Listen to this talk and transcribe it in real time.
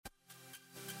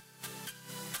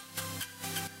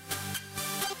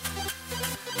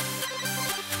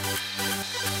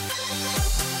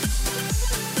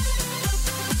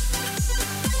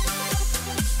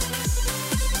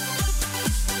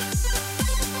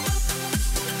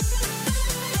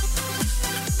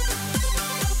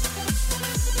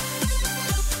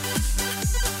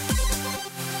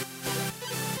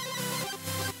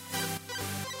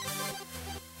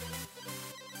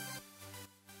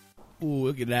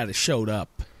that it showed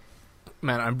up.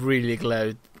 Man, I'm really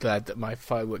glad that my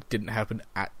firework didn't happen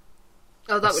at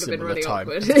that would have been really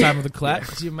awkward. The time of the clap.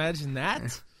 Could you imagine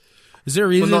that? Is there a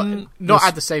reason? Well, not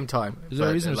at the same time. Is there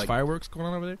a reason there's fireworks going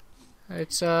on over there?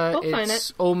 It's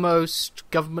almost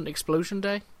Government Explosion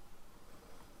Day.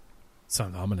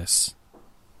 Sounds ominous.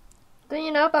 Do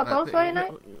you know about Bonfire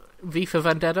Night? V for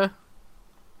Vendetta.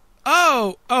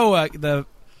 Remember the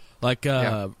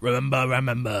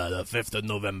 5th of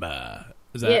November.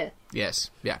 Is that? Yeah. Yes.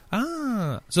 Yeah.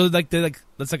 So that's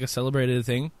like a celebrated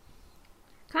thing.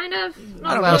 Kind of.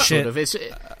 Sort of.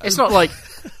 It's not like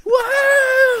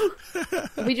whoa.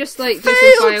 We just do some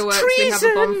fireworks. Treason! We have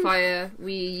a bonfire.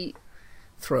 We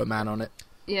throw a man on it.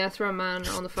 Yeah, throw a man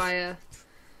on the fire.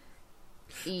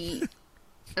 Eat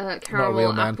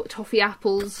caramel toffee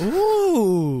apples.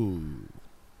 Ooh.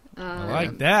 I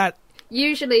like that.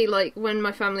 Usually, when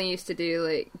my family used to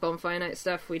do bonfire night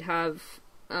stuff, we'd have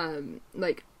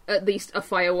at least a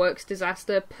fireworks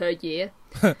disaster per year.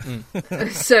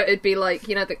 So it'd be I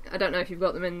don't know if you've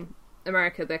got them in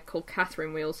America. They're called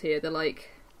Catherine wheels here. They're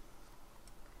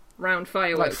round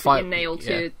fireworks that you nail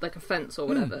to a fence or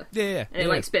whatever. And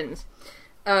it spins.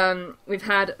 We've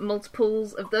had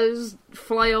multiples of those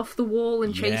fly off the wall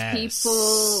and chase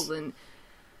people, and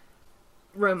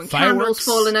Roman candles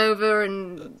falling over,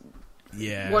 and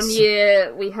one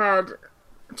year we had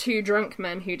 2 drunk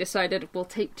men who decided we'll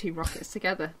take 2 rockets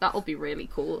together. That'll be really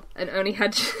cool, and only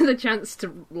had the chance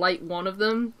to light one of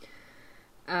them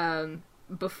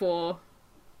before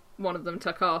one of them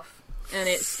took off, and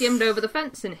it skimmed over the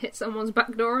fence and hit someone's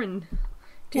back door, and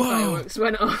 2 fireworks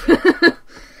went off.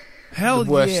 Hell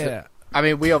yeah! I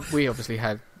mean, we obviously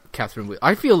had Catherine wheels.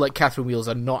 I feel like Catherine wheels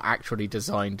are not actually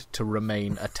designed to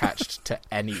remain attached to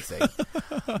anything.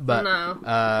 But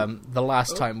the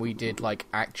last time we did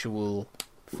actual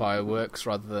fireworks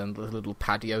rather than the little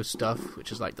patio stuff,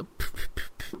 which is the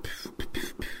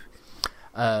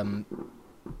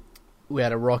we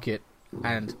had a rocket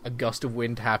and a gust of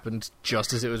wind happened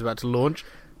just as it was about to launch,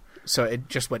 so it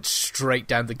just went straight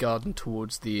down the garden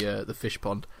towards the fish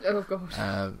pond. Oh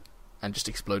god. And just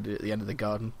exploded at the end of the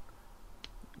garden.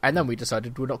 And then we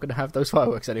decided we're not going to have those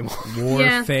fireworks anymore.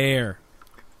 Warfare.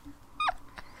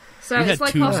 So it's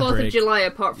like our 4th of July,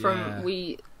 apart from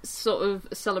we sort of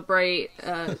celebrate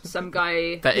some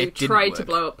guy who tried to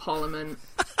blow up Parliament.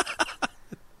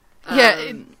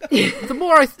 The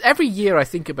more every year I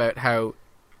think about how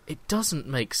it doesn't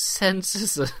make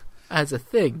sense as a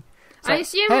thing. I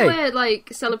assume we're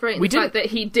celebrating the fact that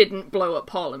he didn't blow up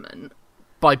Parliament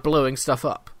by blowing stuff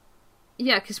up.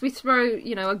 Yeah, because we throw,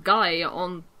 a guy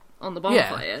on the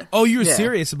bonfire. Yeah. Oh, you're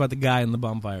serious about the guy in the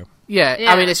bonfire? Yeah,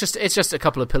 I mean, it's just a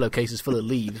couple of pillowcases full of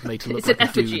leaves made to look like an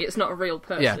effigy. It's not a real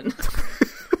person.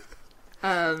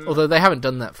 Yeah. Although they haven't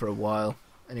done that for a while,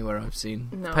 anywhere I've seen.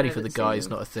 No, Penny for the guy is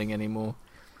not a thing anymore.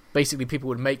 Basically, people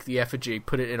would make the effigy,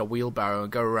 put it in a wheelbarrow,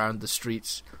 and go around the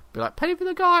streets, be like, "Penny for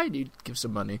the guy," and you'd give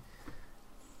some money.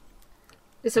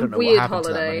 It's a weird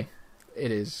holiday.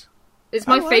 It is. It's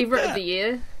my favourite of the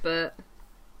year, but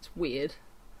it's weird.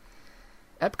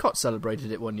 Epcot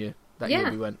celebrated it one year. That year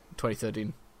we went,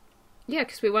 2013. Yeah,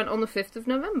 because we went on the 5th of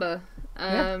November.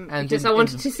 Because I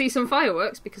wanted to see some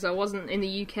fireworks, because I wasn't in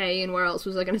the UK, and where else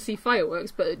was I going to see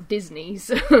fireworks but at Disney,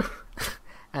 so...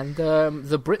 And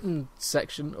the Britain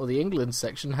section, or the England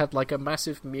section, had a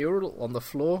massive mural on the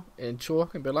floor in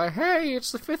chalk, and be like, "Hey,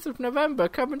 it's the 5th of November,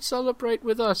 come and celebrate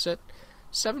with us at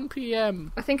 7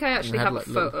 p.m. I think I actually have a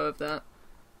photo of that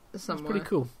somewhere. It's pretty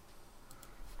cool.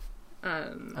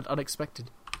 And unexpected.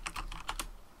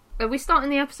 Are we starting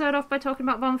the episode off by talking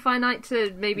about Bonfire Night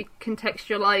to maybe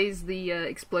contextualise the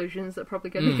explosions that are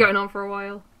probably going to be going on for a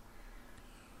while?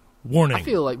 Warning. I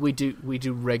feel like we do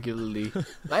regularly.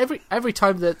 every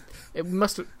time that it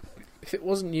must have, if it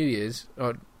wasn't New Year's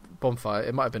or bonfire,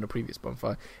 it might have been a previous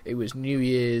bonfire. It was New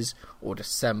Year's or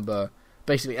December.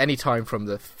 Basically, any time from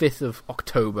the 5th of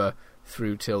October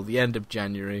through till the end of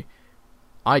January,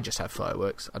 I just have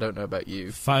fireworks. I don't know about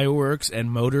you. Fireworks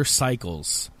and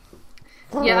motorcycles.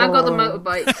 Yeah, I've got the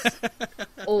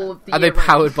motorbikes all of the year. Are they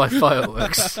powered by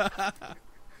fireworks?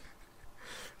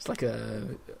 It's like a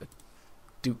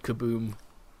Duke Kaboom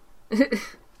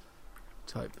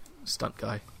type stunt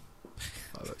guy.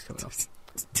 Fireworks coming off.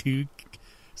 Duke.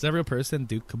 Is that a real person,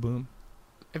 Duke Kaboom?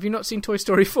 Have you not seen Toy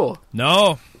Story 4?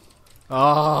 No.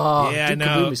 Oh, yeah, Duke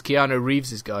Kaboom is Keanu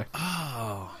Reeves' guy.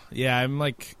 Oh, yeah, I'm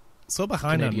so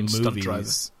behind Canadian on stunt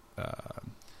movies.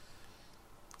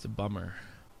 It's a bummer.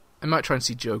 I might try and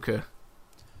see Joker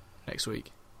next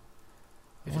week.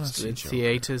 If it's in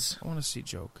theaters. I want to see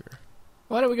Joker.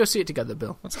 Why don't we go see it together,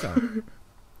 Bill? Let's go.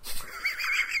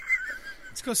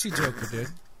 Let's go see Joker, dude.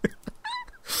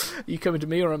 you coming to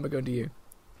me or am I going to you?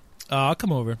 I'll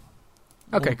come over.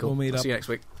 Okay, cool. We'll meet up. See you next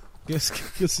week. You'll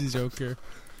see Joker.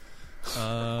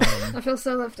 I feel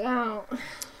so left out.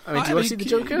 I mean, do you want to see the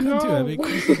Joker? No.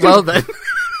 Well then.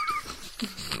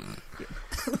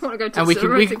 I want to go to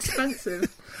cinema. It's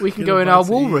expensive. We can go in our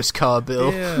walrus car,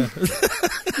 Bill. Yeah.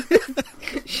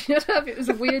 Shut up, it was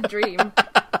a weird dream.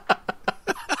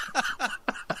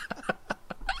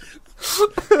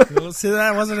 Well, see,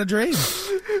 that wasn't a dream.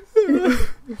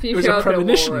 If you go up in a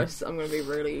walrus, I'm going to be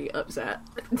really upset.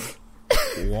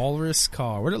 Walrus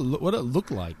car. What did it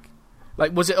look like?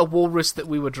 Like, was it a walrus that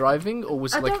we were driving, or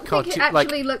was it like a cartoon,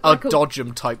 like a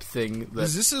Dodgem type thing?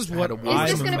 This is what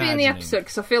Is this going to be in the episode?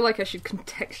 Because I feel like I should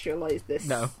contextualize this.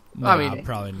 No, I mean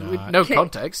probably not. No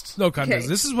context. No context. Okay.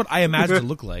 This is what I imagine it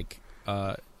look like.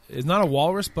 It's not a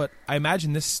walrus, but I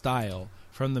imagine this style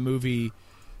from the movie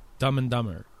Dumb and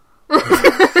Dumber.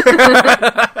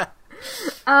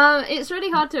 It's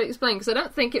really hard to explain because I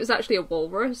don't think it was actually a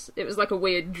walrus. It was like a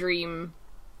weird dream.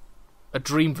 A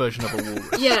dream version of a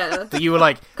walrus. Yeah. That you were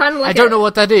like, kind of like I don't know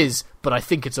what that is, but I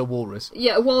think it's a walrus.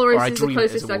 Yeah, a walrus is the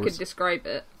closest I could describe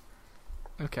it.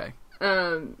 Okay.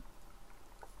 But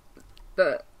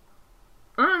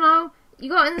I don't know. You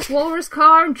got in this walrus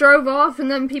car and drove off,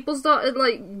 and then people started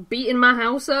like beating my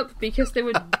house up because they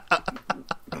were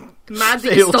mad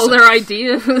that you stole their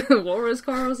idea for the walrus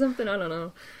car or something. I don't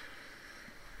know.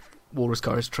 Walrus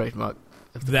car is trademark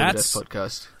of the Permadeath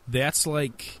podcast. That's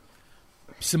like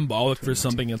symbolic for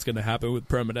something that's going to happen with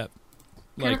Permadeath.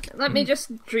 Like, let me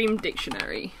just dream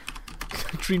dictionary.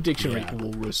 Dream dictionary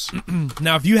walrus.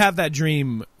 Now, if you have that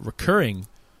dream recurring,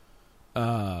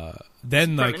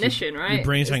 then like your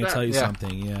brain's trying to tell you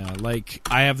something. Yeah, like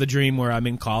I have the dream where I'm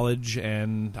in college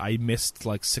and I missed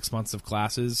like 6 months of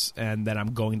classes, and then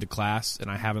I'm going to class and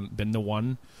I haven't been to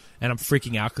one, and I'm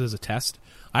freaking out because there's a test.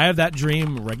 I have that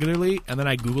dream regularly, and then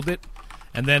I Googled it,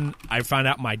 and then I found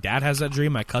out my dad has that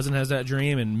dream, my cousin has that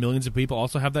dream, and millions of people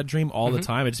also have that dream all the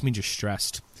time. It just means you're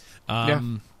stressed.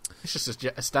 It's just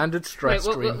a standard stress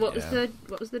dream. What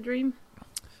was the dream?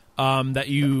 That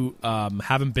you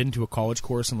haven't been to a college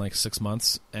course in like 6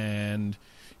 months, and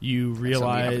you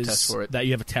realize that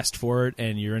you have a test for it,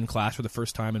 and you're in class for the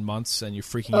first time in months, and you're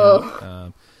freaking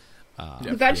out.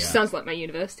 That just sounds like my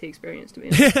university experience to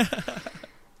me.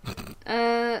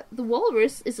 The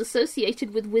walrus is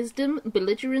associated with wisdom,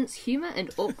 belligerence, humour, and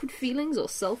awkward feelings or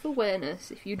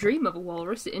self-awareness. If you dream of a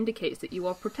walrus, it indicates that you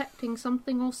are protecting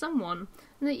something or someone,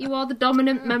 and that you are the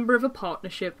dominant member of a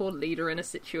partnership or leader in a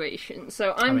situation.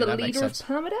 So I'm the leader of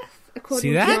Permadeath,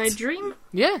 according to my dream.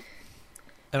 Yeah.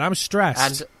 And I'm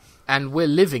stressed. And we're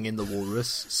living in the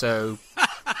walrus, so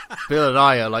Bill and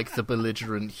I are like the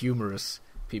belligerent, humorous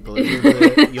people.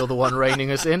 You're the one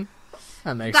reining us in.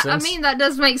 That makes sense. I mean, that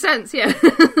does make sense, yeah.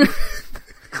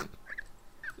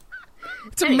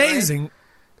 It's amazing.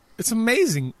 It's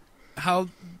amazing how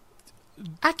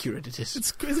accurate it is.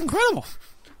 It's incredible.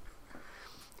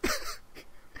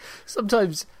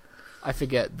 Sometimes I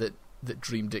forget that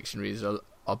dream dictionaries are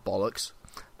bollocks.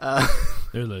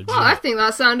 They're legit. Well, I think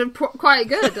that sounded quite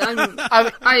good.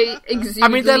 I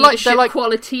exude they're like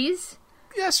qualities.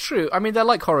 Yeah, that's true. I mean, they're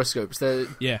like horoscopes. They're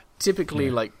typically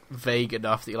like vague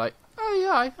enough that you're like, oh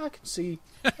yeah, I can see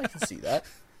that.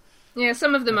 Yeah,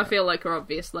 some of them I feel like are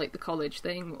obvious, like the college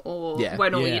thing, or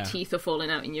when all your teeth are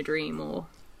falling out in your dream, or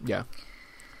the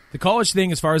college thing.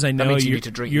 As far as I know, that means you need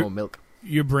to drink more milk.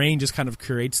 Your brain just kind of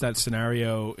creates that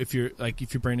scenario if your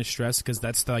brain is stressed, because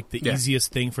that's the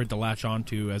easiest thing for it to latch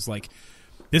onto as like,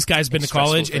 this guy's been to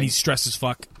college and he's stressed as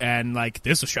fuck, and like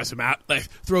this will stress him out. Like,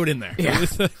 throw it in there. Yeah.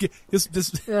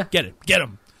 Get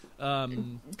him.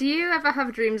 Do you ever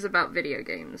have dreams about video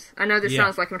games? I know this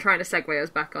sounds like I'm trying to segue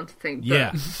us back onto things,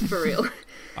 but for real.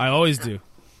 I always do.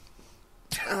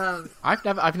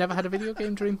 I've never had a video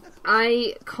game dream.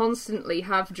 I constantly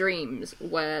have dreams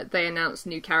where they announce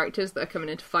new characters that are coming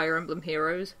into Fire Emblem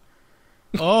Heroes.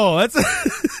 Oh, that's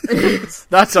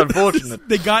unfortunate.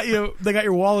 They got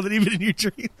your wallet even in your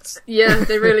dreams. Yeah,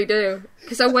 they really do.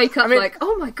 Because I wake up like,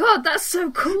 oh my god, that's so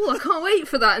cool! I can't wait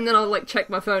for that, and then I'll like check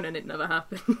my phone, and it never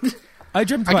happened. I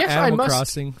dreamt about Animal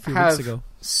Crossing a few weeks ago.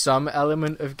 Some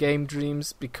element of game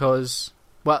dreams because,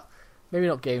 well, maybe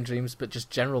not game dreams, but just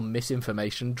general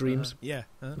misinformation dreams.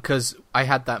 Because I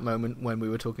had that moment when we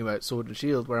were talking about Sword and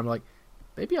Shield, where I'm like,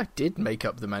 maybe I did make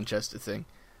up the Manchester thing.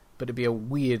 But it'd be a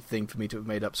weird thing for me to have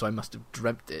made up, so I must have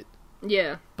dreamt it.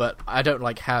 Yeah. But I don't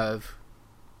have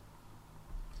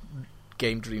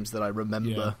game dreams that I remember.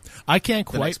 Yeah. I can't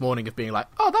quite. The next morning of being like,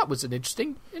 oh, that was an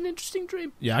interesting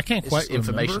dream. Yeah, I can't quite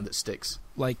remember information that sticks.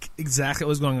 Like exactly what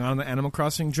was going on in the Animal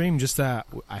Crossing dream. Just that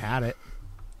I had it,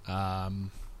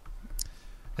 and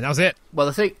And that was it. Well,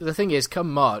 the thing is,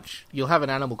 come March, you'll have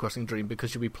an Animal Crossing dream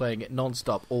because you'll be playing it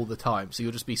non-stop all the time. So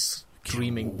you'll just be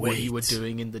dreaming what you were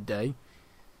doing in the day.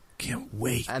 Can't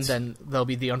wait. And then there'll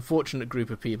be the unfortunate group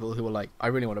of people who are like, I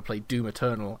really want to play Doom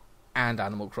Eternal and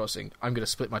Animal Crossing. I'm going to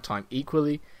split my time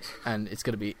equally, and it's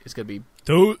going to be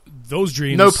those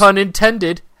dreams. No pun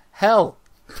intended. Hell.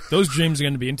 Those dreams are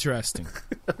going to be interesting.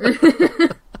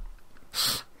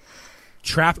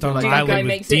 Trapped on an island guy with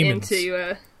makes demons. it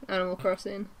into Animal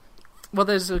Crossing. Well,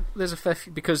 there's a fair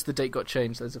few, because the date got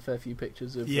changed. There's a fair few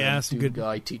pictures of some Doom good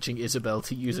guy teaching Isabel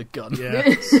to use a gun.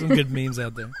 Yeah, some good memes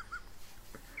out there.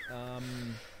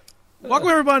 Welcome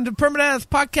everyone to Permadeath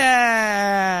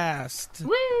Podcast.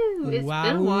 Woo! It's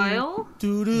been a while.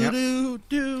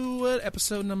 What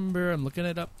episode number? I'm looking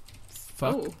it up.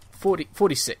 Fuck. Oh.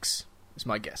 46 is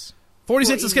my guess.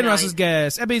 46 is Ken Ross's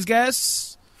guess. Ebby's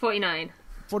guess. 49.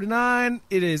 49.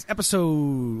 It is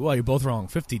episode. Well, you're both wrong.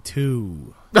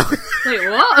 52. Wait,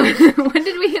 what? When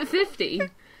did we hit 50?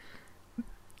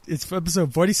 It's for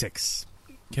episode 46.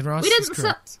 Ken Ross is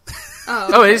correct.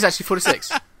 Oh, it is actually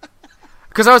 46.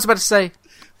 Because I was about to say,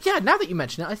 yeah, now that you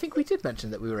mention it, I think we did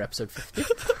mention that we were episode 50.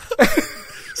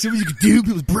 See what you can do,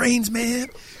 people's brains, man.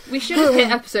 We should have hit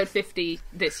episode 50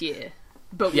 this year,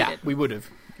 but we didn't. we would have.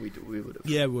 We would have.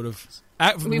 Yeah, we would have.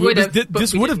 We would have.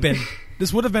 This would have been.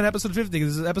 This would have been episode 50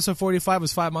 because episode 45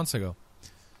 was 5 months ago.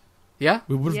 Yeah,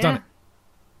 we would have done it.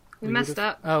 We messed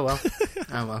up. Oh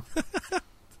well.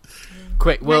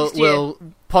 Quick, we'll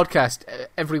podcast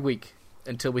every week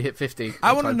until we hit 50.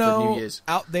 I want to know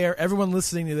out there, everyone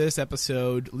listening to this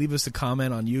episode, leave us a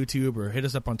comment on YouTube or hit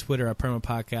us up on Twitter at Perma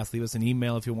Podcast. Leave us an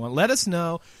email if you want. Let us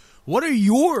know, what are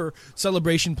your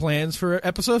celebration plans for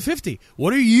episode 50?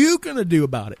 What are you going to do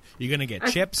about it? You're going to get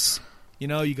chips? You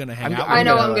know, you're going to hang out with I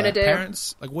know what I'm going to do.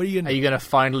 Parents? Like, what are you going to do? Are you going to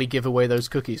finally give away those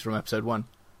cookies from episode 1?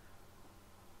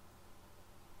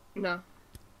 No.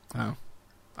 Oh.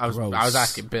 I was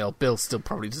asking Bill. Bill still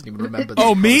probably doesn't even remember.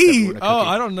 Oh, me? Oh,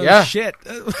 I don't know shit.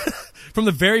 From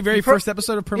the very, very first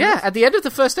episode of Permadeath? Yeah, at the end of the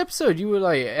first episode, you were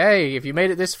like, hey, if you made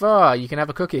it this far, you can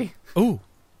have a cookie. Ooh.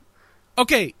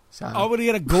 Okay. So. I'm going to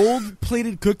get a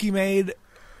gold-plated cookie made.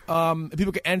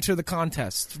 People can enter the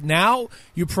contest. Now,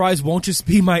 your prize won't just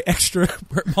be my extra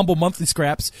Humble Monthly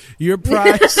scraps. Your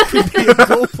prize could be a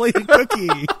gold-plated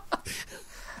cookie.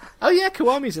 Oh yeah,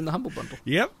 Kiwami's in the Humble Bundle.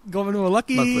 Yep, going to a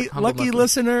lucky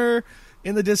listener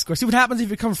in the Discord. See what happens if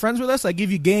you become friends with us. I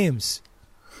give you games.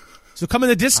 So come in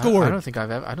the Discord. I don't think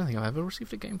I've ever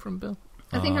received a game from Bill.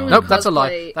 I think I'm nope, that's a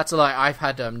lie. That's a lie. I've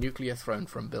had Nuclear Throne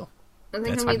from Bill. I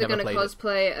think I'm either going to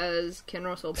cosplay as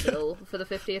Kinross or Bill for the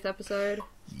 50th episode.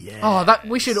 Yeah. Oh,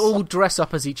 we should all dress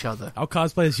up as each other. I'll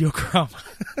cosplay as Yokohama.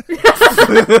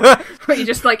 Where you're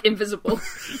just like invisible.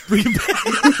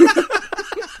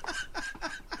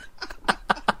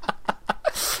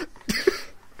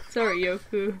 Sorry,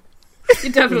 Yoku.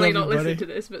 You're definitely not listening to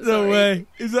this, but sorry. No way.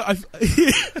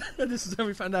 This is how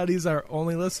we found out he's our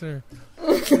only listener.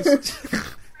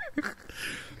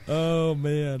 Oh,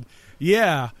 man.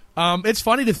 Yeah. It's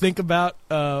funny to think about,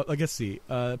 let's see,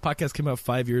 podcast came out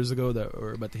 5 years ago that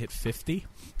we're about to hit 50.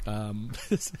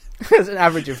 It's an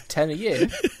average of 10 a year.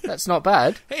 That's not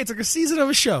bad. Hey, it's like a season of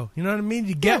a show. You know what I mean?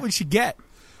 You get what you get.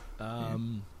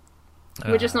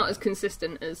 We're just not as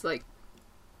consistent as, like,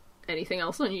 anything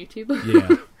else on YouTube.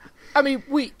 Yeah. I mean,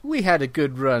 we had a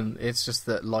good run. It's just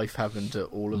that life happened to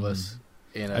all of us.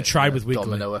 I tried with weekly.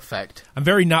 Domino effect. I'm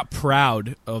very not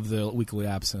proud of the weekly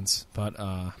absence, but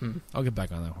I'll get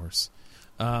back on that horse.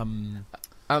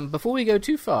 Before we go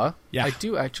too far, yeah. I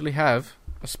do actually have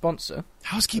a sponsor.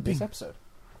 Housekeeping. For this episode.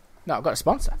 No, I've got a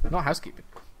sponsor, not housekeeping.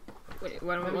 Wait,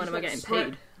 when am I getting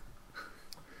paid?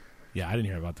 Yeah, I didn't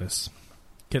hear about this.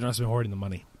 Kid must have been hoarding the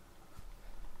money.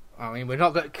 I mean, we're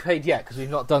not getting paid yet because we've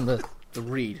not done the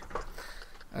read.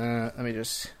 Let me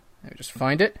just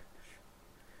find it.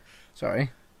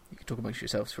 Sorry, you can talk amongst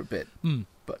yourselves for a bit.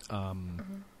 But what are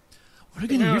you going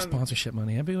to do with your sponsorship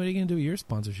money? Abby, what are you going to do with your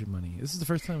sponsorship money? This is the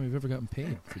first time we've ever gotten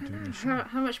paid for doing this show.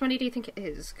 How much money do you think it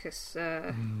is? Because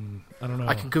I don't know.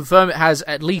 I can confirm it has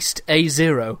at least a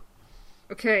 0.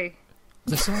 Okay.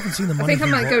 I still haven't seen the money. I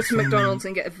think I might go to McDonald's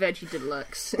and get a veggie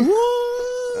deluxe.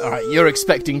 Alright, you're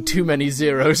expecting too many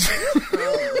zeros.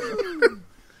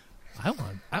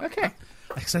 Okay.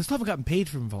 I still haven't gotten paid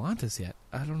from Volantis yet.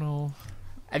 I don't know.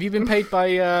 Have you been paid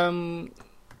by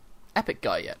Epic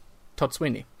Guy yet? Todd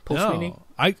Sweeney? Paul Sweeney?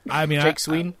 I mean, Jake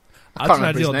Sweeney? I was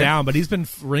trying to deal down, but he's been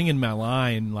ringing my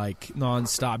line like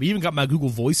nonstop. He even got my Google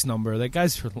Voice number. That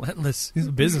guy's relentless. He's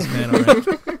a businessman already.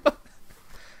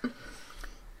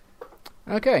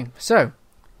 Okay, so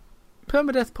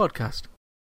Permadeath Podcast.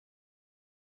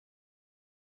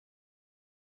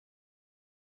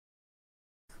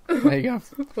 There you go.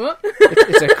 What?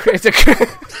 It's a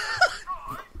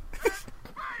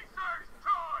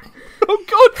Oh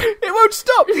God! It won't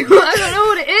stop. I don't know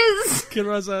what it is. Kid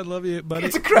Ross, I love you, buddy.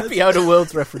 It's a crappy Outer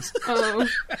Worlds reference. Oh.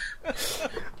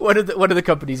 One of the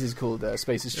companies is called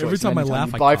Space's Choice. Every time I laugh,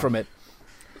 you I buy cough. from it.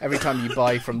 Every time you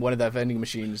buy from one of their vending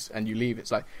machines and you leave,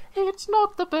 it's like, it's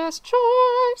not the best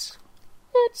choice.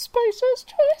 It's Space's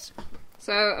Choice.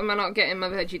 So, am I not getting my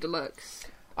Veggie Deluxe?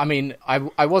 I mean,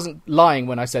 I wasn't lying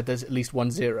when I said there's at least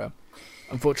 1 0.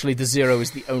 Unfortunately, the 0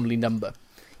 is the only number.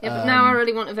 Yeah, but now I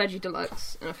really want a Veggie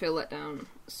Deluxe, and I feel let down.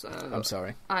 So I'm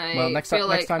sorry. Next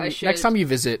time you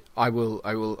visit, I will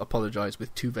apologise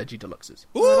with 2 Veggie Deluxes.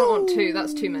 I don't want 2.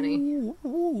 That's too many.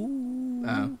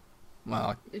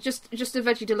 Well, just a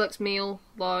Veggie Deluxe meal,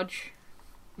 large,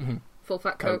 full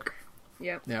fat Coke.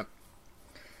 Yeah.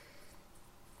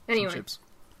 Anyway, chips.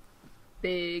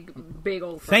 Big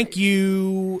old. Fries. Thank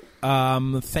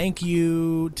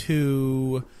you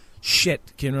to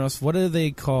Kid Ross. What are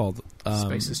they called?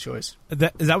 Space's Choice. Is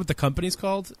that what the company's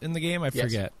called in the game? I Yes.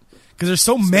 forget. Because there's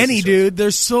so many, dude.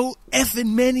 There's so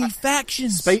effing many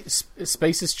factions.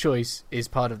 Space's Choice is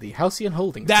part of the Halcyon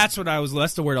Holdings. That's the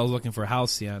word I was looking for.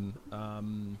 Halcyon.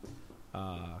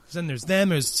 Because then there's them.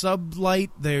 There's Sublight.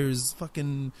 There's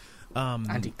fucking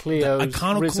Anti-Cleos,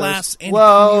 Iconoclast. Rizzos.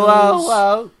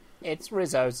 Whoa! It's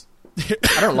Rizzo's.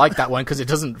 I don't like that one because it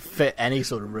doesn't fit any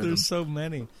sort of rhythm. There's so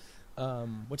many,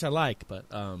 which I like, but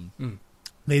the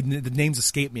names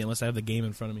escape me unless I have the game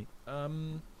in front of me.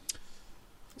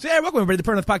 So yeah, welcome everybody to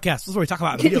the Permadeath Podcast. This is where we talk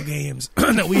about video games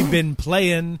that we've been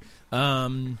playing.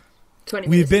 20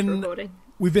 minutes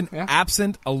We've been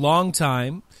absent a long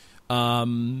time.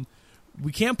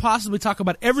 We can't possibly talk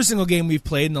about every single game we've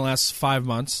played in the last 5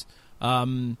 months,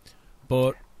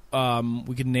 but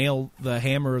we can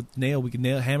hammer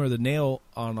the nail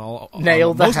on all.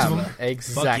 Nail on the most hammer. of them.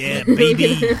 Exactly. Fuck yeah,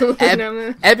 baby.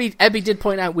 Ebby did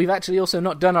point out we've actually also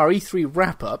not done our E3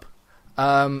 wrap up.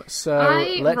 So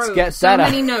let's get so that out.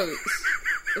 many notes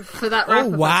for that wrap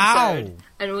up episode,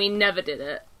 and we never did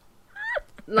it.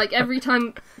 Like every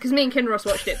time, because me and Kinross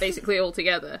watched it basically all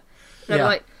together. And I'd be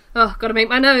like, oh, gotta make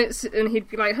my notes. And he'd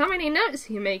be like, how many notes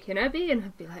are you making, Ebby? And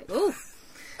I'd be like, oh.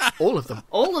 All of them.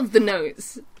 All of the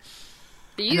notes.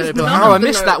 I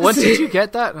missed that one. Did you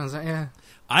get that? And I was like, yeah.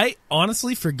 I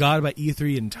honestly forgot about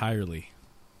E3 entirely.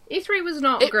 E3 was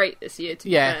not great this year, to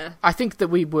be fair. I think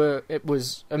that it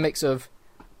was a mix of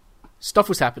stuff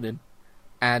was happening,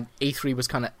 and E3 was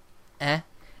kind of So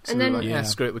and then, we were like,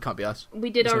 screw it, we can't be us. We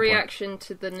did our reaction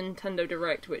to the Nintendo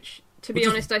Direct, which, to be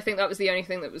honest, I think that was the only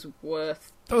thing that was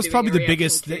worth. That was probably the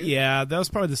biggest. That was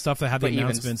probably the stuff that had the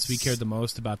announcements we cared the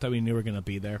most about, that we knew were going to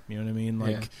be there. You know what I mean?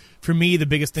 Like for me, the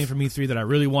biggest thing from E3 that I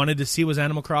really wanted to see was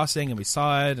Animal Crossing, and we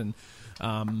saw it. And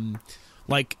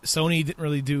like Sony didn't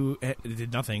really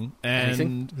did nothing,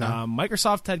 and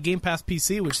Microsoft had Game Pass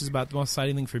PC, which is about the most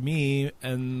exciting thing for me,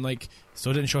 and like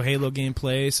still didn't show Halo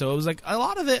gameplay. So it was like a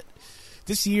lot of it.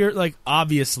 This year, like,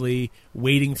 obviously,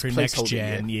 waiting for next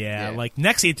gen. Like,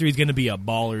 next E3 is going to be a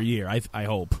baller year. I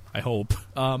hope.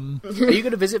 Are you going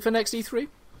to visit for next E3?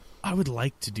 I would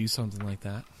like to do something like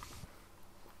that.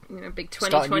 Big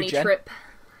 2020 trip.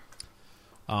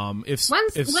 When's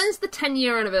the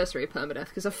 10-year anniversary of Permadeath?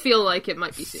 Because I feel like it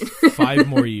might be soon. 5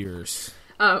 more years.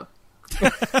 Oh.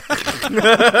 Let me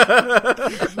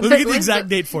get the exact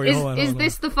date for you. Hold on. Is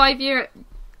this the 5-year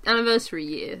anniversary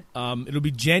year? It'll be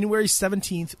January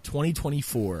 17th,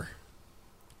 2024.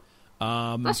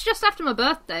 That's just after my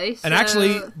birthday. So... And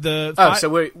actually,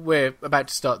 so we're about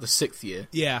to start the 6th year.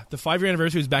 Yeah, the 5-year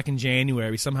anniversary was back in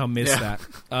January. We somehow missed that.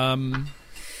 Man,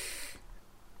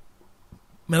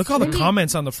 look at all the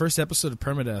comments on the first episode of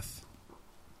Permadeath.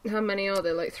 How many are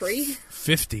there? Like 3?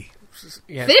 50.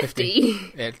 Yeah,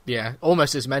 50? Yeah,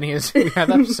 almost as many as we have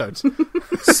episodes.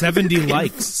 70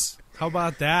 likes. How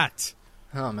about that?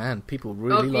 Oh man, people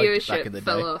really liked it back in the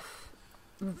day. Off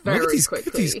very quickly. Look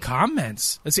at these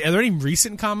comments. Let's see, are there any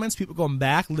recent comments? People going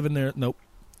back, living their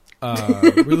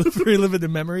reliving their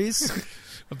memories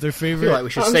of their favorite. I feel like we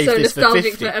should save this for 50. I'm so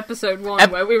nostalgic for episode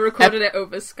 1 where we recorded it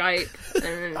over Skype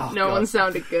and no one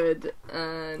sounded good.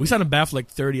 And... We sounded bad for like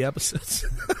 30 episodes.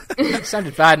 It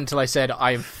sounded bad until I said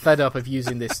I am fed up of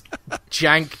using this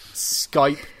jank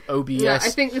Skype OBS. Yeah, I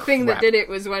think the thing that did it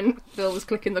was when Phil was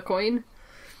clicking the coin.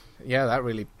 Yeah, that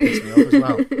really pissed me off as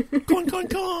well. Coin, coin,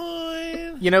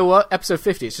 coin! You know what? Episode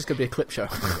 50, it's just going to be a clip show.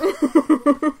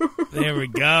 There we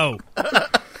go.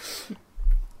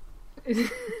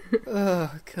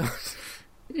 Oh, God.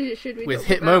 With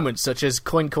hit about... moments such as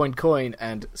coin, coin, coin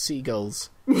and seagulls.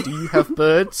 Do you have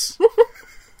birds?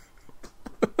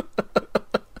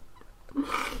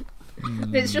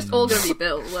 It's just all going to be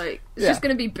Bill. Like, it's just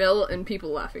going to be Bill and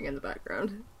people laughing in the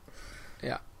background.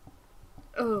 Yeah.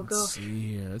 Oh, God. Let's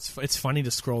see here. It's funny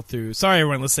to scroll through. Sorry,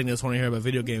 everyone listening to this want to hear about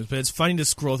video games, but it's funny to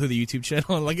scroll through the YouTube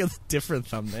channel and look at different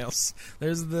thumbnails.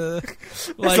 There's the...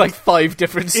 It's like 5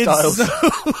 different styles.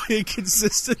 It's so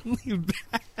consistently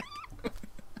bad.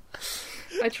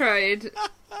 I tried.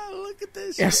 Look at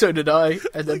this. Yeah, so did I.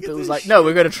 And then Bill was like, no,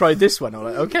 we're going to try this one. I'm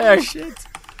like, okay. Oh, shit.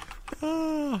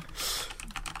 Oh.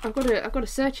 I've got to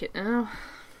search it now.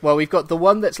 Well, we've got the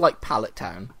one that's like Pallet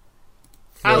Town.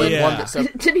 Alan, Yeah. One that's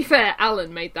to be fair,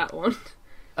 Alan made that one.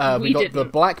 we got didn't. the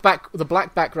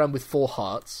black background with 4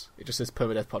 hearts. It just says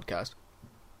Permadeath Podcast.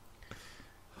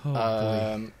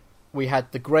 Oh, We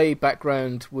had the grey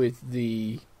background with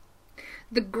the...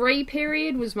 The grey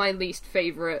period was my least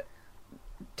favourite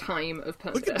time of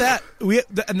Permadeath. Look at that.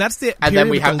 And that's the And then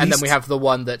we period have with the least- the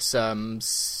one that's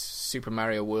Super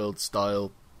Mario World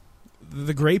style.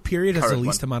 The gray period has the current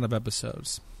least one. amount of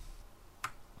episodes.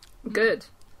 Good.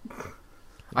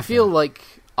 I feel like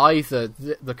either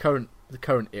the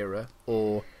current era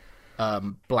or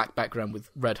black background with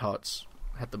red hearts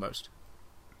had the most.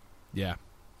 Yeah.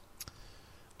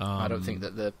 I don't think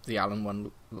that the Alan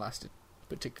one lasted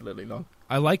particularly long.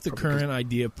 I like the Probably current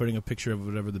idea of putting a picture of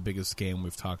whatever the biggest game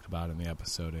we've talked about in the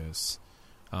episode is.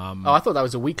 I thought that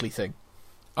was a weekly thing.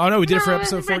 Oh no, we did it for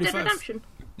episode Red Dead 45. Redemption.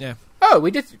 Yeah. Oh,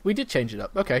 we did change it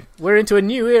up. Okay, we're into a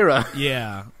new era.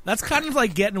 Yeah. That's kind of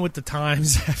like getting with the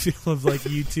times, I feel, of like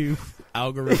YouTube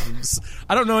algorithms.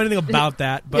 I don't know anything about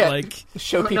that, but Yeah. like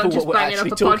Show Not people just what we're banging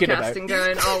actually up a talking podcast about. and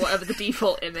going, oh, whatever the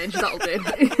default image, that'll do.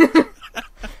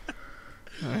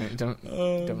 Alright,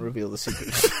 don't reveal the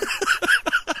secrets.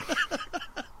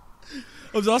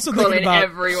 I was also thinking Calling about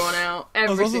everyone out. I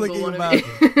was Every also single thinking one about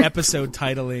of you. episode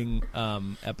titling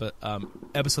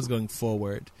episodes going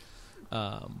forward.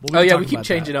 We keep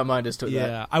changing our mind as to that.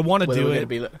 Yeah, I want to Whether do we're it.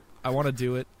 gonna be I want to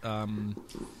do it.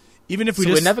 Even if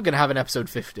we're never going to have an episode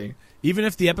 50. even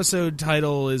if the episode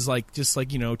title is like just like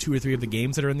 2 or 3 of the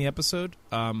games that are in the episode,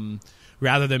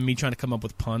 rather than me trying to come up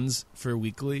with puns for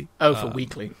weekly. Oh, for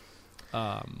weekly.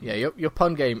 Yeah, your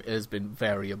pun game has been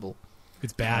variable.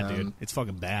 It's bad, dude. It's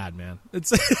fucking bad, man. It's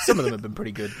Some of them have been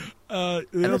pretty good. And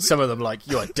then some of them, like,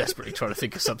 you are desperately trying to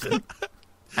think of something.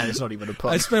 And it's not even a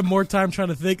pun. I spend more time trying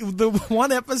to think. The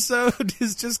one episode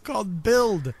is just called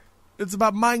Build. It's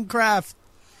about Minecraft.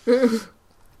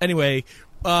 Anyway,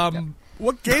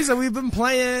 what games have we been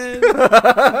playing?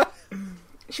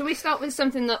 Should we start with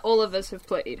something that all of us have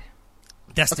played?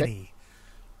 Destiny.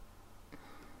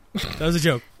 Okay. That was a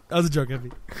joke.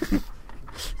 Heavy.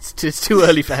 It's too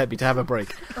early for Heavy to have a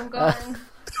break. I'm going.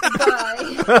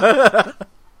 Bye.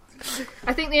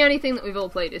 I think the only thing that we've all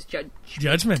played is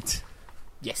Judgment.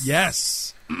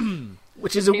 Yes.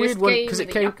 Which is the a weird one because it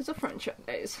Yakuza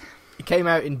franchise. It came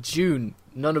out in June.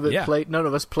 None of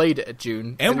us played it at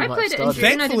June. And I played it in June.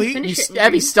 Thankfully, I didn't finish it in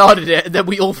Abby June. started it, and then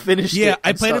we all finished it. Yeah,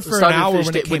 I played it for an hour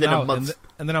when it came within out, a month.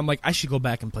 and then I'm like, I should go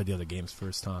back and play the other games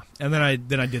first, huh? And then I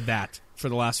did that for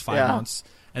the last 5 months,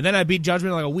 and then I beat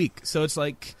Judgment in like a week. So it's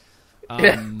like,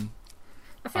 I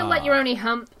feel like your only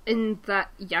hump in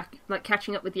that like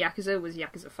catching up with Yakuza was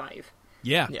Yakuza 5.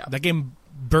 yeah, that game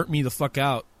burnt me the fuck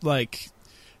out. Like,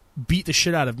 beat the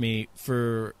shit out of me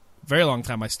for a very long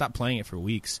time. I stopped playing it for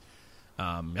weeks.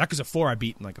 Yakuza 4 I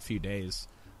beat in like a few days.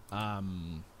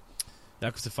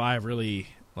 Yakuza 5 really,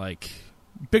 like,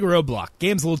 big roadblock.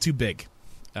 Game's a little too big.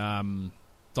 The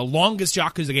longest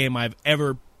Yakuza game I've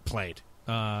ever played.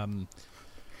 And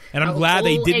I'm glad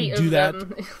they didn't do that.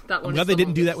 I'm glad they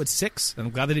didn't do that with 6, and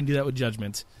I'm glad they didn't do that with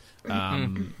Judgment. I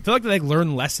feel like they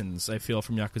learn lessons, I feel,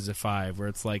 from Yakuza 5, where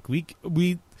it's like, we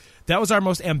that was our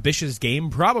most ambitious game.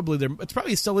 It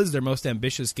probably still is their most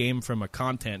ambitious game from a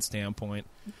content standpoint.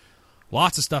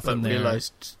 Lots of stuff in there.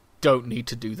 Realized don't need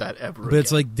to do that ever But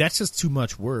it's like, that's just too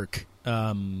much work.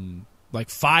 Like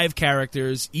 5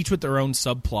 characters, each with their own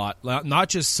subplot, not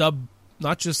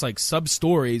just like sub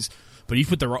stories, but each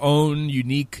with their own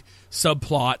unique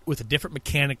subplot with a different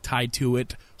mechanic tied to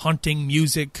it. Hunting,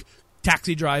 music,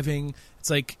 taxi driving. It's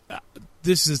like,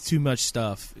 this is too much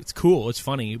stuff. It's cool, it's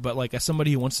funny, but like, as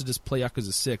somebody who wants to just play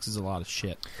Yakuza 6 is a lot of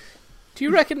shit. Do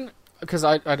you reckon? Because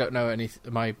I don't know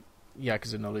anything. My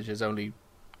Yakuza knowledge is only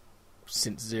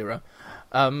since 0.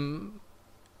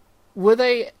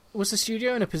 Was the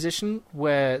studio in a position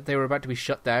where they were about to be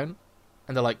shut down,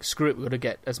 and they're like, "Screw it, we're gonna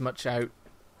get as much out."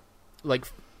 Like,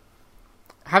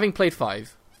 having played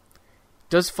 5,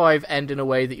 does 5 end in a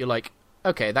way that you're like,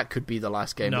 okay, that could be the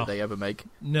last game that they ever make?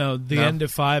 No, the end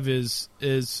of 5 is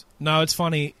no. It's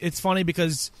funny. It's funny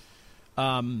because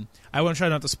I want to try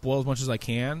not to spoil as much as I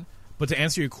can. But to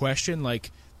answer your question,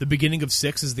 like, the beginning of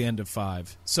 6 is the end of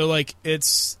 5. So like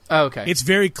it's okay. It's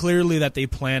very clearly that they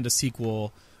planned a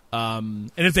sequel.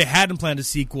 And if they hadn't planned a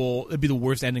sequel, it'd be the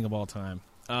worst ending of all time.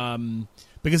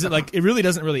 Because it really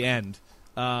doesn't really end.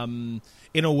 In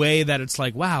a way that it's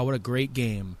like, wow, what a great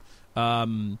game.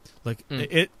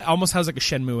 It almost has like a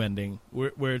Shenmue ending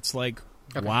where it's like,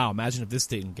 wow, imagine if this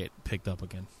didn't get picked up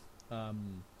again.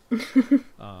 They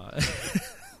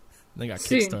got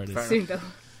kickstarted. Soon though.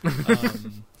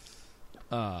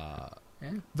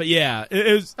 But yeah,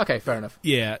 it was okay. Fair enough.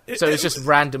 Yeah, so it's just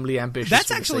randomly ambitious. That's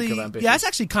for actually the sake of ambitious. that's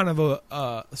actually kind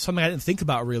of something I didn't think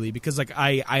about really, because like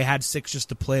I had 6 just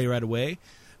to play right away.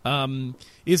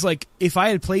 Is like if I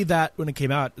had played that when it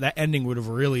came out, that ending would have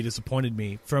really disappointed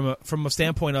me from a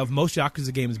standpoint of most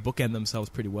Yakuza games bookend themselves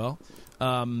pretty well,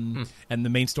 and the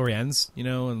main story ends,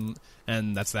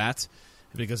 and that's that.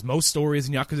 Because most stories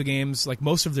in Yakuza games, like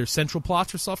most of their central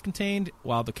plots are self-contained,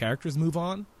 while the characters move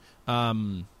on.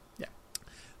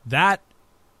 That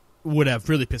would have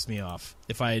really pissed me off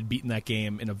if I had beaten that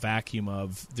game in a vacuum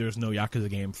of there's no Yakuza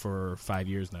game for 5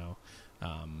 years now.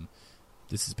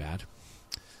 This is bad.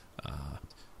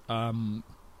 Hey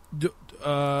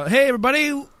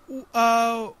everybody, we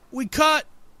had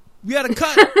a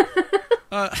cut.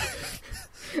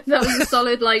 That was a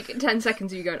solid 10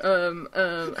 seconds of you going, how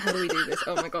do we do this?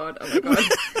 Oh my god.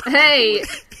 Hey!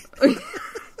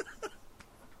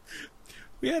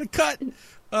 We had a cut.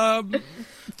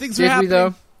 Things did were happening. We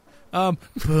though?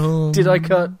 Boom. Did I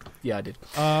cut? Yeah, I did.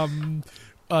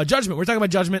 Judgment. We're talking about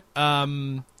Judgment.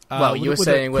 Well, you were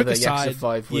saying whether Yakuza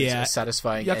 5 was a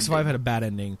satisfying Yakuza ending. 5 had a bad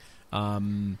ending. If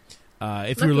Luckily,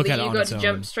 you were looking at it you on got its to own.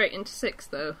 jump straight into 6,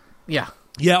 though. Yeah.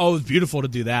 Yeah, it was beautiful to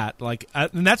do that.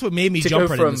 And that's what made me jump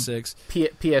right into 6.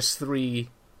 PS3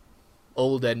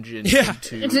 old engine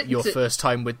to your first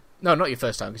time with... No, not your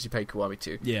first time, because you played Kiwami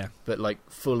 2. Yeah. But,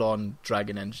 full-on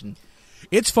Dragon engine.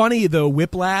 It's funny, the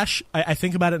whiplash. I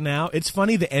think about it now. It's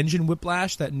funny, the engine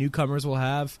whiplash that newcomers will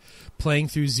have playing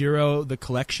through 0, the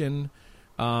collection...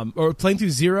 or playing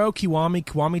through 0,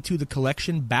 Kiwami 2, the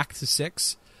collection, back to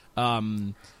 6. It's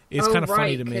kind of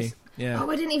funny to me. Yeah.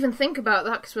 Oh, I didn't even think about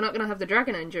that, because we're not going to have the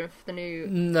Dragon engine for the new...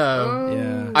 No. Oh.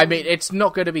 Yeah. I mean, it's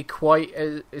not going to be quite...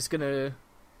 It's going to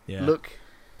look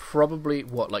probably,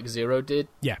 0 did?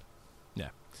 Yeah.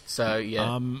 So,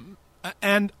 yeah.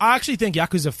 And I actually think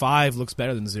Yakuza 5 looks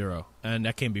better than 0, and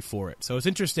that came before it. So it's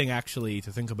interesting, actually,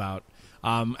 to think about.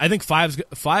 I think 5...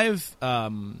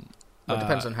 Well, it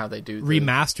depends on how they do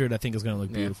remastered, I think, is going to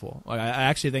look beautiful. I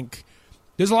actually think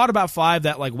there's a lot about 5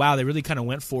 that, wow, they really kind of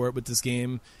went for it with this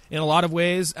game in a lot of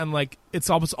ways, and it's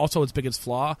almost also its biggest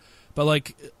flaw. But a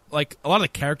lot of the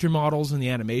character models and the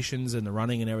animations and the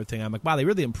running and everything, I'm like, wow, they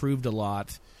really improved a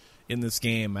lot in this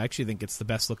game. I actually think it's the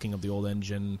best looking of the old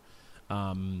engine,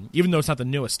 even though it's not the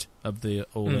newest of the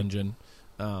old engine.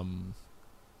 But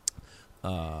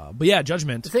yeah,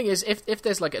 Judgment. The thing is, if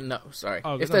there's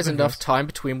if there's enough time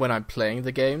between when I'm playing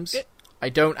the games, I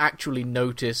don't actually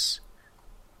notice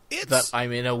that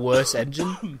I'm in a worse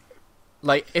engine.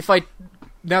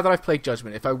 Now that I've played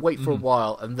Judgment, if I wait for a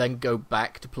while and then go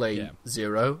back to play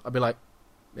 0, I'll be like,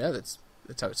 yeah, that's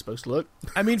how it's supposed to look.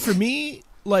 I mean, for me,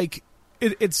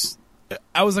 it's.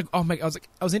 I was like, oh my! I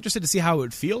was interested to see how it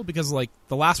would feel, because the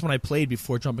last one I played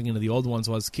before jumping into the old ones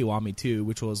was Kiwami 2,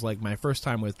 which was my first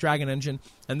time with Dragon Engine,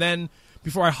 and then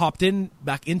before I hopped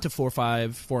back into 4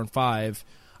 and 5,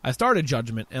 I started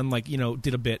Judgment and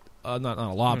did a bit, not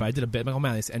a lot, but I did a bit. I'm like, oh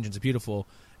man, this engine's beautiful,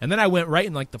 and then I went right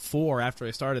in the 4 after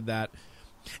I started that,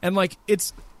 and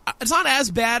it's not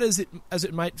as bad as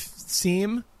it might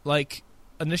seem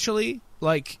initially, oh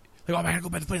man, I gotta go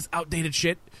back to play this outdated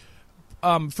shit.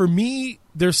 For me,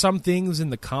 there's some things in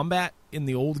the combat in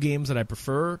the old games that I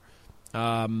prefer.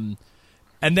 And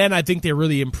then I think they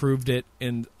really improved it.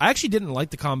 And I actually didn't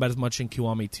like the combat as much in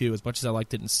Kiwami 2 as much as I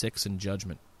liked it in 6 and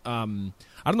Judgment. I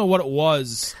don't know what it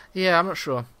was. Yeah, I'm not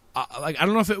sure. I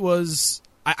don't know if it was...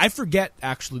 I forget,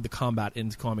 actually, the combat in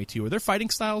Kiwami 2. Are there fighting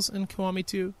styles in Kiwami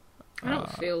 2? I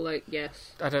don't feel like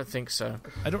yes. I don't think so.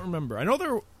 I don't remember. I know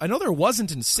there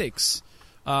wasn't in 6.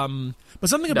 But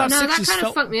something about 6 that just kind of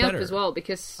felt fucked me better. up as well,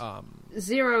 because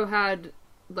 0 had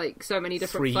so many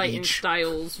different fighting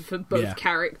styles for both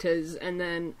characters, and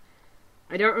then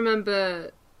I don't remember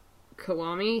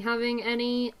Kiwami having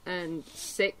any, and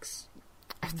 6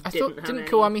 didn't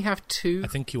Kiwami have 2? I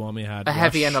think Kiwami had a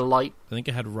heavy and a light. I think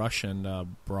it had Rush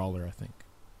and Brawler, I think.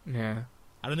 Yeah.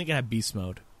 I don't think it had Beast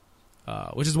Mode,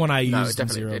 which is one I used in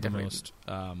 0 the most.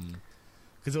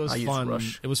 Because it was fun.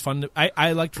 Rush. It was fun.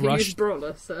 I liked Rush.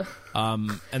 Brawler, so.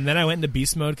 And then I went into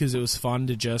Beast Mode because it was fun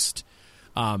to just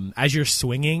as you're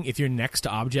swinging, if you're next to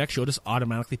objects, you'll just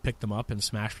automatically pick them up and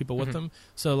smash people with them.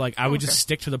 So, like, I would just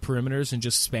stick to the perimeters and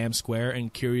just spam square,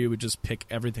 and Kiryu would just pick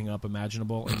everything up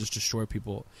imaginable and just destroy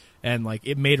people. And, like,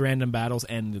 it made random battles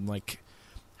end in, like,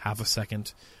 half a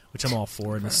second, which I'm all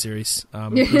for in this series.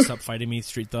 Please stop fighting me,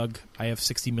 Street Thug. I have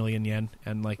 60 million yen,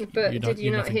 and, like, but did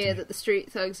you not hear that the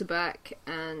Street Thugs are back,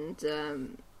 and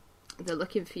they're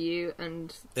looking for you,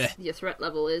 and your threat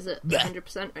level is at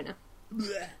 100% right now?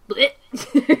 I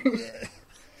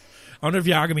wonder if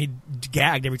Yagami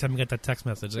gagged every time you got that text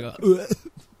message. Like,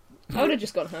 I would have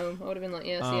just gone home. I would have been like,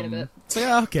 yeah, see you in a bit. So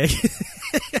yeah, okay.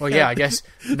 Well, yeah, I guess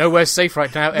nowhere's safe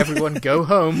right now. Everyone go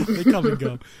home. They come and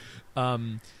go.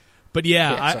 But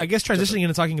yeah, I guess transitioning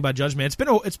into talking about Judgment,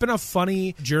 it's been a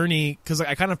funny journey because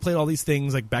I kind of played all these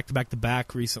things like back to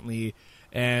back recently,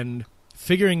 and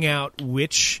figuring out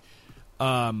which,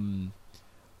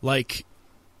 like.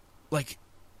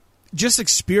 Just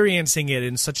experiencing it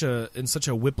in such a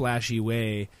whiplashy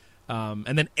way,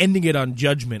 and then ending it on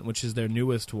Judgment, which is their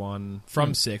newest one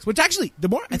from 6. Which actually, the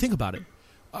more I think about it,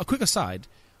 a quick aside,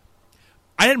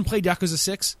 I didn't play Yakuza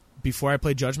 6 before I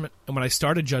played Judgment, and when I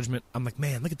started Judgment, I'm like,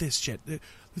 man, look at this shit, the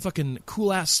fucking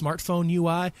cool ass smartphone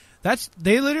UI.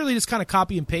 They literally just kind of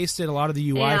copy and pasted a lot of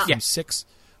the UI from 6.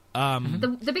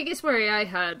 The biggest worry I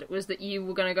had was that you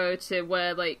were going to go to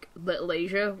where like Little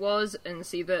Asia was and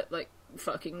see that like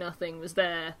fucking nothing was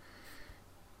there,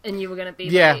 and you were going to be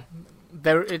like,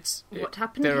 what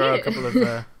happened there here? Are a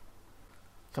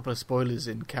couple of spoilers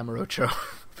in Kamurocho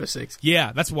for 6.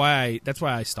 Yeah, that's why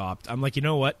I stopped. I'm like, you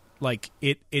know what, like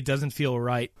it doesn't feel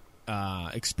right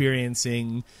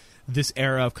experiencing this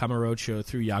era of Kamurocho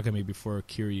through Yagami before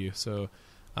Kiryu, so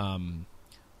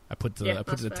I put the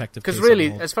detective, because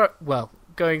really,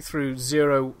 going through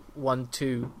 0, 1,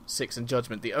 2, 6 and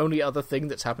Judgment, the only other thing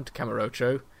that's happened to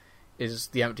Kamurocho is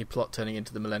the empty plot turning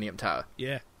into the Millennium Tower.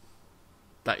 Yeah.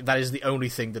 That is the only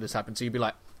thing that has happened. So you'd be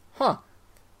like, huh,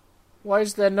 why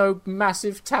is there no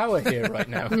massive tower here right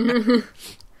now?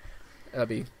 That'd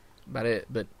be about it.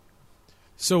 But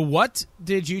so what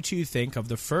did you two think of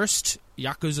the first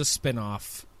Yakuza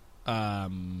spin-off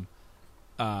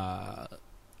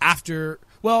after...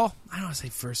 Well, I don't want to say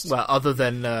first. Well, other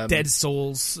than Dead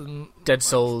Souls and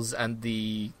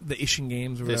the Ishin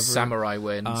games, or the whatever. Samurai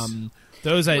wins.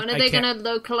 When are they going to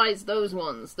localize those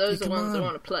ones? Those are the ones I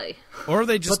want to play. Or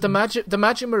they just... But the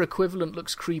Majima equivalent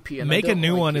looks creepy. And make a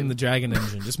new one in the Dragon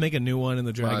Engine. Just make a new one in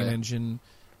the Dragon Engine,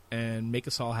 and make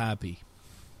us all happy.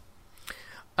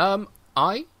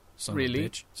 I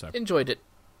really enjoyed it.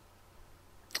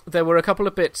 There were a couple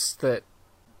of bits that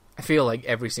I feel like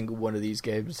every single one of these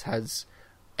games has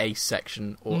a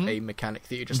section or a mechanic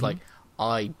that you're just like,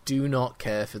 I do not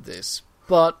care for this.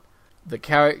 But the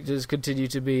characters continue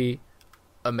to be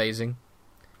amazing.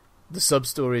 The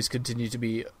sub-stories continue to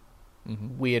be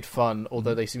weird fun,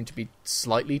 although they seem to be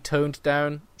slightly toned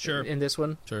down in this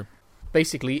one. Sure.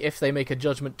 Basically, if they make a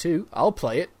Judgment 2, I'll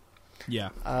play it. Yeah.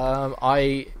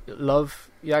 I love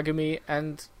Yagami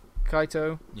and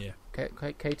Kaito. Yeah.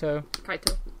 Kaito.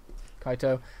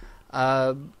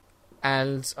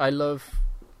 And I love...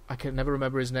 I can never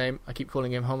remember his name. I keep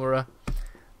calling him Homura.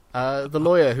 The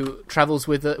lawyer who travels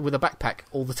with a backpack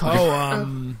all the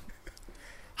time.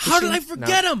 How did I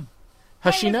forget him?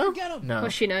 Hoshino? No.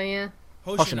 Hoshino, yeah.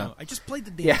 Hoshino. I just played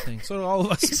the damn thing. So do all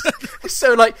of us.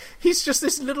 So, like, he's just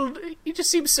this little... He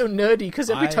just seems so nerdy, because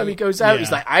every time he goes out,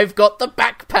 he's like, I've got the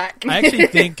backpack. I actually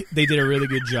think they did a really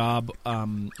good job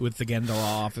with the Genda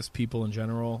Law Office people in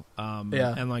general.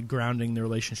 And, like, grounding the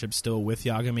relationship still with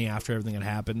Yagami after everything that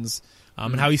happens.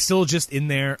 And how he's still just in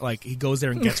there. Like, he goes there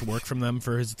and gets work from them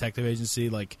for his detective agency.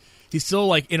 Like, he's still,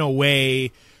 like, in a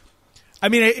way... I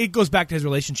mean, it goes back to his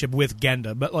relationship with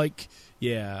Genda, but, like,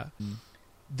 yeah...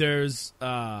 There's, see,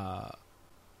 I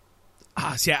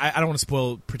don't want to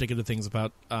spoil particular things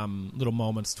about little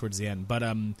moments towards the end, but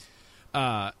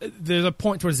there's a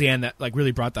point towards the end that like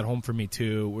really brought that home for me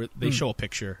too, where they show a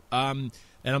picture, and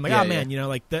I'm like, man, you know,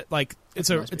 like that, like it's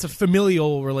a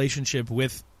familial relationship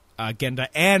with Genda,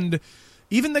 and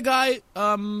even the guy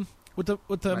with the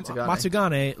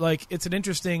Matsugane, like it's an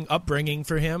interesting upbringing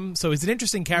for him. So he's an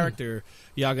interesting character,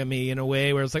 Yagami, in a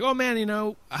way where it's like, oh man, you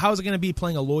know, how is it going to be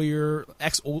playing a lawyer,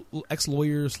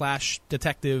 ex-lawyer /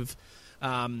 detective,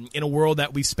 in a world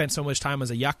that we spent so much time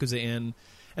as a Yakuza in?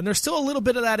 And there's still a little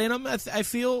bit of that in him, I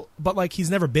feel, but like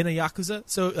he's never been a Yakuza.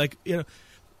 So like, you know,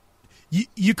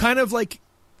 you kind of like,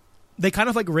 they kind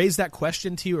of like raise that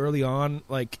question to you early on,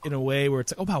 like in a way where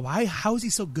it's like, oh wow, how is he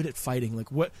so good at fighting?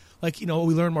 Like what, like, you know,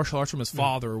 we learned martial arts from his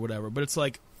father or whatever, but it's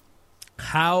like,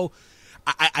 how,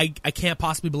 I can't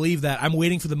possibly believe that. I'm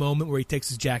waiting for the moment where he takes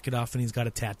his jacket off and he's got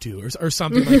a tattoo or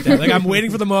something like that. Like, I'm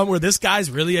waiting for the moment where this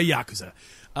guy's really a Yakuza.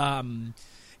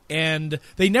 And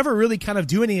they never really kind of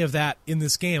do any of that in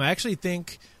this game. I actually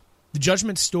think the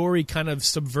Judgment story kind of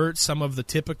subverts some of the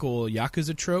typical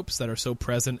Yakuza tropes that are so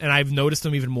present, and I've noticed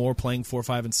them even more playing 4,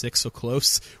 5, and 6 so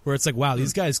close, where it's like, wow,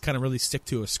 these guys kind of really stick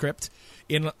to a script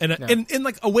in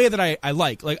like a way that I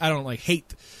like. Like, I don't like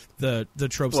hate the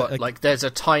tropes. What, like there's a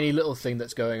tiny little thing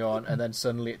that's going on, and then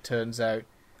suddenly it turns out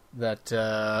that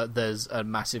there's a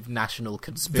massive national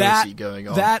conspiracy going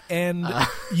on. That and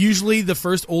usually the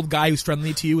first old guy who's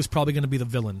friendly to you is probably going to be the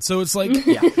villain. So it's like,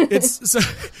 it's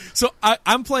so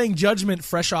I'm playing Judgment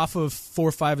fresh off of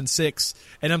 4, 5, and 6,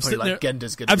 and I'm sitting like, there.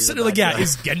 Genda's gonna I'm be sitting the there like, bad guy.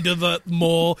 Is Genda the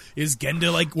mole? Is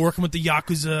Genda like working with the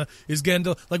Yakuza? Is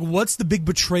Genda like, what's the big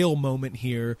betrayal moment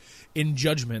here in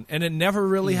Judgment? And it never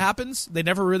really happens. They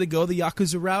never really go the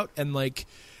Yakuza route, and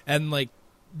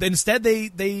instead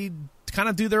they kind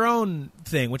of do their own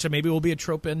thing, which maybe will be a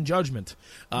trope in Judgment.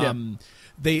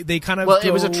 They kind of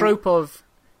it was a trope of.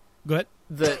 Go ahead.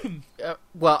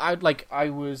 I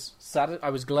was sad. I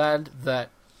was glad that,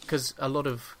 because a lot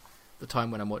of the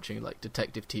time when I'm watching like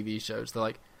detective TV shows, they're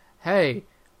like, "Hey,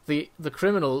 the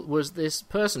criminal was this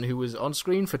person who was on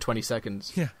screen for 20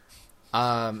 seconds." Yeah.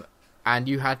 And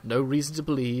you had no reason to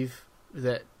believe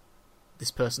that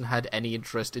this person had any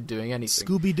interest in doing anything.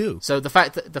 Scooby-Doo. So the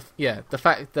fact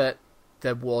that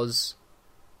there was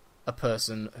a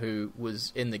person who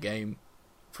was in the game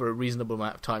for a reasonable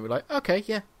amount of time, you're like, okay,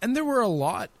 yeah. And there were a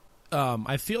lot.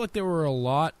 I feel like there were a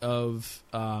lot of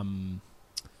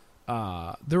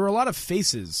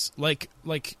faces like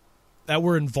that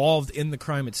were involved in the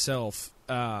crime itself,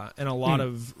 and a lot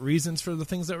of reasons for the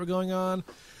things that were going on.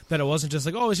 That it wasn't just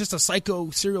like, oh, it's just a psycho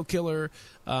serial killer.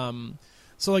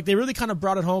 So, like, they really kind of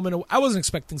brought it home, and I wasn't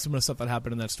expecting some of the stuff that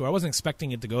happened in that story. I wasn't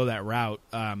expecting it to go that route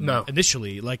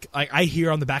initially. Like, I hear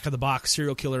on the back of the box,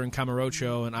 serial killer in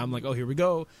Kamurocho, and I'm like, oh, here we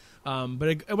go. But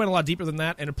it went a lot deeper than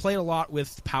that, and it played a lot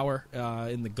with power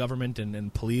in the government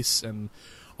and police and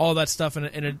all that stuff. And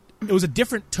it was a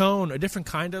different tone, a different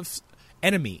kind of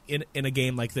enemy in a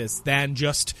game like this than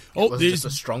just there's just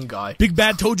a strong guy, big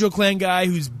bad Tojo clan guy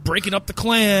who's breaking up the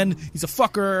clan. He's a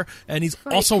fucker, and he's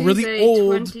also really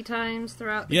old. 20 times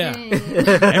throughout the game.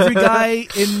 Every guy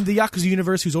in the Yakuza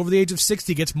universe who's over the age of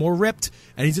 60 gets more ripped,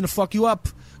 and he's gonna fuck you up.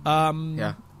 But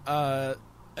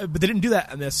they didn't do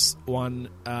that in this one,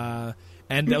 and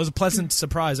that was a pleasant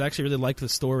surprise. I actually really liked the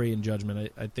story in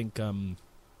Judgment. I think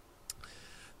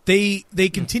they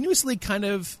continuously kind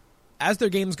of, as their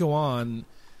games go on,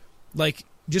 like,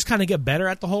 just kind of get better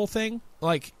at the whole thing.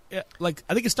 Like I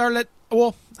think it started at,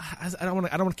 well, I don't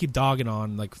want to keep dogging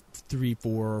on like 3,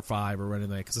 4, or 5 or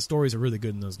anything, because the stories are really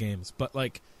good in those games. But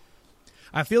like,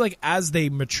 I feel like as they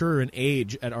mature in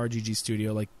age at RGG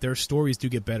Studio, like, their stories do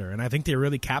get better, and I think they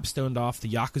really capstoned off the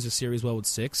Yakuza series well with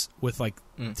 6, with like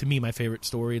to me my favorite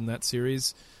story in that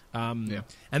series. And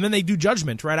then they do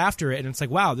Judgment right after it, and it's like,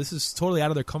 wow, this is totally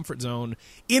out of their comfort zone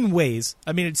in ways.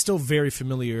 I mean, it's still very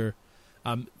familiar.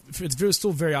 It's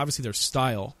still very obviously their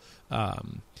style,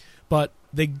 but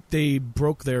they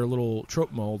broke their little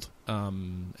trope mold,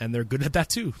 and they're good at that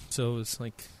too. So it's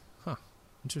like,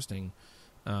 interesting.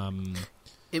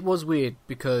 It was weird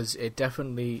because it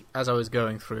definitely, as I was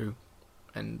going through,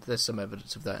 and there's some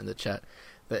evidence of that in the chat,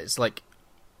 that it's like,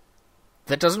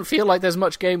 that doesn't feel like there's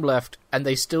much game left, and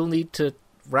they still need to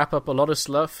wrap up a lot of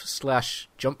stuff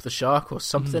 / jump the shark or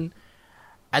something,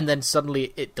 and then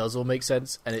suddenly it does all make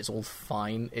sense, and it's all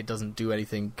fine. It doesn't do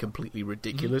anything completely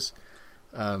ridiculous,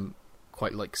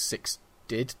 quite like 6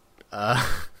 did.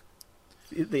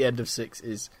 The end of 6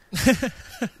 is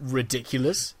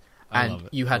ridiculous, and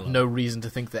you had no reason to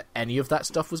think that any of that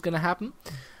stuff was going to happen.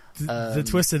 The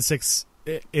twist in 6...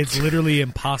 It's literally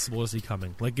impossible to see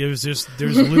coming. Like, there's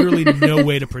literally no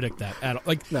way to predict that at all.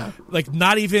 Like, no. Like,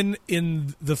 not even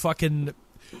in the fucking,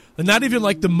 not even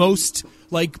like the most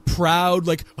like proud,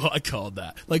 like, oh, I called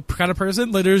that, like, kind of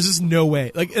person. Like, there's just no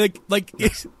way. Like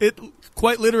it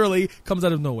quite literally comes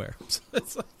out of nowhere.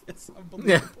 It's unbelievable.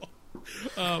 Yeah.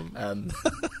 So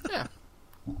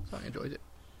I enjoyed it.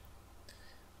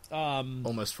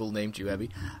 Almost full named you, Abby.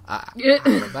 How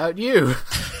about you?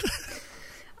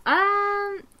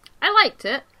 I liked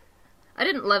it. I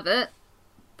didn't love it,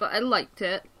 but I liked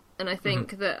it, and I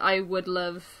think that I would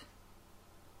love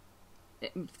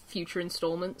future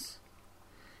installments.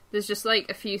 There's just like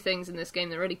a few things in this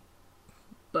game that really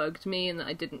bugged me and that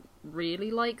I didn't really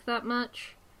like that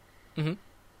much. God,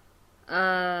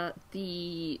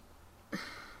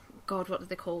 what did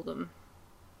they call them?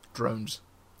 Drones.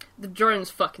 The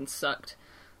drones fucking sucked.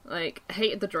 Like, I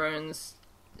hated the drones.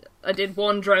 I did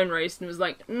one drone race and was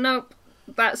like, nope,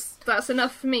 that's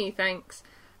enough for me, thanks.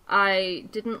 I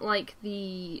didn't like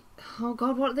the... Oh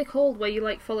god, what are they called? Where you,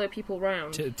 like, follow people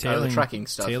around? The tracking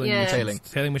stuff.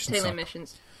 Tailing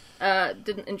missions.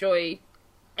 Didn't enjoy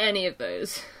any of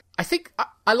those. I think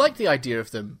I like the idea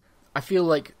of them. I feel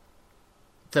like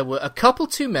there were a couple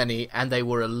too many, and they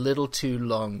were a little too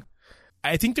long.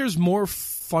 I think there's more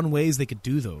fun ways they could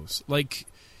do those. Like,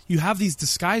 you have these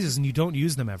disguises and you don't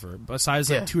use them ever, besides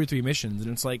like 2 or 3 missions,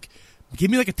 and it's like, give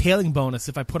me like a tailing bonus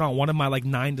if I put on one of my like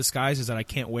 9 disguises that I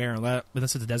can't wear unless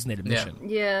it's a designated mission.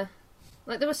 Yeah.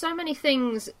 Like, there were so many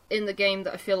things in the game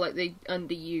that I feel like they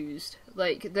underused.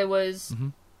 Like, there was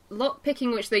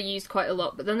lock-picking, which they used quite a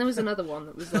lot, but then there was another one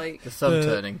that was like... the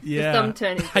thumb-turning. Yeah. The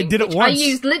thumb-turning thing, I did it once. I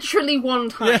used literally one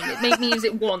time. Yeah. It made me use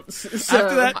it once. So.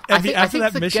 After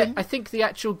that mission? I think the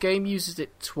actual game uses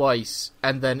it twice,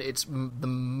 and then it's the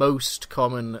most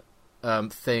common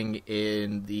thing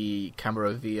in the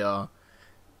camera VR.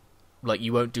 Like,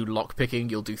 you won't do lock-picking,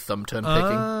 you'll do thumb-turn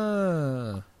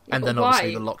picking. And then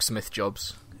obviously the locksmith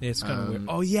jobs. Yeah, it's kind of weird.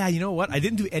 Oh yeah, you know what? I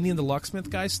didn't do any of the locksmith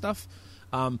guy stuff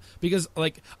because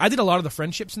like I did a lot of the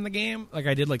friendships in the game. Like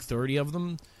I did like 30 of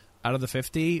them out of the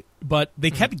 50, but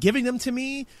they kept giving them to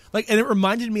me. Like, and it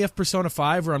reminded me of Persona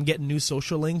 5, where I'm getting new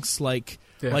social links like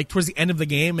towards the end of the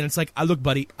game, and it's like, look,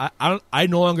 buddy, I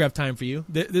no longer have time for you.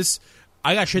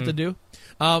 I got shit to do.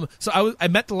 So I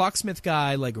met the locksmith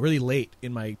guy like really late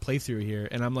in my playthrough here,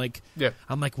 and I'm like,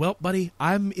 well, buddy,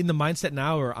 I'm in the mindset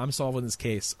now where I'm solving this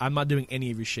case. I'm not doing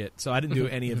any of your shit, so I didn't do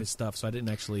any of his stuff. So I didn't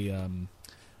actually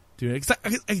do it.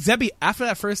 Except after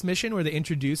that first mission where they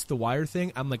introduced the wire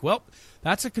thing, I'm like, well,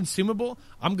 that's a consumable.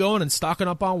 I'm going and stocking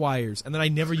up on wires, and then I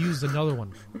never used another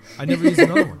one.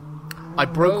 I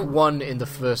broke one in the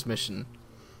first mission,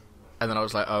 and then I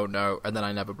was like, oh no, and then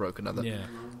I never broke another. Yeah.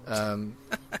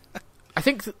 I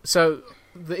think so.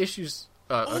 The issues.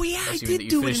 I did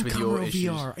do it in camera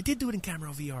VR. I did do it in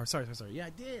camera VR. Sorry. Yeah, I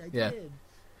did.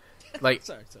 Like,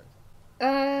 sorry.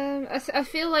 I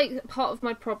feel like part of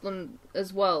my problem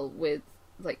as well with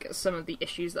like some of the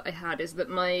issues that I had is that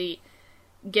my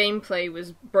gameplay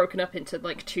was broken up into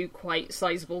like 2 quite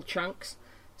sizable chunks.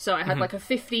 So I had like a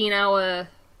 15-hour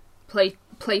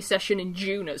play session in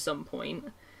June at some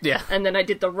point. Yeah. And then I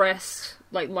did the rest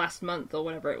like last month or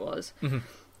whatever it was.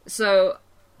 So,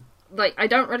 like, I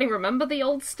don't really remember the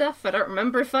old stuff. I don't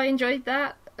remember if I enjoyed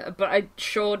that. But I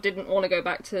sure didn't want to go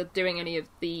back to doing any of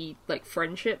the, like,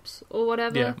 friendships or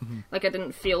whatever. Yeah. Like, I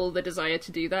didn't feel the desire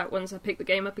to do that once I picked the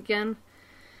game up again.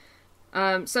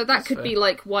 So that could be,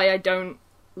 like, why I don't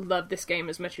love this game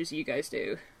as much as you guys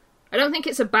do. I don't think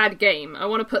it's a bad game. I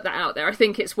want to put that out there. I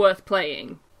think it's worth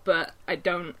playing. But I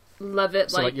don't love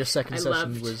it. So, like your second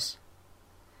session was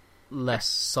less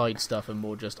side stuff and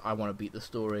more just, I want to beat the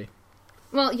story.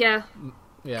 Well, yeah.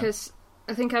 Because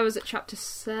I think I was at chapter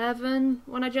 7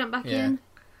 when I jumped back in.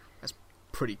 That's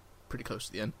pretty close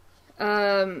to the end.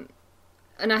 And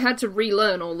I had to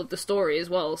relearn all of the story as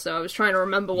well, so I was trying to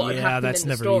remember what had happened in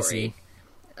the story. Easy.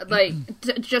 Like,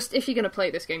 just if you're going to play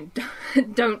this game,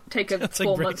 don't take a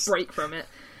 4-month break from it.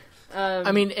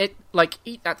 I mean, it like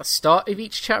at the start of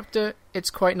each chapter, it's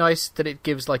quite nice that it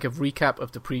gives like a recap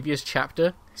of the previous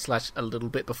chapter / a little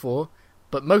bit before.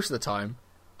 But most of the time,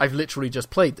 I've literally just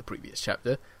played the previous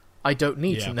chapter. I don't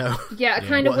need to know. Yeah, I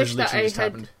kind of wish that I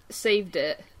had saved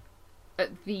it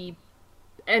at the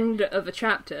end of a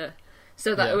chapter,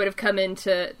 so that it would have come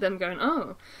into them going,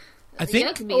 oh. I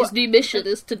think Yakami's new mission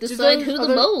is to decide who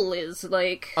the mole is.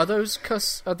 Like, are those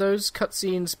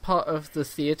cutscenes part of the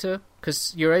theater?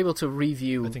 Because you're able to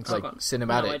review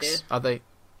cinematics. No, are they?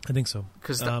 I think so.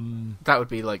 Because that would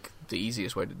be like the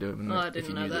easiest way to do it. I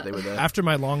didn't know that they were there. After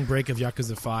my long break of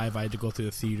Yakuza 5, I had to go through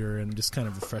the theater and just kind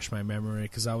of refresh my memory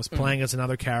because I was playing as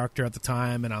another character at the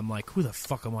time, and I'm like, "Who the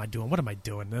fuck am I doing? What am I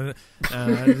doing?"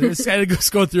 Just had to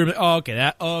just go through. Okay,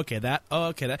 that.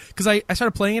 Because I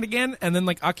started playing it again, and then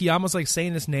like Akiyama's like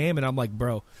saying his name, and I'm like,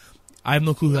 "Bro, I have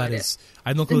no clue who that is. I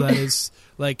have no clue who that is."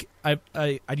 Like,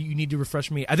 you need to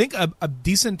refresh me. I think a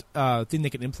decent thing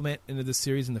they can implement into this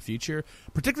series in the future,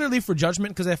 particularly for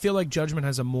Judgment, because I feel like Judgment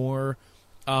has a more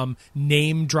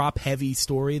name drop heavy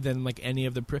story than like any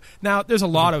of the. Now, there's a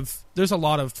lot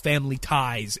of family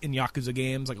ties in Yakuza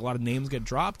games. Like a lot of names get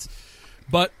dropped,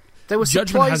 but there were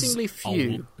surprisingly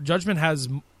few. Judgment has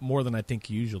more than I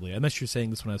think usually. Unless you're saying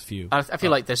this one has few. I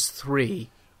feel like there's 3.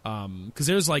 Because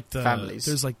there's like the families.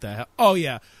 There's like the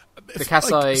the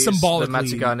Kasais, like, the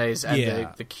Matsuganes,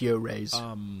 and the Kyoreis.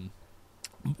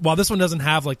 While this one doesn't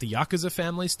have like the Yakuza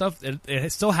family stuff,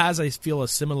 it still has, I feel, a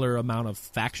similar amount of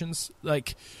factions.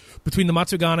 Like between the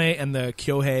Matsugane and the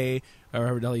Kyohei, or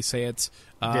however the hell you say it,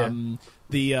 The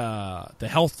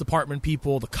health department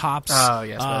people, the cops. Oh,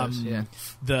 yes,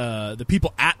 the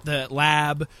people at the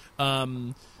lab.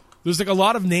 There's like a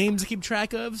lot of names to keep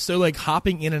track of, so like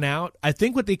hopping in and out. I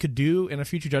think what they could do in a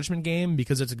future Judgment game,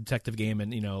 because it's a detective game,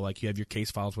 and like you have your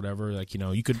case files, whatever. Like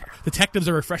you could detectives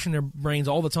are refreshing their brains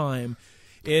all the time.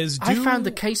 I found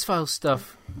the case file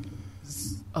stuff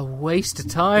a waste of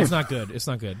time. It's not good.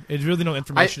 There's really no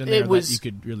information in there that you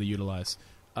could really utilize.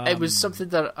 It was something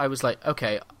that I was like,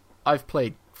 okay, I've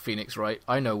played Phoenix, right?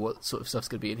 I know what sort of stuff's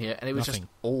going to be in here, and it was just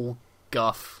all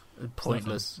guff.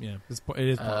 Pointless. Yeah, it is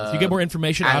pointless. You get more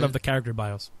information out of the character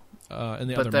bios.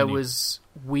 But there was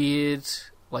weird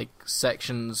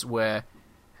sections where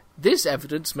this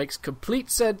evidence makes complete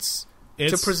sense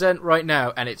to present right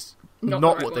now, and it's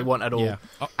not what they want at all. Yeah.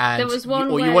 And there was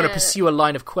one you want to pursue a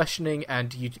line of questioning,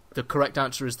 and the correct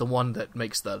answer is the one that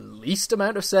makes the least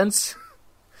amount of sense.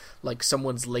 Like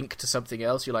someone's link to something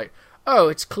else. You're like, oh,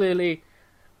 it's clearly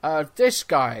this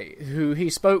guy who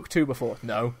he spoke to before.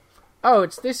 No. Oh,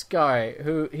 it's this guy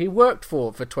who he worked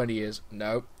for 20 years.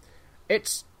 No.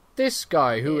 It's this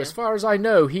guy who, as far as I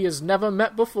know, he has never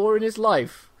met before in his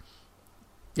life.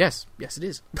 Yes, it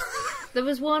is. There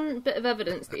was one bit of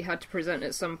evidence that he had to present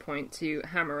at some point to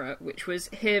Hammerer, which was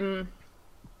him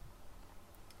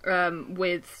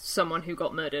with someone who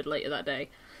got murdered later that day.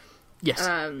 Yes.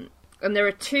 And there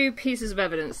are two pieces of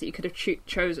evidence that you could have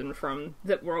chosen from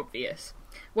that were obvious.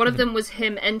 One of them was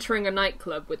him entering a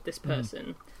nightclub with this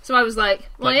person. So I was like,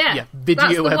 well, video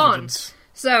that's the evidence. One.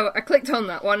 So I clicked on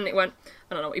that one, and it went,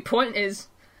 I don't know what your point is.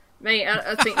 Mate,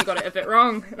 I think you got it a bit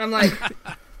wrong. And I'm like,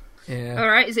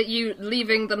 alright, is it you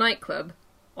leaving the nightclub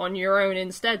on your own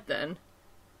instead then?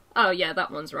 Oh, yeah,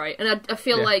 that one's right. And I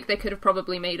feel like they could have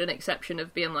probably made an exception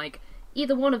of being like,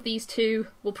 either one of these two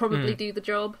will probably do the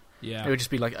job. Yeah. It would just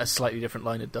be like a slightly different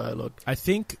line of dialogue. I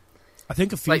think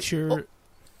a feature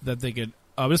that they could...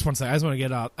 just one second. I just want to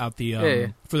get out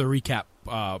the for the recap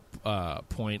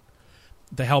point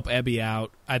to help Ebby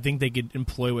out. I think they could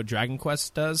employ what Dragon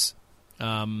Quest does.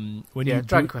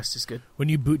 Dragon Quest is good. When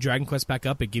you boot Dragon Quest back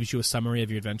up, it gives you a summary of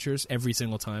your adventures every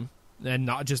single time, and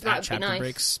not just at chapter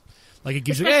breaks. Like it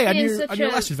gives you, hey, on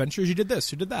your last adventures, you did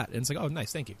this, you did that, and it's like, oh,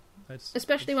 nice, thank you.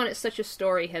 Especially when it's such a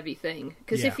story-heavy thing,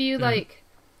 because if you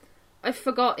I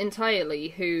forgot entirely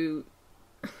who.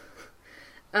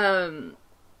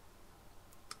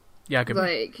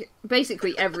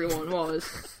 Basically everyone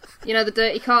was. The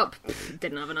dirty cop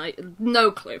didn't have no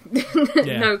clue.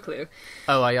 No clue.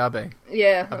 Oh, Ayabe.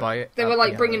 Yeah. Abaye. They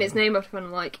were bringing his name up, and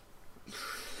I'm like,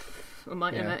 I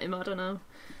might have met him, I don't know.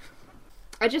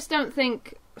 I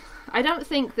don't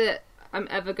think that I'm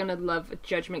ever going to love a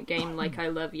Judgment game like I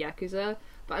love Yakuza,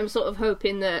 but I'm sort of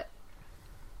hoping that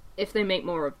if they make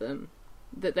more of them,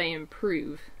 that they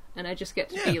improve, and I just get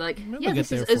to be like,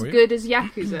 this is as good as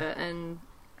Yakuza, and...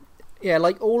 Yeah,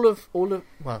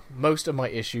 most of my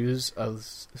issues are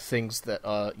things that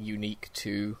are unique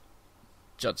to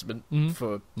Judgment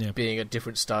for being a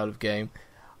different style of game.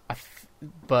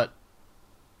 But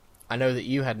I know that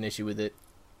you had an issue with it.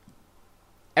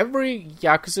 Every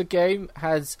Yakuza game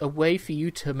has a way for you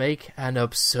to make an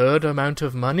absurd amount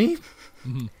of money.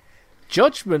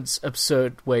 Judgment's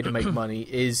absurd way to make money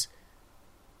is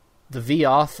the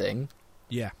VR thing.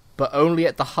 Yeah. But only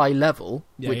at the high level,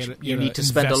 which you need to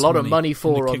spend a lot of money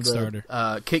for on the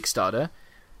Kickstarter,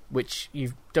 which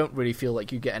you don't really feel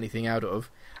like you get anything out of,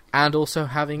 and also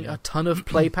having a ton of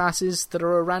play passes that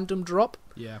are a random drop.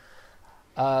 Yeah.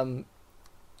 I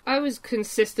was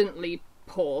consistently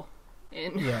poor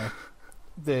in... Yeah.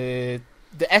 The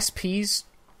SPs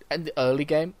in the early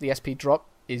game, the SP drop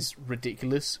is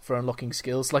ridiculous for unlocking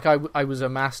skills. Like, I was a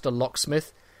master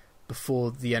locksmith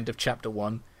before the end of Chapter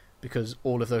 1, because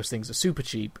all of those things are super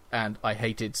cheap, and I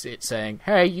hated it saying,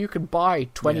 hey, you can buy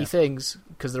 20 things,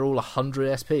 because they're all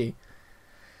 100 SP.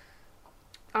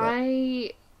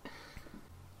 Oh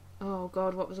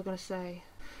god, what was I going to say?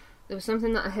 There was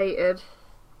something that I hated.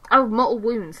 Oh, mortal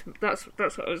wounds. That's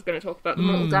what I was going to talk about, the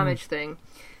mortal damage thing.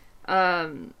 Me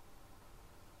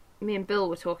and Bill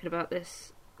were talking about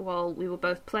this while we were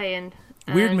both playing.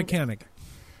 Weird mechanic.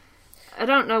 I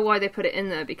don't know why they put it in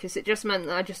there, because it just meant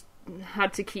that I just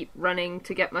had to keep running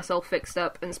to get myself fixed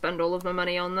up and spend all of my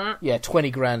money on that. Yeah, 20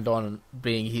 grand on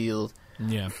being healed.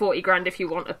 Yeah. 40 grand if you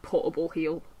want a portable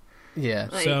heal. Yeah.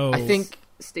 So I think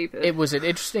stupid. It was an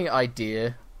interesting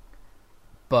idea,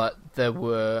 but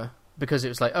because it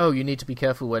was like, oh, you need to be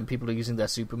careful when people are using their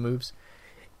super moves.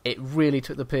 It really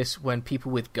took the piss when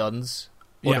people with guns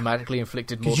automatically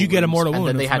inflicted mortal wounds. Because you get a mortal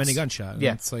wound from any gunshot.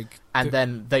 Yeah. It's like,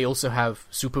 then they also have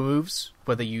super moves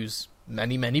where they use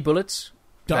many, many bullets.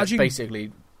 Dodging,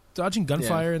 basically dodging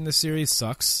gunfire in this series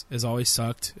sucks. Has always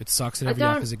sucked. It sucks in every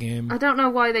Yakuza game. I don't know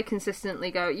why they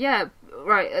consistently go, yeah,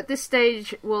 right, at this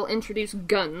stage we'll introduce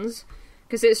guns,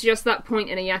 because it's just that point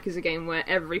in a Yakuza game where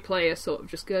every player sort of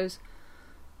just goes,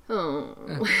 oh...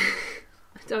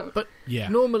 I don't... But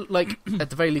normal, like, at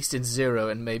the very least in Zero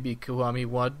and maybe Kiwami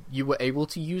 1, you were able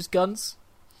to use guns.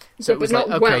 So it was not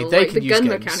like, okay, they can the use gun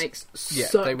guns. mechanics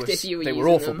sucked if you were using them. They were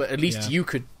awful, but at least you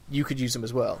could use them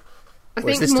as well. I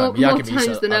think more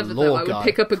times than ever, though, I would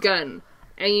pick up a gun,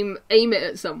 aim it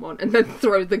at someone, and then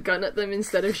throw the gun at them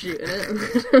instead of shooting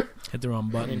it. Hit the wrong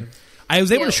button. I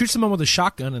was able to shoot someone with a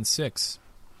shotgun in 6.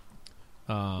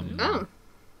 So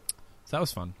that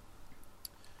was fun.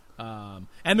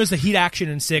 And there's a heat action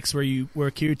in 6 where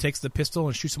Kiryu takes the pistol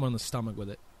and shoots someone in the stomach with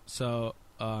it. So,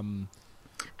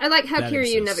 I like how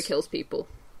Kiryu never kills people.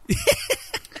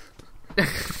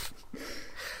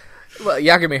 Well,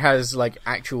 Yagami has like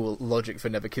actual logic for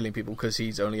never killing people because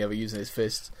he's only ever using his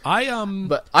fists.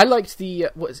 But I liked the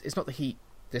it's not the heat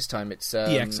this time. It's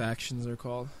EX actions they're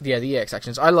called. Yeah, the EX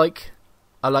actions. I like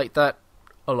that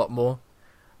a lot more.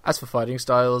 As for fighting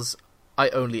styles, I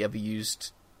only ever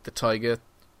used the Tiger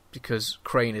because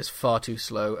Crane is far too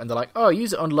slow, and they're like, oh,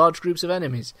 use it on large groups of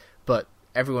enemies, but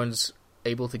everyone's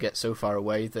able to get so far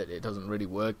away that it doesn't really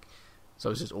work. So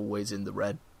I was just always in the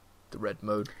red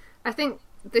mode. I think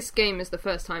this game is the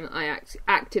first time that I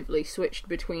actively switched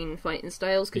between fighting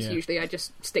styles, because usually I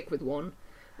just stick with one.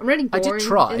 I'm really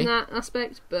boring in that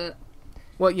aspect, but...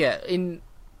 Well, yeah, in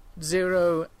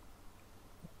 0,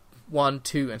 1,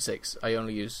 2, and 6, I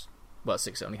only used... Well,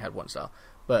 6 only had one style,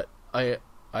 but I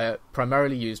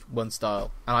primarily used one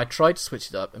style, and I tried to switch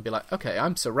it up and be like, okay,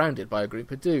 I'm surrounded by a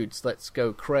group of dudes, let's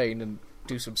go Crane and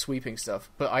do some sweeping stuff.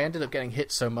 But I ended up getting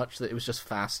hit so much that it was just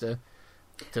faster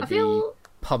to be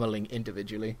pummeling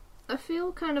individually. I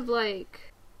feel kind of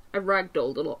like I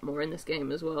ragdolled a lot more in this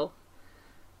game as well.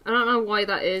 I don't know why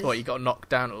that is. Oh, you got knocked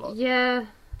down a lot? Yeah.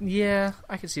 Yeah,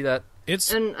 I can see that.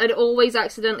 And I'd always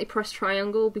accidentally press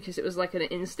triangle because it was like an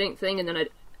instinct thing, and then I'd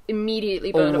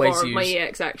immediately burn a bar of my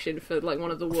EX action for like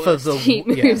one of the worst heat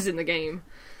moves in the game.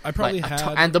 I probably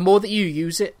had... And the more that you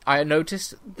use it, I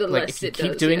noticed, the like, less if you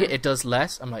keep doing it, it does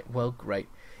less. I'm like, well, great.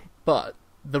 But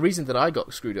the reason that I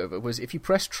got screwed over was if you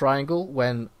press triangle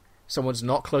when someone's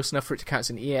not close enough for it to count as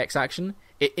an EX action,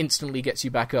 it instantly gets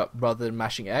you back up. Rather than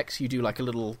mashing X, you do like a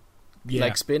little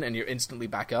leg spin and you're instantly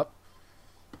back up.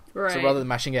 Right. So rather than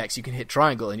mashing X, you can hit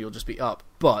triangle and you'll just be up.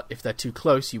 But if they're too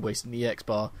close, you waste an EX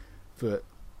bar for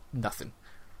nothing.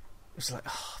 It's like,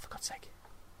 oh, for God's sake.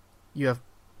 You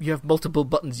have multiple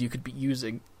buttons you could be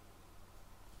using.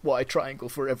 Why triangle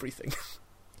for everything?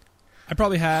 I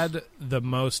probably had the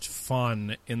most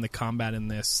fun in the combat in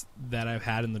this that I've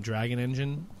had in the Dragon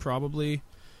Engine, probably.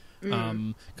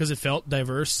 Because it felt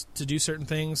diverse to do certain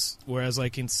things, whereas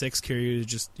like in 6,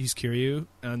 Kiryu he's Kiryu,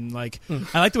 and like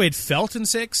I like the way it felt in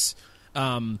 6.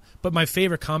 But my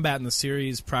favorite combat in the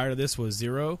series prior to this was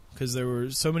 0, because there were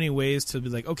so many ways to be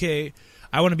like, okay,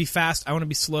 I want to be fast, I want to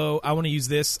be slow, I want to use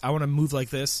this, I want to move like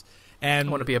this. And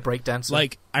I want to be a breakdancer.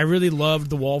 Like, I really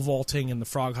loved the wall vaulting and the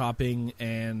frog hopping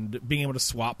and being able to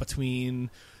swap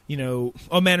between, oh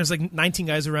man, there's like 19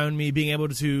 guys around me. Being able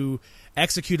to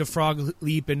execute a frog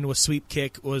leap into a sweep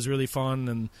kick was really fun.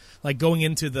 And like going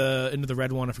into the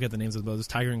red one, I forget the names of those,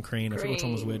 Tiger and Crane. I forget which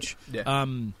one was which. Yeah.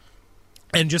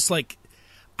 And just like,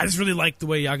 I just really liked the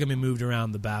way Yagami moved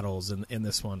around the battles in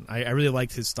this one. I really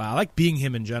liked his style. I like being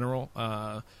him in general.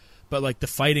 But like the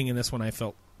fighting in this one, I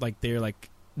felt like they're like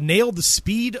nailed the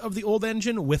speed of the old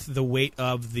engine with the weight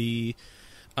of the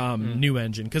new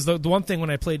engine. Because the one thing when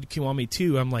I played Kiwami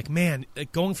 2, I'm like, man,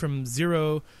 going from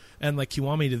 0 and like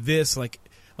Kiwami to this, like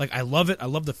I love it. I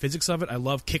love the physics of it. I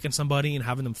love kicking somebody and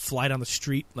having them fly down the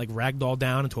street, like ragdoll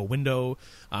down into a window.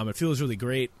 It feels really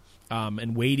great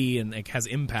and weighty, and it has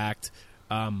impact.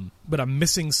 But I'm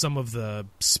missing some of the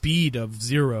speed of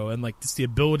 0 and like just the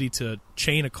ability to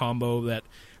chain a combo that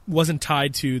wasn't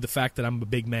tied to the fact that I'm a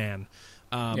big man.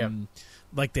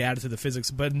 Like they added to the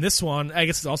physics. But in this one, I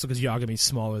guess it's also because Yagami's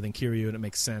smaller than Kiryu, and it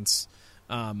makes sense.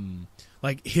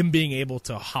 Like him being able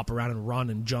to hop around and run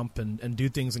and jump and do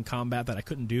things in combat that I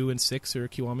couldn't do in 6 or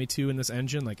Kiwami 2 in this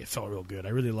engine, like it felt real good. I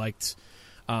really liked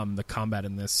the combat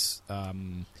in this a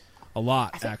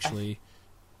lot, actually.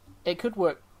 It could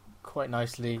work quite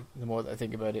nicely, the more that I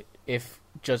think about it, if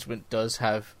Judgment does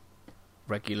have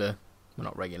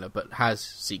not regular, but has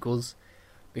sequels.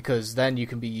 Because then you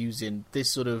can be using this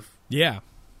sort of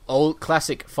old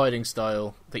classic fighting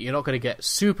style that you're not going to get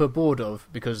super bored of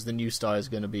because the new style is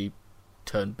going to be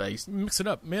turn-based. Mix it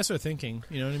up. May I start thinking,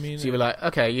 you know what I mean? So you're like,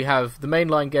 okay, you have the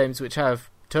mainline games which have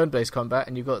turn-based combat,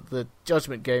 and you've got the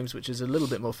Judgment games, which is a little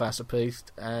bit more faster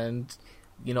paced, and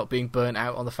you're not being burnt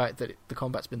out on the fact that the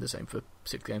combat's been the same for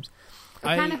 6 games.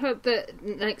 I kind of hope that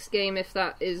next game, if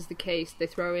that is the case, they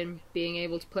throw in being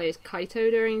able to play as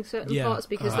Kaito during certain parts,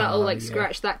 because that'll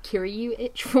scratch that Kiryu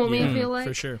itch for me. I feel like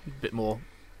for sure, a bit more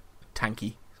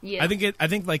tanky. Yeah, I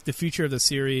think like the future of the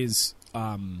series.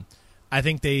 I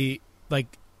think they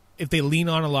if they lean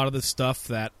on a lot of the stuff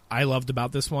that I loved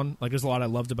about this one. Like, there's a lot I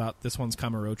loved about this one's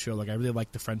Kamurocho. Like, I really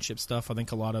like the friendship stuff. I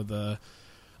think a lot of the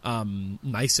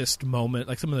nicest moment,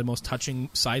 like some of the most touching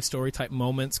side story type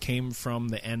moments, came from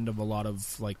the end of a lot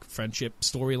of like friendship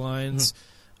storylines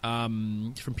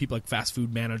from people like fast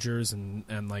food managers and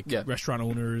restaurant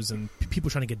owners and people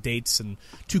trying to get dates and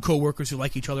 2 coworkers who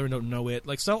like each other and don't know it.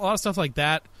 Like, so a lot of stuff like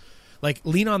that. Like,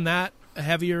 lean on that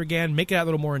heavier again. Make it a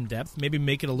little more in depth. Maybe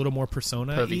make it a little more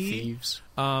Persona-y. Pervy thieves.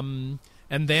 And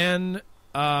then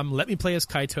let me play as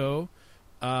Kaito.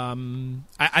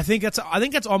 I think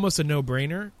that's almost a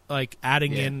no-brainer. Like,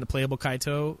 adding in the playable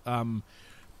Kaito,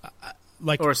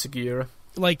 like, or a Sugiura.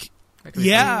 Like,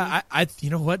 yeah, I you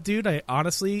know what, dude? I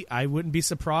honestly wouldn't be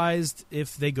surprised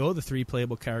if they go the 3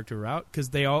 playable character route, because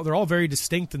they're all very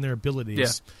distinct in their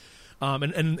abilities. Yeah.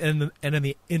 And then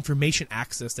the information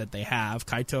access that they have,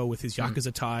 Kaito with his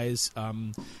Yakuza ties,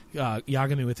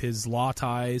 Yagami with his law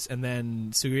ties, and then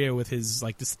Sugiura with his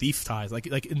like this thief ties, like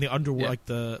in the underworld, like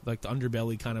the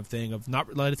underbelly kind of thing of not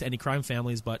related to any crime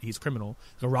families, but he's criminal,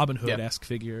 like a Robin Hood-esque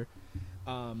figure.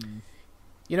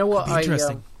 You know what?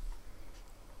 Interesting.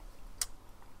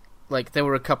 Like, there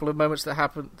were a couple of moments that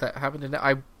happened in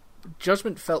it.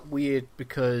 Judgment felt weird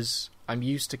because I'm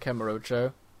used to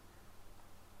Kamurocho,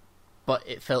 but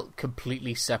it felt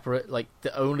completely separate. Like,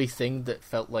 the only thing that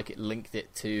felt like it linked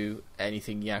it to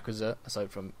anything Yakuza,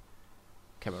 aside from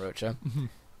Kamurocho,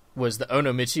 was the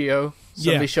Ono Michio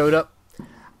suddenly showed up.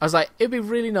 I was like, it'd be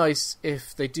really nice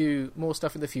if they do more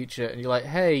stuff in the future, and you're like,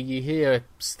 hey, you hear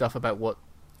stuff about what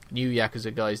new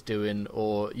Yakuza guy's doing,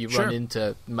 or you run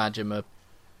into Majima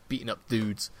beating up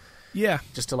dudes. Yeah,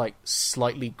 just to like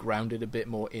slightly ground it a bit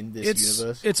more in this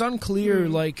universe. It's unclear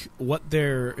like what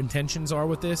their intentions are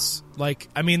with this. Like,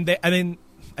 I mean,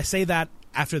 I say that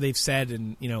after they've said,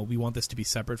 and we want this to be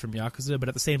separate from Yakuza, but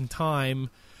at the same time,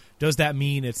 does that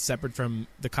mean it's separate from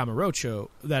the Kamurocho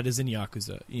that is in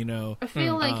Yakuza? I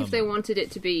feel like if they wanted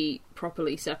it to be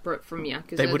properly separate from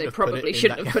Yakuza, they probably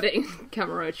shouldn't have put it in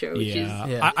Kamurocho, which is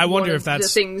I wonder if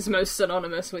that's the things most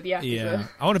synonymous with Yakuza. Yeah,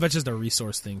 I wonder if that's just a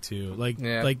resource thing too. Like,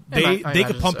 they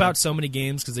could pump out so many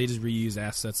games because they just reuse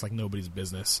assets like nobody's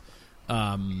business.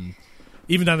 Even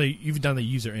down the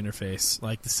user interface,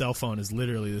 like the cell phone is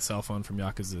literally the cell phone from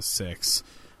Yakuza 6.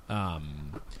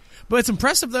 But it's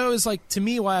impressive, though, is like, to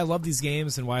me, why I love these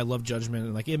games and why I love Judgment,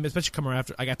 and like, especially coming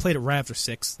after. Like, I played it right after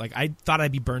 6. Like, I thought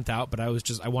I'd be burnt out, but I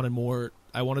wanted more.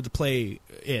 I wanted to play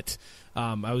it.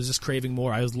 I was just craving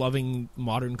more. I was loving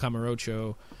modern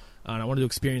Kamurocho, and I wanted to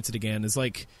experience it again. It's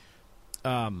like,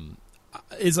 I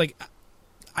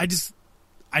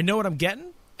know what I'm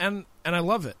getting, and I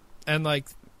love it, and like,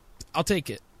 I'll take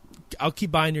it. I'll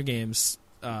keep buying your games.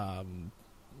 I'll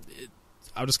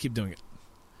just keep doing it.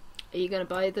 Are you going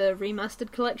to buy the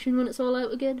remastered collection when it's all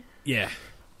out again? Yeah.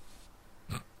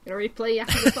 Going to replay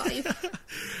Yakuza 5?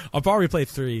 I'll probably replay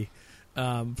 3.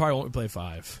 Probably won't replay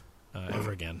 5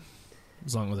 ever again,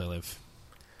 as long as I live.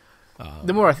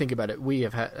 The more I think about it, Abby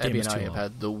and I have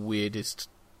had the weirdest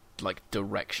like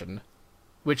direction,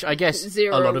 which I guess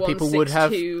 0, a lot of people would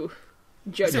have. A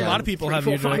lot of people have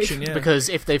your direction, yeah. Because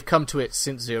if they've come to it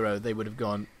since 0, they would have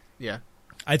gone,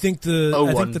 I think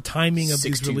the timing of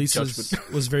these releases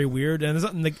was very weird, and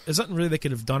there's nothing really they could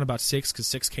have done about 6 because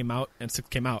 6 came out.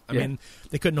 I mean,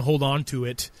 they couldn't hold on to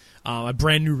it, a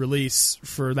brand new release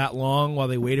for that long while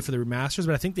they waited for the remasters.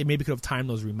 But I think they maybe could have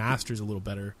timed those remasters a little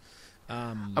better.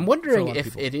 I'm wondering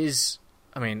if it is.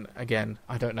 I mean, again,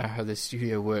 I don't know how this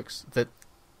studio works. That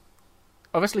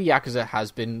obviously Yakuza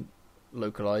has been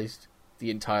localized the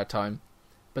entire time,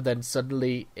 but then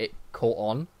suddenly it caught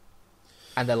on.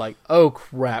 And they're like, oh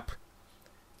crap!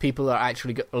 A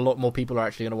lot more people are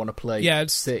actually going to want to play. Yeah,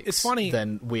 6 it's funny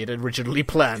than we had originally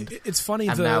planned. It's funny,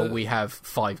 and now we have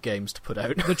 5 games to put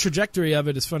out. The trajectory of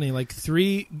it is funny. Like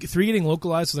 3 getting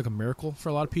localized was like a miracle for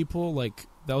a lot of people. Like,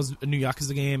 that was a new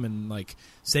Yakuza game, and like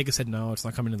Sega said, no, it's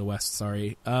not coming to the West.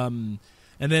 Sorry. And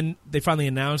then they finally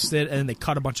announced it, and then they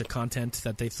cut a bunch of content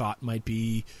that they thought might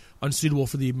be unsuitable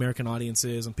for the American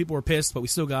audiences, and people were pissed, but we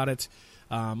still got it.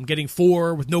 Getting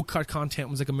 4 with no cut content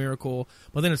was like a miracle,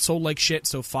 but then it sold like shit,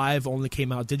 so 5 only came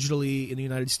out digitally in the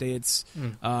United States.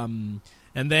 And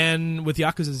then with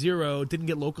Yakuza 0, it didn't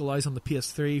get localized on the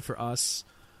PS3 for us.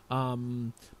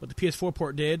 but the PS4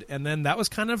 port did, and then that was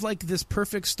kind of like this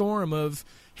perfect storm of,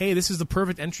 hey, this is the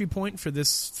perfect entry point for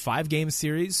this 5-game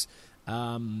series.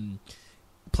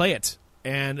 Play it.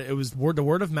 And it was the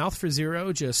word of mouth for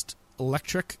Zero, just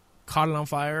electric, caught it on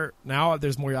fire. Now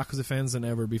there's more Yakuza fans than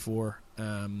ever before.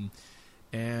 And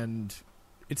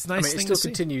it's nice. I mean, it still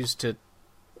continues to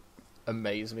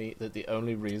amaze me that the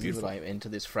only reason that I'm into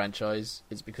this franchise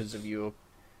is because of your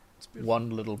one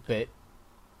little bit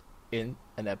in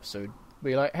an episode.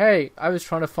 Be like, hey, I was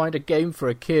trying to find a game for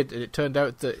a kid, and it turned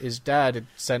out that his dad had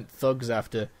sent thugs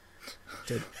after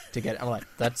to get it. I'm like,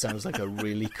 that sounds like a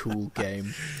really cool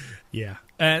game. Yeah,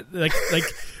 like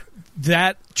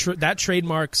that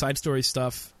trademark side story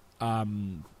stuff.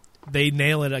 They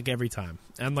nail it like every time,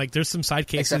 and like there's some side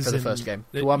cases. Except for the first game,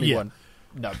 Kiwami 1.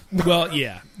 No. Well,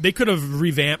 yeah, they could have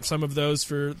revamped some of those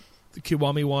for the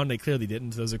Kiwami 1. They clearly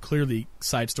didn't. Those are clearly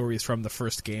side stories from the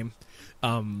first game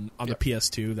on the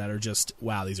PS2 that are just,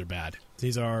 wow, these are bad.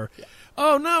 These are,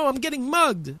 oh no, I'm getting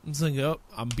mugged. It's like, oh,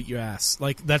 I'm beat your ass.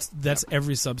 Like that's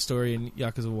every sub story in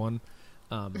Yakuza 1,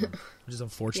 which is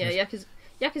unfortunate. Yeah,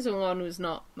 Yakuza 1 was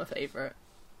not my favorite.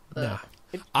 No.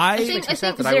 I think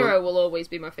Zero will always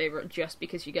be my favourite just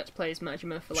because you get to play as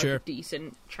Majima for like a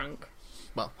decent chunk.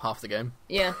 Well, half the game.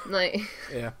 Yeah, like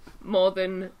more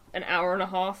than an hour and a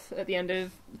half at the end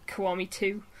of Kiwami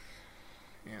 2.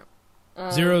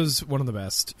 Yeah. Zero's one of the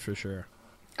best, for sure.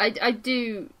 I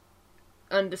do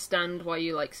understand why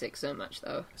you like 6 so much,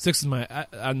 though. 6 is my...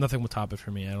 nothing will top it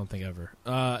for me, I don't think, ever.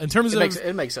 In terms of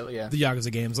it makes it, yeah. The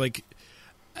Yakuza games, like,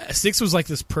 6 was like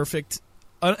this perfect...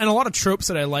 and a lot of tropes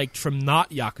that I liked from not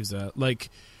Yakuza. Like,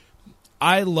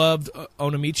 I loved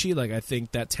Onomichi. Like, I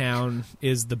think that town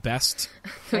is the best.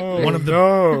 One of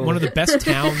the best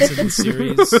towns in the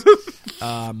series.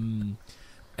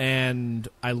 And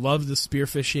I love the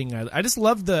spearfishing. I just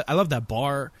love that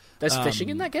bar. There's fishing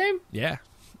in that game? Yeah.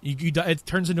 It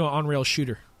turns into an on-rail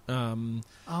shooter. Oh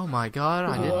my god,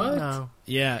 I didn't know.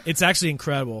 Yeah, it's actually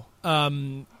incredible.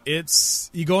 You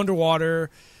go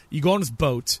underwater, you go on this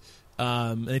boat,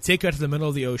 and they take you out to the middle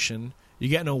of the ocean. You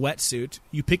get in a wetsuit,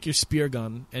 you pick your spear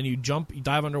gun, and you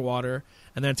dive underwater,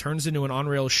 and then it turns into an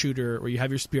on-rail shooter where you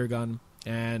have your spear gun,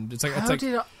 and it's like...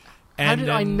 How did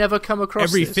I never come across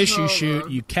every this? fish you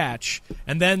shoot, you catch.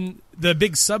 And then the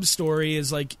big sub-story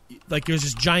is like there's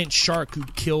this giant shark who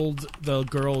killed the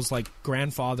girl's like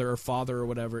grandfather or father or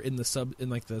whatever in the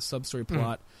sub-story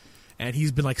plot. And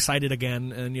he's been like sighted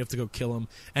again, and you have to go kill him.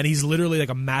 And he's literally like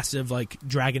a massive like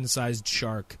dragon-sized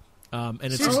shark. And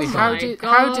it's seriously, how did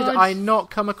I not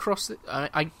come across it?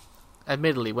 I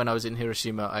admittedly, when I was in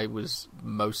Hiroshima, I was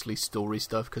mostly story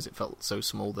stuff because it felt so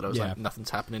small that I was like, nothing's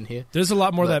happening here. There's a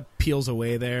lot more that peels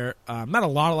away there. Not a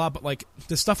lot, but like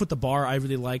the stuff with the bar I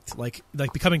really liked. Like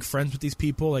becoming friends with these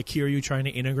people, like Kiryu trying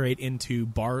to integrate into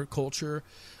bar culture.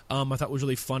 I thought was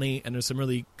really funny, and there's some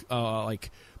really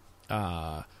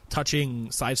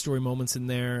touching side story moments in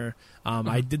there.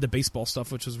 I did the baseball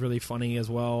stuff, which was really funny as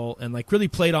well, and like really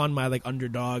played on my like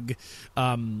underdog,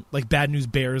 like Bad News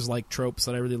Bears like tropes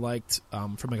that I really liked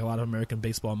from like a lot of American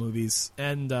baseball movies,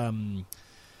 and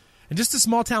just the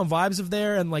small town vibes of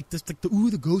there, and like just like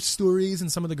the ghost stories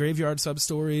and some of the graveyard sub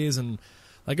stories, and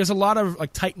like there's a lot of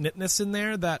like tight knitness in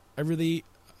there that I really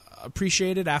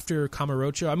appreciated after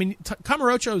Kamurocho. I mean,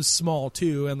 Kamurocho is small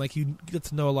too, and like you get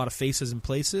to know a lot of faces and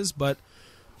places, but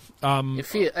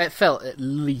it felt at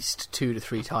least 2 to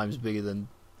 3 times bigger than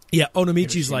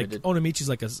Onomichi's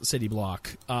like a city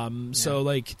block. So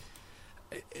like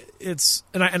it's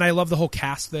and I love the whole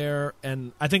cast there,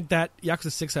 and I think that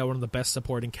Yakuza 6 had one of the best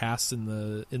supporting casts in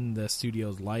the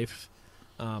studio's life.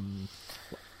 And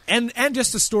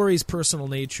just the story's personal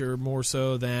nature more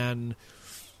so than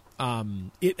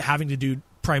it having to do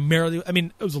primarily. I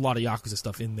mean, it was a lot of Yakuza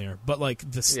stuff in there, but like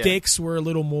the stakes were a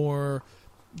little more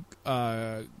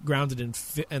grounded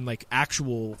in like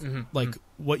actual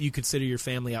what you consider your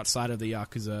family outside of the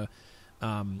Yakuza,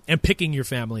 and picking your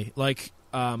family which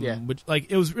like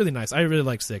it was really nice. I really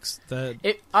liked 6.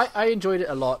 I enjoyed it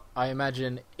a lot. I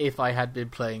imagine if I had been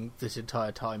playing this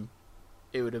entire time,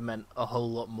 it would have meant a whole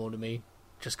lot more to me,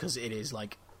 just because it is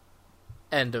like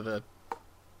end of a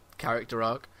character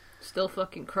arc. Still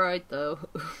fucking cried though.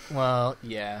 Well,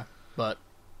 yeah, but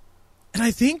and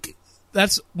I think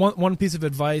that's one piece of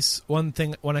advice. One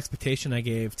expectation I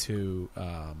gave to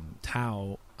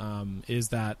Tao is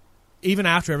that even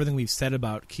after everything we've said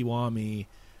about Kiwami,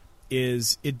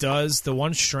 is it does the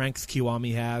one strength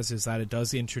Kiwami has is that it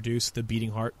does introduce the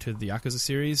beating heart to the Yakuza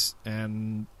series,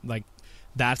 and like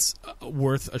that's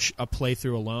worth a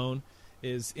playthrough alone.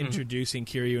 Is introducing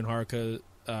Kiryu and Haruka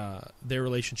their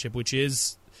relationship, which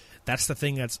is that's the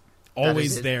thing that's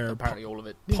always there, apparently all of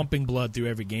it, pumping blood through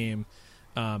every game,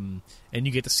 and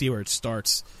you get to see where it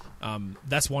starts.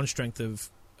 That's one strength of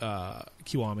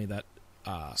Kiwami that.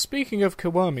 Speaking of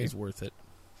Kiwami, is worth it.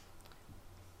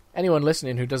 Anyone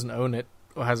listening who doesn't own it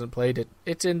or hasn't played it,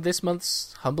 it's in this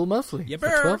month's Humble Monthly for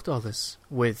 $12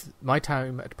 with My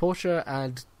Time at Portia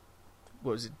and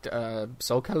what was it,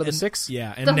 Soul Calibur 6?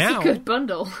 Yeah, and that's now a good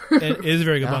bundle. It is a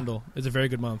very good bundle. It's a very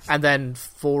good month. And then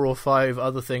 4 or 5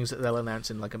 other things that they'll announce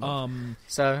in like a month.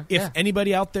 So if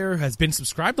anybody out there has been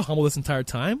subscribed to Humble this entire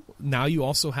time, now you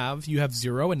also have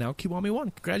 0 and now Kiwami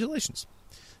 1. Congratulations.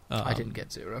 I didn't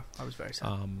get 0. I was very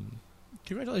sad.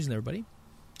 Congratulations, everybody.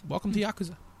 Welcome to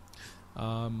Yakuza.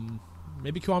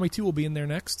 Maybe Kiwami 2 will be in there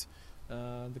next.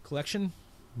 The collection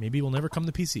maybe will never come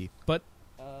to PC, but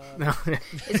no.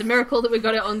 It's a miracle that we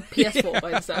got it on PS4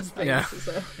 by the sounds of things. Yeah.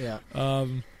 So. Yeah.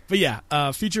 But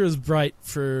yeah, future is bright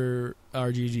for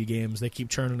RGG games. They keep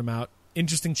churning them out.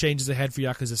 Interesting changes ahead for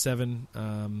Yakuza 7.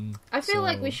 I feel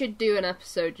like we should do an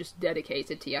episode just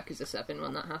dedicated to Yakuza 7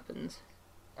 when that happens.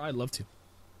 I'd love to.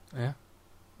 Yeah.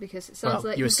 Because it sounds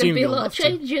like there's going to be a lot of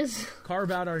changes.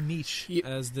 Carve out our niche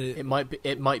as the... It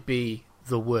might be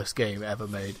the worst game ever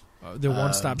made. The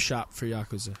one-stop shop for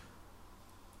Yakuza.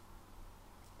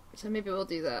 So maybe we'll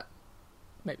do that.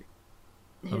 Maybe.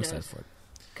 I'm excited for it.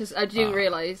 Because I do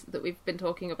realise that we've been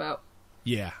talking about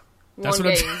that's one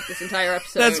what game this entire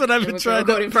episode. That's what I've been trying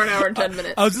to... recording for an hour and 10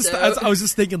 minutes. I was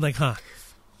just thinking like,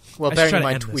 Well, bearing in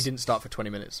mind, we didn't start for 20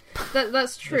 minutes.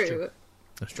 That's true.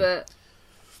 That's true. But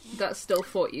that's still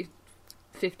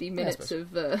 50 minutes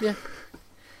of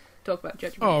talk about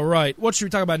Judgment. All right. What should we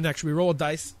talk about next? Should we roll a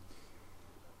dice?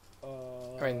 I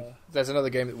mean, there's another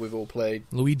game that we've all played.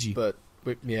 Luigi. But,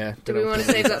 do we want to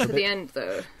save that for the end,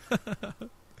 though?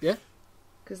 Yeah.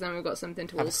 Because then we've got something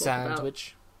to have all a talk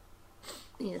sandwich.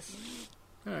 About. Yes.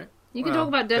 All right. You can talk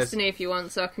about Destiny if you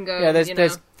want, so I can go. Yeah,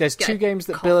 there's 2 games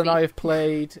that Bill and I have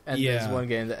played, and there's one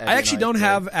game that Eddie I actually don't played.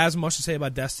 have as much to say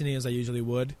about Destiny as I usually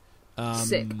would.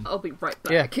 Sick. I'll be right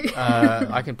back. Yeah,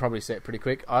 I can probably say it pretty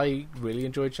quick. I really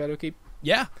enjoyed Shadowkeep.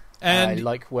 Yeah, and I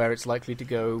like where it's likely to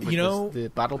go with the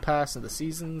battle pass and the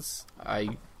seasons.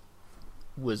 I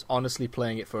was honestly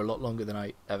playing it for a lot longer than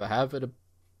I ever have at a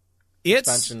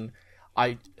expansion.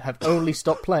 I have only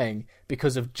stopped playing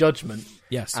because of Judgment.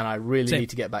 Yes, and I really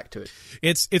need to get back to it.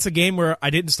 It's a game where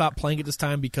I didn't stop playing it this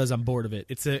time because I'm bored of it.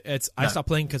 I stopped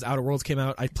playing because Outer Worlds came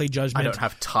out. I played Judgment. I don't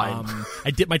have time.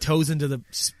 I dipped my toes into the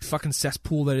fucking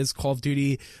cesspool that is Call of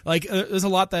Duty. Like, there's a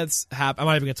lot that's happened. I'm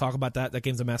not even gonna talk about that. That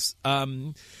game's a mess.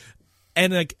 And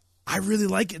like, I really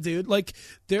like it, dude. Like,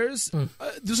 there's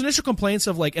initial complaints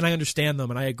of like, and I understand them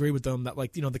and I agree with them that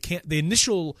like, the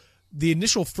initial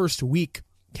first week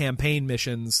campaign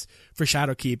missions for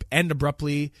Shadowkeep end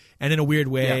abruptly and in a weird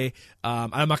way. I'm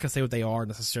not going to say what they are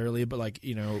necessarily, but like,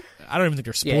 I don't even think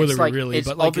they're spoilery really. It's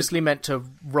but like, obviously meant to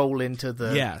roll into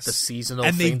the seasonal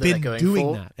and thing that they're going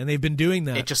for. And they've been doing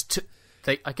that. It just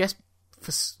I guess,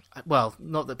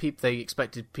 not that they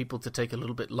expected people to take a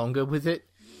little bit longer with it,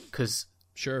 because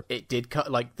it did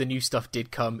like the new stuff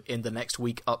did come in the next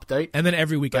week update, and then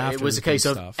every week after it was a case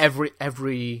of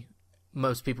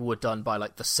most people were done by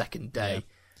like the second day. Yeah.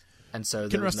 And so,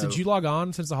 did you log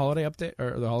on since the holiday update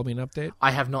or the Halloween update?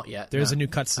 I have not yet. There's a new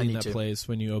cutscene that plays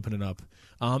when you open it up,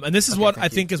 and this is what I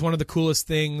think is one of the coolest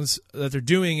things that they're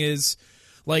doing is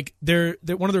like they're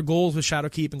one of their goals with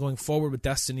Shadowkeep and going forward with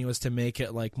Destiny was to make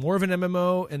it like more of an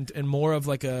MMO and more of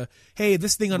like a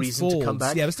this thing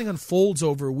unfolds. Yeah, this thing unfolds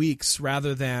over weeks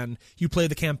rather than you play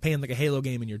the campaign like a Halo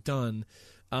game and you're done.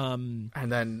 And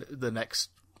then the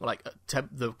next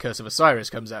the Curse of Osiris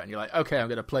comes out and you're like, okay, I'm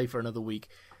going to play for another week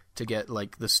to get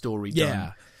like the story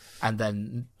done, and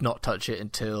then not touch it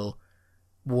until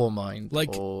Warmind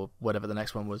or whatever the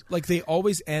next one was. Like they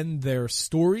always end their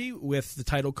story with the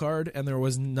title card, and there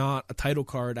was not a title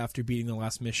card after beating the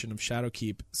last mission of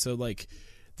Shadowkeep. So like,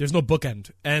 there's no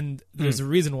bookend, and there's a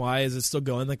reason why is it's still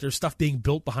going. Like there's stuff being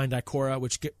built behind Ikora,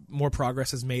 which more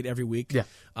progress is made every week.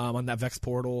 On that Vex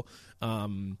portal.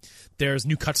 There's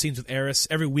new cutscenes with Eris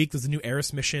every week. There's a new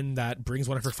Eris mission that brings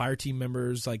one of her fire team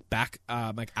members back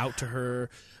out to her.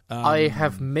 I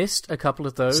have missed a couple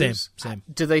of those. Same.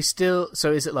 Do they still?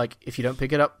 So is it like if you don't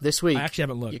pick it up this week, I actually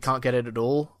haven't looked. You can't get it at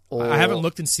all. Or I haven't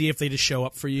looked and see if they just show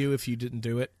up for you if you didn't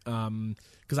do it.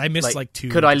 Because I missed two.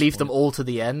 Could I leave them all to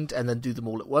the end and then do them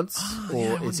all at once,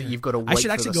 or is it you've got to wait for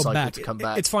the cycle to come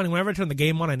back? It's funny. Whenever I turn the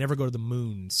game on, I never go to the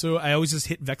moon, so I always just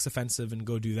hit Vex Offensive and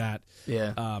go do that.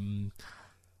 Yeah.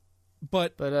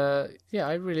 But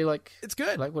I really like. It's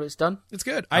good. I like what it's done. It's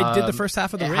good. I did the first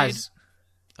half of the raid.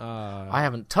 I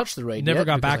haven't touched the raid. Never yet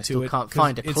got back to it. Can't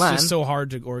find a clan. It's just so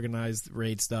hard to organize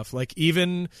raid stuff. Like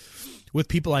even with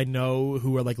people I know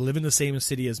who are like live in the same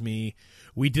city as me.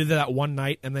 We did that one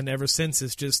night, and then ever since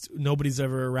it's just nobody's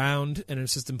ever around, and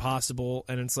it's just impossible.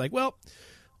 And it's like, well,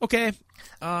 okay.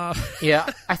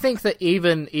 Yeah, I think that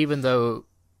even though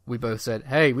we both said,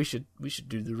 hey, we should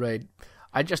do the raid,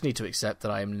 I just need to accept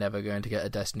that I am never going to get a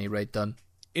Destiny raid done.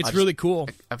 It's really cool.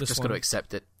 I've just got to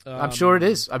accept it. I'm sure it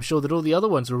is. I'm sure that all the other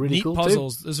ones were really neat cool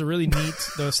puzzles. too. There's a really neat.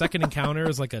 The second encounter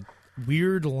is like a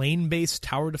weird lane-based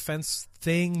tower defense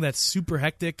thing that's super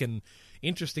hectic and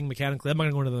interesting mechanically. I'm not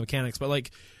going to go into the mechanics, but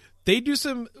like they do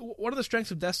some. One of the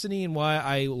strengths of Destiny and why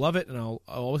I love it, and I'll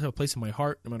always have a place in my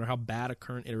heart, no matter how bad a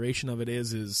current iteration of it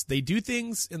is they do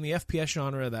things in the FPS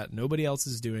genre that nobody else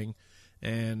is doing,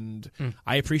 and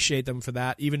I appreciate them for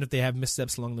that, even if they have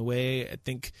missteps along the way. I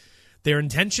think their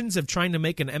intentions of trying to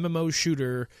make an MMO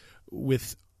shooter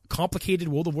with complicated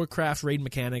World of Warcraft raid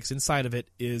mechanics inside of it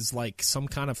is like some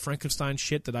kind of Frankenstein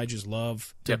shit that I just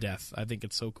love to death. I think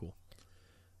it's so cool.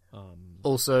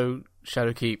 Also,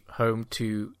 Shadowkeep, home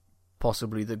to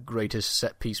possibly the greatest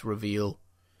set-piece reveal.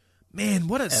 Man,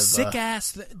 what a ever.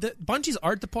 sick-ass... The Bungie's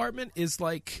art department is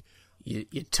like... You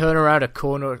turn around a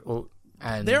corner...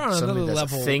 And they're on suddenly another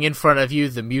there's level. A thing in front of you,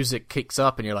 the music kicks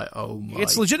up, and you're like, "Oh my!"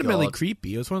 It's legitimately God.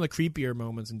 creepy. It was one of the creepier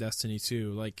moments in Destiny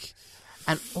 2. Like,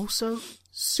 and also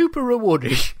super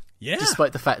rewarding. Yeah.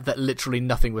 Despite the fact that literally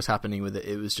nothing was happening with it,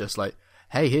 it was just like,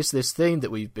 "Hey, here's this thing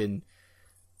that we've been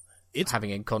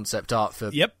having in concept art for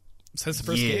since the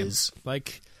first years." game.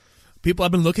 Like, people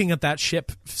have been looking at that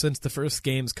ship since the first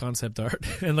game's concept art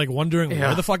and like wondering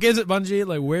where the fuck is it, Bungie?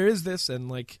 Like, where is this? And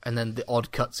like, and then the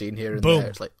odd cutscene here and boom. there.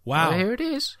 It's like, wow, oh, here it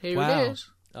is. Here it is.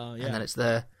 Yeah. And then it's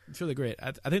there. It's really great.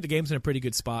 I think the game's in a pretty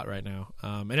good spot right now.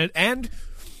 And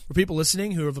for people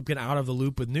listening who have been out of the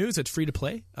loop with news, it's free to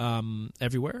play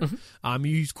everywhere. Mm-hmm.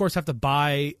 You of course have to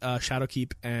buy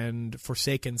Shadowkeep and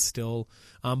Forsaken still,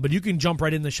 but you can jump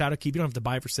right into Shadowkeep. You don't have to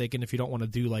buy Forsaken if you don't want to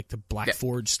do like the Black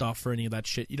Forge stuff or any of that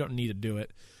shit. You don't need to do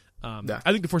it. I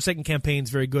think the Forsaken campaign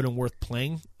is very good and worth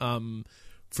playing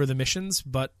for the missions,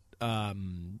 but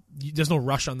there's no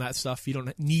rush on that stuff. You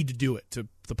don't need to do it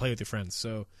to play with your friends.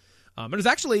 So. It was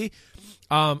actually,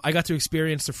 I got to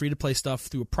experience the free-to-play stuff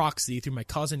through a proxy, through my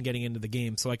cousin getting into the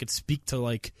game, so I could speak to,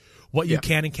 like, what you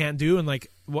can and can't do and,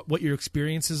 like, what your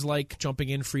experience is like jumping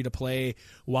in free-to-play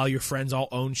while your friends all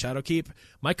own Shadowkeep.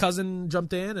 My cousin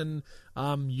jumped in,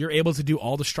 and you're able to do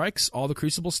all the strikes, all the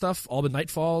Crucible stuff, all the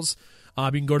Nightfalls.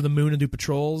 You can go to the moon and do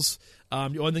patrols.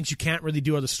 The only things you can't really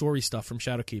do are the story stuff from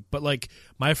Shadowkeep. But like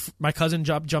my cousin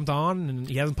jumped on, and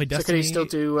he hasn't played Destiny. So can he still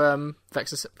do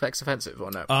Vex Offensive or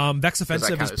no? Vex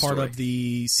Offensive is part of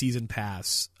the season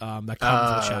pass that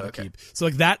comes with Shadowkeep. Okay. So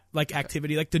like that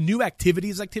activity, like the new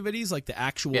activities, like the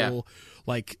actual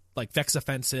like Vex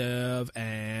Offensive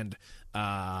and what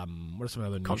are some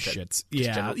other new shits?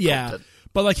 Content.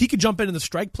 But like he could jump into the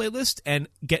strike playlist and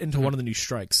get into one of the new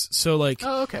strikes. So like,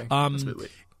 okay.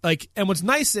 Like, and what's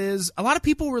nice is a lot of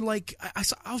people were like, I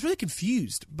was really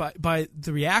confused by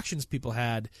the reactions people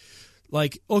had.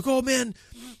 Like, oh man,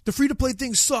 the free to play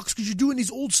thing sucks because you're doing these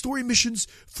old story missions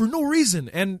for no reason,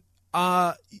 and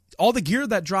all the gear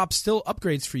that drops still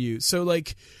upgrades for you. So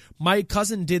like, my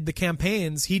cousin did the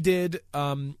campaigns. He did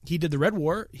the Red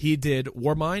War, he did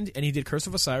Warmind, and he did Curse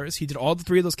of Osiris. He did all the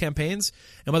three of those campaigns,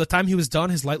 and by the time he was done,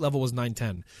 his light level was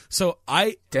 910. So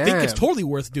I think it's totally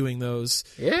worth doing those,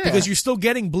 because you're still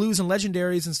getting blues and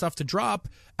legendaries and stuff to drop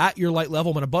at your light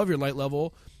level and above your light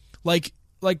level. Like,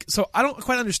 so I don't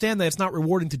quite understand that it's not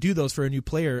rewarding to do those for a new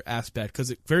player aspect, because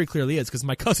it very clearly is, because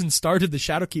my cousin started the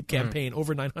Shadowkeep campaign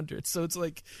over 900. So it's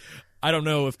like, I don't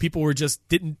know if people were just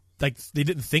they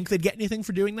didn't think they'd get anything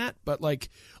for doing that, but like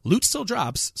loot still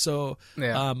drops. So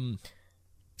I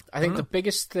think the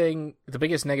biggest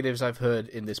negatives I've heard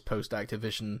in this post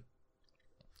Activision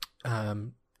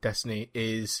Destiny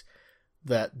is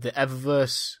that the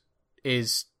Eververse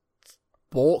is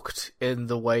balked in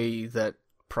the way that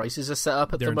prices are set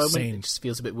up at the moment. Insane. It just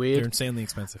feels a bit weird. They're insanely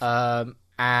expensive.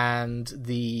 And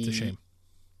it's a shame.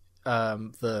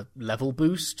 The level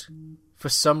boost for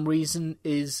some reason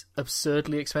is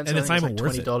absurdly expensive. And it's not even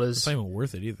worth it. $20. It's not even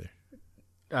worth it either.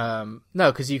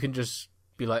 No, because you can just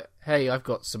be like, hey, I've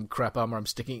got some crap armor, I'm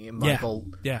sticking it in my bolt.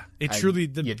 Yeah, it truly,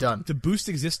 you're done. The boost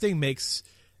existing makes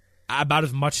about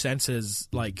as much sense as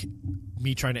like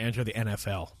me trying to enter the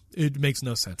NFL. It makes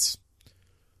no sense.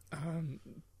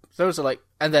 Those are like,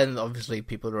 and then obviously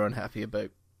people are unhappy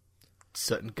about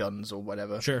certain guns or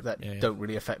whatever that don't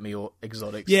really affect me, or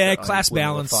exotics. Yeah, class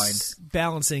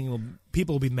balancing.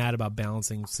 People will be mad about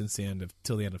balancing till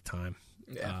the end of time.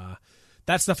 Yeah.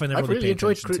 That stuff I never really paid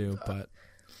attention to. But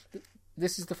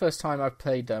this is the first time I've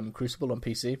played Crucible on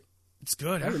PC. It's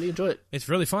good. I really enjoy it. It's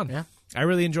really fun. Yeah, I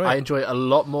really enjoy it. I enjoy it a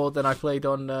lot more than I played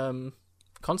on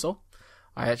console.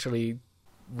 I actually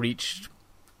reached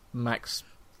max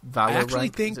Valor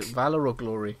rank. Is it Valor or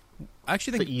Glory? I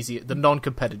actually think the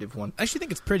non-competitive one. I actually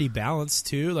think it's pretty balanced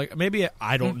too. Like maybe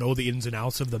I don't know the ins and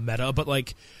outs of the meta, but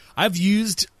like I've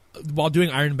used while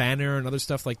doing Iron Banner and other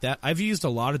stuff like that, I've used a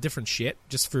lot of different shit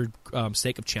just for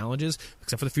sake of challenges.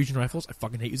 Except for the fusion rifles, I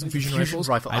fucking hate using fusion rifles.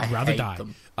 I'd rather die.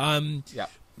 Yeah.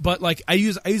 But like I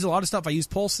use a lot of stuff. I used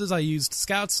pulses, I used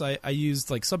scouts, I used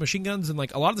like submachine guns, and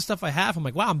like a lot of the stuff I have, I'm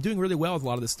like, wow, I'm doing really well with a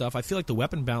lot of this stuff. I feel like the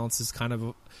weapon balance is kind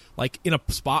of like in a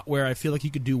spot where I feel like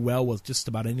you could do well with just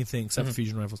about anything except for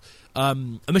fusion rifles.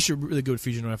 Unless you're really good with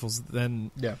fusion rifles, then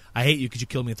I hate you because you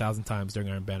killed me 1,000 times during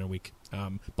Iron Banner week.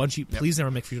 Bungie, please never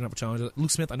make fusion rifle challenges.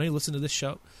 Luke Smith, I know you listen to this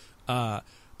show.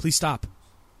 Please stop.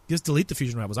 Just delete the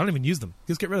fusion rifles. I don't even use them.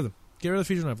 Just get rid of them. Get rid of the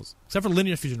fusion rifles, except for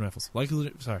linear fusion rifles.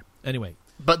 Sorry. Anyway.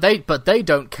 But they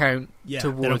don't count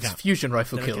towards fusion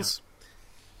rifle kills.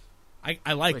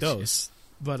 I like those,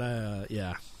 but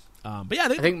yeah. But yeah,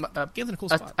 I think game's in a cool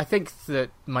spot. I think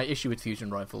that my issue with fusion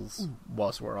rifles,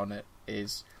 whilst we're on it,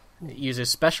 is it uses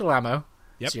special ammo,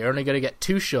 so you're only going to get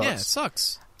 2 shots. Yeah, it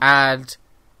sucks. And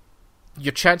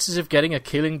your chances of getting a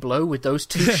killing blow with those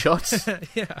 2 shots,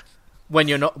 when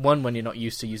you're not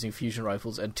used to using fusion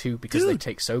rifles, and 2 because they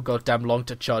take so goddamn long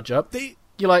to charge up,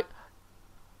 you're like,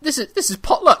 This is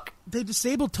potluck. They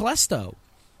disabled Telesto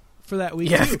for that week.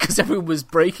 Yeah, because everyone was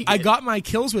breaking it. I got my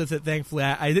kills with it, thankfully.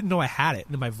 I didn't know I had it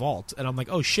in my vault. And I'm like,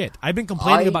 oh shit. I've been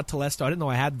complaining about Telesto. I didn't know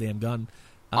I had the damn gun.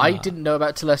 I didn't know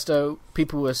about Telesto.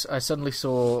 I suddenly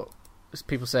saw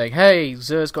people saying, hey,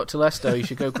 Zer's got Telesto. You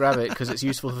should go grab it because it's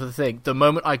useful for the thing. The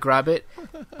moment I grab it,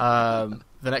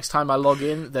 the next time I log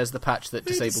in, there's the patch that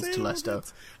disables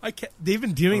Telesto. They've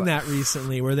been doing that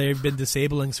recently, where they've been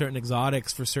disabling certain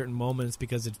exotics for certain moments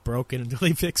because it's broken until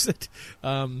they fix it.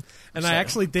 And I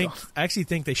actually think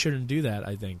they shouldn't do that.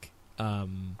 I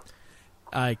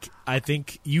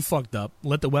think you fucked up.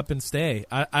 Let the weapon stay.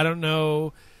 I don't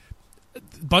know.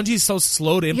 Bungie's so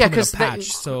slow to implement a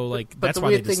patch, that's why they disabled it. But the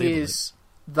weird thing is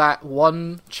that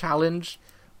one challenge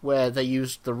where they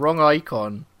used the wrong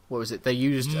icon. What was it? They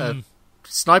used a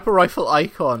sniper rifle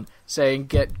icon saying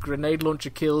get grenade launcher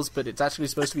kills, but it's actually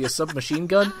supposed to be a submachine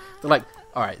gun. They're like,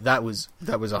 all right, that was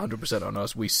 100% on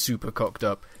us. We super cocked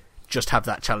up. Just have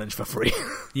that challenge for free.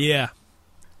 Yeah.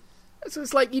 So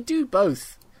it's like you do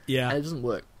both. Yeah. And it doesn't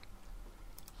work.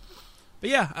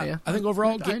 But I think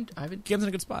overall, game's in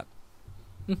a good spot.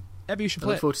 Ebby, you should play.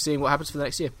 I look forward to seeing what happens for the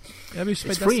next year. Ebby,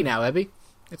 it's free now, Ebby.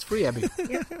 It's free,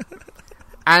 Ebby.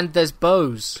 And there's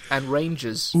bows and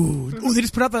rangers. Ooh, they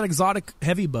just put out that exotic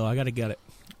heavy bow. I gotta get it.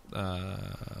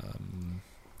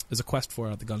 There's a quest for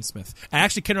it at the gunsmith. I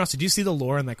actually, Ken Ross, did you see the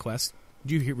lore in that quest?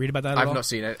 Did you read about that at all? I've not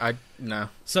seen it. No.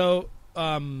 So,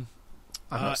 I don't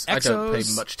pay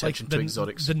much attention to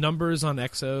exotics. The numbers on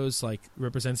Exos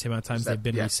represents the amount of times they've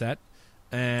been reset,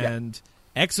 and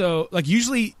Exo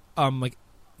usually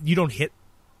you don't hit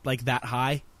that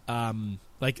high.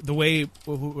 The way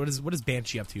what is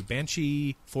Banshee up to?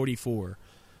 Banshee 44.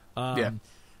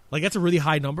 That's a really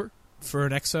high number for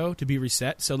an Exo to be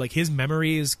reset. So his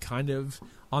memory is kind of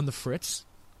on the fritz.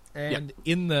 And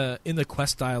in the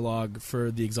quest dialogue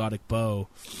for the exotic bow,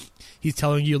 he's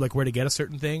telling you where to get a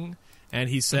certain thing, and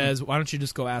he says, "Why don't you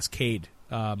just go ask Cade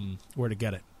where to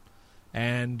get it?"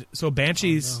 And so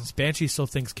Banshee still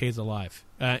thinks Cade's alive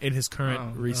in his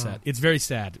current reset. No. It's very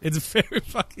sad. It's very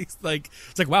fucking it's like,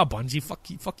 wow, Bungie,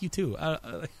 fuck you too.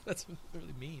 That's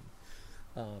really mean.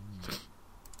 I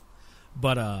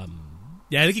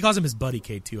think he calls him his buddy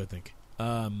Cade too. I think.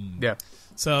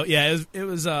 So it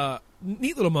was a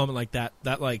neat little moment like that.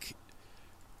 That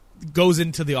goes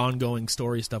into the ongoing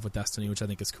story stuff with Destiny, which I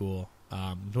think is cool.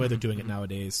 The way they're doing it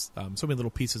nowadays. So many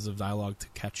little pieces of dialogue to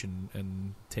catch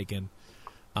and take in.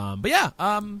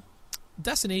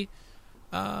 Destiny,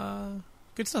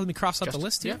 good stuff. Let me cross out the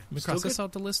list here. Let me cross this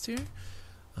out the list here.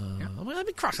 Let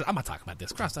me cross it. I'm not talking about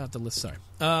this. Cross out the list. Sorry.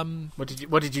 What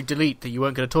did you delete that you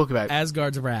weren't going to talk about?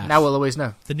 Asgard's Wrath. Now we'll always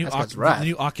know. The new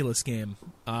Oculus game.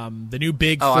 The new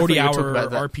big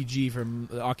 40-hour RPG from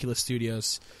Oculus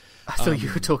Studios. I thought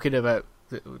you were talking about.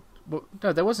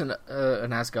 No, there wasn't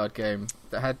an Asgard game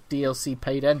that had DLC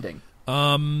paid ending.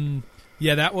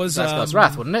 Yeah, that was Asgard's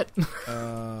Wrath, wasn't it?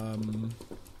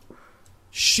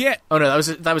 Shit. Oh no,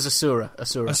 that was Asura.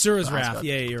 Asura's Wrath.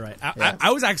 Yeah, you're right.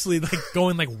 I was actually like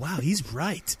going like, wow, he's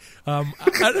right. And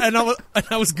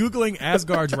I was googling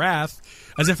Asgard's Wrath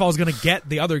as if I was going to get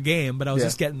the other game, but I was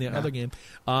just getting the other game.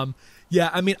 Yeah,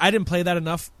 I mean, I didn't play that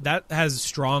enough. That has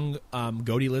strong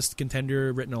GOTY list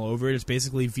contender written all over it. It's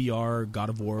basically VR God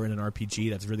of War in an RPG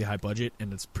that's really high budget,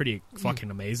 and it's pretty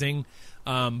fucking amazing.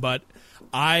 But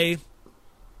I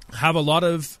have a lot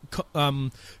of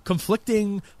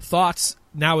conflicting thoughts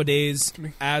nowadays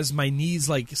as my knees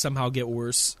like somehow get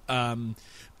worse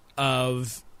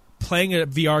of playing a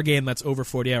VR game that's over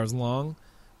 40 hours long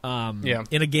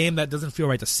in a game that doesn't feel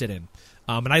right to sit in.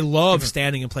 And I love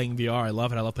standing and playing VR. I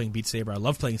love it. I love playing Beat Saber. I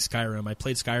love playing Skyrim. I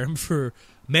played Skyrim for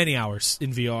many hours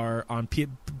in VR on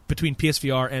between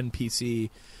PSVR and PC.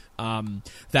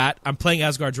 That I'm playing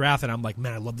Asgard's Wrath, and I'm like,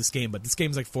 man, I love this game, but this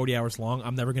game's like 40 hours long.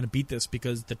 I'm never going to beat this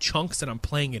because the chunks that I'm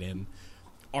playing it in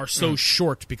are so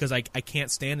short because I can't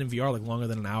stand in VR like longer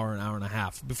than an hour and a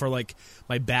half before like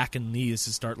my back and knees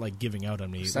to start like giving out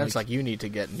on me. Sounds like you need to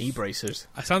get knee bracers.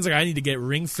 It sounds like I need to get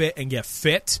Ring Fit and get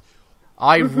fit.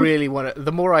 I really want it.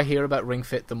 The more I hear about Ring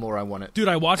Fit, the more I want it. Dude,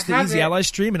 I watched the Easy Ally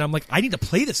stream, and I'm like, I need to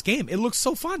play this game. It looks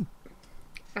so fun.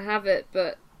 I have it,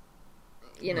 but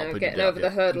getting over the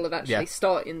hurdle of actually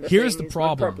starting the Here's thing the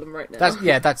problem. is my problem right now.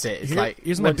 That's it. It's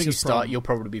here's my once you biggest start, problem. you'll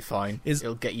probably be fine.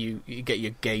 It'll get you get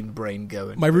your game brain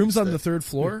going. My room's on the third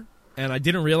floor, and I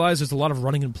didn't realize there's a lot of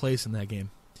running in place in that game.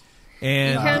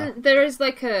 And there is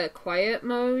like a quiet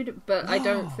mode, but I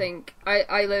don't think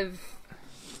I live.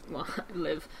 Well,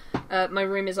 my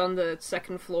room is on the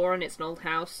second floor, and it's an old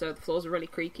house, so the floors are really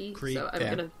creaky. So I'm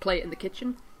going to play it in the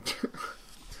kitchen.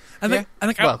 I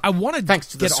want to thanks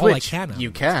to get the all I Switch, can.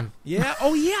 You can. Yeah.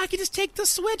 Oh, yeah. I can just take the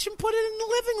Switch and put it in the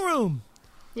living room.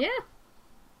 Yeah.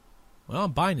 Well,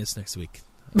 I'm buying this next week.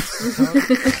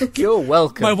 You're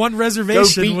welcome. My one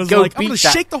reservation was like, I'm going to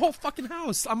shake the whole fucking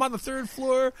house. I'm on the third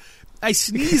floor. I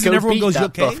sneeze, and everyone goes, "You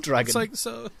okay?" Buff dragon. It's like,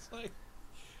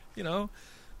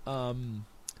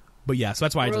 But yeah, so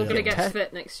that's why we're all going to it. get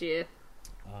fit next year.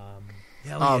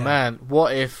 Man,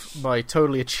 what if my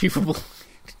totally achievable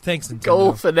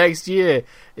goal for next year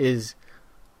is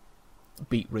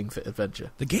beat Ring Fit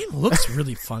Adventure? The game looks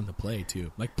really fun to play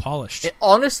too, like polished. It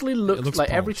honestly looks like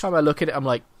polished. Every time I look at it, I'm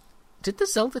like, did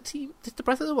the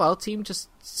Breath of the Wild team just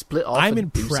split off? I'm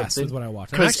impressed with what I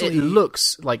watched because it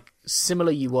looks like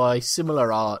similar UI,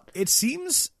 similar art. It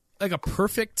seems like a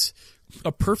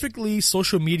perfectly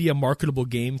social media marketable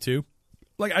game too.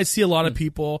 Like I see a lot of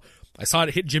people. I saw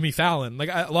it hit Jimmy Fallon. Like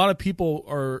a lot of people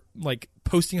are like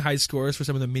posting high scores for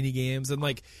some of the mini games, and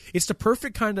like it's the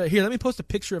perfect kind of here. Let me post a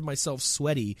picture of myself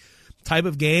sweaty type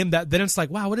of game. That then it's like,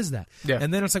 wow, what is that? Yeah.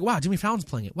 And then it's like, wow, Jimmy Fallon's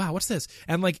playing it. Wow, what's this?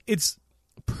 And like it's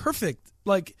perfect.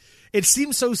 Like it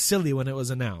seemed so silly when it was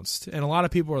announced, and a lot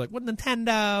of people were like, "What,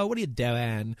 Nintendo? What are you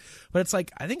doing?" But it's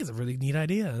like I think it's a really neat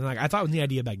idea, and like I thought it was a neat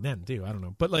idea back then too. I don't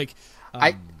know, but like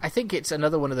I think it's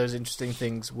another one of those interesting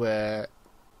things where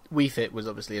Wii Fit was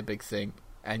obviously a big thing,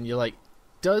 and you're like,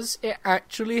 does it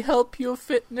actually help your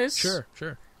fitness? Sure.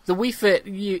 The Wii Fit,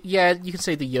 you can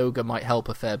say the yoga might help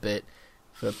a fair bit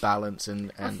for balance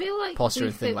and I feel like posture Wii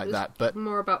and things like was that, but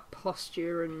more about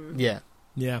posture and yeah.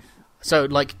 So,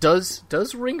 like, does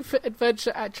Ring Fit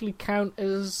Adventure actually count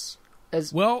as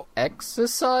well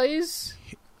exercise?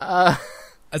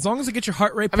 As long as it gets your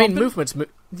heart rate pumping. I mean, movements.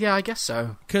 Yeah, I guess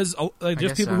so. Because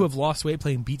there's people who have lost weight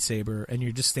playing Beat Saber, and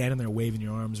you're just standing there waving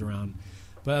your arms around.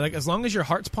 But like, as long as your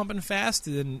heart's pumping fast,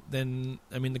 then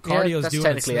I mean, the cardio's that's doing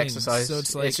technically its thing. exercise. So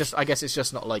it's like, it's just. I guess it's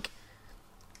just not like.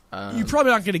 You're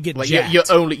probably not going to get like jacked.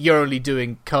 you're only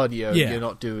doing cardio. Yeah. You're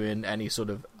not doing any sort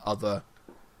of other.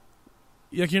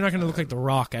 Like you're not going to look like The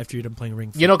Rock after you're done playing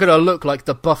Ring Fit. You're not going to look like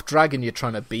the buff dragon you're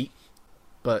trying to beat,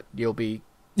 but you'll be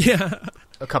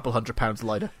a couple 100 pounds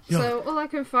lighter. So all I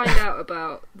can find out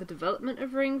about the development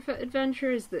of Ring Fit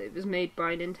Adventure is that it was made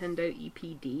by Nintendo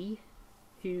EPD,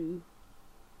 who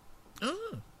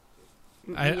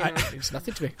It's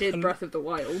nothing to me. Did Breath of the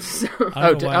Wild. So.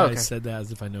 I don't know why I said that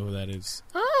as if I know who that is.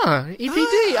 EPD.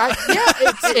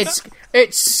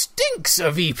 It stinks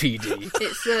of EPD.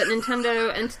 It's the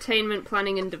Nintendo Entertainment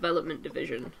Planning and Development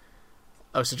Division.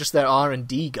 Oh, so just their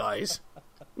R&D guys?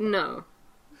 No.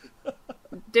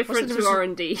 Different to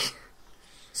R&D.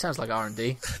 Sounds like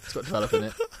R&D. It's got develop in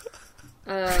it.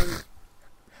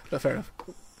 But fair enough.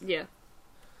 Yeah.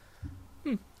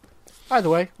 Either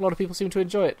way, a lot of people seem to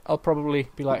enjoy it. I'll probably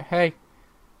be like, hey,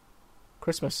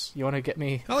 Christmas, you want to get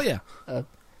me a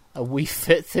Wii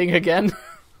Fit thing again?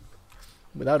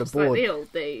 Without a board. Like the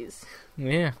old days.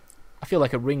 Yeah. I feel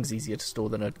like a ring's easier to store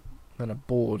than a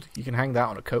board. You can hang that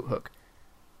on a coat hook.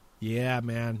 Yeah,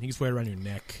 man. You can just wear it around your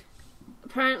neck.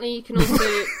 Apparently, you can also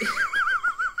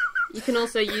you can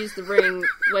also use the ring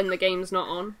when the game's not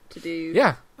on to do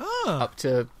up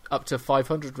to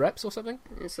 500 reps or something.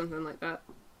 Something like that.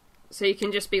 So you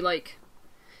can just be like,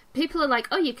 people are like,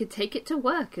 oh, you could take it to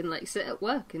work and like sit at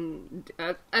work, and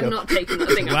I'm not taking the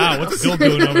thing. Wow, what's Bill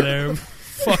doing over there?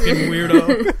 Fucking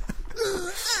weirdo.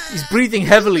 He's breathing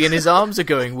heavily and his arms are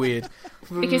going weird.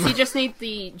 Because you just need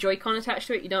the Joy-Con attached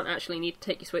to it. You don't actually need to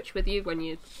take your Switch with you when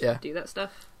you do that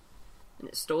stuff. And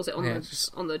it stores it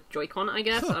on the Joy-Con, I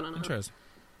guess. I don't know. Interesting.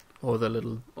 Or the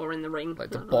little... Or in the ring.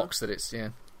 Like the box that it's... Yeah.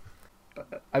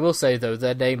 I will say, though,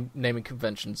 their naming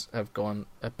conventions have gone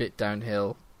a bit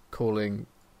downhill, calling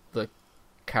the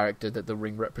character that the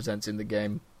ring represents in the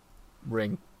game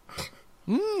Ring.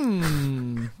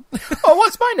 Oh,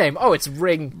 what's my name? Oh, it's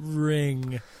Ring.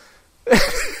 Ring.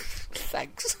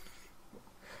 Thanks.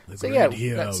 So yeah,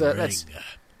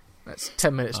 that's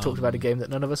 10 minutes talked about a game that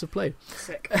none of us have played.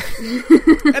 Sick.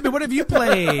 Abby, what have you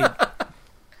played?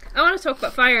 I want to talk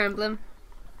about Fire Emblem.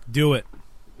 Do it.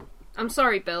 I'm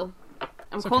sorry, Bill.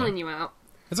 I'm calling you out.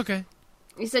 It's okay.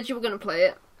 You said you were going to play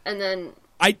it, and then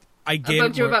I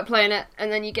bugged you about playing it, and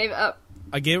then you gave it up.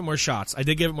 I gave it more shots. I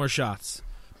did give it more shots.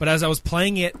 But as I was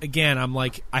playing it again, I'm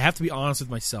like, I have to be honest with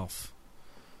myself.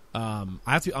 And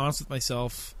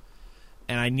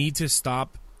I need to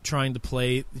stop trying to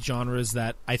play genres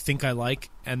that I think I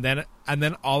like, and then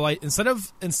instead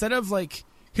of like,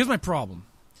 here's my problem.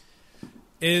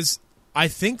 Is I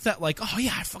think that like, oh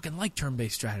yeah, I fucking like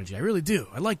turn-based strategy. I really do.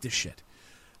 I like this shit.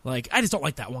 Like, I just don't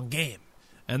like that one game.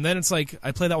 And then it's like,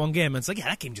 I play that one game, and it's like, yeah,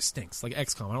 that game just stinks. Like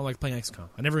XCOM. I don't like playing XCOM.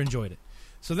 I never enjoyed it.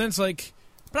 So then it's like,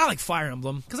 but I like Fire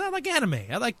Emblem, because I like anime.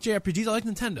 I like JRPGs. I like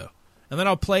Nintendo. And then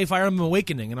I'll play Fire Emblem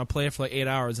Awakening, and I'll play it for like 8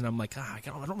 hours, and I'm like, I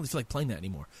don't really feel like playing that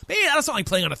anymore. Maybe that's not like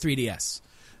playing on a 3DS.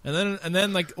 And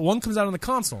then like one comes out on the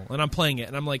console, and I'm playing it,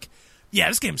 and I'm like, yeah,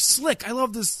 this game's slick. I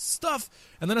love this stuff.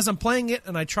 And then as I'm playing it,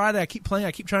 and I keep playing,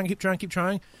 I keep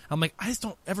trying. I'm like, I just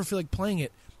don't ever feel like playing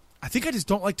it. I think I just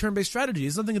don't like turn-based strategy.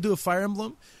 It's nothing to do with Fire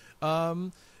Emblem.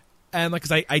 And like,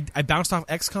 cause I bounced off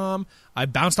XCOM, I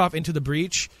bounced off Into the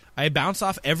Breach, I bounced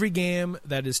off every game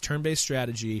that is turn-based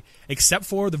strategy except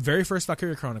for the very first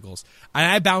Valkyria Chronicles, and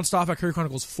I bounced off Valkyria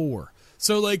Chronicles 4.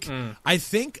 So like, I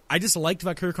think I just liked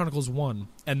Valkyria Chronicles 1,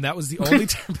 and that was the only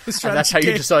turn-based strategy. And that's how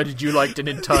you decided you liked an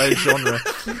entire genre.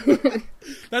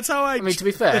 That's how I mean, to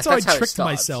be fair, that's how I tricked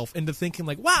myself into thinking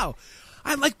like, wow,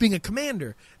 I like being a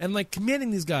commander and like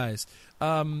commanding these guys.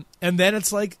 And then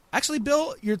it's like, actually,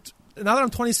 Bill, now that I'm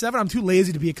 27, I'm too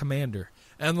lazy to be a commander.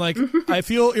 And like, I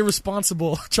feel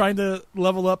irresponsible trying to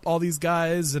level up all these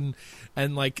guys and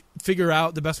like figure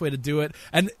out the best way to do it.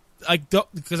 And like,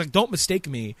 don't mistake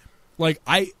me. Like,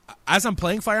 as I'm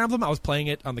playing Fire Emblem, I was playing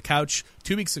it on the couch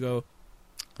 2 weeks ago.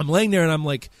 I'm laying there and I'm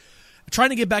like trying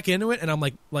to get back into it, and I'm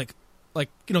like,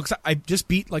 you know, because I just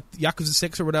beat like Yakuza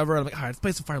 6 or whatever. I'm like, all right, let's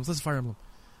play some Fire Emblem. Let's Fire Emblem.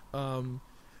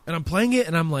 And I'm playing it,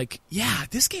 and I'm like, yeah,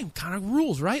 this game kind of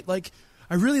rules, right? Like,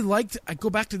 I really liked. I go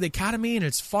back to the academy, and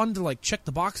it's fun to like check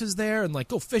the boxes there, and like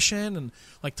go fishing, and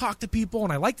like talk to people,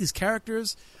 and I like these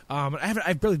characters.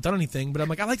 I've barely done anything, but I'm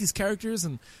like, I like these characters,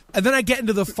 and then I get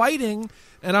into the fighting,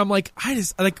 and I'm like, I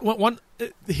just like one.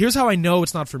 Here's how I know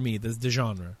it's not for me. The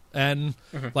genre, and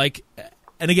like,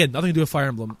 and again, nothing to do with Fire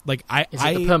Emblem. Like, Is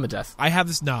it the permadeath? I have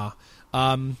this.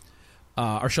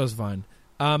 Our show's fine.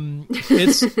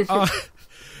 It's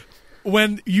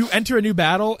when you enter a new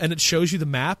battle and it shows you the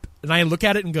map, and I look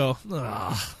at it and go,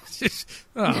 how am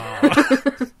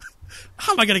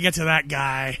I going to get to that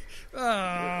guy?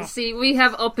 See, we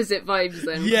have opposite vibes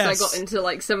then. Yes. I got into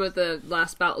like some of the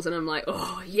last battles, and I'm like,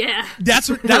 oh yeah,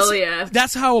 hell yeah.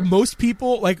 That's how most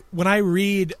people, like, when I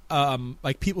read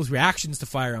like people's reactions to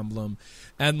Fire Emblem,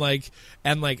 and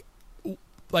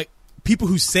people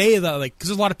who say that, like, because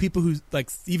there's a lot of people who like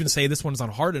even say this one's not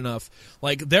hard enough.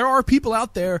 Like, there are people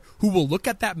out there who will look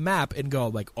at that map and go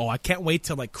like, oh, I can't wait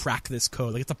to like crack this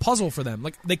code. Like, it's a puzzle for them.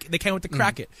 Like, they can't wait to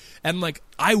crack it. And like,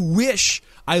 I wish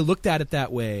I looked at it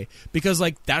that way, because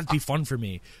like that'd be fun for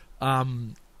me.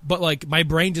 But like, my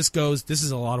brain just goes, this is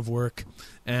a lot of work,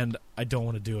 and I don't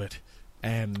want to do it.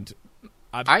 And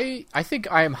I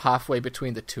think I am halfway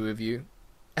between the two of you,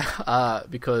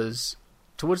 because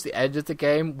towards the end of the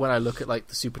game, when I look at like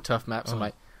the super tough maps, I'm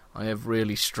like, I have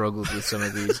really struggled with some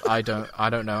of these. I don't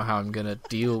know how I'm gonna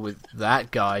deal with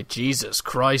that guy. Jesus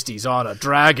Christ, he's on a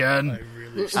dragon.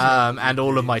 And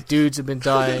all of my dudes have been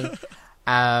dying.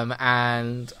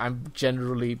 And I'm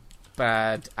generally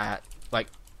bad at like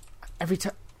every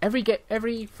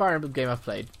Fire Emblem game I've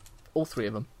played, all three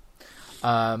of them.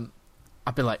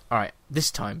 I've been like, all right, this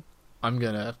time I'm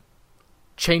gonna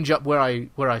change up where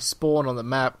I spawn on the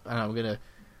map, and I'm gonna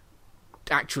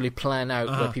actually plan out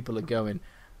where people are going.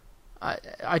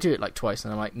 I do it like twice,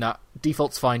 and I'm like, nah,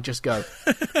 default's fine, just go.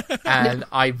 And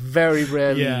I very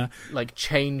rarely like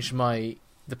change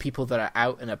the people that are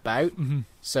out and about.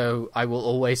 So I will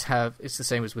always have. It's the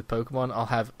same as with Pokemon. I'll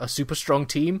have a super strong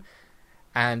team,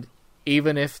 and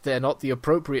even if they're not the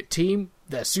appropriate team,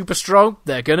 they're super strong.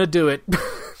 They're gonna do it.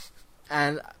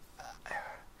 And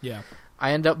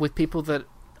I end up with people that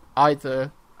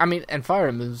either. I mean, and Fire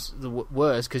Emblem's the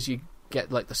worst because you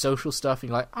get like the social stuff and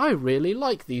you're like, I really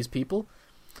like these people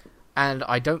and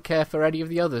I don't care for any of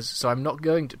the others, so I'm not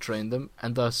going to train them,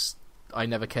 and thus I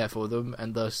never care for them,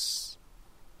 and thus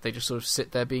they just sort of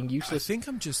sit there being useless. I think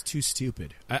I'm just too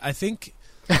stupid. I think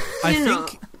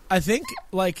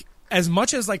like, as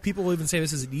much as like people will even say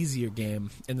this is an easier game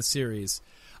in the series,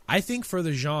 I think for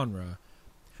the genre,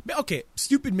 okay,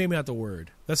 stupid maybe not the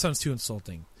word, that sounds too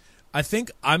insulting. I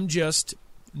think I'm just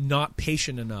not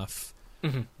patient enough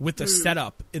with the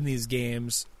setup in these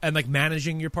games and like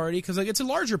managing your party, because like it's a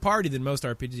larger party than most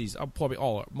RPGs. Probably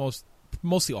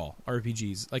mostly all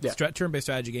RPGs, like turn-based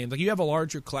strategy games. Like you have a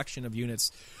larger collection of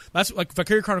units. That's like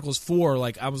Valkyria Chronicles 4.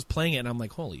 Like I was playing it and I'm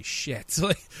like, holy shit!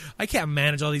 Like I can't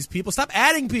manage all these people. Stop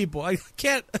adding people. I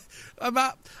can't.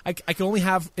 I can only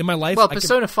have in my life. Well,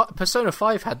 Persona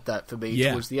 5 had that for me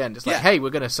towards the end. It's like, hey, we're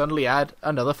going to suddenly add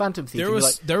another Phantom Thief.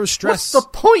 There was stress. What's the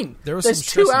point? There's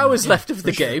 2 hours left of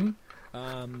the game.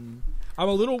 I'm a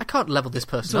little. I can't level this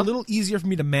person. It's a little easier for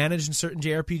me to manage in certain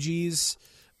JRPGs,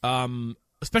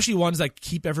 especially ones that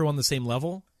keep everyone the same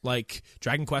level, like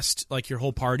Dragon Quest. Like your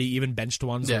whole party, even benched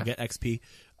ones, will get XP.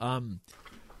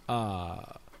 But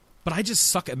I just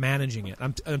suck at managing it.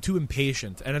 I'm too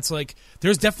impatient, and it's like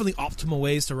there's definitely optimal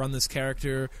ways to run this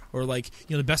character, or like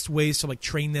the best ways to like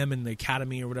train them in the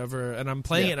academy or whatever. And I'm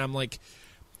playing it, and I'm like,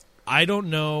 I don't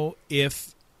know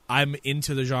if I'm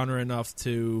into the genre enough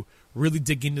to really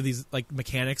dig into these like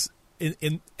mechanics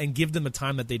and give them the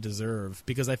time that they deserve,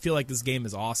 because I feel like this game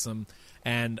is awesome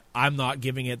and I'm not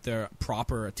giving it the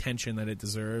proper attention that it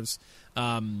deserves.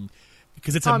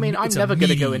 Because it's I'm never going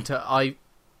to go into IVs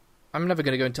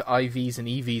and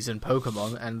EVs and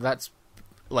Pokemon, and that's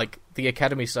like the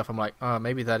Academy stuff. I'm like,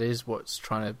 maybe that is what's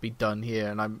trying to be done here,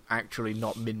 and I'm actually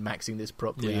not min-maxing this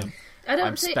properly. And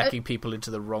I'm speccing people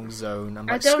into the wrong zone. I'm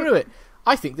like, screw it.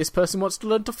 I think this person wants to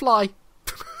learn to fly.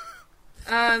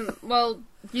 Well,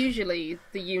 usually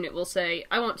the unit will say,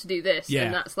 I want to do this,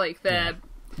 and that's like their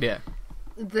base.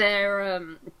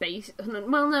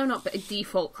 Well, no, not but a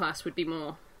default class would be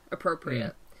more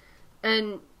appropriate.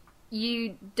 And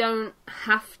you don't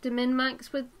have to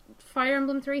min-max with Fire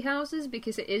Emblem Three Houses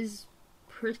because it is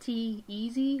pretty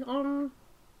easy on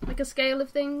like a scale of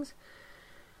things.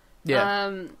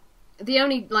 The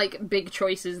only like big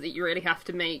choices that you really have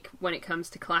to make when it comes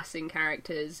to classing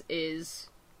characters is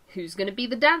who's going to be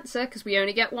the dancer, because we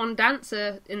only get one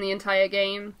dancer in the entire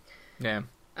game.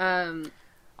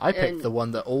 I picked the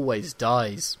one that always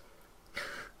dies.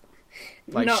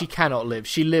 Like, she cannot live.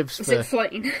 She lives for... Is it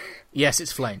Flame? Yes,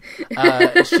 it's Flame.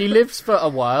 She lives for a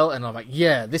while, and I'm like,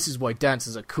 yeah, this is why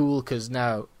dancers are cool, because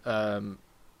now...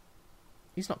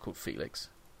 he's not called Felix.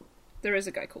 There is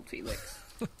a guy called Felix.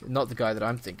 Not the guy that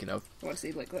I'm thinking of. What does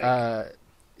he look like?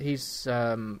 He's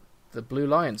the Blue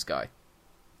Lions guy.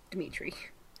 Dimitri.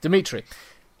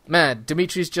 Man,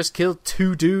 Dimitri's just killed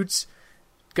 2 dudes.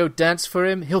 Go dance for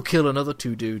him, he'll kill another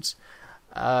 2 dudes.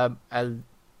 And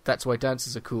that's why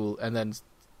dancers are cool. And then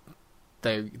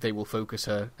they will focus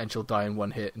her, and she'll die in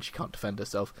one hit, and she can't defend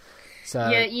herself.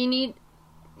 So yeah, you need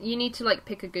to like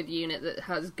pick a good unit that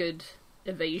has good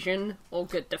evasion or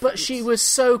good defense. But she was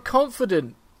so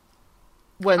confident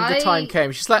when the time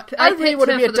came. She's like, I really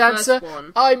want to be a dancer.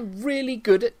 I'm really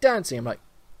good at dancing. I'm like,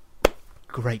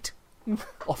 great.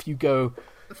 Off you go.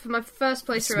 For my first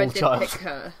playthrough, I did pick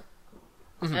her.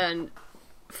 And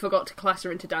forgot to class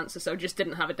her into dancer, so just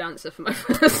didn't have a dancer for my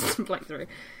first playthrough.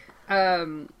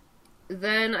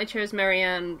 Then I chose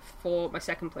Marianne for my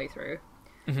second playthrough.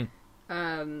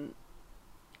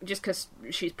 Just because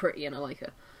she's pretty and I like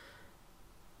her.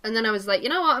 And then I was like, you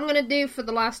know what I'm going to do for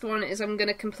the last one is I'm going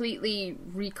to completely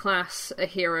reclass a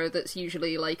hero that's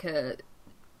usually like a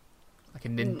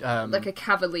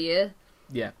cavalier.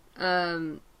 Yeah.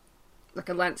 Like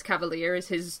a lance cavalier is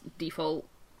his default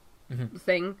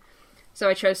thing. So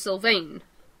I chose Sylvain,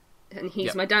 and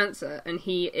he's my dancer, and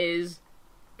he is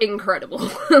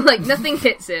incredible. Like, nothing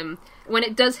hits him. When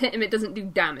it does hit him, it doesn't do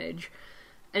damage.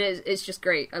 And it's just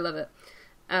great. I love it.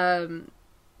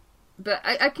 But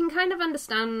I can kind of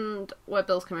understand where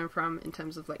Bill's coming from in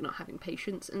terms of, like, not having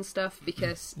patience and stuff,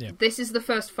 because this is the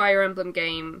first Fire Emblem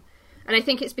game, and I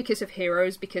think it's because of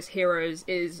Heroes, because Heroes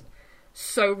is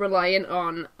so reliant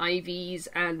on IVs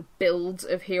and builds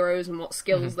of heroes and what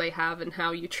skills they have and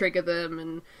how you trigger them,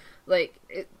 and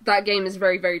that game is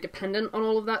very, very dependent on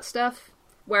all of that stuff.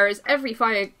 Whereas every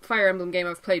Fire Emblem game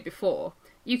I've played before,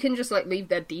 you can just leave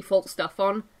their default stuff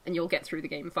on and you'll get through the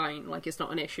game fine. It's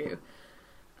not an issue.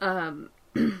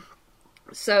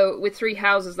 So with Three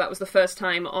Houses, that was the first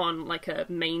time on a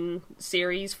main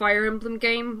series Fire Emblem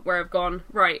game where I've gone,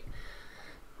 right,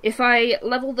 if I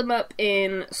level them up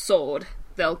in Sword,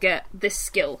 they'll get this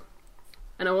skill,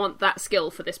 and I want that skill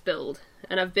for this build.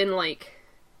 And I've been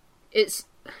it's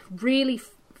really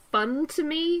fun to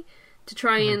me to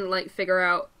try and figure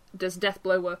out, does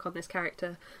Deathblow work on this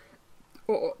character,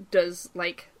 or does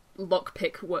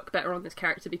Lockpick work better on this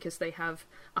character because they have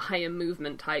a higher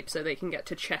movement type, so they can get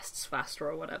to chests faster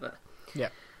or whatever. Yeah.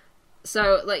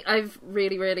 So I've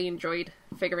really, really enjoyed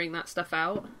figuring that stuff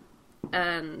out,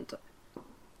 and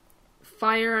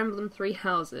Fire Emblem Three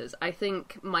Houses, I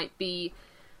think, might be,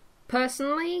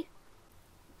 personally,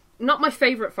 not my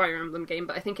favourite Fire Emblem game,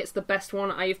 but I think it's the best one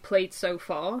I've played so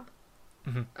far.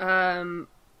 And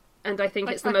I think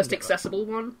it's the most accessible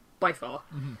one, by far.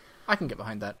 I can get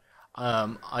behind that.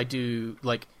 I do,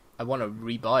 I want to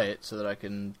rebuy it so that I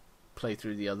can play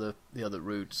through the other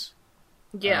routes.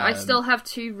 Yeah, I still have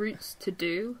 2 routes to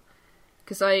do,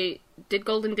 because I did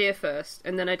Golden Deer first,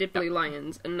 and then I did Blue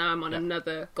Lions, and now I'm on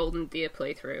another Golden Deer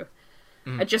playthrough.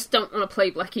 I just don't want to play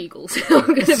Black Eagles. I'm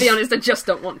going to be honest, I just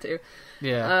don't want to.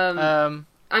 Yeah.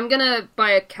 I'm going to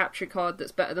buy a capture card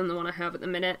that's better than the one I have at the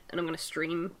minute, and I'm going to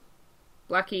stream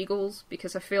Black Eagles,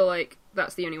 because I feel like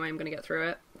that's the only way I'm going to get through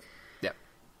it. Yeah.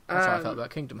 That's how I felt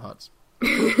about Kingdom Hearts.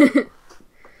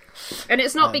 And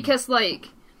it's not because,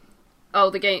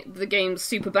 the game's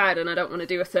super bad and I don't want to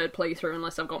do a third playthrough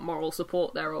unless I've got moral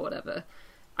support there or whatever.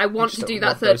 I want to do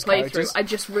that third playthrough, I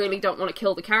just really don't want to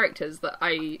kill the characters that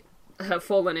I have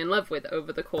fallen in love with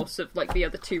over the course of, the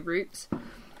other 2 routes.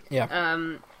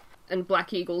 Yeah. And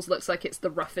Black Eagles looks like it's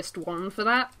the roughest one for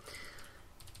that.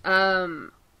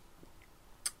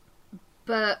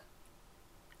 But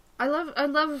I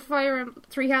love Fire Emblem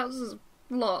Three Houses a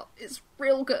lot. It's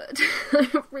real good.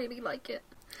 I really like it.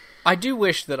 I do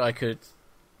wish that I could,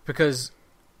 because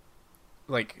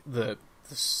the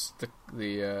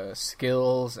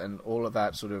skills and all of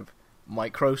that sort of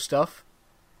micro stuff.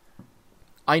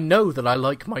 I know that I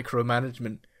like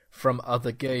micromanagement from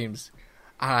other games,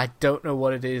 and I don't know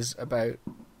what it is about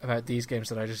these games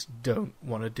that I just don't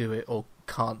want to do it or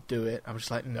can't do it. I'm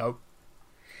just no.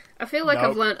 I feel like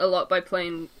I've learnt a lot by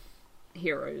playing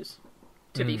Heroes,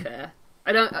 to be fair.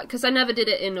 Because I never did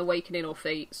it in Awakening or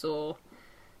Fates or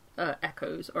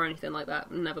Echoes or anything like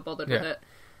that. Never bothered with it.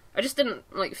 I just didn't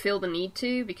feel the need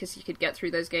to, because you could get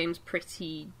through those games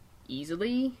pretty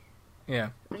easily. Yeah.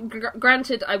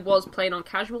 Granted, I was playing on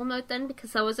casual mode then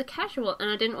because I was a casual and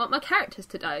I didn't want my characters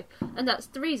to die, and that's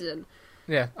the reason.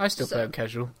 Yeah, I still play on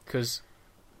casual because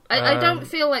I don't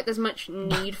feel like there's much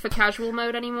need for casual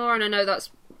mode anymore, and I know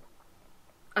that's.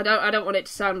 I don't want it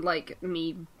to sound like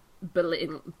me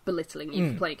belittling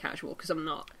you for playing casual, because I'm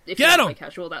not. If you play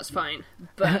casual, that's fine.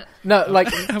 But no,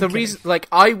 the reason,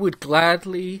 I would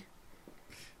gladly,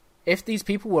 if these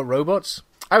people were robots,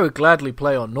 I would gladly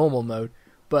play on normal mode.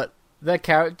 But they're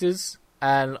characters,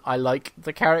 and I like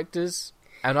the characters,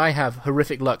 and I have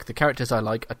horrific luck. The characters I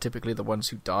like are typically the ones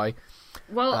who die.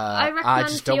 Well, I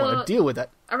just don't want to deal with that.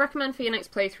 I recommend for your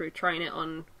next playthrough trying it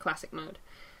on classic mode.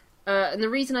 And the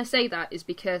reason I say that is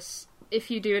because if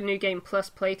you do a New Game Plus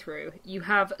playthrough, you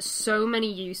have so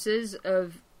many uses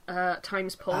of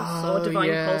Time's Pulse or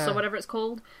Divine Pulse or whatever it's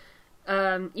called.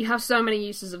 You have so many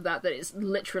uses of that it's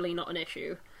literally not an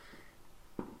issue.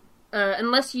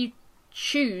 Unless you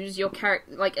choose your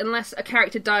character, unless a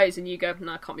character dies and you go,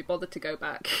 no, I can't be bothered to go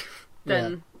back,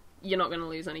 then you're not going to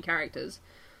lose any characters.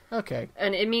 Okay.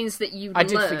 And it means that you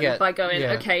learn by going,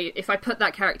 okay, if I put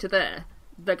that character there,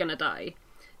 they're going to die.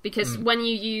 Because when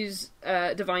you use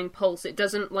Divine Pulse, it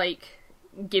doesn't,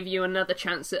 give you another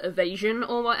chance at evasion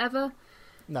or whatever.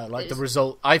 No, the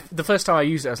result... the first time I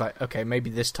used it, I was like, okay, maybe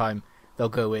this time they'll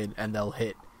go in and they'll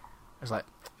hit. I was like,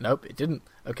 nope, it didn't.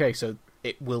 Okay, so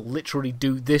it will literally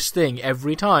do this thing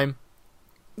every time.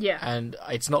 Yeah. And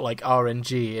it's not like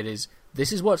RNG, it is,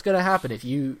 this is what's going to happen if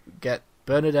you get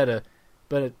Bernadetta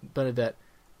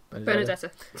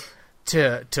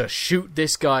to shoot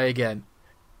this guy again.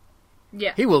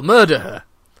 Yeah. He will murder her.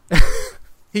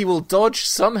 He will dodge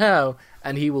somehow,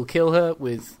 and he will kill her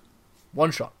with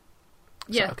one shot.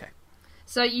 Yeah. So, okay.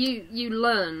 So you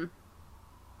learn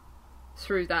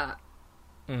through that,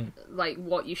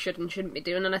 what you should and shouldn't be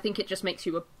doing, and I think it just makes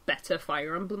you a better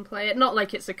Fire Emblem player. Not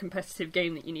like it's a competitive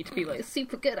game that you need to be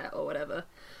super good at or whatever.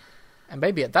 And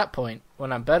maybe at that point,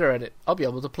 when I'm better at it, I'll be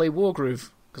able to play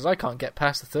Wargroove, because I can't get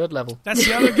past the 3rd level. That's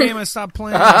the other game I stopped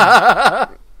playing.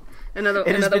 It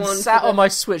has been sat on my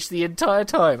Switch the entire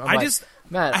time.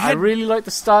 I really like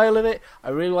the style of it. I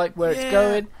really like where it's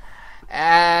going.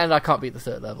 And I can't beat the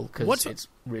 3rd level because it's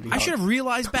really hard. I should have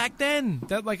realized back then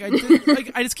that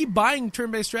I just keep buying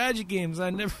turn-based strategy games.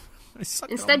 I suck.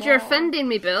 Instead, you're offending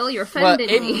me, Bill. You're offending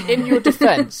me. In your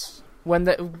defense, when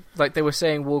they were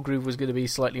saying Wargroove was going to be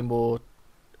slightly more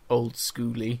old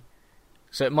schooly,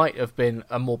 so it might have been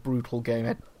a more brutal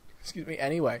game. Excuse me.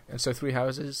 Anyway, and so Three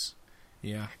Houses.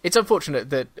 Yeah, it's unfortunate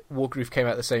that Wargroove came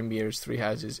out the same year as Three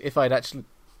Houses. If I'd actually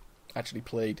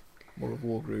played more of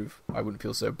Wargroove, I wouldn't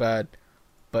feel so bad.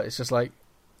 But it's just like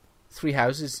Three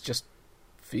Houses just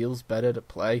feels better to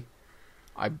play.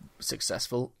 I'm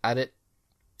successful at it.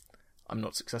 I'm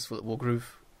not successful at Wargroove.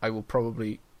 I will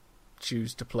probably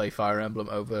choose to play Fire Emblem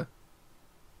over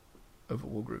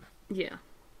Wargroove. Yeah,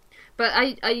 but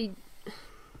I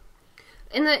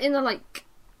in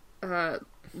the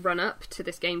run up to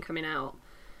this game coming out,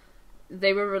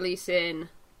 they were releasing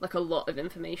like a lot of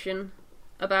information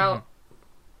about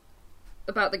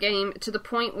the game, to the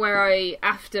point where I,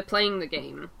 after playing the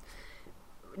game,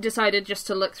 decided just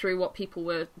to look through what people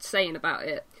were saying about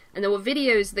it. And there were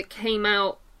videos that came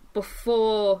out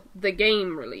before the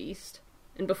game released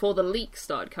and before the leaks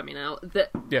started coming out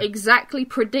that exactly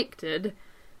predicted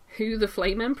who the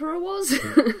Flame Emperor was.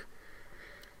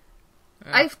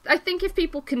 I think if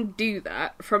people can do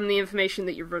that from the information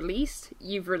that you've released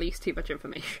too much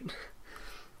information.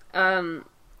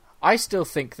 I still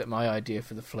think that my idea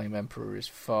for the Flame Emperor is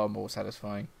far more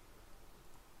satisfying.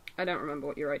 I don't remember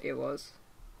what your idea was.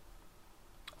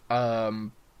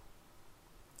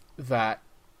 That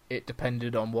it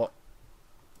depended on what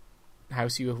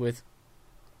house you were with.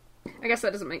 I guess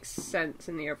that doesn't make sense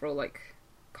in the overall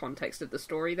context of the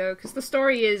story, though, because the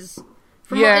story is,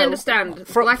 from what I understand,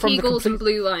 Black Eagles and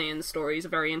Blue Lions stories are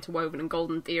very interwoven, and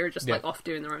Golden Deer are just off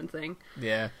doing their own thing.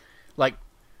 Yeah,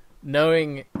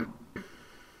 knowing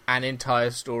an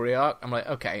entire story arc, I'm like,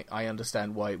 okay, I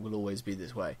understand why it will always be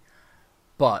this way.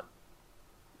 But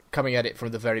coming at it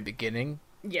from the very beginning,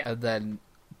 and then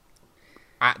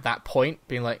at that point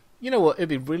being like, you know what, it'd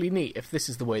be really neat if this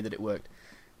is the way that it worked.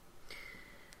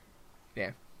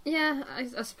 Yeah. Yeah, I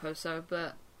suppose so,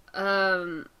 but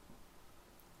in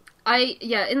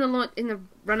the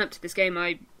run up to this game,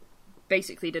 I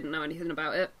basically didn't know anything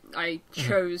about it. I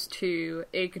chose to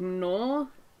ignore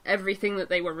everything that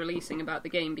they were releasing about the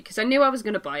game because I knew I was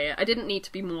going to buy it. I didn't need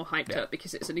to be more hyped up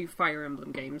because it's a new Fire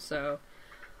Emblem game, so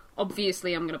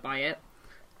obviously I'm going to buy it.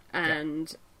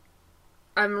 And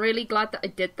I'm really glad that I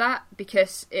did that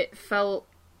because it felt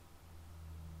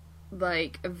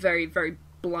like a very, very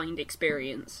blind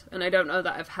experience. And I don't know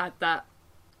that I've had that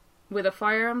with a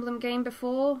Fire Emblem game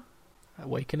before.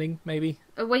 Awakening, maybe,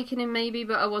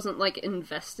 but I wasn't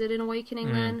invested in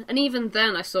Awakening then. And even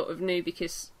then I sort of knew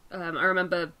because I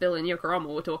remember Bill and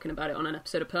Yokorama were talking about it on an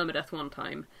episode of Permadeath one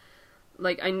time.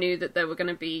 I knew that there were going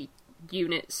to be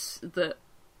units that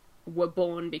were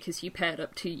born because you paired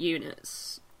up 2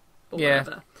 units or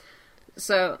whatever.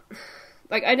 So,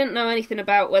 I didn't know anything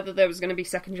about whether there was going to be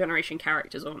second generation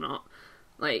characters or not.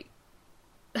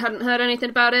 Hadn't heard anything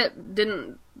about it,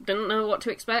 didn't know what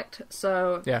to expect,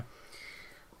 so... Yeah.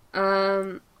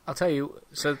 I'll tell you,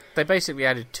 so they basically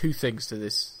added 2 things to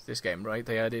this game, right?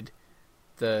 They added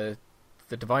the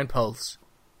Divine Pulse.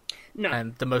 No.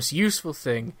 And the most useful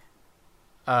thing,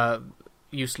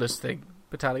 useless thing,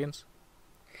 battalions.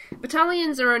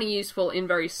 Battalions are only useful in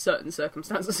very certain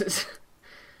circumstances.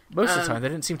 Most of the time, they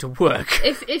didn't seem to work.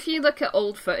 If you look at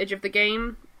old footage of the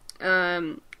game,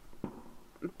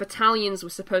 battalions were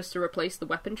supposed to replace the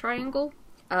weapon triangle.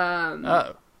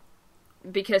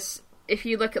 Because if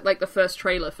you look at the first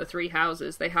trailer for Three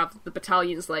Houses, they have the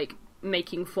battalions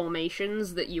making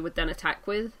formations that you would then attack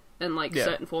with, and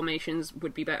certain formations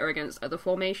would be better against other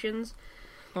formations.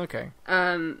 Okay.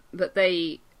 But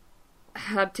they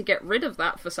had to get rid of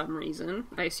that for some reason.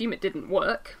 I assume it didn't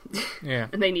work. Yeah.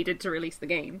 And they needed to release the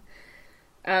game.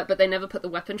 But they never put the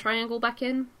weapon triangle back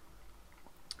in.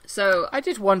 So I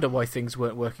did wonder why things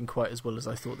weren't working quite as well as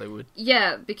I thought they would.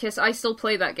 Yeah, because I still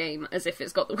play that game as if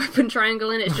it's got the weapon triangle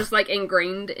in it. It's just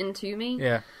ingrained into me.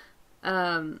 Yeah.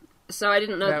 So I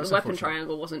didn't know that the weapon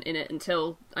triangle wasn't in it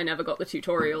until I never got the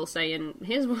tutorial saying,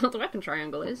 here's what the weapon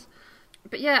triangle is.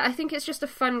 But yeah, I think it's just a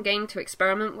fun game to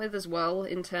experiment with as well,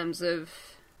 in terms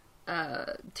of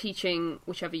teaching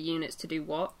whichever units to do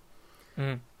what.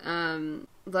 You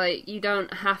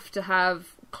don't have to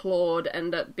have Claude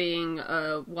end up being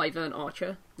a Wyvern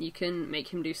Archer. You can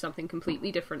make him do something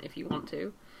completely different if you want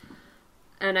to.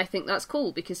 And I think that's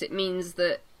cool, because it means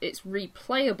that it's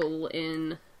replayable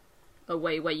in a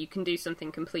way where you can do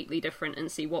something completely different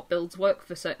and see what builds work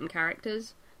for certain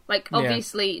characters. Like,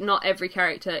 obviously, not every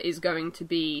character is going to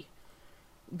be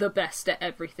the best at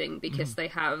everything, because they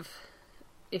have...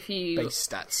 base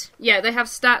stats. Yeah, they have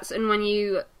stats, and when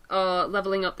you are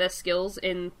leveling up their skills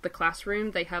in the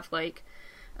classroom, they have, like,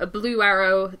 a blue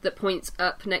arrow that points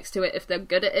up next to it if they're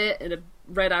good at it, and a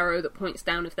red arrow that points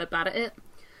down if they're bad at it.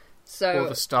 So, or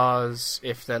the stars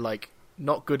if they're, like,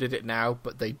 not good at it now,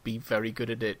 but they'd be very good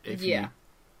at it if you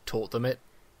taught them it.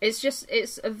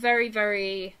 It's a very,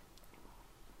 very...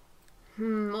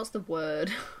 what's the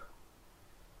word?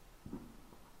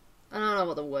 I don't know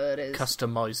what the word is.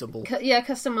 Customizable.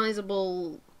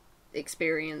 Customizable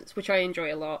experience, which I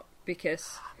enjoy a lot,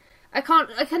 because I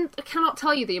cannot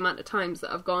tell you the amount of times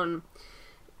that I've gone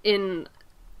in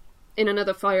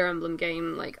another Fire Emblem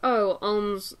game, like, oh,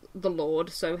 Alm's the Lord,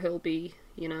 so he'll be,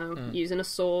 using a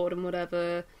sword and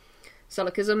whatever.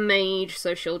 Celica's a mage,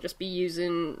 so she'll just be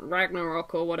using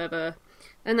Ragnarok or whatever.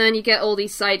 And then you get all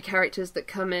these side characters that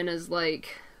come in as,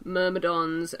 like,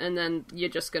 Myrmidons, and then you're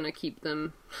just gonna keep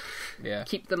them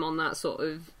on that sort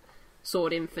of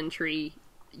sword infantry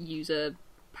user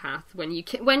path when you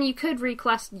could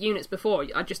reclass units before.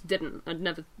 I just didn't. I'd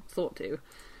never thought to.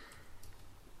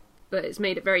 But it's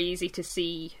made it very easy to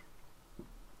see,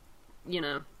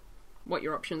 what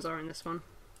your options are in this one.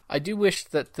 I do wish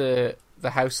that the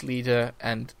house leader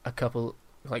and a couple,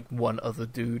 like one other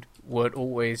dude, weren't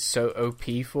always so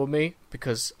OP for me,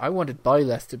 because I wanted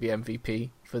Byleth to be MVP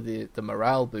for the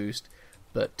morale boost,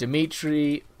 but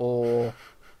Dimitri or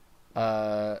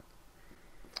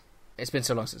it's been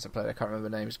so long since I played, I can't remember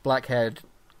names. Black-haired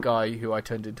guy who I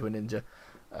turned into a ninja.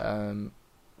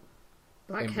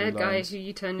 Black-haired guy who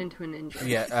you turned into a ninja.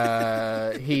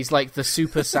 Yeah, he's like the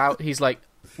super he's like,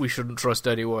 we shouldn't trust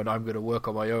anyone, I'm going to work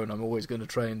on my own, I'm always going to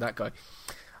train, that guy.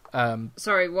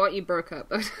 Sorry, what? You broke up.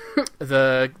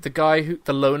 the guy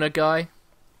the loner guy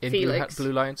in Felix.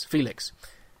 Blue Lions, Felix.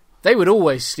 They would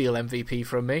always steal MVP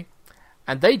from me,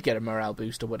 and they'd get a morale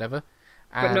boost or whatever.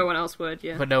 But no one else would,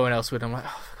 yeah. But no one else would. I'm like,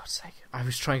 oh, for God's sake. I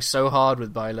was trying so hard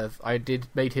with Byleth. I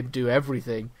made him do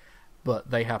everything,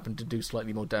 but they happened to do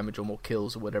slightly more damage or more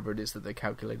kills or whatever it is that they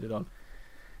calculated on.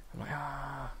 I'm like,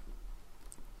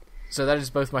 So that is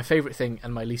both my favourite thing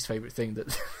and my least favourite thing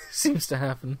that seems to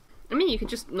happen. I mean, you could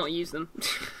just not use them.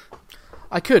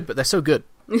 I could, but they're so good.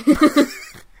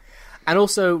 And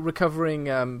also recovering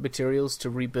materials to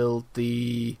rebuild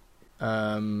the... they're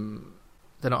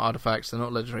not artifacts, they're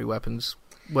not legendary weapons,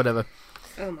 whatever.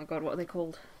 Oh my god, what are they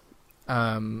called?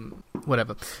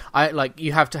 Whatever.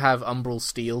 You have to have umbral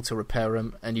steel to repair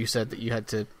them, and you said that you had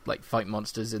to fight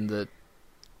monsters in the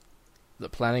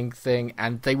planning thing,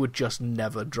 and they would just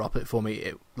never drop it for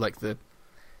me. The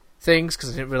things, because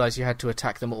I didn't realise you had to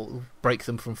attack them all, break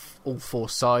them from all four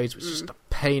sides, which is just a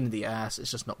pain in the ass.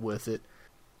 It's just not worth it.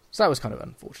 So that was kind of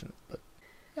unfortunate, but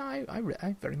yeah,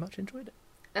 I very much enjoyed it.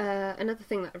 Another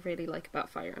thing that I really like about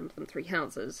Fire Emblem Three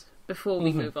Houses, before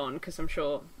we move on, because I'm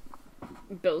sure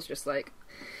Bill's just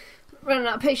running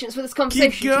out of patience for this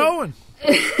conversation. Keep going!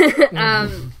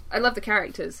 I love the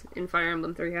characters in Fire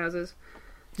Emblem Three Houses.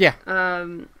 Yeah.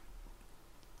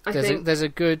 I think there's a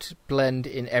good blend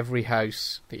in every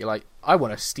house that you're like, I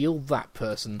want to steal that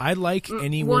person. I like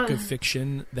any work of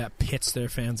fiction that pits their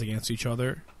fans against each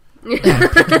other and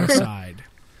picking a side.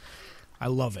 I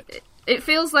love it. It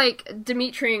feels like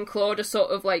Dimitri and Claude are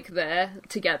sort of there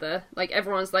together.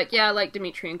 Everyone's like, yeah, I like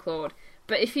Dimitri and Claude.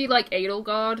 But if you like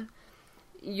Edelgard,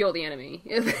 you're the enemy.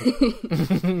 It's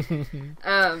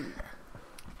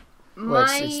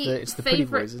the pretty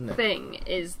boys, isn't it? Thing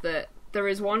is that there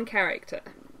is one character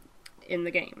in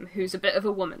the game who's a bit of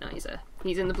a womanizer.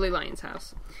 He's in the Blue Lion's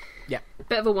house. Yeah.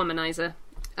 Bit of a womanizer.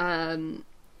 And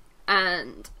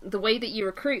the way that you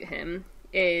recruit him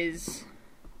is,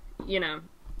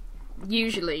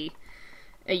 usually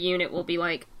a unit will be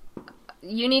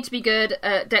you need to be good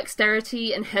at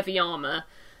dexterity and heavy armor.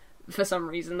 For some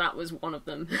reason, that was one of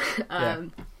them.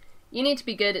 You need to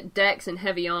be good at dex and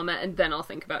heavy armor, and then I'll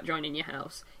think about joining your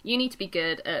house. You need to be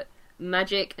good at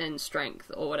magic and strength,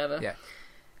 or whatever. Yeah.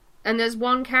 And there's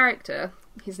one character,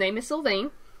 his name is Sylvain,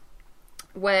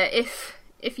 where if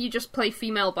you just play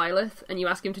female Byleth and you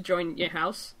ask him to join your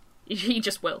house, he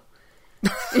just will.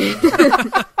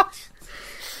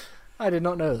 I did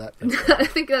not know that. I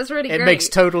think that's really great. It makes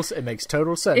total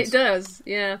sense. It does,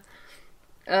 yeah.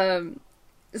 So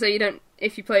you don't.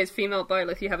 If you play as female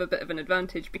Byleth, you have a bit of an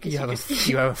advantage because you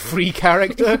have a free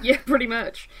character. Yeah, pretty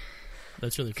much.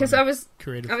 That's really funny. Because I was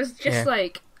creative. I was just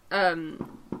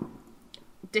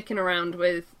dicking around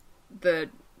with the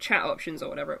chat options or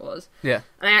whatever it was. Yeah.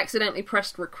 And I accidentally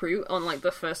pressed recruit on, like,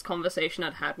 the first conversation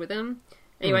I'd had with him.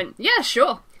 And he went, yeah,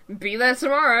 sure, be there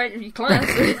tomorrow at your class.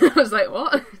 I was like,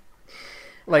 what?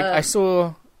 Like, I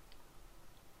saw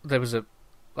there was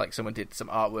someone did some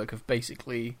artwork of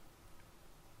basically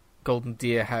Golden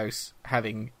Deer House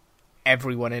having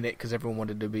everyone in it because everyone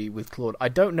wanted to be with Claude. I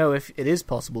don't know if it is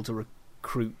possible to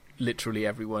recruit literally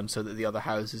everyone so that the other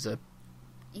houses are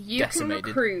decimated. Can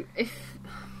recruit if...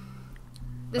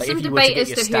 There's like some if you were to debate get as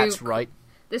your to stats who... right.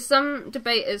 There's some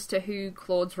debate as to who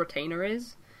Claude's retainer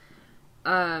is.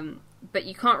 But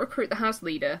you can't recruit the house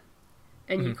leader,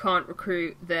 and you can't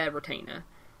recruit their retainer.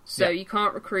 So you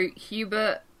can't recruit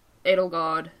Hubert,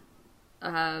 Edelgard,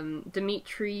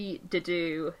 Dimitri,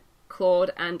 Dedu,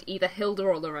 Claude, and either Hilda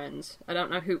or Lorenz. I don't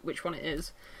know which one it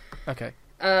is. Okay.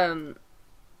 I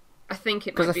think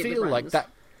it might be because I feel Lorenz. like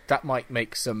that might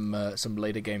make some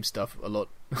later game stuff a lot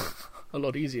a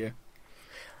lot easier.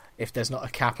 If there's not a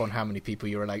cap on how many people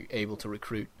you're able to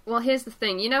recruit. Well, here's the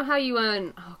thing. You know how you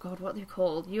earn... Oh, God, what are they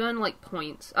called? You earn, like,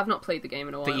 points. I've not played the game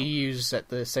in a while. That you use at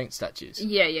the Saint statues?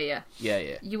 Yeah.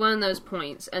 Yeah. You earn those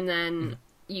points, and then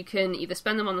you can either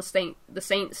spend them on the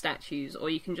Saint statues,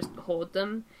 or you can just hoard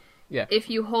them. Yeah. If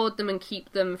you hoard them and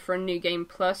keep them for a New Game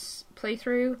Plus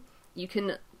playthrough, you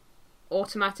can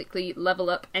automatically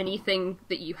level up anything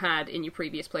that you had in your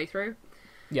previous playthrough.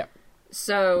 Yeah.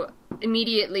 So,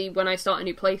 immediately when I start a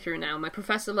new playthrough now, my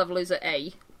professor level is at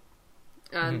A.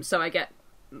 So I get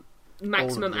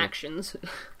maximum actions.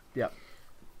 Yeah.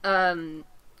 And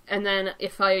then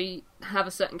if I have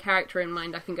a certain character in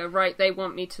mind, I can go, right, they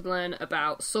want me to learn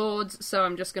about swords, so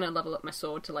I'm just going to level up my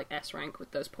sword to, like, S rank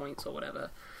with those points or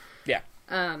whatever. Yeah.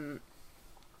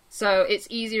 So it's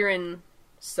easier in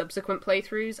subsequent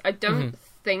playthroughs. I don't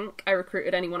think I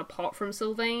recruited anyone apart from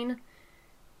Sylvain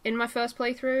in my first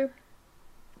playthrough.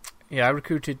 Yeah, I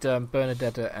recruited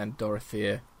Bernadetta and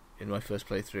Dorothea in my first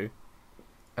playthrough,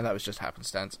 and that was just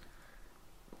happenstance.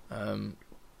 But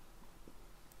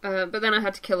then I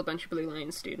had to kill a bunch of Blue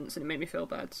Lion students, and it made me feel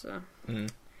bad, so... Oh,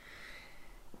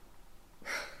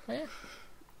 yeah.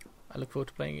 I look forward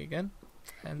to playing it again.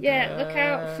 And, yeah, look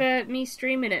out for me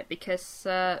streaming it, because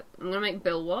I'm going to make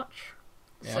Bill watch,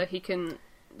 so he can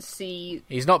see...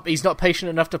 He's not patient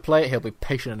enough to play it, he'll be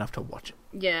patient enough to watch it.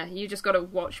 Yeah, you just got to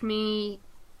watch me...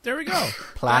 There we go.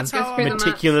 Plan.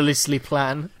 Meticulously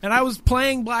plan. And I was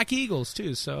playing Black Eagles,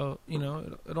 too, so, you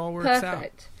know, it all works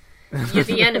Perfect. You're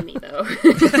the enemy, though.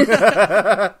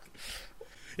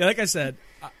 Yeah, like I said,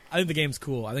 I think the game's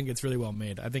cool. I think it's really well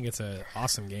made. I think it's an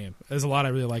awesome game. There's a lot I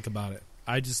really like about it.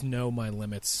 I just know my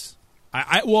limits.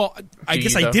 I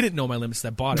guess I didn't know my limits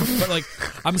that bought it. But, like,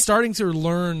 I'm starting to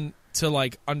learn to,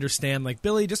 like, understand, like,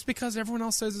 Billy, just because everyone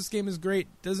else says this game is great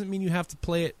doesn't mean you have to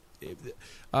play it.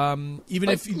 Even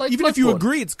if you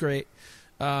agree it's great,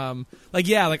 I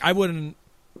wouldn't.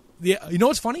 Yeah, you know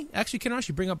what's funny? Actually, Kenosh,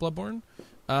 you bring up Bloodborne.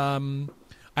 I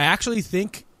actually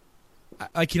think,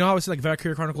 like, you know, obviously, like,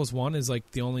 Valkyria Chronicles 1 is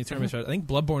like the only term. I think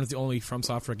Bloodborne is the only From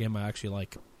Software game I actually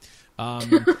like.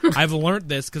 I've learned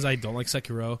this because I don't like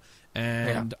Sekiro,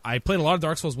 and I played a lot of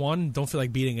Dark Souls 1. Don't feel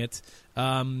like beating it.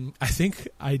 I think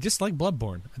I just like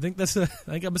Bloodborne. I think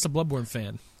I'm just a Bloodborne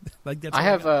fan. Like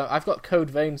I've got Code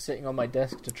Vein sitting on my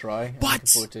desk to try. But I'm looking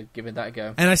forward to giving that a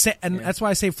go. And that's why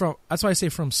I say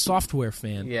From Software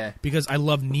fan. Yeah, because I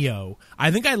love Neo. I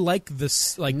think I like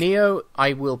this. Like Neo,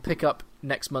 I will pick up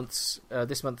this month's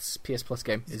PS Plus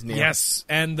game is Neo. Yes,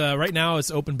 and right now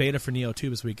it's open beta for Neo 2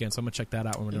 this weekend, so I'm gonna check that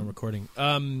out when we're done recording.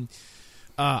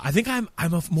 I think I'm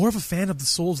more of a fan of the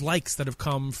Souls likes that have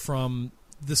come from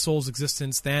the Souls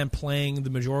existence than playing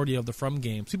the majority of the From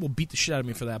games. People beat the shit out of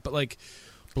me for that, but like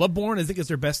Bloodborne, I think is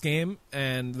their best game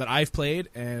and that I've played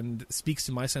and speaks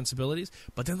to my sensibilities.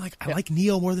 But then, like, I like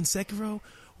Neo more than Sekiro.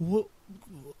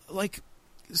 Like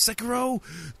Sekiro.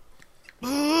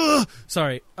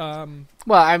 Sorry. Well,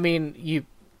 I mean, you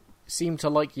seem to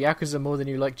like Yakuza more than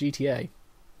you like GTA.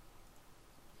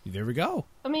 There we go.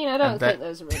 I mean, I don't think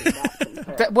those are really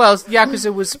that well,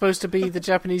 Yakuza was supposed to be the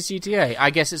Japanese GTA.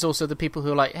 I guess it's also the people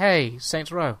who are like, hey, Saints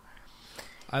Row.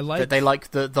 I like that they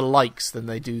like the likes than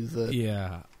they do the...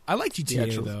 Yeah. I like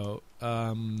GTA, though.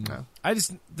 No. I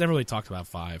just never really talked about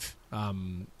 5.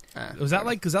 Was that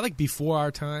like before our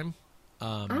time?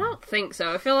 I don't think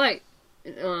so. I feel like,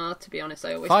 to be honest,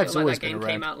 I always 5's feel like always that game been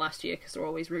around. came out last year because they're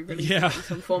always re-releasing it in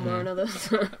some form or another.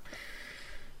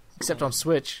 Except on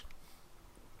Switch.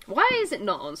 Why is it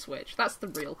not on Switch? That's the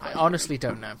real question. I honestly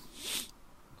don't know.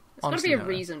 There's got to be a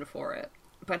reason for it,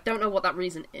 but I don't know what that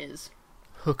reason is.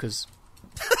 Hookers.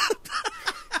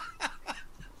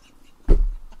 I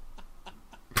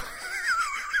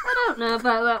don't know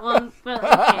about that one, but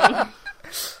okay.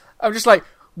 I'm just like,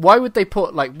 why would they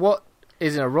put what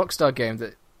is in a Rockstar game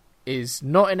that is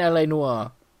not in LA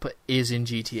Noire but is in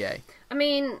GTA? I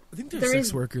mean, I think there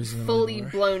is workers in fully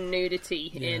blown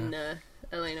nudity in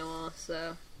LA Noire,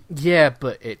 so yeah,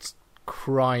 but it's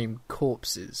crime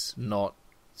corpses, not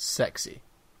sexy.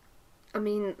 I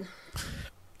mean,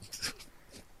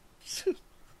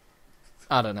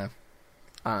 I don't know.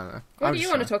 What do you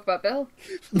want to talk about, Bill?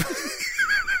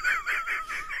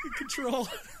 Control.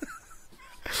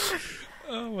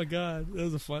 Oh my god, that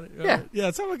was a funny. Yeah,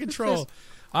 it's all about Control.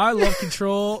 I love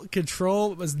Control.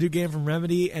 Control was a new game from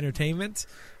Remedy Entertainment.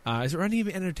 Is it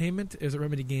Remedy Entertainment? Or is it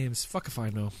Remedy Games? Fuck if I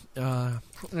know.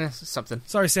 Something.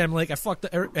 Sorry, Sam Lake. I fucked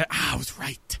up. I was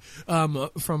right.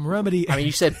 From Remedy. I mean,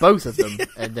 you said both of them,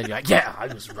 and then you're like, yeah, I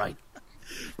was right.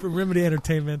 From Remedy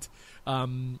Entertainment.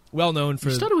 Well known for.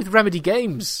 You started with Remedy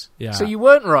Games, yeah. So you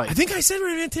weren't right. I think I said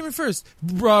Remedy Entertainment first.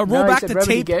 Roll back the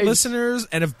tape, Games. Listeners,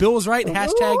 and if Bill was right,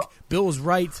 hashtag Bill was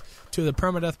right to the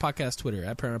Permadeath Podcast Twitter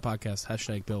at Permadeath Podcast.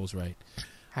 Hashtag Bill was right.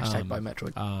 Hashtag buy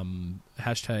Metroid.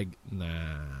 Hashtag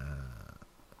nah.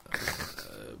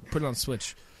 Put it on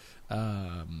Switch.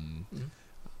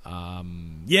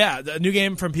 Yeah, the new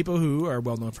game from people who are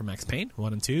well known for Max Payne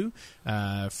 1 and 2,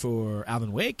 for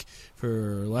Alan Wake,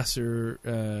 for lesser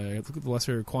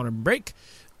Quantum Break.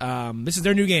 This is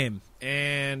their new game,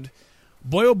 and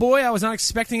boy oh boy, I was not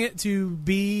expecting it to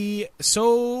be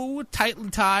so tightly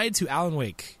tied to Alan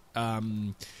Wake.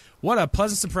 What a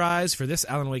pleasant surprise for this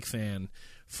Alan Wake fan,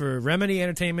 for Remedy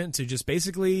Entertainment to just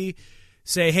basically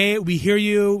say, hey, we hear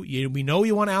you. We know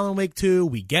you want Alan Wake 2.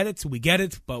 We get it,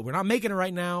 but we're not making it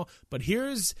right now. But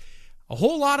here's a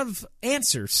whole lot of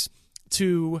answers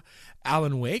to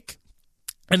Alan Wake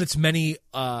and its many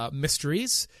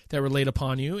mysteries that were laid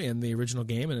upon you in the original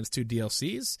game and its 2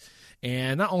 DLCs.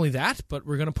 And not only that, but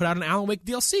we're going to put out an Alan Wake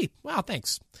DLC. Wow,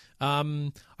 thanks.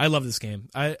 I love this game.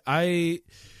 I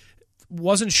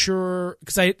wasn't sure,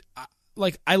 because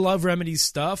I love Remedy's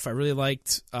stuff. I really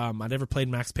liked, I never played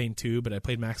Max Payne 2, but I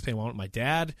played Max Payne 1 with my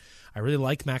dad. I really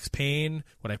liked Max Payne,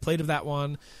 what I played of that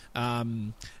one.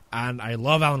 And I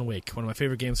love Alan Wake, one of my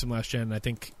favorite games from last gen. I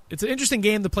think it's an interesting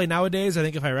game to play nowadays. I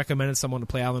think if I recommended someone to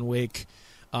play Alan Wake,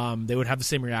 they would have the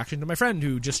same reaction to my friend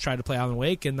who just tried to play Alan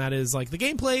Wake, and that is, the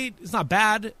gameplay is not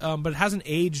bad, but it hasn't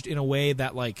aged in a way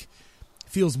that,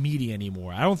 feels meaty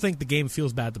anymore. I don't think the game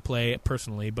feels bad to play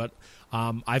personally, but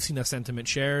I've seen that sentiment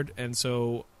shared, and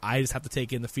so I just have to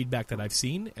take in the feedback that I've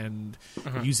seen and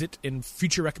use it in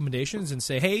future recommendations and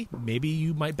say, hey, maybe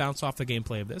you might bounce off the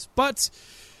gameplay of this. But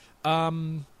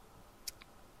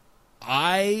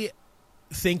I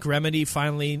think Remedy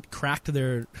finally cracked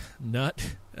their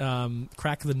nut,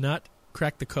 cracked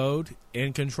the code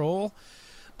in Control.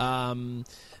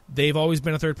 They've always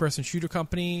been a third-person shooter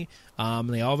company.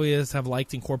 They always have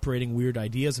liked incorporating weird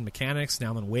ideas and mechanics.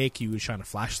 Now in Wake, you would shine a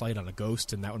flashlight on a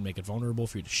ghost, and that would make it vulnerable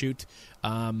for you to shoot.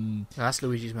 That's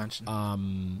Luigi's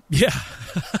Mansion. Yeah.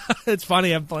 It's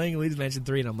funny, I'm playing Luigi's Mansion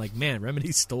 3, and I'm like, man,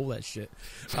 Remedy stole that shit.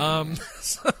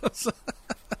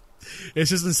 It's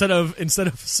just instead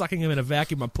of sucking him in a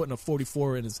vacuum, I'm putting a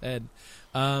 44 in his head.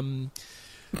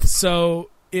 So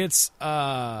it's...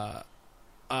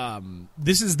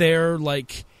 this is their,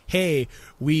 hey,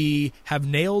 we have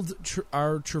nailed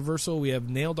our traversal, we have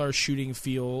nailed our shooting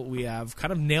feel, we have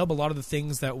kind of nailed a lot of the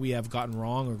things that we have gotten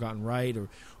wrong or gotten right or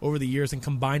over the years, and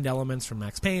combined elements from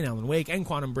Max Payne, Alan Wake, and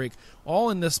Quantum Break, all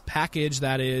in this package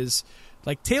that is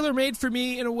tailor-made for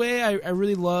me in a way. I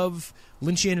really love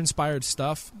Lynchian-inspired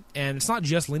stuff, and it's not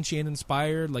just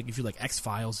Lynchian-inspired, if you like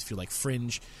X-Files, if you like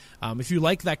Fringe, if you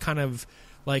like that kind of,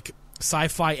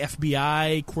 sci-fi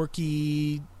FBI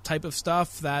quirky type of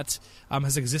stuff that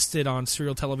has existed on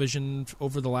serial television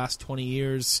over the last 20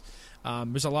 years.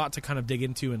 There's a lot to kind of dig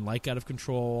into and out of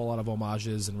Control, a lot of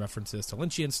homages and references to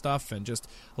Lynchian stuff, and just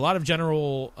a lot of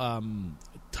general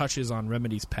touches on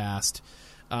Remedy's past.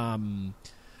 And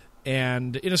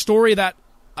in a story that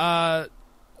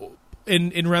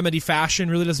in Remedy fashion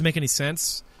really doesn't make any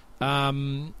sense.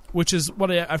 Which is what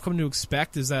I've come to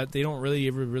expect, is that they don't really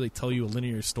ever really tell you a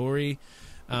linear story.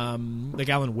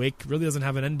 Alan Wake really doesn't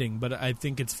have an ending, but I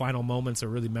think its final moments are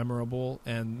really memorable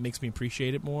and makes me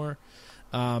appreciate it more.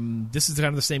 This is kind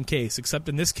of the same case, except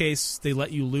in this case they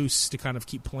let you loose to kind of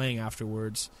keep playing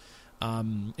afterwards,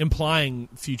 implying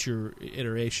future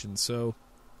iterations. So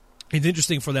it's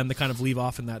interesting for them to kind of leave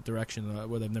off in that direction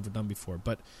where they've never done before.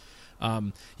 But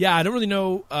I don't really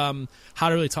know how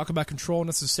to really talk about Control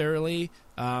necessarily,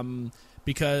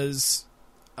 because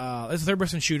it's a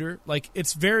third-person shooter.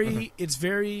 It's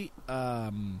very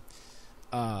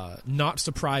not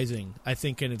surprising, I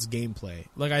think, in its gameplay.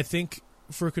 I think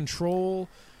for Control,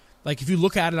 Like, if you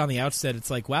look at it on the outset,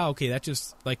 it's like, wow, okay, that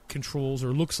just, like, controls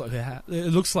or looks like...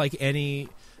 It looks like any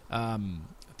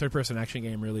third-person action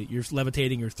game, really. You're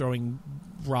levitating, you're throwing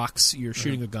rocks, you're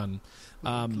shooting a gun.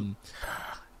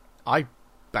 I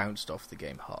bounced off the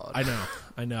game hard.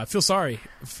 I know. I feel sorry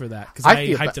for that, because I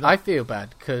hyped it up. I feel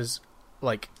bad, because,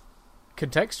 like,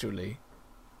 contextually,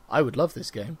 I would love this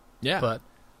game. Yeah. But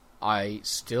I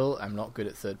still am not good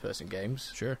at third-person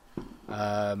games. Sure.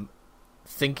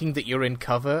 Thinking that you're in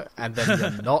cover and then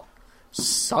you're not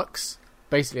sucks.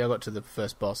 Basically, I got to the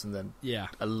first boss and then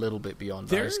a little bit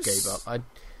beyond. I just gave up.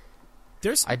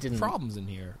 There's problems in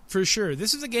here for sure.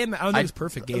 This is a game that I don't think is a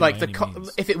perfect game. Like by any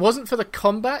means. If it wasn't for the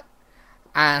combat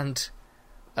and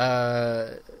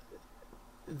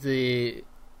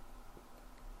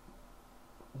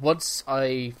once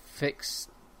I fixed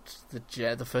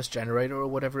the first generator or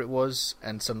whatever it was,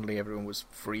 and suddenly everyone was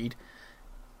freed.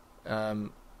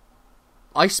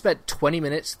 I spent 20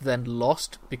 minutes, then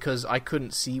lost because I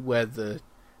couldn't see where the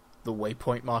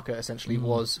waypoint marker essentially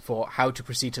was for how to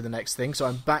proceed to the next thing. So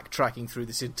I'm backtracking through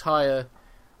this entire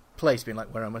place, being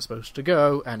like, where am I supposed to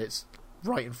go? And it's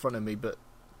right in front of me, but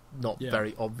not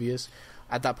very obvious.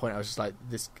 At that point, I was just like,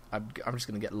 I'm just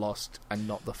going to get lost, and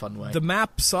not the fun way. The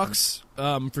map sucks,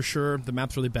 for sure. The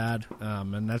map's really bad,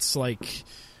 and that's like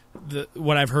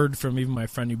what I've heard from even my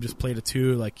friend who just played it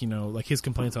too. Like, you know, like his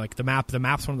complaints are like the map's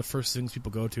one of the first things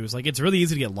people go to. It's like, it's really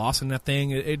easy to get lost in that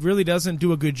thing. It really doesn't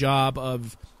do a good job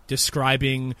of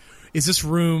describing, is this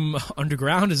room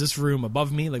underground? Is this room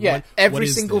above me? Like, every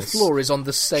single floor is on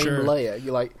the same layer.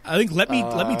 You're like, I think let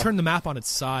me turn the map on its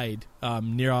side,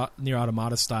 near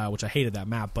Automata style, which I hated that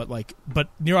map, but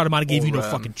Nier Automata gave you no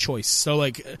fucking choice. So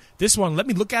like this one, let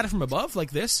me look at it from above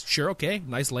like this. Sure, okay,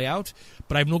 nice layout,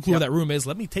 but I have no clue where that room is.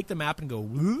 Let me take the map and go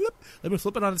whoop, let me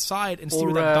flip it on its side and see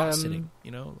where that dot's sitting.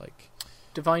 You know, like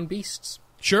Divine Beasts.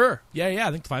 Sure, yeah.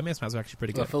 I think Divine Beasts maps are actually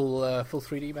pretty good. A full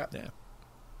 3D map. Yeah.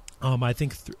 I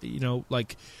think,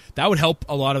 like, that would help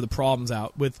a lot of the problems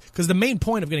out with, because the main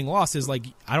point of getting lost is, like,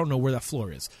 I don't know where that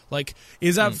floor is. Like,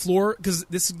 is that floor, because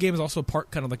this game is also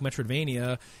part kind of like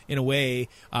Metroidvania in a way.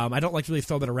 I don't like to really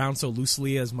throw that around so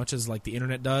loosely as much as, like, the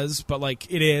internet does, but, like,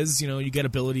 it is, you get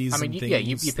abilities and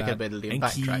things. You pick ability and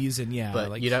backtrack. Keys and,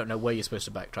 but like, you don't know where you're supposed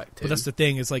to backtrack to. But that's the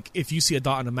thing, is, like, if you see a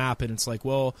dot on a map and it's like,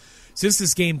 well, since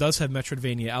this game does have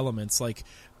Metroidvania elements, like,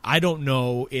 I don't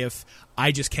know if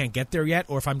I just can't get there yet,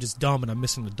 or if I'm just dumb and I'm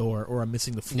missing the door, or I'm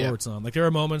missing the floor it's on. Like, there are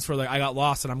moments where, like, I got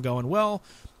lost and I'm going, well,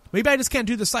 maybe I just can't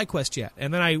do the side quest yet.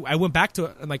 And then I went back to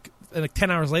it, and like 10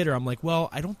 hours later, I'm like, well,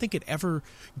 I don't think it ever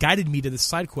guided me to this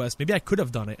side quest. Maybe I could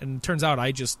have done it. And it turns out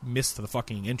I just missed the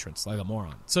fucking entrance like a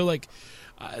moron. So, like,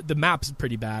 the map's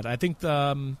pretty bad. I think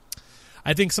some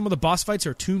of the boss fights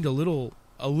are tuned a little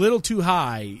too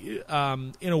high,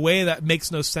 in a way that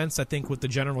makes no sense, I think, with the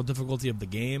general difficulty of the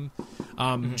game.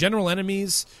 General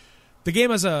enemies, the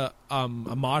game has a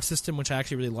mod system, which I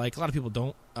actually really like. A lot of people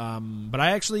don't, but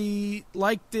I actually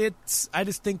liked it. I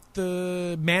just think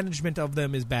the management of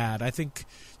them is bad. I think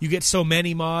you get so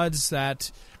many mods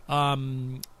that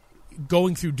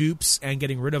going through dupes and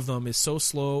getting rid of them is so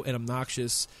slow and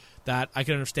obnoxious that I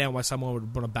can understand why someone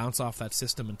would want to bounce off that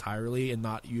system entirely and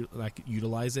not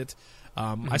utilize it.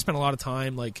 I spent a lot of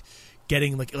time like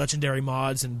getting like legendary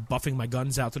mods and buffing my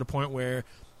guns out to the point where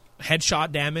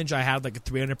headshot damage, I had like a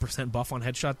 300% buff on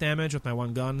headshot damage with my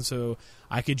one gun, so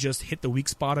I could just hit the weak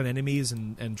spot on enemies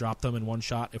and drop them in one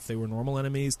shot if they were normal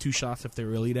enemies, 2 shots if they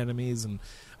were elite enemies, and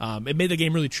it made the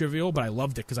game really trivial, but I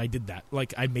loved it because I did that.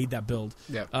 Like, I made that build.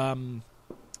 Yeah.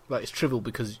 Like, it's trivial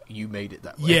because you made it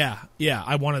that way. Yeah.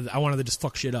 I wanted to just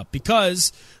fuck shit up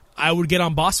because I would get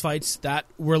on boss fights that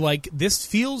were like, this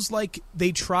feels like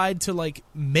they tried to like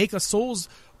make a Souls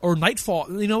or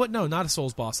Nightfall. You know what? No, not a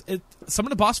Souls boss. Some of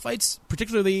the boss fights,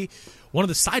 particularly one of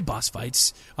the side boss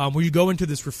fights, where you go into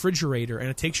this refrigerator and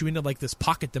it takes you into like this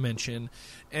pocket dimension,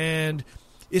 and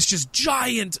it's just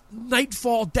giant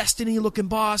Nightfall Destiny looking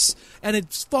boss, and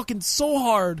it's fucking so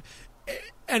hard.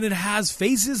 And it has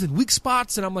phases and weak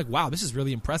spots, and I'm like, wow, this is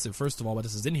really impressive, first of all, what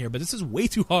this is in here, but this is way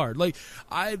too hard. Like,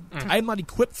 I'm not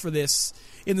equipped for this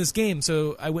in this game,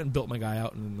 so I went and built my guy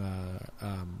out, and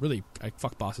really, I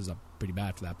fucked bosses up pretty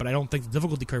bad for that. But I don't think the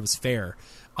difficulty curve is fair.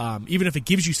 Even if it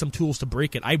gives you some tools to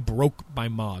break it, I broke my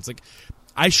mods. Like,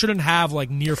 I shouldn't have, like,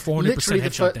 near 400%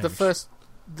 headshot damage.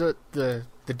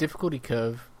 The difficulty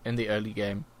curve in the early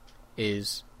game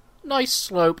is nice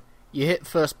slope. You hit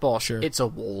first boss, it's a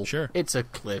wall. Sure. It's a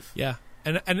cliff. Yeah.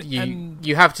 And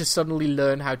you have to suddenly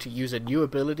learn how to use a new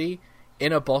ability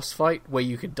in a boss fight where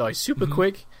you can die super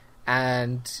quick,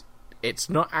 and it's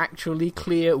not actually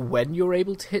clear when you're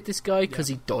able to hit this guy because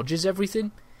he dodges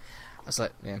everything. I was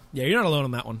like, yeah, you're not alone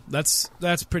on that one. That's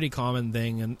a pretty common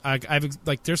thing, and I've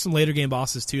like there's some later game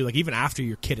bosses too. Like even after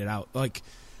you're kitted out, like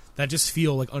that just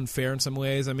feel like unfair in some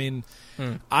ways. I mean,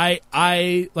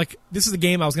 I like this is a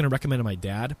game I was going to recommend to my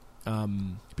dad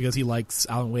because he likes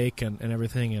Alan Wake and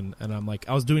everything, and I'm like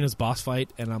I was doing this boss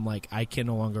fight, and I'm like I can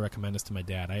no longer recommend this to my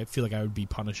dad. I feel like I would be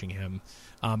punishing him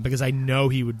because I know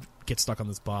he would get stuck on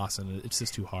this boss, and it's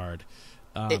just too hard.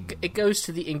 It goes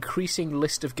to the increasing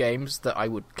list of games that I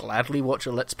would gladly watch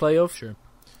a Let's Play of. Sure.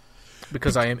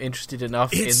 Because I am interested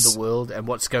enough in the world and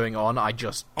what's going on, I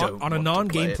just don't on a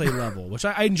non-gameplay level, which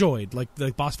I enjoyed. Like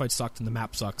the boss fight sucked and the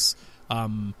map sucks,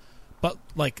 but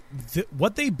like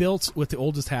what they built with the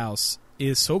oldest house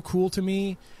is so cool to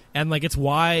me, and like it's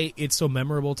why it's so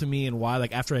memorable to me, and why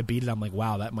like after I beat it, I'm like,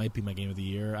 wow, that might be my game of the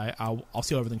year. I'll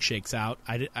see how everything shakes out.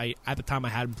 I at the time I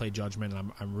hadn't played Judgment,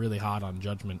 and I'm really hot on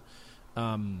Judgment.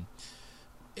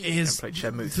 Is played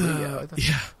Shenmue 3 yet either.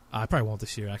 Yeah. I probably won't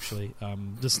this year, actually.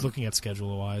 Just looking at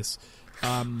schedule-wise.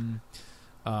 Shenmue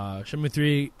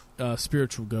 3,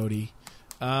 Spiritual Goatee.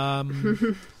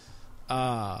 The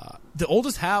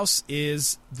oldest house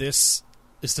is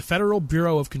the Federal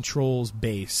Bureau of Control's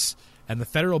base. And the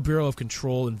Federal Bureau of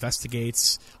Control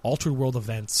investigates altered world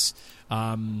events,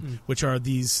 which are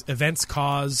these events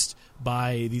caused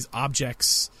by these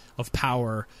objects of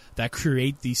power that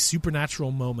create these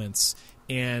supernatural moments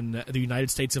in the United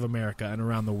States of America and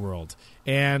around the world.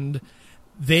 And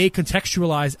they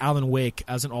contextualize Alan Wake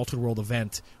as an altered world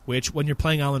event, which when you're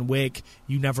playing Alan Wake,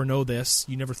 you never know this,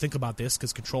 you never think about this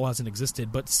because Control hasn't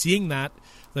existed. But seeing that,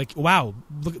 like, wow,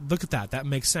 look at that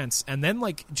makes sense. And then,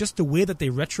 like, just the way that they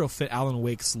retrofit Alan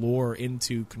Wake's lore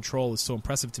into Control is so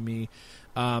impressive to me.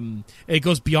 It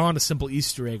goes beyond a simple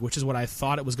Easter egg, which is what I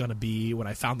thought it was going to be when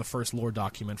I found the first lore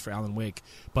document for Alan Wake.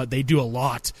 But they do a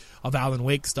lot of Alan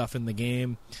Wake stuff in the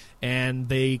game, and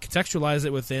they contextualize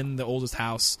it within the oldest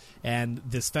house and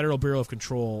this Federal Bureau of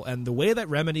Control. And the way that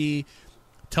Remedy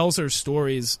tells their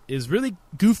stories is really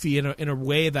goofy in a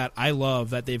way that I love,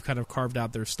 that they've kind of carved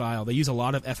out their style. They use a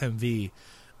lot of FMV,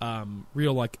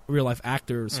 real life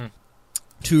actors.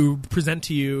 To present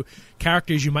to you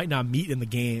characters you might not meet in the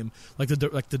game, like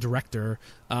the director,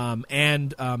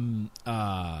 and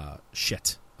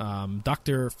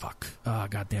Doctor Fuck.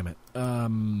 God damn it.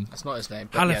 That's not his name.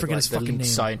 How did I forget his fucking name?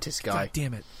 Scientist guy. God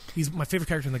damn it. He's my favorite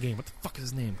character in the game. What the fuck is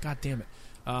his name? God damn it.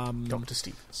 Dr.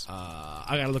 Stevens.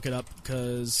 I gotta look it up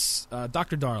because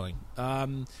Dr. Darling.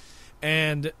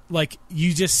 And like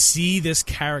you just see this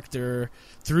character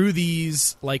through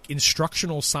these like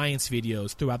instructional science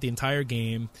videos throughout the entire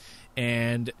game,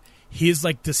 and his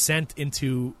like descent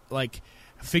into like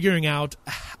figuring out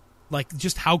like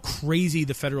just how crazy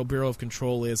the Federal Bureau of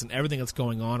Control is and everything that's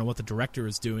going on and what the director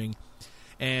is doing,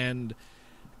 and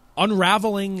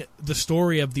unraveling the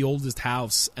story of the oldest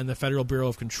house and the Federal Bureau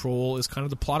of Control is kind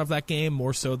of the plot of that game,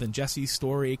 more so than Jesse's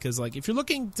story. Because like if you're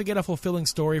looking to get a fulfilling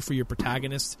story for your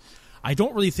protagonist, I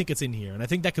don't really think it's in here, and I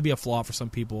think that could be a flaw for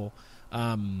some people.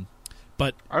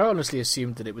 But I honestly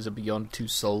assumed that it was a Beyond Two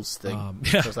Souls thing. I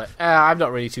was like, I'm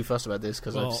not really too fussed about this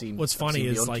because I've seen. What's funny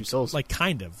is Beyond like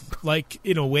kind of like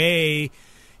in a way,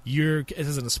 it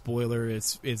isn't a spoiler.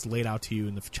 It's laid out to you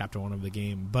in the chapter 1 of the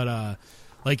game, but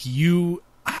like you.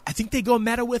 I think they go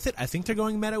meta with it. I think they're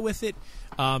going meta with it.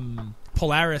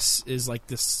 Polaris is like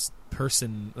this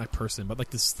but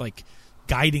like this like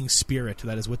guiding spirit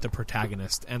that is with the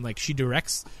protagonist, and like she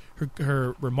directs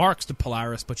her remarks to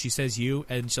Polaris, but she says you,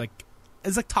 and she like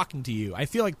it's like talking to you. I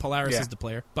feel like Polaris is the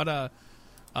player, but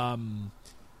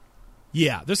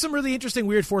there's some really interesting,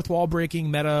 weird fourth wall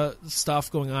breaking meta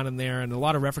stuff going on in there, and a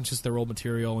lot of references to their old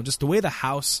material, and just the way the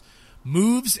house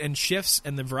moves and shifts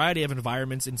and the variety of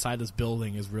environments inside this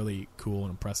building is really cool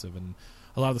and impressive, and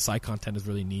a lot of the side content is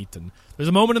really neat. And there's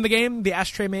a moment in the game, the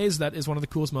Ashtray Maze, that is one of the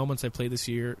coolest moments I played this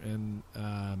year, and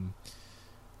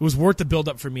it was worth the build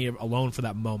up for me alone for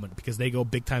that moment, because they go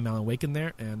big time Alan Wake in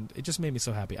there, and it just made me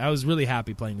so happy. I was really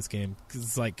happy playing this game because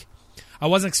it's like I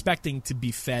wasn't expecting to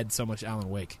be fed so much Alan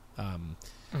Wake.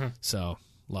 So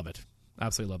love it,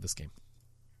 absolutely love this game.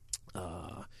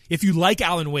 If you like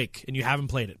Alan Wake and you haven't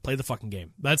played it, play the fucking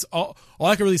game. That's all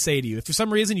I can really say to you. If for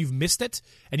some reason you've missed it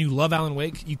and you love Alan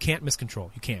Wake, you can't miss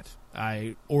Control. You can't.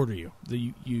 I order you.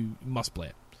 You must play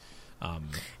it.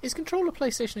 Is Control a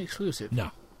PlayStation exclusive?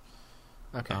 No.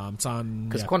 Okay. It's on...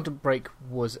 Because Quantum Break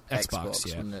was Xbox,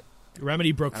 wasn't it?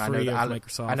 Remedy broke free of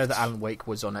Microsoft. I know that Alan Wake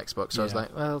was on Xbox, so I was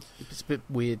like, well, it's a bit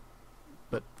weird.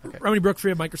 But okay. Remedy broke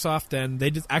free of Microsoft, and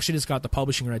they actually just got the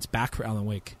publishing rights back for Alan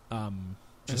Wake.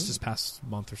 Just this past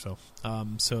month or so.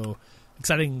 So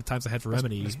exciting times ahead for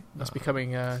Remedy. That's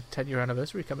becoming a 10-year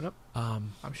anniversary coming up.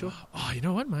 I'm sure. Oh, you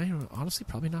know what? Honestly,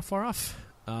 probably not far off.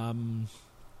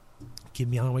 Give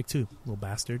me Alan Wake 2, little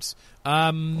bastards.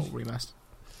 Remaster.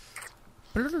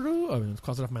 Let's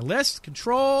cross it off my list.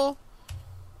 Control.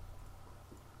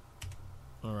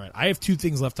 All right, I have 2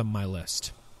 things left on my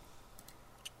list.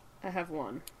 I have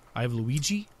 1. I have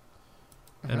Luigi,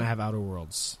 and I have Outer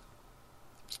Worlds.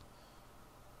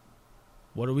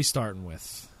 What are we starting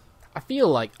with? I feel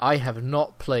like I have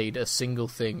not played a single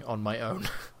thing on my own.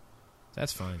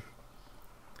 That's fine.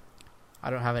 I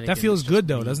don't have anything. That feels good,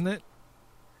 though, doesn't it?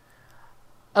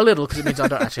 A little, because it means I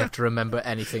don't actually have to remember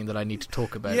anything that I need to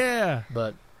talk about. Yeah.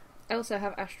 But I also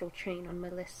have Astral Chain on my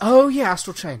list. oh yeah,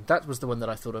 Astral Chain. That was the one that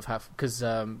I thought of because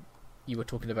you were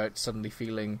talking about suddenly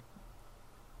feeling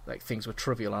like things were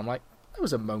trivial. I'm like, there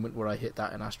was a moment where I hit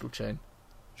that in Astral Chain.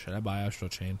 Should I buy Astral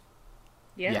Chain?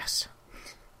 Yeah. Yes.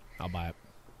 I'll buy it.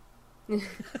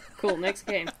 Cool, next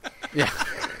game. Yeah.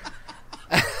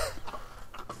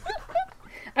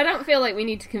 I don't feel like we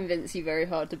need to convince you very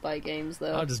hard to buy games,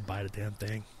 though. I'll just buy the damn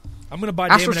thing. I'm going to buy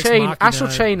Astral Daemon X Chain. Machina. Astral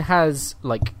Chain has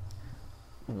like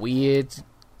weird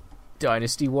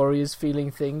Dynasty Warriors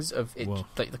feeling things of it,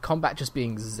 like the combat just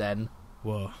being zen.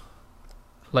 Whoa.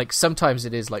 Like sometimes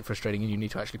it is like frustrating and you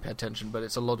need to actually pay attention, but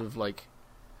it's a lot of like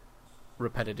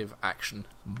repetitive action.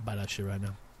 Buy that shit right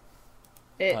now.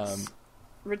 It's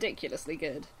ridiculously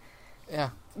good.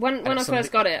 Yeah. When I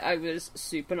first got it, I was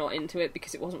super not into it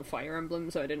because it wasn't Fire Emblem,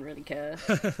 so I didn't really care.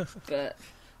 But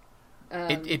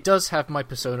it does have my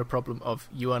Persona problem of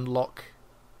you unlock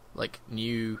like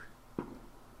new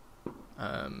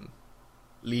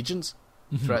legions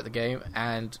throughout the game,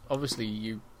 and obviously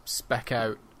you spec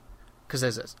out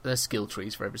because there's skill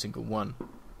trees for every single one,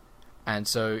 and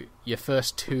so your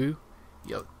first 2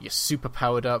 you're super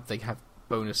powered up. They have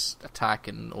bonus attack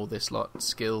and all this lot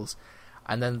skills,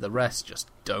 and then the rest just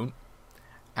don't,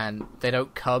 and they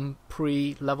don't come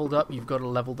pre-leveled up. You've got to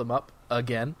level them up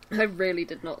again. I really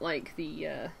did not like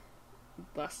the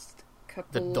last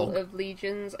couple of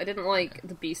legions. I didn't like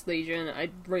the Beast Legion. I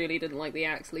really didn't like the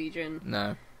Axe Legion.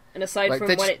 No. And aside from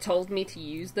when it told me to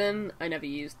use them, I never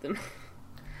used them.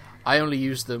 I only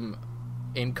used them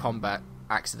in combat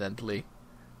accidentally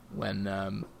when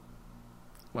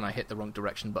I hit the wrong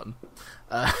direction button.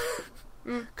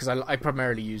 Because I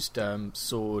primarily used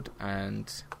sword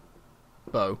and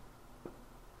bow.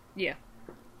 Yeah.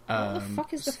 What the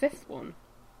fuck is the 5th one?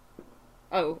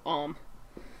 Oh, arm.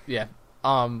 Yeah,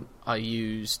 arm I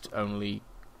used only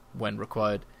when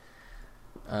required.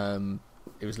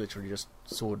 It was literally just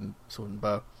sword and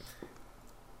bow.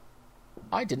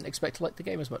 I didn't expect to like the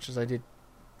game as much as I did,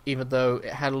 even though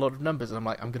it had a lot of numbers, and I'm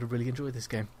like, I'm going to really enjoy this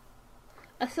game.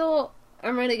 I thought,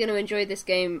 I'm really going to enjoy this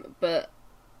game, but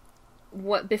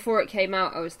before it came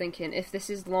out, I was thinking, if this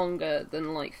is longer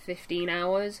than like 15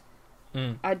 hours,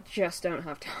 I just don't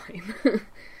have time.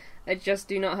 I just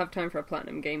do not have time for a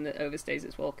Platinum game that overstays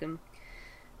its welcome.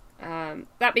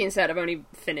 That being said, I've only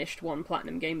finished one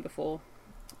Platinum game before.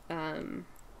 And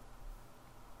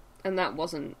that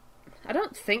wasn't... I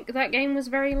don't think that game was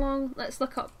very long. Let's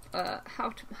look up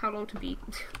how long to beat.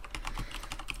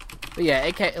 But yeah,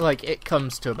 it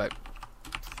comes to about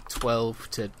 12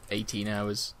 to 18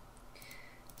 hours.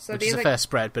 So which is a fair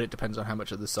spread, but it depends on how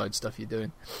much of the side stuff you're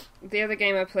doing. The other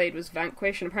game I played was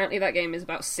Vanquish, and apparently that game is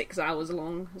about 6 hours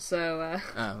long, so...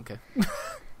 Oh, okay.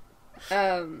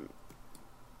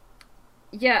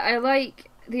 Yeah, I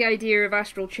like the idea of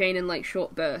Astral Chain in, like,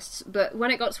 short bursts, but when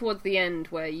it got towards the end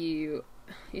where you're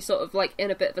sort of, like,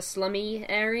 in a bit of a slummy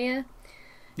area...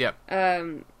 Yeah.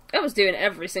 I was doing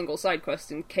every single side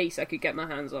quest in case I could get my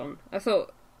hands on. I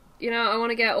thought, I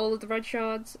want to get all of the red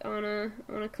shards, I want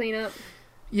to clean up...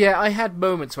 Yeah, I had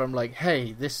moments where I'm like,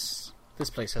 hey, this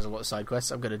place has a lot of side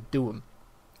quests, I'm going to do them.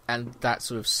 And that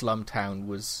sort of slum town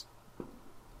was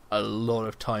a lot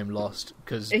of time lost,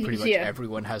 because pretty much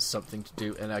everyone has something to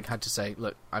do, and I had to say,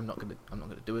 look, I'm not going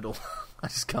to do it all. I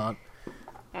just can't.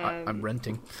 I'm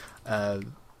renting. I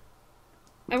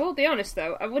will be honest,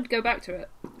 though, I would go back to it.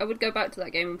 I would go back to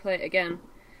that game and play it again.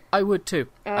 I would too,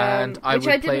 and I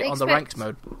would play it on the ranked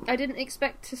mode. I didn't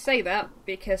expect to say that,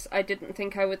 because I didn't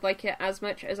think I would like it as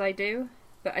much as I do,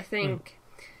 but I think...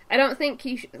 I don't think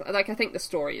you should... I think the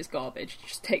story is garbage.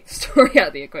 Just take the story out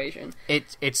of the equation.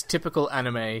 It's typical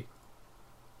anime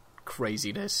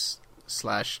craziness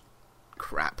 /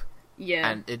 crap. Yeah.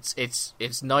 And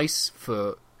it's nice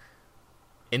for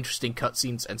interesting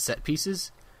cutscenes and set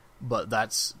pieces, but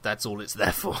that's all it's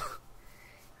there for.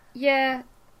 Yeah...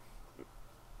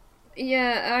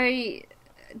 Yeah, I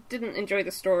didn't enjoy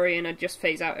the story, and I'd just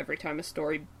phase out every time a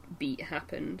story beat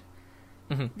happened.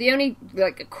 Mm-hmm. The only,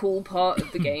 cool part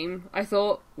of the game, I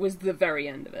thought, was the very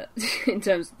end of it, in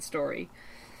terms of the story.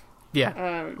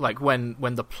 Yeah, like when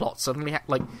the plot suddenly...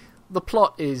 the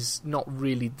plot is not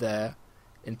really there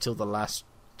until the last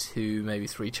 2, maybe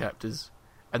 3 chapters,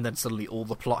 and then suddenly all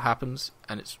the plot happens,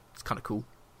 and it's kind of cool.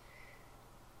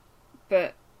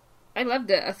 But I loved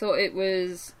it. I thought it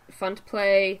was fun to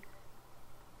play.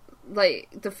 Like,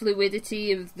 the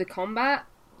fluidity of the combat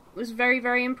was very,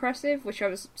 very impressive, which I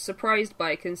was surprised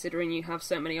by, considering you have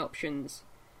so many options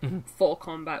for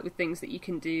combat with things that you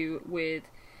can do with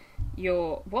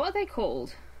your... What are they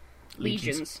called?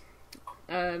 Legions.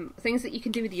 Things that you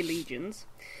can do with your legions.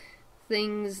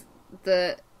 Things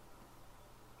that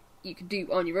you can do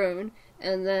on your own,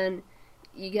 and then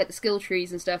you get the skill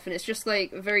trees and stuff, and it's just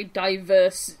like a very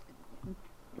diverse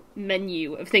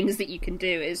menu of things that you can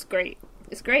do. It's great.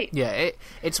 It's great. Yeah,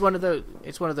 it's one of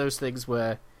those things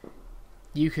where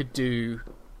you could do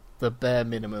the bare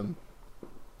minimum,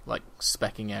 like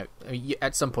specking out. I mean,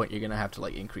 at some point, you're going to have to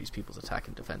like increase people's attack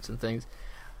and defense and things,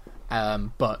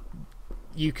 but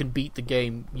you can beat the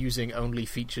game using only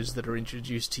features that are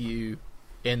introduced to you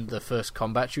in the first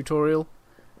combat tutorial,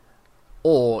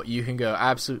 or you can go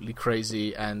absolutely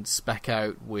crazy and spec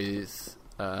out with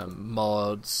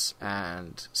mods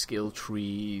and skill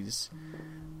trees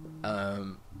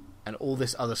and all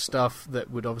this other stuff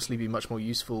that would obviously be much more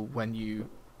useful when you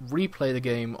replay the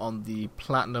game on the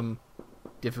platinum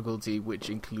difficulty, which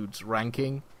includes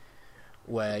ranking,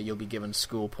 where you'll be given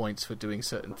score points for doing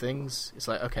certain things. It's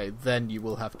like, okay, then you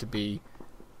will have to be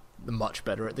much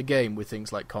better at the game with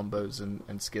things like combos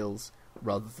and skills,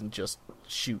 rather than just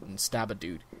shoot and stab a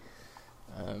dude.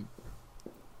 And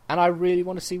I really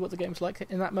want to see what the game's like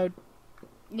in that mode.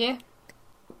 Yeah.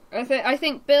 I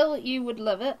think, Bill, you would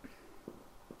love it.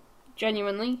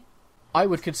 Genuinely. I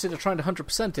would consider trying to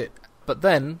 100% it, but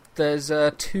then there's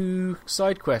 2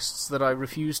 side quests that I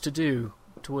refuse to do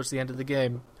towards the end of the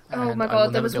game. Oh my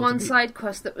god, there was one side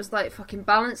quest that was like, fucking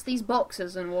balance these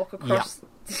boxes and walk across...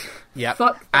 Yeah.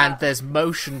 Fuck that. And there's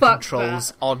motion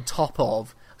controls on top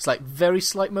of... It's like very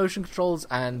slight motion controls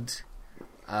and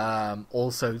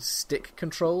also stick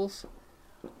controls.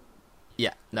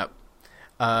 Yeah, no.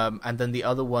 And then the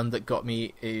other one that got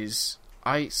me is...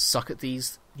 I suck at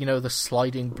these, the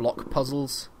sliding block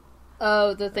puzzles.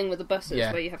 Oh, the thing with the buses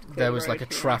where you have to clear there was the road, like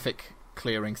a traffic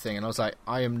clearing thing, and I was like,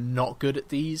 I am not good at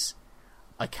these.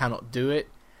 I cannot do it.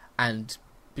 And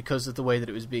because of the way that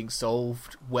it was being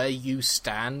solved, where you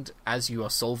stand as you are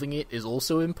solving it is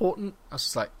also important. I was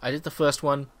just like, I did the first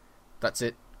one, that's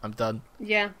it, I'm done.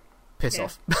 Yeah. Piss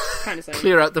off. Kind of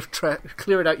clear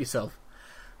it out yourself.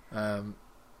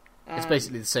 It's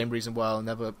basically the same reason why I'll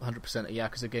never 100% a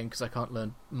Yakuza game, because I can't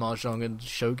learn Mahjong and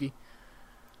Shogi.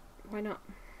 Why not?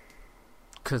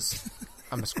 Because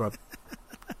I'm a scrub.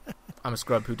 I'm a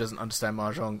scrub who doesn't understand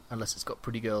Mahjong unless it's got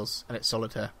pretty girls and it's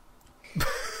solitaire.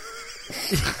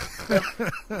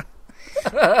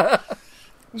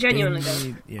 Genuinely,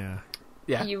 Bill.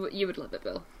 Yeah. You would love it,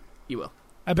 Bill. You will.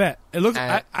 I bet. It looks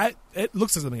it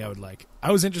looks like something I would like.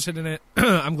 I was interested in it.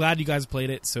 I'm glad you guys played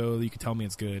it so you could tell me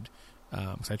it's good,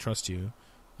 because I trust you.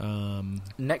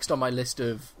 Next on my list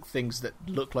of things that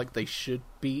look like they should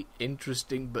be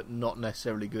interesting but not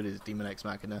necessarily good is Demon X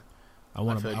Machina. I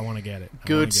want to get it.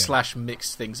 Good /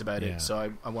 mixed things about it,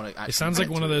 so I want to. It sounds like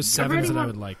one of those 7s that I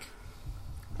would like.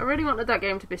 I really wanted that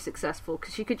game to be successful,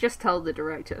 because you could just tell the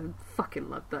director fucking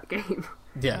loved that game.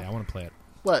 Yeah, I want to play it.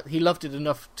 Well, he loved it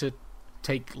enough to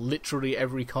take literally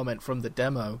every comment from the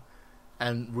demo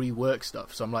and rework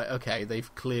stuff. So I'm like, okay,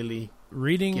 they've clearly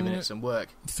given it some work.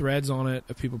 Threads on it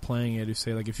of people playing it who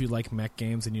say, like, if you like mech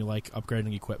games and you like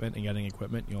upgrading equipment and getting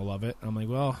equipment, you'll love it. And I'm like,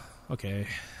 well, okay,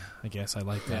 I guess I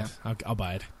like that. Yeah. I'll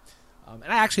buy it. And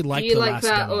I actually like the last demo.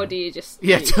 Do you like that, or do you just...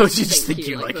 Yeah, don't you just think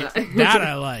you like it? That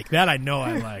I like. That I know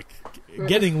I like.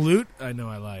 Getting loot, I know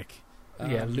I like.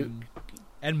 Yeah, loot.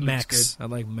 And mechs. I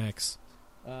like mechs.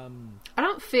 I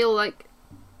don't feel like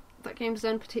that game's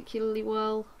done particularly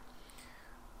well.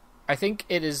 I think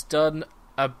it is done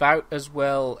about as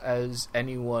well as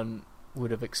anyone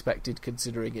would have expected,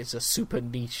 considering it's a super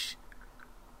niche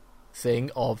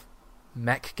thing of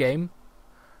mech game.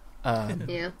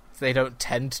 Yeah. They don't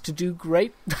tend to do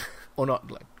great, or not.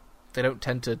 Like, they don't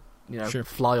tend to,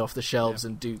 fly off the shelves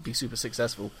and be super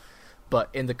successful. But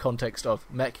in the context of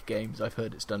mech games, I've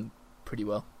heard it's done pretty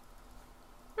well.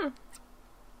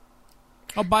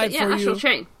 I'll buy it for you. Astral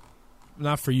Chain.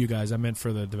 Not for you guys. I meant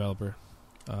for the developer.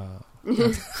 I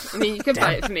mean, you can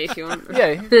buy it for me if you want.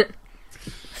 Yeah.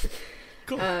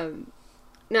 Cool.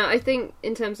 No, I think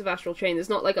in terms of Astral Chain, there's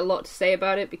not like a lot to say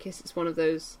about it, because it's one of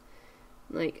those,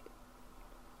 like,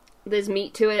 there's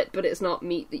meat to it, but it's not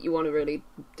meat that you want to really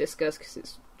discuss, because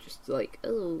it's just like,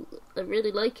 oh, I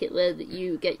really like it where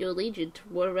you get your legion to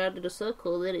run around in a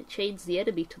circle and then it chains the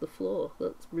enemy to the floor.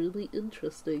 That's really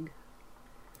interesting.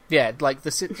 Yeah, like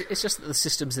it's just that the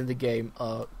systems in the game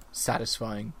are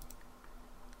satisfying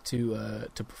to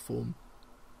perform,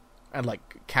 and like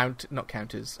not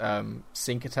counters,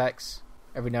 sync attacks.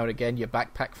 Every now and again, your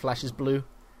backpack flashes blue.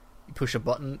 You push a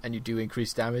button and you do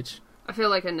increased damage. I feel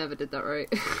like I never did that right.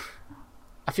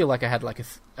 I feel like I had like a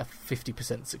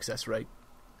 50% success rate.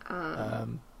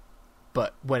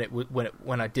 But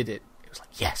when I did it, it was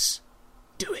like, yes,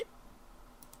 do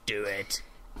it.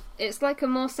 It's like a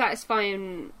more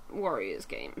satisfying Warriors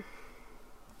game.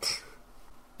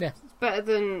 Yeah, it's better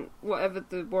than whatever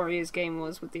the Warriors game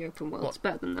was with the open world. It's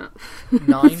better than that.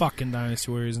 9, fucking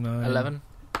Dynasty Warriors 9, 11,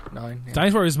 9. Yeah.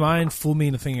 Dynasty Warriors 9 fooled me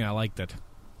into thinking I liked it.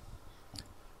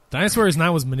 Dynasty Warriors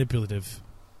 9 was manipulative.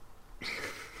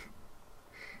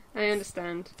 I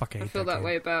understand. Fucking I feel that game.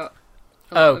 way about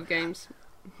a lot of games.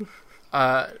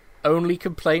 Only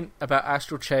complaint about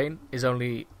Astral Chain is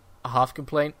only a half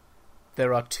complaint.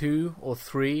 There are 2 or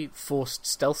 3 forced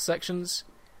stealth sections.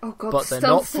 Oh god, but they're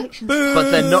stealth not sections.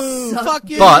 But they're not. Fuck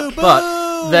you,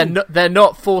 but they're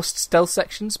not forced stealth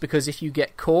sections, because if you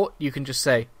get caught, you can just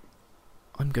say,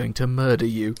 "I'm going to murder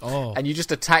you," and you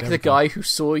just attack the guy who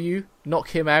saw you, knock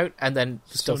him out, and then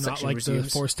the stealth section like resumes.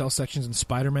 the 4 stealth sections in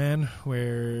Spider-Man,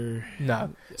 where no.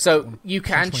 So you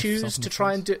can choose to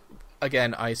try and do.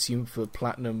 Again, I assume for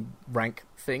platinum rank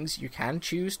things, you can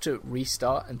choose to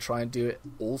restart and try and do it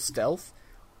all stealth,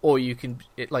 or you can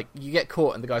you get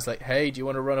caught and the guy's like, "Hey, do you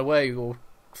want to run away or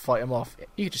fight him off?"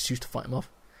 You can just choose to fight him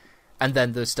off, and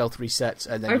then the stealth resets.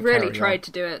 And then I really tried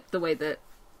to do it the way that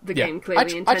the game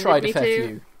clearly intended me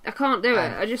to. I can't do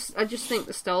it. I just think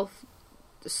the stealth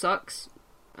sucks.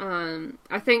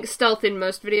 I think stealth in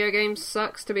most video games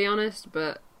sucks, to be honest.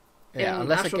 But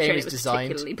unless Astral a game Chain, is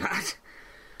designed particularly bad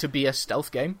to be a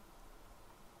stealth game,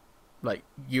 like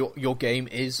your game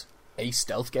is a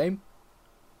stealth game.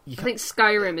 I think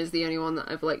Skyrim is the only one that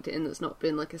I've liked it in that's not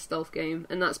been like a stealth game,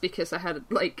 and that's because I had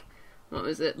like, what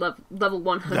was it, level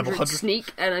 100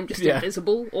 sneak, and I'm just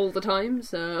invisible all the time.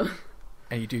 So,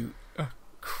 and you do a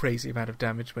crazy amount of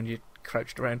damage when you're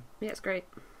crouched around. Yeah, it's great.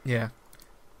 Yeah.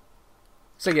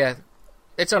 So yeah,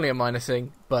 it's only a minor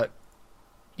thing, but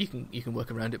you can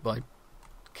work around it by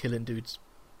killing dudes.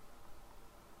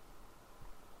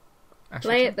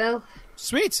 Play it, Bill.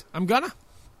 Sweet, I'm gonna.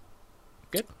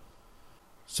 Good.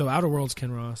 So, Outer Worlds,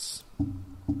 Ken Ross.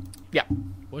 Yeah.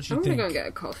 What you I'm think? gonna go get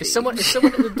a coffee. Is someone at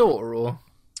the door, or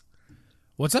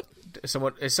what's up? Is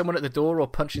someone at the door or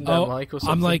punching their mic or something?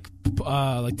 I'm like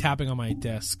tapping on my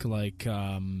desk, like.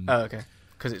 Oh, okay.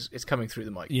 Because it's coming through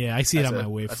the mic. Yeah, I see it on my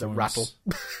waveforms. As a rattle.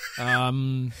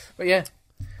 But yeah.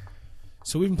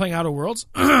 So we've been playing Outer Worlds.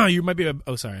 You might be I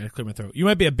cleared my throat. You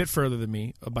might be a bit further than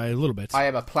me by a little bit. I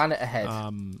am a planet ahead.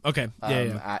 Okay.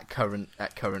 Yeah. At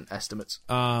current estimates.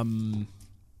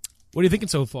 What are you thinking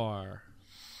so far?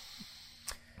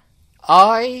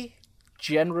 I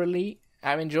generally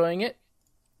am enjoying it.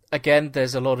 Again,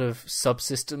 there's a lot of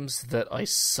subsystems that I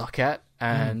suck at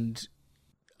and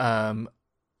am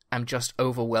just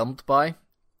overwhelmed by.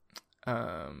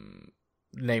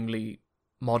 Namely,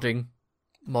 modding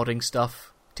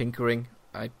stuff, tinkering.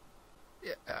 I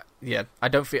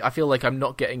feel like I'm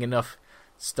not getting enough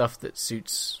stuff that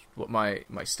suits what my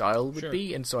style would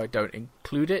be, and so I don't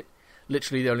include it.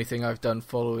 Literally, the only thing I've done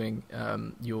following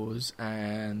yours,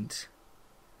 and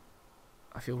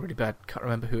I feel really bad. Can't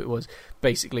remember who it was.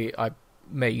 Basically, I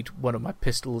made one of my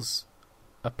pistols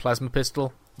a plasma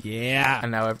pistol. Yeah,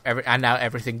 and now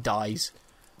everything dies.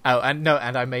 Oh, and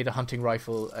I made a hunting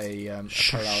rifle a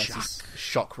paralysis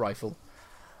shock rifle.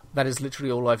 That is literally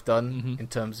all I've done in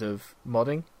terms of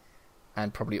modding,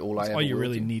 and probably all I ever all you will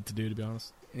really do. need to do, to be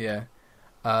honest. Yeah.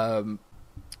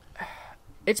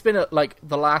 It's been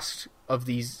the last of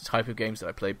these type of games that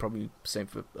I played, probably the same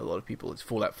for a lot of people, it's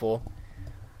Fallout 4.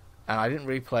 And I didn't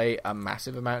really play a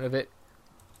massive amount of it.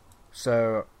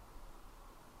 So,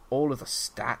 all of the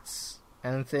stats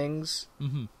and things,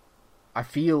 I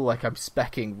feel like I'm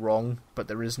speccing wrong, but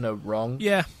there is no wrong.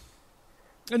 Yeah.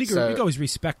 And you can always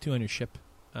respec too on your ship.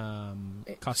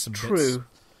 Custom true.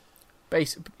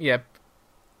 bits.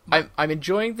 I'm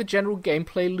enjoying the general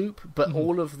gameplay loop, but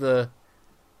all of the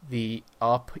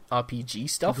RPG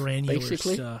stuff, granular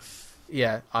basically, stuff.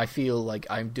 Yeah, I feel like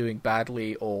I'm doing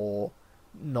badly or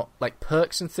not, like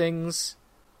perks and things.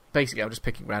 Basically, I'm just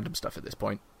picking random stuff at this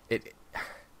point.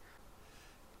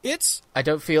 I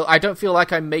don't feel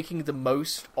like I'm making the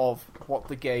most of what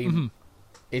the game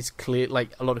is clear.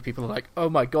 Like, a lot of people are like, "Oh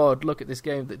my god, look at this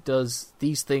game that does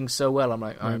these things so well." I'm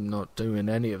like, I'm not doing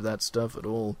any of that stuff at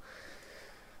all.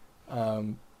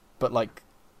 but like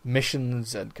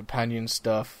missions and companion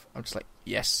stuff, I'm just like,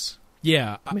 yes.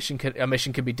 Yeah. A mission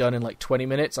can be done in like 20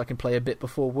 minutes. I can play a bit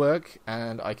before work,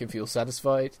 and I can feel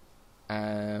satisfied.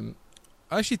 I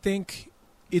actually think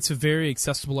it's a very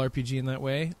accessible RPG in that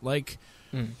way. Like,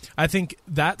 I think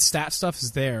that stat stuff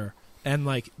is there, and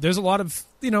like, there's a lot of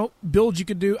builds you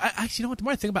could do. Actually, you know what? The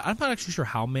more I think about it, I'm not actually sure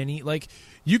how many. Like,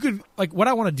 you could what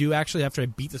I want to do actually after I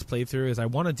beat this playthrough is I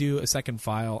want to do a second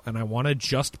file, and I want to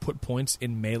just put points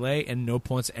in melee and no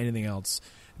points in anything else,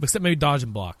 except maybe dodge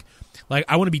and block. Like,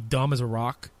 I want to be dumb as a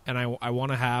rock, and I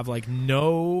want to have like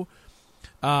no.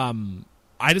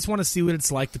 I just want to see what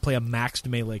it's like to play a maxed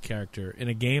melee character in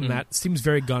a game that seems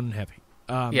very gun heavy.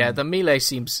 Yeah, the melee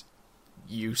seems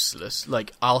useless.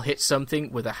 Like, I'll hit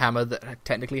something with a hammer that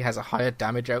technically has a higher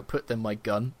damage output than my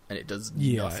gun, and it does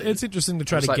nothing. It's interesting to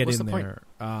try to get in there.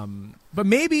 But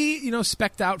maybe,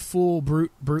 spec'd out full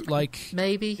brute like,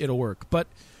 maybe it'll work. But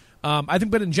I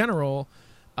think, but in general,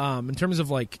 in terms of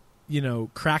like,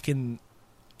 cracking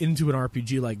into an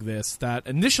RPG like this, that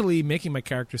initially making my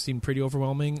character seem pretty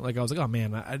overwhelming. Like, I was like, oh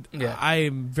man,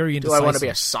 I'm very indecisive. Do I want to be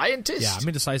a scientist? Yeah, I'm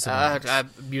indecisive. A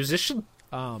musician?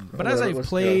 But as I've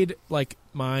played, like,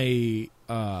 my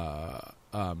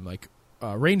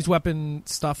ranged weapon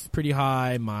stuff pretty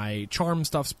high, my charm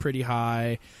stuff's pretty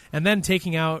high, and then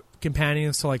taking out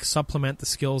companions to like supplement the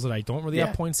skills that I don't really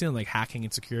have points in, like hacking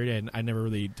and security, and I never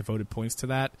really devoted points to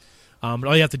that. But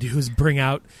all you have to do is bring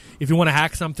out, if you want to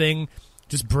hack something,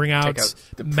 just bring out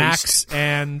Max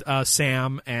and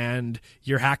Sam, and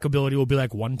your hack ability will be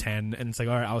like 110, and it's like,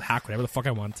 all right, I'll hack whatever the fuck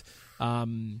I want.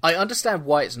 I understand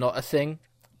why it's not a thing,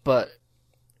 but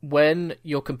when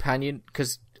your companion,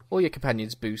 because all your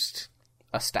companions boost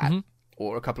a stat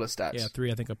or a couple of stats. Yeah,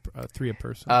 3. I think 3 a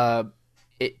person.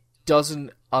 It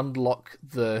doesn't unlock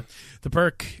the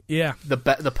perk. Yeah, the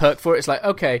perk for it. It's like,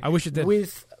 okay, I wish it did.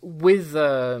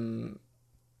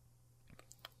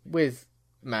 With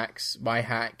Max, my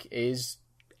hack is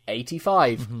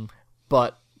 85,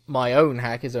 but my own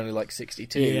hack is only like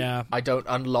 62. Yeah, I don't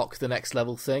unlock the next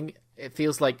level thing. It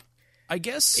feels like, I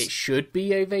guess it should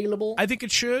be available. I think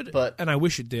it should, and I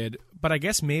wish it did. But I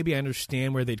guess maybe I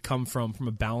understand where they'd come from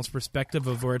a balance perspective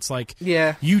of where it's like,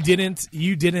 you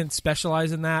didn't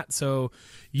specialize in that, so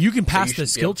you can pass the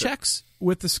skill checks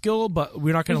with the skill, but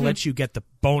we're not going to let you get the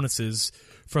bonuses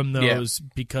from those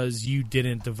because you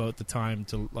didn't devote the time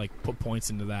to like put points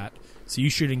into that. So you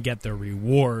shouldn't get the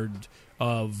reward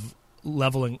of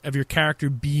leveling, of your character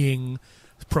being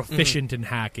proficient in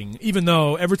hacking, even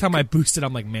though every time I boost it,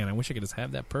 I'm like, man, I wish I could just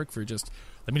have that perk for just,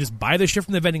 let me just buy this shit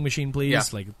from the vending machine,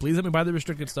 please. Like, please let me buy the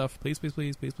restricted stuff, please. But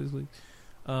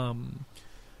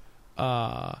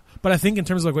I think in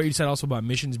terms of like what you said also about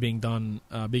missions being done,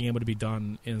 being able to be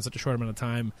done in such a short amount of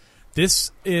time,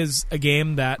 this is a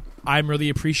game that I'm really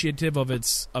appreciative of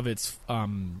its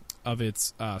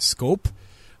scope.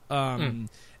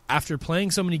 After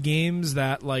playing so many games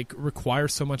that like require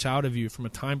so much out of you from a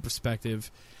time perspective,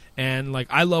 and like,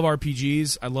 I love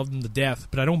RPGs, I love them to death,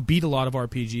 but I don't beat a lot of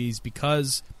RPGs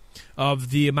because of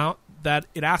the amount that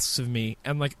it asks of me.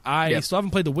 And like, I still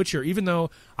haven't played The Witcher, even though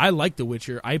I like The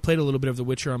Witcher. I played a little bit of The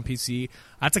Witcher on PC.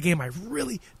 That's a game I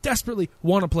really desperately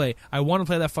want to play. I want to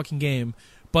play that fucking game,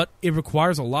 but it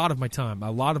requires a lot of my time, and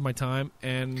a lot of my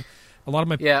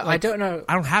like, I don't know.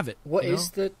 I don't have it. What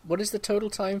is the total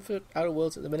time for Outer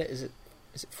Worlds at the minute? Is it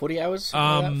 40 hours?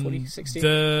 40,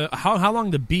 60? How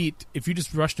long to beat? If you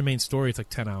just rush the main story, it's like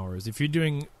 10 hours. If you're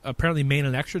doing apparently main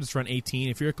and extra, it's around 18.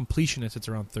 If you're a completionist, it's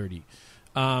around 30.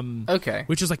 Okay,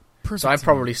 which is like perfect. So I'm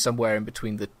probably somewhere in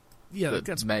between the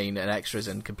that's main and extras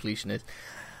and completionist.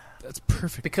 That's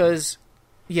perfect because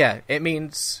it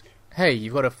means, hey,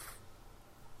 you've got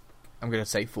I'm going to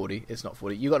say 40. It's not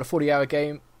 40. You got a 40-hour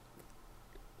game.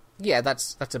 Yeah,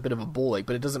 that's a bit of a ball ache,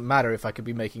 but it doesn't matter if I could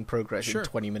be making progress in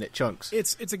 20-minute chunks.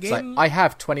 It's a game. It's like, I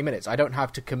have 20 minutes. I don't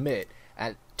have to commit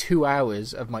at 2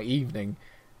 hours of my evening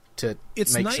to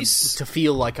to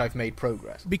feel like I've made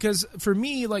progress. Because for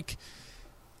me, like,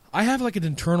 I have like an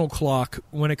internal clock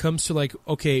when it comes to like,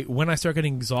 okay, when I start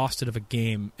getting exhausted of a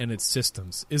game and its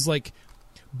systems is like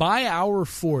by hour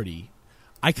 40,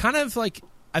 I kind of like,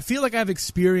 I feel like I've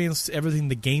experienced everything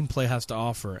the gameplay has to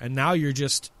offer, and now you're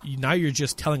just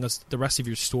telling us the rest of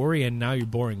your story, and now you're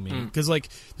boring me. Because like,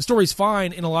 the story's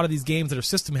fine in a lot of these games that are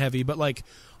system heavy, but like,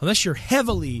 unless you're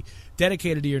heavily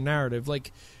dedicated to your narrative,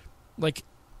 like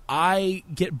I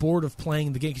get bored of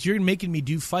playing the game because you're making me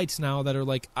do fights now that are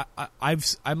like, I'm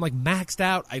like maxed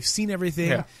out. I've seen everything.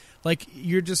 Yeah. Like,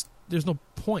 there's no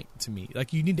point to me.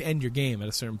 Like, you need to end your game at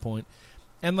a certain point.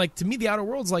 And like, to me, the Outer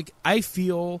Worlds, like, I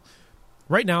feel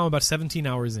right now I'm about 17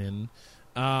 hours in,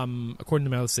 according to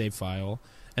my save file,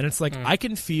 And it's like, I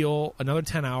can feel another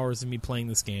 10 hours of me playing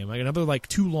this game, like another like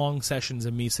 2 long sessions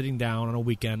of me sitting down on a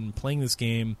weekend playing this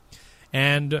game,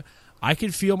 and I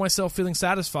could feel myself feeling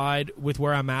satisfied with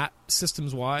where I'm at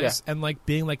systems-wise, and like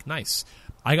being like, nice.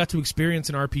 I got to experience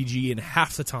an RPG in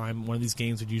half the time one of these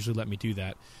games would usually let me do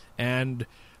that, and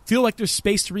feel like there's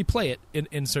space to replay it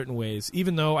in certain ways,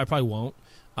 even though I probably won't.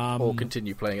 Or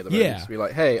continue playing at the moment. Yeah. Be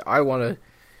like, hey, I want to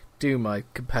do my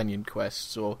companion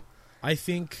quests, or I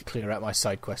think clear out my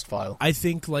side quest file. I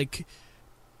think like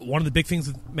one of the big things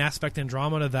with Mass Effect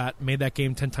Andromeda that made that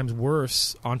game 10 times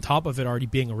worse, on top of it already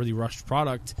being a really rushed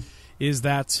product, is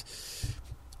that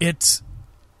its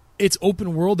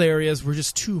open world areas were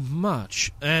just too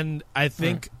much. And I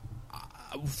think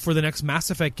for the next Mass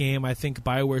Effect game, I think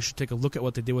BioWare should take a look at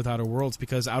what they did with Outer Worlds,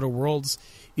 because Outer Worlds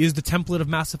is the template of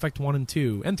Mass Effect 1 and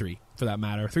 2, and 3, for that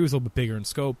matter. 3 was a little bit bigger in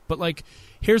scope. But, like,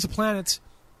 here's a planet.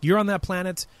 You're on that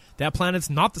planet. That planet's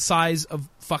not the size of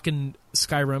fucking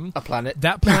Skyrim. A planet.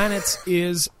 That planet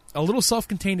is a little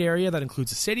self-contained area that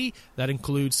includes a city, that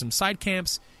includes some side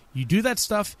camps. You do that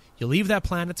stuff. You leave that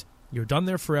planet. You're done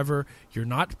there forever. You're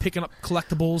not picking up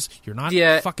collectibles. You're not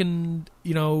fucking,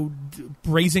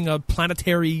 raising a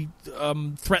planetary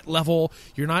threat level.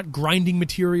 You're not grinding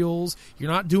materials.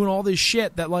 You're not doing all this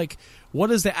shit that, like,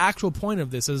 what is the actual point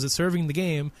of this? Is it serving the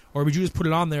game, or would you just put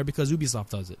it on there because Ubisoft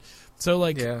does it? So,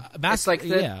 like, it's like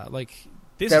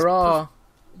this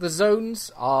the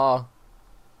zones are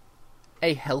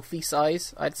a healthy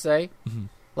size, I'd say. Mm-hmm.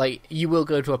 Like, you will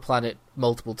go to a planet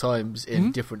multiple times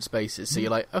in different spaces, so you're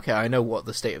like, okay, I know what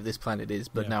the state of this planet is,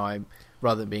 but now I'm,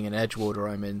 rather than being in Edgewater,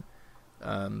 I'm in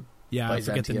I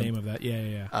forget the name of that.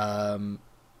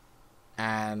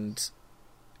 And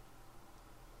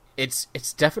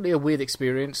it's definitely a weird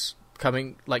experience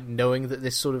coming, like, knowing that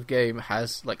this sort of game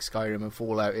has, like Skyrim and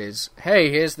Fallout is, hey,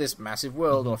 here's this massive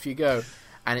world, off you go.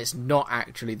 And it's not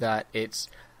actually that. It's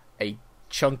a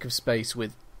chunk of space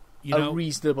with a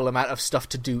reasonable amount of stuff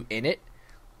to do in it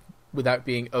without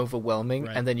being overwhelming,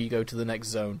 and then you go to the next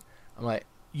zone. I'm like,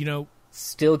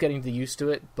 still getting used to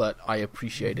it, but I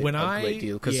appreciate it a great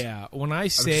deal. When I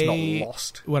say I'm just not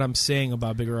lost. What I'm saying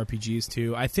about bigger RPGs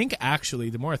too, I think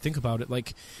actually the more I think about it,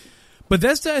 like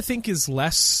Bethesda, I think is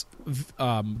less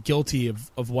guilty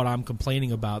of what I'm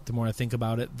complaining about. The more I think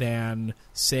about it, than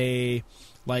say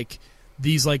like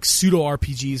these like pseudo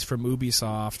RPGs from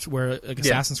Ubisoft, where like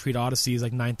Assassin's Creed Odyssey is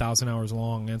like 9,000 hours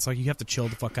long, and it's like you have to chill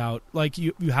the fuck out, like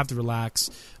you have to relax.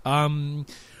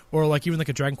 Or like even like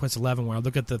a Dragon Quest XI, where I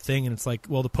look at the thing and it's like,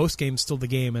 well, the post game's still the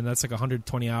game, and that's like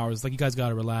 120 hours. Like, you guys got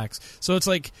to relax. So it's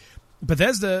like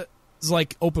Bethesda's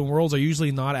like open worlds are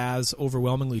usually not as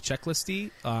overwhelmingly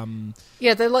checklisty.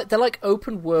 They're like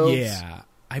open worlds. Yeah,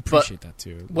 I appreciate that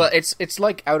too. Well, it's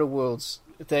like Outer Worlds.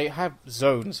 They have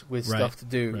zones with stuff to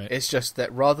do. Right. It's just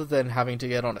that rather than having to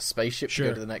get on a spaceship to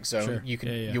go to the next zone, you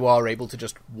can you are able to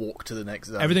just walk to the next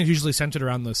zone. Everything's usually centered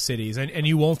around those cities, and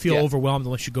you won't feel overwhelmed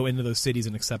unless you go into those cities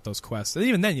and accept those quests. And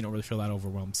even then, you don't really feel that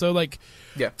overwhelmed. So, like,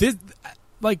 this,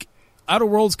 like, Outer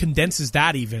Worlds condenses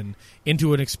that even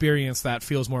into an experience that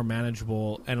feels more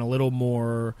manageable and a little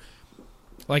more.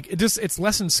 Like, it's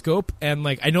less in scope, and,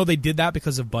 like, I know they did that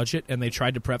because of budget, and they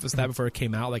tried to preface that before it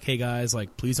came out. Like, hey, guys,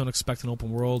 like, please don't expect an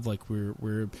open world. Like,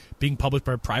 we're being published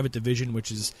by a private division,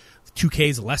 which is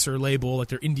 2K's lesser label, like,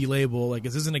 their indie label. Like,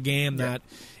 this isn't a game that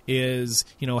is,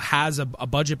 has a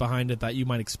budget behind it that you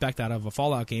might expect out of a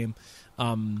Fallout game.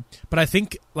 But I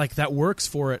think, like, that works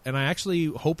for it, and I actually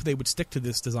hope they would stick to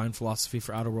this design philosophy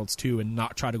for Outer Worlds 2 and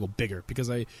not try to go bigger, because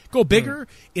I go bigger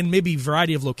in maybe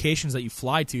variety of locations that you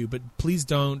fly to, but please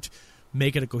don't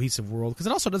make it a cohesive world, because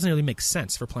it also doesn't really make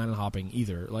sense for planet hopping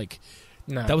either. Like,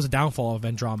 that was a downfall of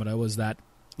Andromeda, was that,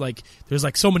 like, there's,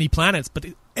 like, so many planets, but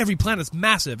every planet's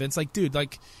massive, and it's like, dude,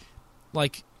 like...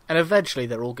 And eventually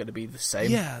they're all going to be the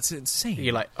same. Yeah, it's insane.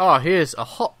 You're like, oh, here's a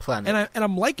hot planet. And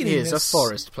I'm likening this. Here's a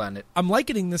forest planet. I'm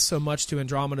likening this so much to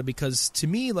Andromeda because, to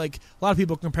me, like, a lot of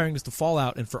people are comparing this to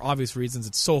Fallout, and for obvious reasons,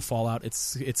 it's so Fallout.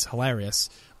 It's hilarious.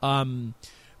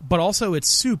 But also, it's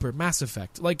super Mass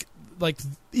Effect. Like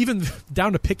even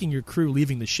down to picking your crew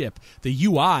leaving the ship, the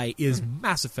UI is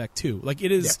Mass Effect 2. Like,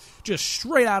 it is just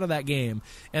straight out of that game.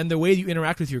 And the way you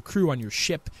interact with your crew on your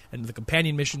ship and the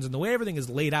companion missions and the way everything is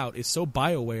laid out is so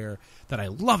BioWare that I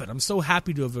love it. I'm so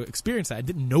happy to have experienced that. I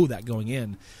didn't know that going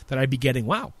in, that I'd be getting,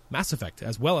 wow, Mass Effect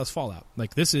as well as Fallout.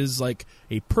 Like, this is like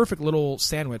a perfect little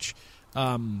sandwich.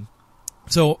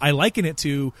 So I liken it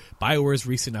to BioWare's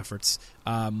recent efforts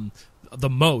the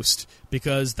most,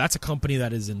 because that's a company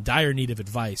that is in dire need of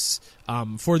advice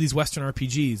for these Western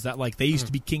RPGs that, like, they used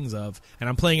to be kings of. And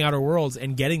I'm playing Outer Worlds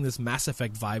and getting this Mass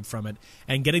Effect vibe from it,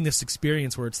 and getting this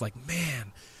experience where it's like,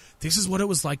 man, this is what it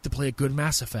was like to play a good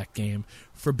Mass Effect game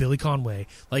for Billy Conway.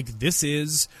 Like, this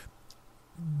is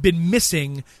been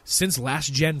missing since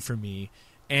last gen for me,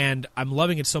 and I'm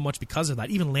loving it so much because of that.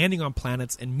 Even landing on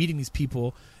planets and meeting these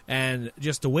people, and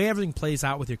just the way everything plays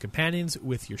out with your companions,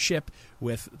 with your ship,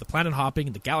 with the planet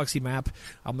hopping, the galaxy map.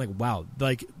 I'm like, wow.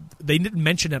 Like, they didn't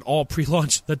mention at all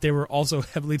pre-launch that they were also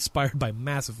heavily inspired by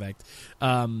Mass Effect.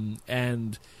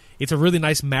 And it's a really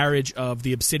nice marriage of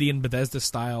the Obsidian Bethesda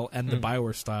style and the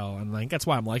BioWare style. And like, that's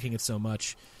why I'm liking it so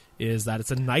much, is that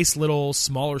it's a nice little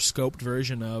smaller scoped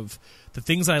version of the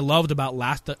things that I loved about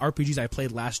the RPGs I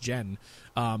played last gen.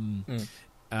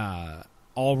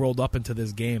 All rolled up into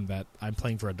this game that I'm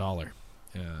playing for $1.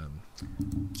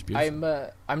 It's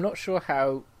beautiful. I'm not sure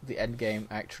how the end game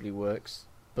actually works,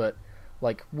 but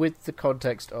like with the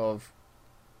context of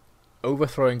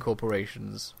overthrowing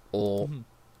corporations or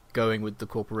going with the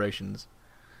corporations,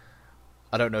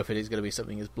 I don't know if it is going to be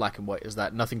something as black and white as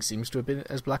that. Nothing seems to have been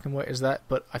as black and white as that,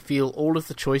 but I feel all of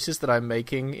the choices that I'm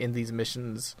making in these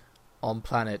missions on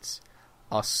planets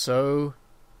are so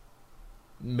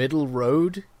middle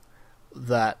road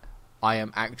that I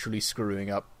am actually screwing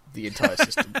up the entire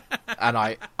system. And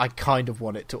I kind of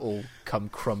want it to all come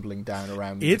crumbling down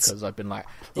around me because I've been like,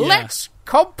 let's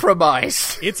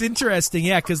compromise. It's interesting,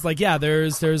 yeah, because like,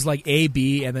 there's like A,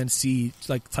 B, and then C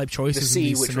like type choices. The C, in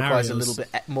these which scenarios. requires a little bit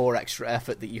more extra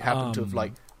effort that you happen to have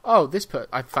like, oh,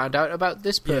 I found out about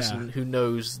this person who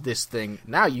knows this thing.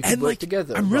 Now you can work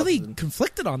together. I'm really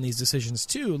conflicted on these decisions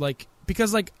too, like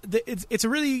because like it's a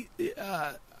really.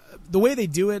 The way they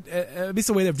do it, at least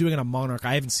the way they're doing it on Monarch,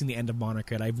 I haven't seen the end of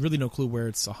Monarch yet. I have really no clue where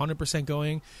it's 100%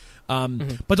 going.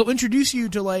 But they'll introduce you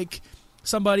to, like,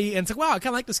 somebody, and it's like, wow, I kind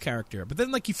of like this character. But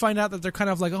then, like, you find out that they're kind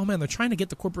of like, oh, man, they're trying to get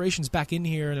the corporations back in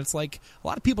here, and it's like, a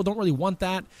lot of people don't really want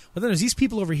that. But then there's these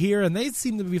people over here, and they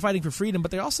seem to be fighting for freedom,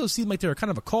 but they also seem like they're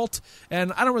kind of a cult,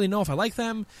 and I don't really know if I like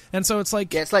them. And so it's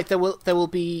like... Yeah, it's like there will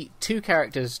be two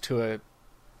characters to a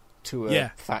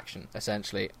faction,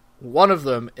 essentially. One of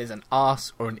them is an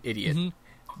arse or an idiot.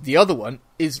 The other one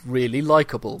is really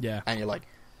likable. Yeah. And you're like,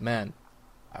 man,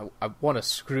 I want to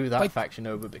screw that faction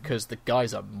over because the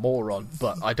guy's a moron,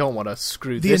 but I don't want to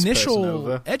screw this person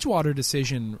over. The initial Edgewater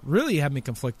decision really had me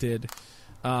conflicted.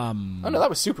 Oh no, that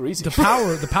was super easy.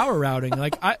 The power routing,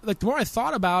 the more I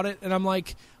thought about it, and I'm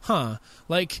like,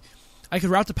 I could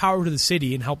route the power to the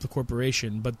city and help the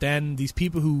corporation, but then these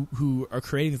people who are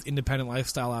creating this independent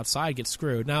lifestyle outside get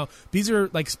screwed. Now, these are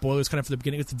like spoilers kind of for the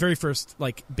beginning. It's the very first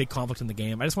like big conflict in the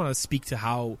game. I just want to speak to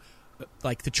how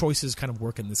like the choices kind of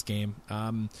work in this game,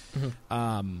 and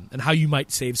how you might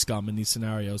save scum in these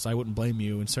scenarios. I wouldn't blame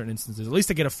you in certain instances. At least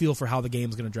to get a feel for how the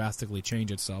game's going to drastically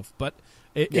change itself. But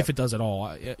if it does at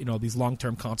all, these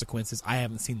long-term consequences, I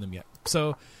haven't seen them yet.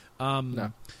 So,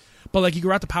 no. But like you can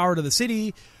route the power to the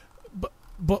city.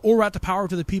 Or route the power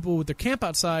to the people with their camp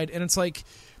outside, and it's like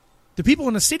the people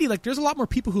in the city. Like, there's a lot more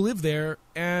people who live there,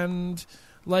 and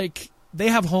like they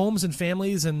have homes and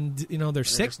families, and they're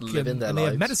sick, and they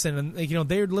have medicine, and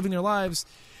they're living their lives.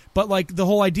 But like the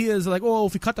whole idea is like, oh,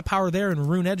 if we cut the power there and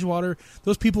ruin Edgewater,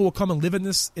 those people will come and live in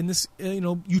this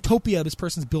utopia this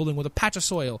person's building with a patch of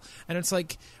soil, and it's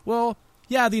like, well,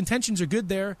 yeah, the intentions are good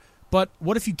there. But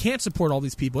what if you can't support all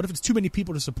these people? What if it's too many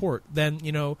people to support? Then,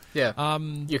 you're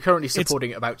currently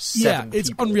supporting about 7 people.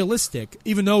 It's unrealistic,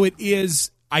 even though it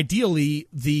is ideally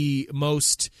the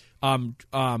most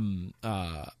noble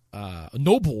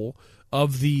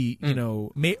of the,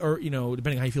 depending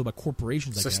on how you feel about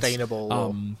corporations, I guess.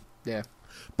 Sustainable.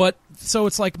 But so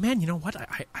it's like, man, you know what?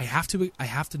 I have to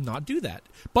not do that.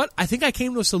 But I think I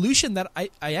came to a solution that I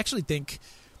actually think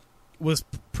was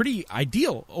pretty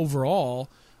ideal overall.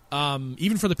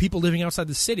 Even for the people living outside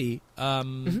the city,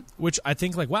 which I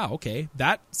think like, wow, okay,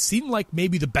 that seemed like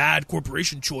maybe the bad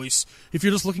corporation choice if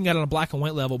you're just looking at it on a black and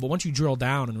white level. But once you drill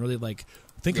down and really like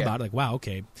think about it, like, wow,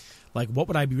 okay, like what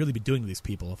would I really be doing to these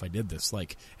people if I did this?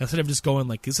 Like instead of just going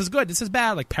like, this is good, this is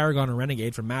bad, like Paragon or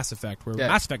Renegade from Mass Effect, where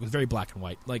Mass Effect was very black and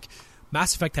white, like.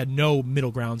 Mass Effect had no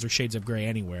middle grounds or shades of gray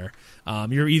anywhere.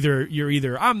 You're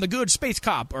either I'm the good space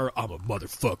cop or I'm a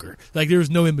motherfucker. Like there's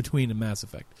no in between in Mass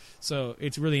Effect. So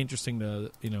it's really interesting to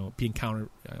encounter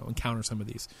some of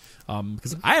these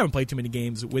because I haven't played too many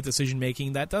games with decision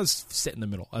making that does sit in the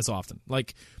middle as often.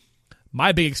 Like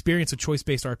my big experience with choice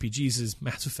based RPGs is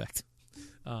Mass Effect,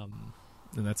 and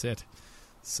that's it.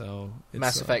 So it's,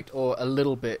 Mass Effect or a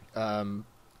little bit.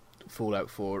 Fallout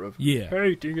 4 of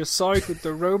hey, do you side with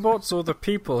the robots or the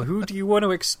people? Who do you want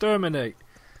to exterminate?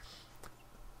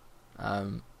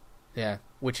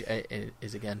 Which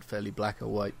is again fairly black or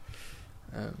white.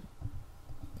 I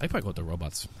probably go with the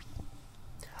robots.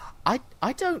 I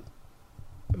don't.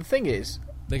 The thing is,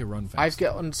 They could run fast. I've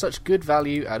gotten such good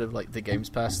value out of like the Games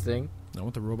Pass thing. I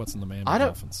want the robots and the man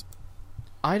dolphins.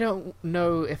 I don't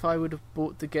know if I would have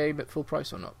bought the game at full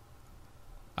price or not.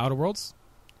 Outer Worlds?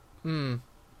 Hmm.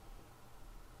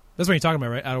 That's what you're talking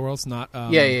about, right? Outer Worlds, not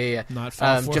yeah. Not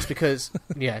Fallout 4? Just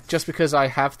because I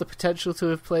have the potential to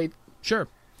have played. Sure.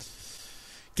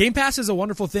 Game Pass is a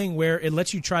wonderful thing where it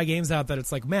lets you try games out that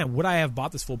it's like, man, would I have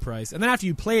bought this full price? And then after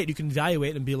you play it, you can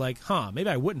evaluate and be like, maybe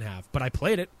I wouldn't have, but I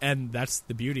played it, and that's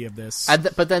the beauty of this.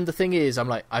 But then the thing is, I'm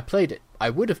like, I played it. I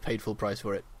would have paid full price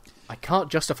for it. I can't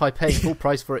justify paying full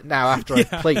price for it now after I've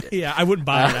played it. Yeah, I wouldn't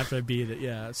buy it after I beat it.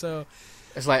 Yeah, so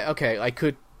it's like, okay, I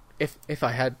could, if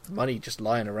I had money just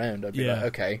lying around, I'd be like,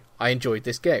 okay, I enjoyed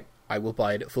this game. I will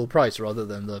buy it at full price rather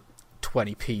than the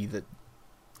 20p that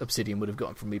Obsidian would have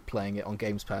gotten from me playing it on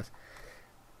Games Pass.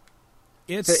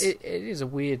 It is a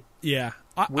weird,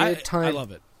 weird time. I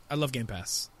love it. I love Game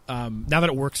Pass. Now that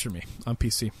it works for me on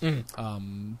PC.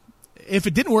 If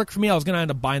it didn't work for me, I was going to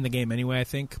end up buying the game anyway, I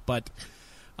think. But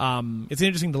it's an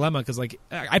interesting dilemma because, like,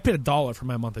 I paid $1 for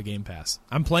my month of Game Pass.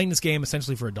 I'm playing this game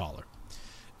essentially for $1,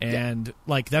 and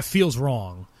like that feels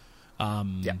wrong.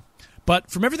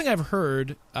 But from everything I've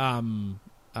heard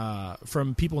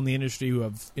from people in the industry who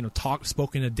have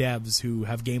spoken to devs who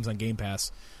have games on Game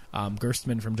Pass.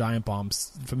 Gerstmann from Giant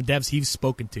Bombs, from devs he's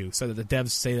spoken to, so that the devs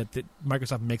say that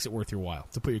Microsoft makes it worth your while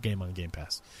to put your game on Game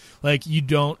Pass. Like, you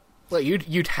don't... Well,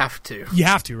 you'd have to. You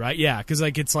have to, right? Yeah, because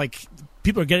like it's like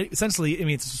people are getting... Essentially, I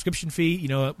mean, it's a subscription fee,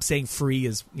 saying free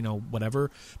is,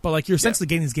 whatever, but like you're essentially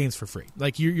getting these games for free.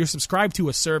 Like, you're subscribed to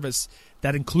a service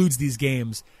that includes these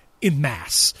games in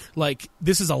mass. Like,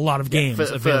 this is a lot of games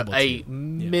available for a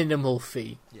minimal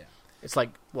fee. Yeah. It's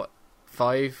like, what?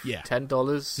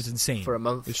 $10 it's insane for a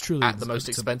month. It's truly at the most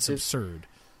expensive. It's absurd.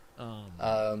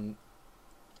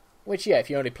 Which, if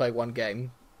you only play one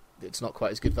game, it's not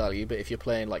quite as good value. But if you're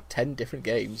playing like 10 different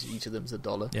games, each of them's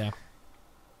 $1. Yeah.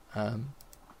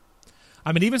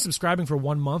 I mean, even subscribing for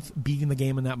 1 month, beating the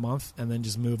game in that month, and then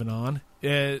just moving on,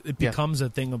 it becomes a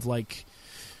thing of like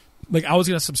I was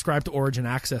going to subscribe to Origin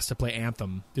Access to play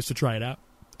Anthem just to try it out.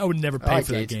 I would never pay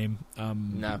for that game.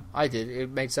 No, I did. It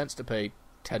made sense to pay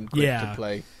 10 quid to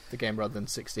play the game rather than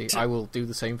 60. I will do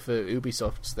the same for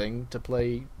Ubisoft's thing to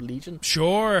play Legion.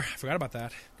 Sure. I forgot about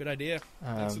that. Good idea.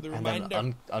 Thanks for the reminder.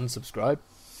 And then unsubscribe.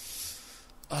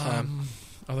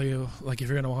 Although, like, if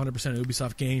you're going to 100%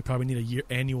 Ubisoft game, you probably need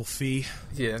a annual fee.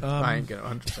 Yeah, I ain't going to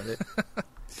 100% it.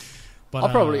 But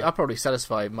I'll probably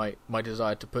satisfy my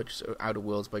desire to purchase Outer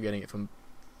Worlds by getting it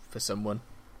for someone.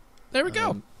 There we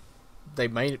go. They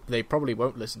probably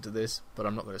won't listen to this, but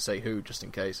I'm not going to say who, just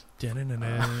in case.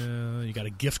 You got a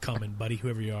gift coming, buddy,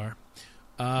 whoever you are.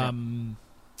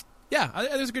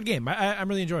 It's a good game. I'm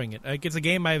really enjoying it. It's a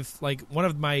game I've one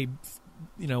of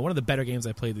the better games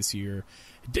I played this year.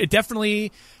 It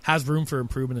definitely has room for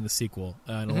improvement in the sequel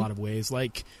in a lot of ways.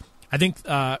 Like, I think,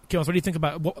 Killens, what do you think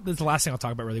about? This is the last thing I'll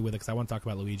talk about really with it because I want to talk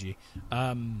about Luigi.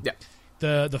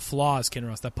 The flaws,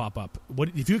 Kinross, that pop up.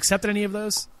 Have you accepted any of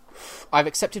those? I've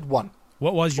accepted one.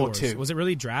 What was yours? Or two. Was it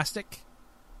really drastic?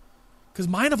 Because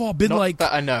mine have all been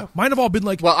that I know. Mine have all been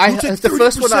like, well, the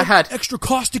first one I had extra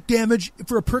caustic damage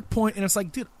for a perk point, and it's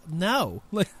like, dude, no,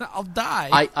 I'll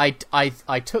die.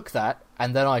 I took that,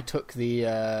 and then I took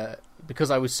the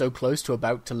because I was so close to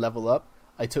about to level up.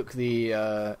 I took the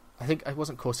I think it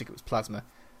wasn't caustic, it was plasma.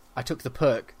 I took the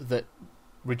perk that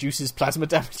reduces plasma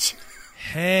damage.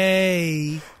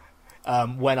 Hey,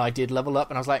 when I did level up,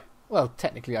 and I was like, well,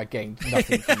 technically I gained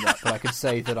nothing from that, but I could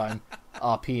say that I'm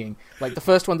RPing. Like, the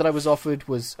first one that I was offered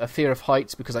was a fear of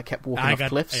heights because I kept walking off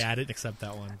cliffs. Yeah, I didn't accept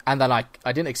that one. And then I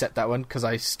didn't accept that one because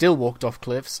I still walked off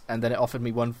cliffs, and then it offered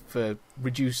me one for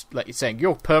reduced, like it's saying,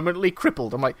 you're permanently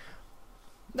crippled. I'm like,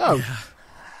 no.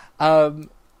 Yeah.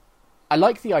 I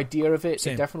like the idea of it.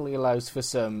 Same. It definitely allows for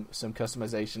some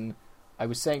customization. I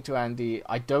was saying to Andy,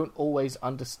 I don't always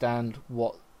understand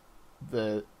what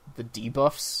the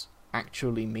debuffs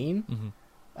actually mean.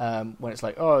 When it's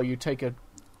like, oh, you take a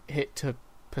hit to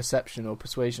perception or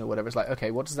persuasion or whatever. It's like, okay,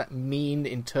 what does that mean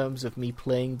in terms of me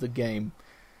playing the game?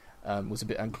 Was a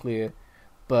bit unclear.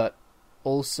 But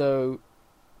also,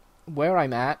 where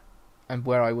I'm at, and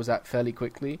where I was at fairly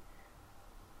quickly,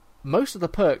 most of the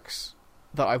perks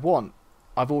that I want,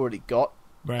 I've already got.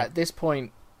 Right. At this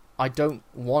point, I don't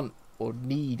want or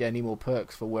need any more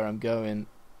perks for where I'm going,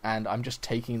 and I'm just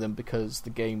taking them because the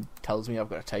game tells me I've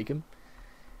got to take them.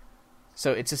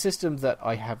 So it's a system that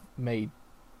I have made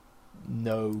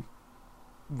no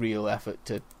real effort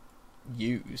to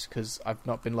use, because I've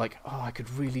not been like, oh, I could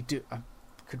really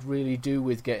do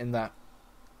with getting that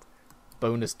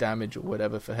bonus damage or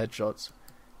whatever for headshots.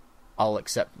 I'll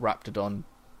accept Raptidon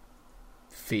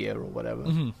fear or whatever.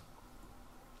 Mm-hmm.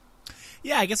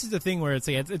 Yeah, I guess it's the thing where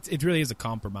it really is a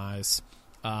compromise.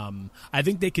 I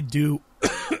think they could do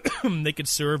they could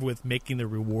serve with making the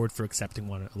reward for accepting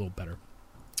one a little better,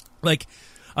 like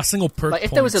a single perk. Like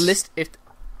if there was a list, if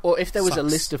there was a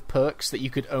list of perks that you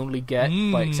could only get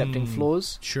by accepting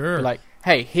flaws. Sure. Like,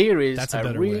 hey, here is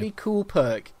a really way. cool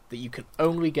perk that you can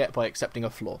only get by accepting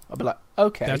a flaw. I'd be like,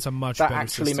 okay, that's a much that better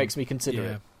actually system. makes me consider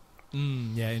it.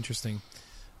 Yeah, interesting.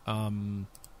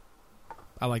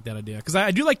 I like that idea because I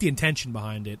do like the intention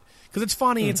behind it. Because it's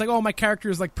funny. It's like, oh, my character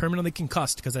is like permanently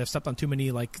concussed because I've stepped on too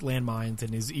many like landmines and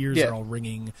his ears are all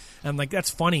ringing. And like that's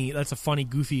funny. That's a funny,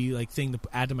 goofy like thing to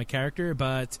add to my character.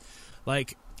 But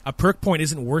like a perk point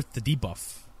isn't worth the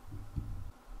debuff.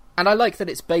 And I like that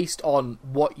it's based on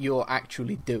what you're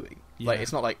actually doing. Yeah. Like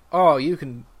it's not like, oh, you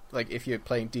can like if you're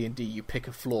playing D&D, you pick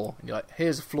a flaw and you're like,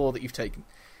 here's a flaw that you've taken.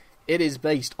 It is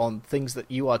based on things that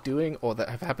you are doing or that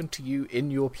have happened to you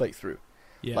in your playthrough.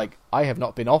 Yeah. Like, I have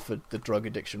not been offered the drug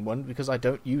addiction one because I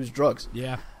don't use drugs.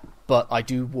 Yeah. But I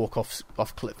do walk off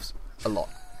cliffs a lot.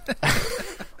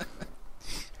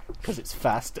 Because it's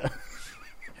faster.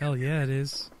 Hell yeah, it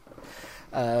is.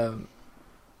 So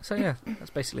yeah, that's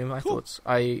basically my thoughts.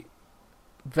 I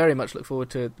very much look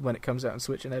forward to when it comes out on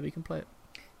Switch and Evie can play it.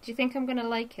 Do you think I'm going to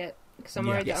like it? Because I'm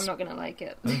worried that I'm not going to like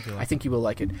it. I think you will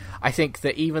like it. I think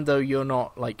that even though you're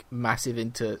not like massive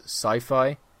into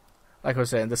sci-fi, like I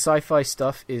was saying, the sci-fi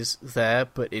stuff is there,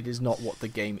 but it is not what the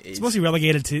game is. It's mostly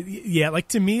relegated to, like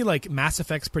to me, like Mass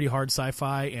Effect's pretty hard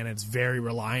sci-fi, and it's very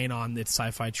reliant on its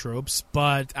sci-fi tropes.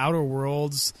 But Outer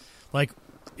Worlds, like,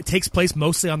 it takes place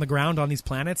mostly on the ground on these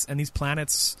planets, and these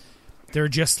planets, they're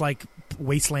just like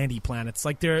wastelandy planets.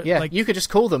 Like they're like you could just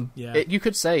call them. Yeah. You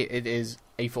could say it is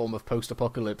a form of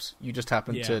post-apocalypse. You just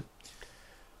happen to.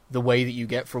 The way that you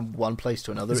get from one place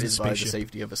to another is by the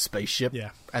safety of a spaceship,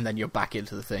 and then you're back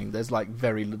into the thing. There's like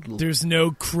very little. There's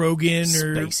no Krogan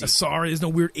or Asari. There's no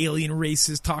weird alien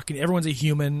races talking. Everyone's a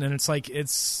human, and it's like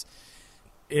it's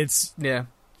very.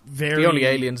 The only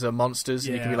aliens are monsters,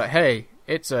 and you can be like, "Hey,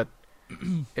 it's a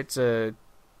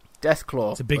death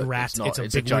claw. It's a big rat. It's a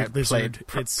big giant lizard.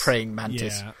 It's praying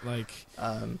mantis. Yeah, like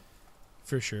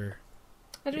for sure.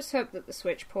 I just hope that the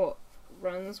Switch port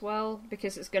runs well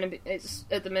because it's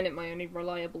at the minute my only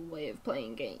reliable way of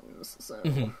playing games. So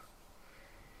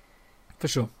for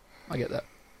sure, I get that.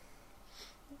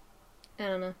 I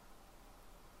don't know.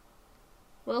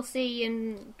 We'll see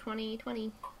in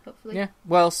 2020, hopefully. Yeah.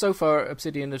 Well, so far,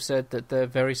 Obsidian have said that they're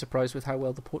very surprised with how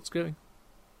well the port's going.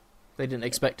 They didn't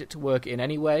expect it to work in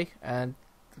any way, and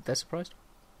they're surprised.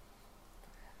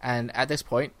 And at this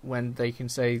point, when they can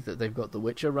say that they've got The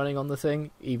Witcher running on the thing,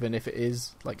 even if it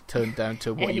is like turned down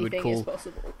to what you would call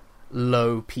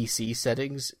low PC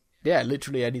settings, yeah,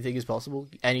 literally anything is possible.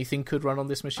 Anything could run on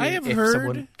this machine if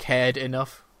someone cared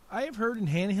enough. I have heard in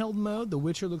handheld mode, The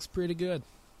Witcher looks pretty good.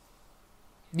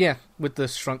 Yeah, with the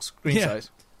shrunk screen size.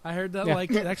 I heard that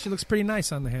like it actually looks pretty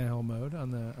nice on the handheld mode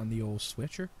on the old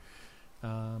Switcher.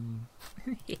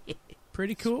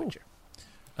 Pretty cool. Switcher.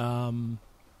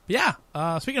 Yeah.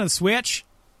 Speaking of the Switch,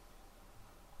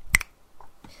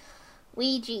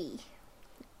 Luigi.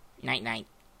 Night.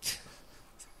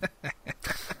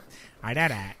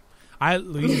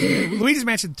 Luigi's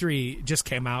Mansion 3 just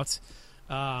came out.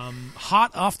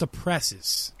 Hot off the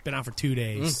presses. Been out for 2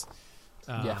 days.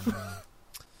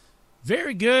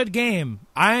 Very good game.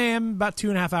 I am about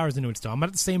 2.5 hours into it still. I'm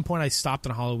at the same point I stopped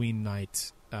on Halloween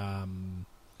night.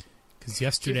 Because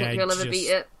yesterday Do you think you'll ever beat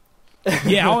it?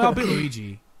 Yeah, I'll beat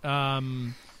Luigi. I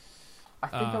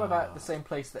think I'm about the same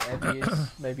place that Evie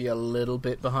is, maybe a little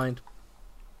bit behind.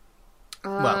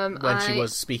 When she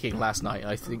was speaking last night,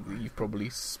 I think that you've probably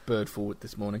spurred forward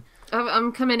this morning.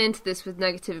 I'm coming into this with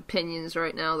negative opinions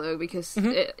right now, though, because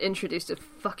it introduced a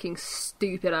fucking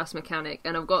stupid-ass mechanic,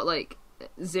 and I've got, like,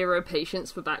 zero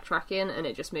patience for backtracking, and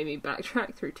it just made me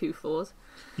backtrack through 2 floors.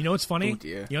 You know what's funny? Oh,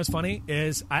 dear. You know what's funny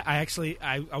is I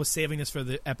was saving this for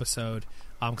the episode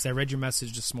because I read your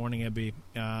message this morning, Abby,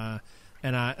 and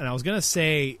I was gonna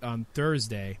say on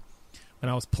Thursday when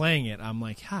I was playing it, I'm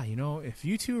like, you know, if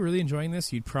you two are really enjoying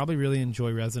this, you'd probably really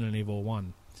enjoy Resident Evil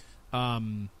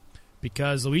 1,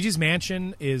 because Luigi's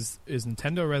Mansion is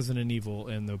Nintendo Resident Evil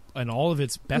in all of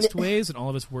its best ways and all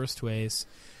of its worst ways,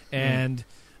 and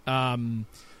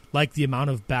like the amount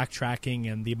of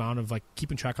backtracking and the amount of like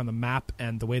keeping track on the map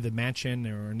and the way the mansion,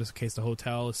 or in this case the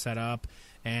hotel, is set up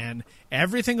and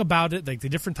everything about it, like the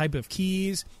different type of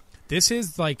keys. This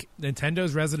is like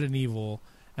Nintendo's Resident Evil,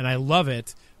 and I love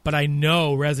it, but I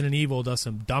know Resident Evil does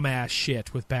some dumbass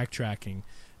shit with backtracking.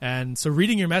 And so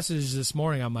reading your message this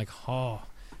morning, I'm like,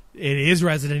 it is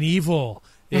Resident Evil.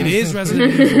 It is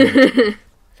Resident Evil.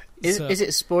 Is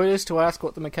it spoilers to ask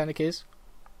what the mechanic is?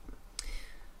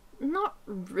 Not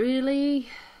really.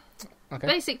 Okay.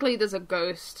 Basically, there's a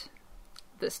ghost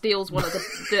that steals one of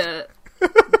the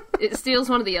it steals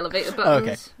one of the elevator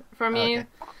buttons from you.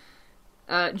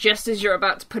 Just as you're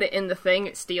about to put it in the thing,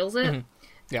 it steals it. Mm-hmm.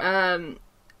 Yeah.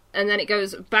 And then it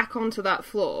goes back onto that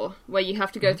floor where you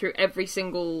have to go through every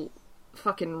single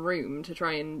fucking room to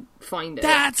try and find it.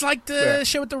 That's like the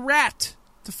shit with the rat.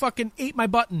 To fucking ate my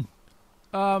button.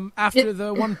 After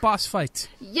the one boss fight.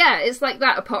 Yeah, it's like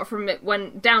that, apart from it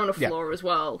went down a floor as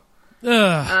well.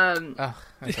 Ugh.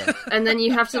 Okay. And then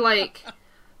you have to, like...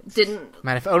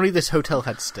 Man, if only this hotel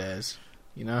had stairs,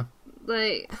 you know?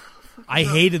 Like... I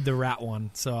hated the rat one,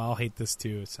 so I'll hate this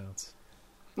too, it sounds.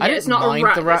 Yeah, it's not a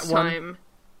rat this time.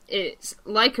 It's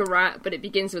like a rat, but it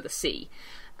begins with a C.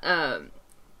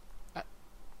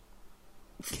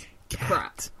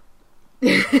 Cat.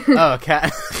 Oh,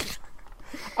 cat.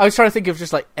 I was trying to think of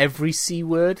just like every C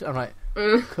word. I'm like,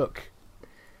 cook.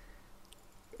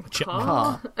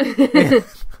 Car.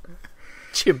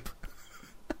 Chimp.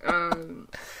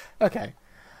 Okay.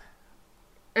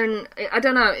 And I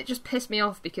don't know, it just pissed me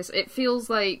off because it feels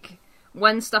like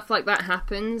when stuff like that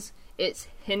happens, it's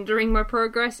hindering my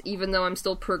progress, even though I'm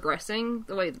still progressing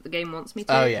the way that the game wants me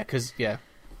to. Oh, yeah, because,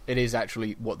 it is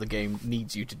actually what the game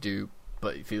needs you to do,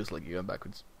 but it feels like you're going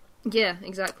backwards. Yeah,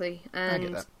 exactly. And I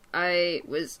get that. I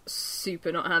was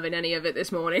super not having any of it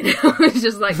this morning. I was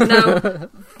just like, no,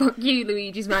 fuck you,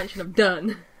 Luigi's Mansion, I'm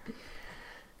done.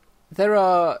 There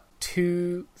are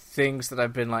two things that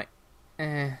I've been like,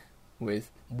 with.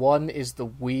 One is the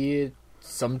weird,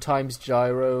 sometimes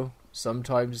gyro,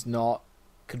 sometimes not,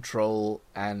 control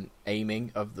and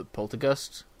aiming of the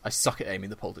poltergust. I suck at aiming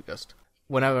the poltergust.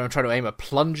 Whenever I'm trying to aim a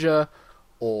plunger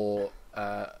or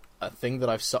a thing that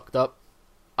I've sucked up,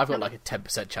 I've got like a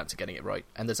 10% chance of getting it right,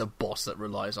 and there's a boss that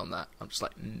relies on that. I'm just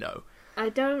like, no. I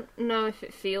don't know if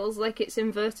it feels like it's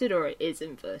inverted or it is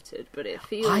inverted, but it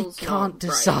feels I can't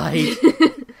decide.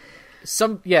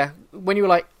 Right. When you were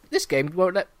like, this game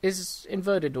is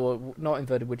inverted or not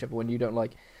inverted, whichever one you don't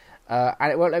like,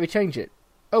 and it won't let me change it.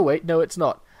 Oh wait, no, it's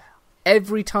not.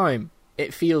 Every time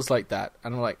it feels like that,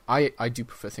 and I'm like, I do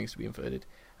prefer things to be inverted.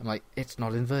 I'm like, it's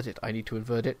not inverted. I need to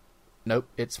invert it. Nope,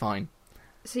 it's fine.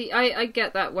 See, I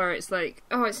get that where it's like,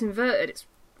 oh, it's inverted. It's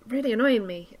really annoying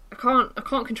me. I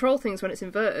can't control things when it's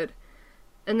inverted,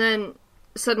 and then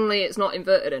suddenly it's not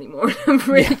inverted anymore. I'm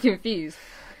really confused.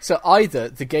 So either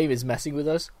the game is messing with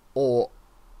us, or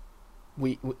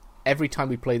we every time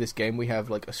we play this game, we have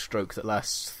like a stroke that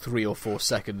lasts 3 or 4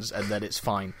 seconds, and then it's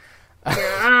fine. Yeah,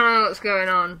 I don't know what's going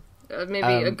on.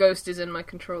 Maybe a ghost is in my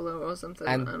controller or something.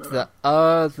 And I don't know. the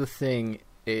other thing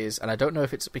is, and I don't know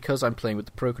if it's because I'm playing with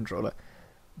the Pro Controller,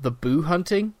 the boo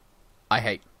hunting, I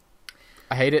hate.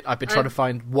 I hate it. I've been trying to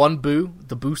find one boo,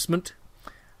 the boostment,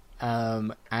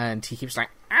 and he keeps like,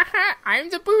 aha, I'm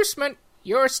the boostment.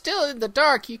 You're still in the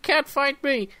dark. You can't find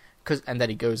me. And then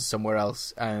he goes somewhere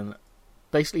else, and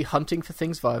basically hunting for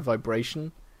things via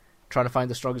vibration, trying to find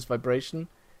the strongest vibration.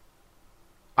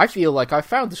 I feel like I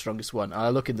found the strongest one, and I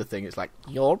look in the thing, it's like,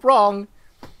 you're wrong.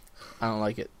 I don't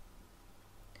like it.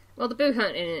 Well, the boo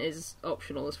hunting is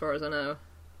optional as far as I know.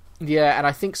 Yeah, and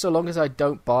I think so long as I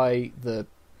don't buy the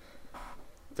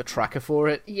tracker for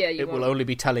it, it will only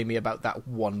be telling me about that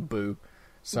one boo.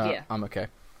 So I'm okay.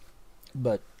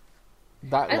 But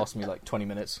that lost me like 20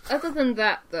 minutes. Other than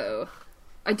that, though,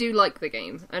 I do like the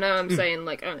game. I know I'm saying,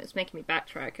 like, oh, it's making me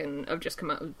backtrack, and I've just come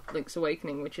out of Link's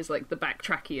Awakening, which is, like, the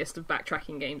backtrackiest of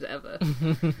backtracking games ever.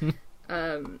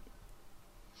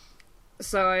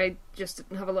 So I just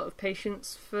didn't have a lot of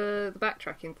patience for the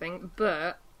backtracking thing,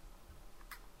 but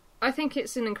I think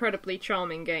it's an incredibly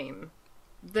charming game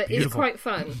that is quite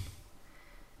fun.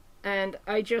 And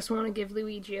I just want to give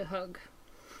Luigi a hug.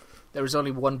 There was only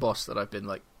one boss that I've been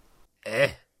like,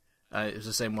 it was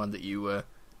the same one that you were,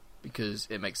 because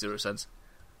it makes zero sense.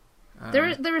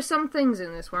 There are some things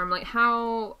in this where I'm like,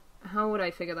 how would I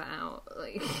figure that out?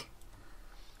 Like,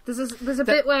 there's a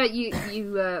bit where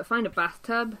you find a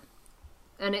bathtub,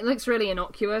 and it looks really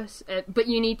innocuous, but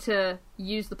you need to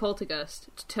use the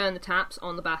poltergust to turn the taps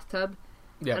on the bathtub.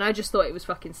 Yeah. And I just thought it was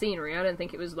fucking scenery. I didn't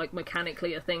think it was like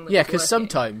mechanically a thing. Yeah, because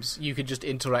sometimes you could just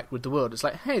interact with the world. It's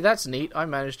like, hey, that's neat. I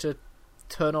managed to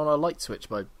turn on a light switch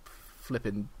by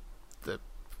flipping the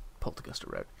poltergust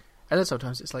around. And then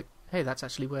sometimes it's like, hey, that's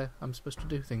actually where I'm supposed to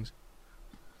do things.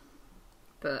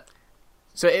 But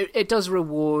so it does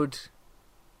reward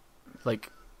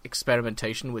like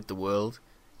experimentation with the world.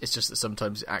 It's just that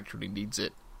sometimes it actually needs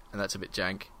it, and that's a bit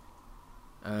jank.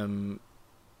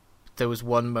 There was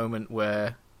one moment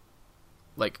where,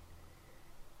 like,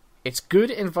 it's good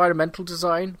environmental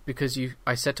design because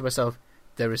I said to myself,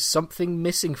 there is something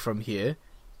missing from here.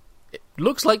 It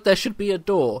looks like there should be a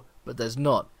door, but there's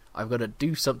not. I've got to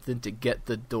do something to get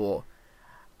the door.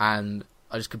 And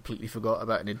I just completely forgot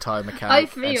about an entire mechanic. I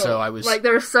feel like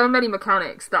there are so many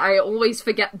mechanics that I always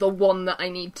forget the one that I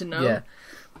need to know.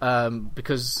 Yeah.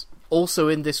 Because also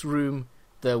in this room,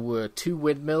 there were 2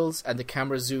 windmills and the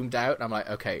camera zoomed out. And I'm like,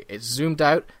 okay, it's zoomed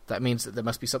out. That means that there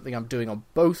must be something I'm doing on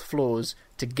both floors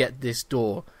to get this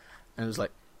door. And it was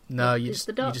like, no, you just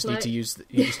need to use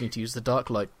the dark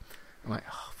light. I'm like,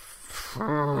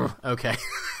 oh, okay.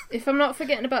 If I'm not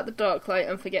forgetting about the dark light,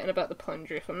 I'm forgetting about the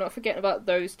plunger. If I'm not forgetting about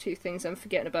those 2 things, I'm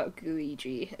forgetting about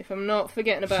Luigi. If I'm not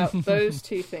forgetting about those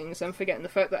 2 things, I'm forgetting the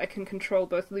fact that I can control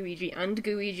both Luigi and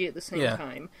Luigi at the same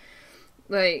time.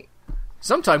 Like,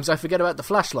 sometimes I forget about the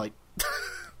flashlight.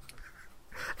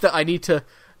 That I need to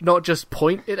not just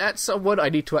point it at someone, I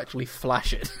need to actually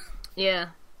flash it. Yeah.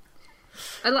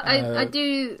 I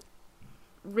do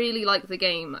really like the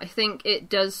game. I think it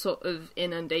does sort of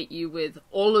inundate you with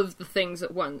all of the things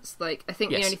at once. Like, I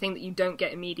think the only thing that you don't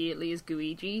get immediately is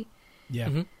Luigi.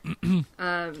 Yeah.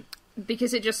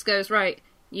 Because it just goes, right,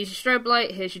 use your strobe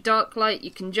light, here's your dark light,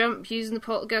 you can jump using the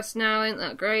poltergeist now, ain't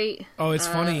that great? Oh, it's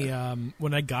funny,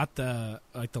 when I got the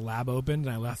lab opened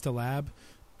and I left the lab,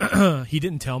 he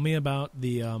didn't tell me about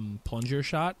the plunger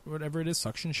shot, whatever it is,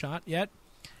 suction shot yet.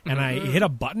 And I hit a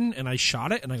button and I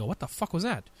shot it and I go, what the fuck was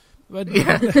that? What is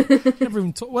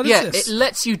this? It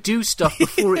lets you do stuff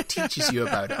before it teaches you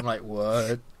about it. I'm like,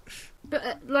 what?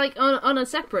 But like on a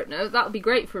separate note, that would be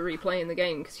great for replaying the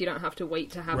game because you don't have to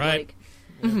wait to have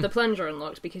the plunger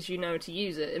unlocked because you know to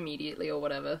use it immediately or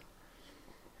whatever.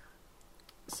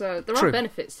 So there are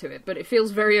benefits to it, but it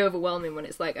feels very overwhelming when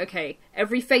it's like, okay,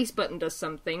 every face button does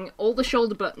something, all the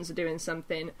shoulder buttons are doing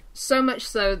something, so much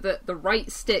so that the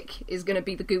right stick is going to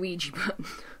be the Luigi button.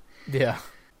 Yeah.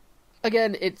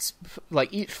 Again, it's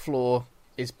like each floor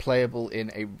is playable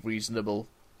in a reasonable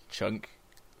chunk.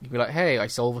 You can be like, hey, I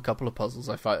solve a couple of puzzles,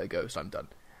 I fight a ghost, I'm done.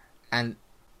 And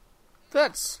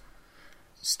that's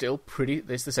still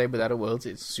it's the same with Outer Worlds.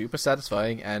 It's super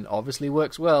satisfying and obviously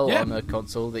works well on a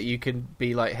console that you can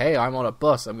be like, hey, I'm on a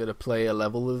bus, I'm going to play a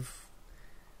level of...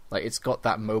 Like, it's got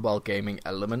that mobile gaming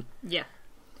element. Yeah.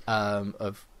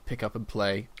 Of pick up and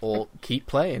play or keep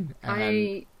playing.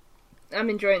 And I'm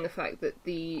enjoying the fact that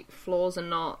the floors are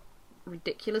not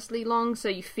ridiculously long, so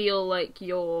you feel like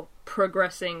you're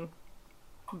progressing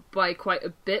by quite a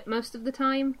bit most of the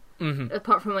time. Mm-hmm.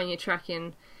 Apart from when you're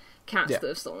tracking cats that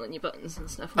have stolen your buttons and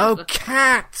stuff. Oh,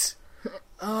 cat!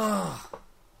 Oh.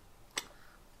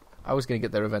 I was going to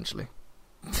get there eventually.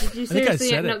 Did you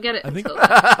seriously not get it? I think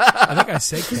I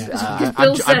said cat.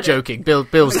 I'm joking.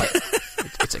 Bill's like,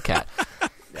 it's a cat.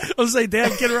 I was like,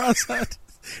 Dad, get her outside.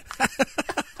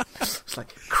 It's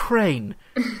like crane,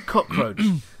 cockroach.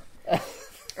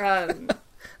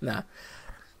 Nah.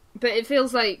 But it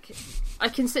feels like I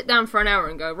can sit down for an hour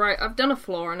and go, right, I've done a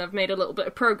floor and I've made a little bit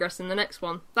of progress in the next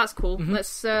one. That's cool. Mm-hmm.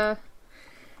 Let's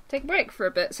take a break for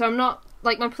a bit. So I'm not,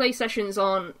 like, my play sessions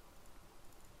aren't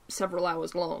several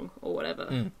hours long or whatever.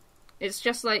 Mm. It's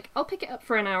just like, I'll pick it up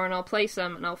for an hour and I'll play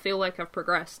some and I'll feel like I've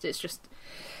progressed. It's just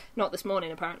not this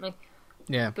morning, apparently.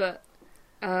 Yeah. But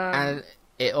and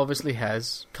it obviously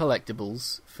has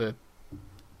collectibles for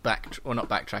not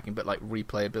backtracking, but like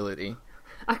replayability.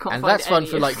 I can't and find that's fun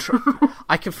any for like.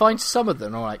 I can find some of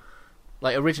them. All right,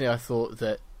 like originally I thought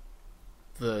that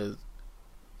the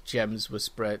gems were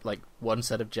spread, like one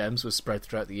set of gems was spread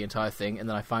throughout the entire thing, and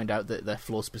then I find out that they're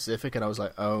floor specific, and I was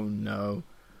like, oh no,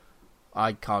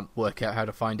 I can't work out how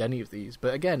to find any of these.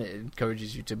 But again, it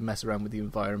encourages you to mess around with the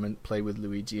environment, play with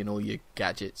Luigi and all your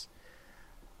gadgets,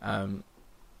 to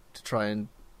try and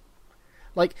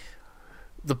like.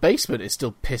 The basement is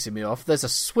still pissing me off. There's a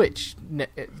switch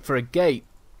for a gate.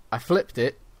 I flipped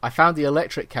it. I found the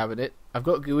electric cabinet. I've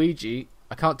got Luigi.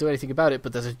 I can't do anything about it,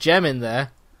 but there's a gem in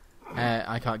there.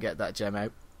 I can't get that gem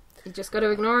out. You just got to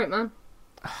ignore it, man.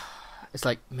 It's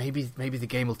like, maybe the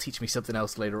game will teach me something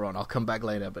else later on. I'll come back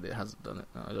later, but it hasn't done it.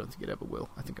 No, I don't think it ever will.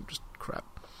 I think I'm just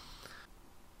crap.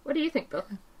 What do you think, Bill?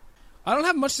 I don't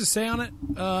have much to say on it,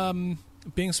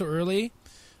 being so early.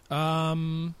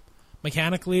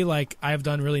 Mechanically, like, I have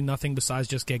done really nothing besides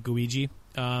just get Luigi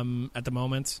at the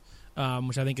moment,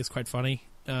 which I think is quite funny.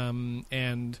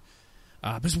 And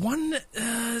there's one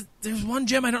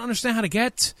gem I don't understand how to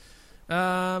get.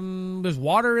 There's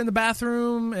water in the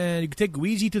bathroom, and you can take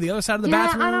Luigi to the other side of the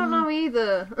bathroom. I don't know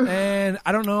either. And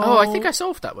I don't know. Oh, I think I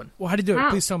solved that one. Well, how do you do it?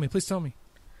 How? Please tell me.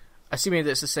 Assuming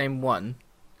that it's the same one.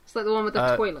 It's like the one with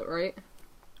the toilet, right?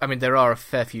 I mean, there are a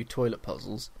fair few toilet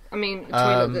puzzles. I mean, a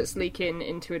toilet that's leaking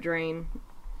into a drain.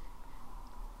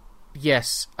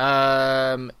 Yes.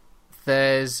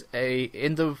 There's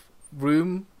in the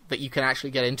room that you can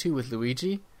actually get into with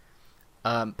Luigi.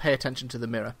 Pay attention to the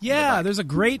mirror. Yeah, there's a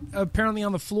grate apparently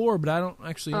on the floor, but I don't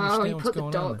actually understand what's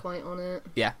going on. Oh, you put the dark light on it.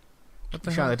 Yeah. What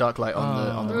the Shine hell? the dark light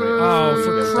on the grate. Oh,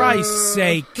 for Christ's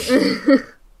sake!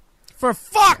 For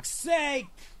fuck's sake!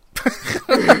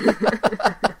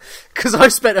 Because I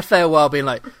spent a fair while being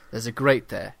like, "There's a grate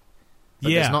there,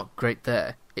 but Yeah. there's not grate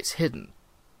there. It's hidden.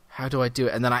 How do I do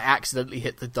it?" And then I accidentally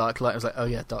hit the dark light. I was like, "Oh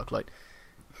yeah, dark light."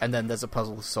 And then there's a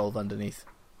puzzle to solve underneath.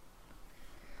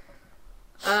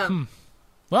 Well, I'm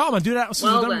gonna do that as soon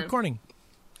as we're done then. recording.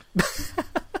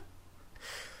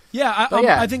 Yeah,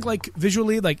 I think like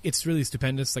visually, like it's really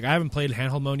stupendous. Like I haven't played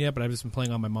handheld mode yet, but I've just been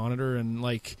playing on my monitor, and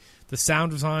like the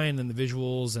sound design and the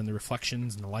visuals and the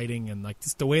reflections and the lighting and like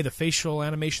just the way the facial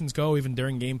animations go, even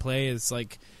during gameplay, is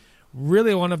like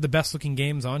really one of the best looking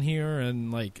games on here.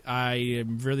 And like I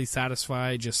am really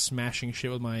satisfied just smashing shit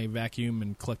with my vacuum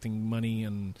and collecting money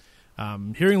and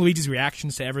hearing Luigi's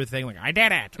reactions to everything. Like I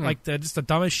did it, like just the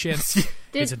dumbest shit.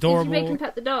 It's adorable. Did you make him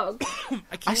pet the dog?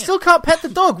 I still can't pet the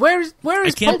dog. Where is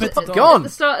can't pet the dog. At gone? the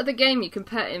start of the game, you can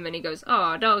pet him, and he goes,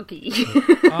 "Oh, doggy."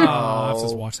 I'll have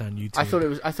to watch that on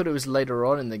YouTube. I thought it was later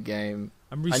on in the game.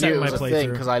 I'm I knew resetting it my was a thing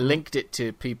because playthrough. I linked it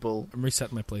to people. I'm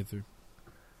resetting my playthrough.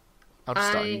 I'll just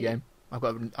start a new game. I've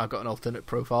got an alternate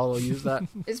profile. I'll use that.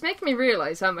 It's making me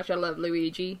realise how much I love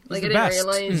Luigi. Like, I He's the didn't best.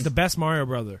 realise. He's the best Mario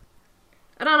brother.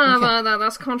 I don't know about that.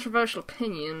 That's a controversial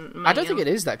opinion. I don't think it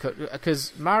is that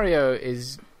because Mario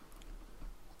is.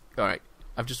 All right,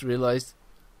 I've just realised.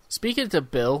 Speaking to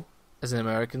Bill as an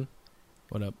American,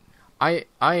 What up? I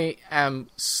am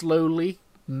slowly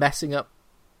messing up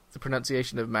the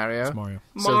pronunciation of Mario. It's Mario.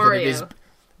 So Mario.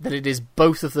 that it is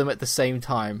both of them at the same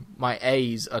time. My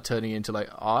A's are turning into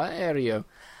like Ario.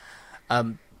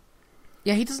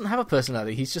 Yeah, he doesn't have a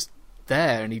personality. He's just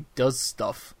there and he does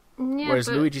stuff. Yeah, Whereas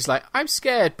but, Luigi's like, I'm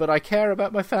scared, but I care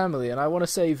about my family and I want to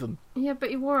save them. Yeah, but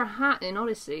he wore a hat in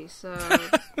Odyssey, so...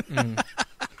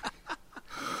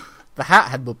 The hat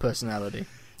had more personality.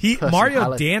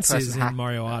 Mario dances in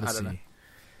Mario Odyssey.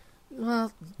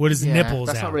 Well, With his nipples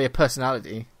that's out. not really a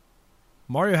personality.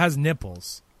 Mario has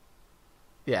nipples.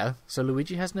 Yeah, so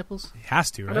Luigi has nipples? He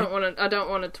has to, right? I don't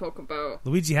want to talk about...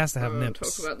 Luigi has to have I don't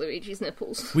nips. talk about Luigi's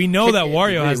nipples. We know that It'd be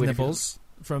Wario really has weird if you nipples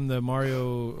from the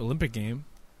Mario Olympic game.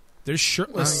 There's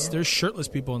shirtless. There's shirtless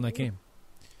people in that game.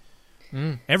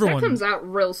 Everyone That comes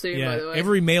out real soon, by the way.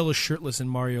 every male is shirtless in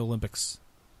Mario Olympics.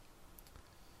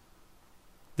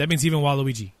 That means even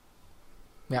Waluigi.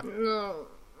 Yeah. No.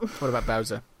 What about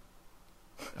Bowser?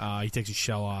 He takes his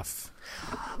shell off.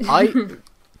 Oh,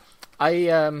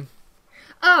 actually,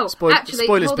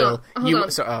 spoilers, hold Bill. on. Hold on.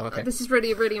 Oh, okay. This is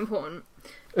really, really important.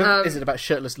 Is it about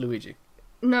shirtless Luigi?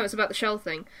 No, it's about the shell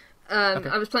thing. Okay.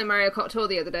 I was playing Mario Kart Tour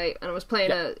the other day, and I was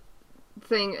playing a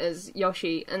thing as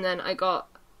Yoshi, and then I got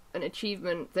an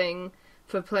achievement thing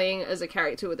for playing as a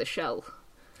character with a shell.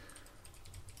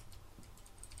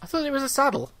 I thought it was a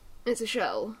saddle. It's a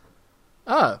shell.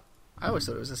 Oh, I always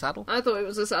thought it was a saddle. I thought it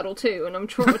was a saddle too, and I'm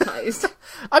traumatized.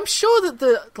 I'm sure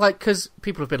that because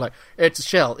people have been like, it's a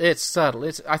shell, it's a saddle.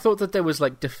 I thought that there was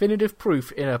like definitive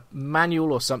proof in a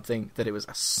manual or something that it was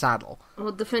a saddle.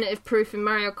 Well, definitive proof in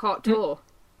Mario Kart Tour.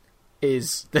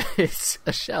 Is that it's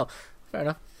a shell. Fair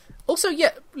enough. Also, yeah,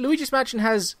 Luigi's Mansion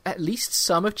has at least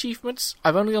some achievements.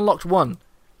 I've only unlocked one,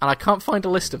 and I can't find a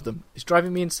list of them. It's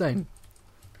driving me insane.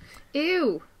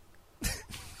 Ew.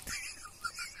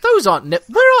 Those aren't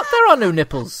there are no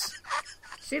nipples.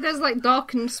 See, there's like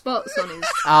darkened spots on his...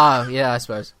 Ah, yeah, I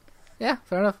suppose. Yeah,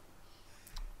 fair enough.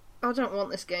 I don't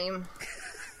want this game.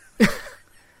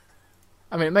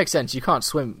 I mean, it makes sense. You can't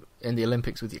swim in the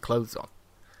Olympics with your clothes on.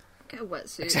 Get a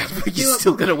wetsuit. Except you're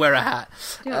still going to wear a hat.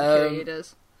 Do what Kiryu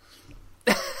does.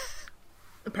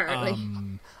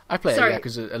 Apparently. I play Sorry. a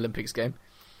Yakuza Olympics game.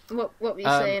 What were you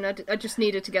saying? I just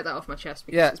needed to get that off my chest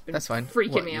because Yeah, it's been that's fine.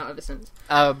 freaking me out ever since.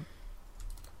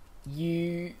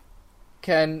 You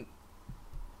can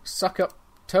suck up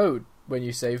Toad when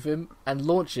you save him and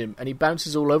launch him, and he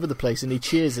bounces all over the place and he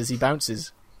cheers as he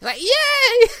bounces. He's like,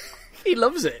 yay! He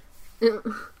loves it.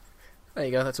 There you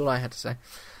go, that's all I had to say.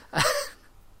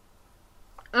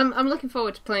 I'm looking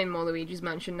forward to playing more Luigi's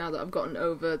Mansion now that I've gotten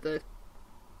over the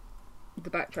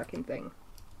backtracking thing.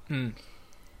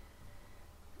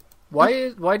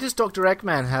 Why does Dr.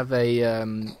 Eggman have a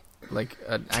like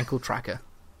an ankle tracker?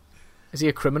 Is he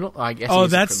a criminal? I guess. Oh, he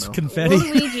is that's a criminal.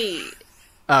 Waluigi.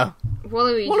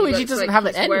 Waluigi looks doesn't like have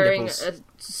he's any wearing nipples. a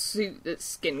suit that's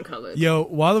skin coloured. Yo,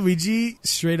 Waluigi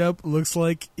straight up looks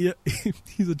like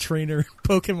he's a trainer in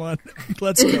Pokemon.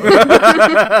 Let's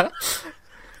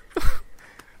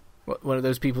go. One of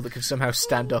those people that can somehow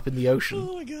stand up in the ocean.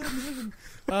 Oh my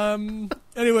god.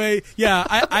 Anyway, yeah,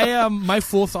 I my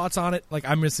full thoughts on it. Like,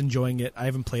 I'm just enjoying it. I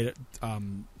haven't played it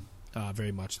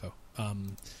very much though.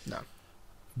 No.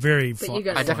 Very fun.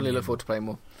 I definitely look forward to playing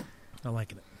more. I'm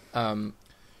liking it.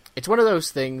 It's one of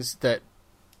those things that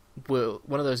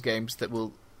one of those games that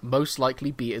will most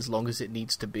likely be as long as it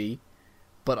needs to be,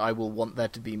 but I will want there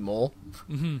to be more.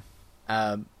 Mm-hmm.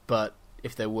 But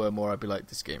if there were more, I'd be like,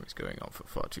 this game is going on for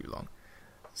far too long.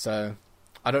 So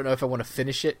I don't know if I want to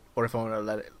finish it or if I want to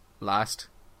let it last.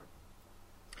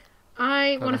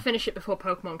 I want to finish it before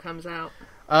Pokemon comes out.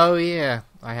 Oh yeah,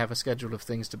 I have a schedule of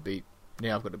things to beat.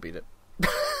 Yeah, I've got to beat it.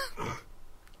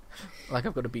 Like,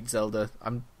 I've got to beat Zelda.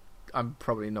 I'm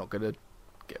probably not going to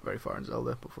get very far in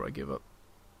Zelda before I give up.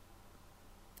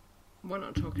 We're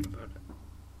not talking about it.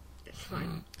 It's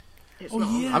fine. It's Oh,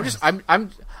 not yeah.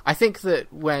 I think that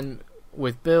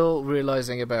with Bill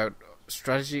realizing about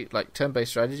strategy, like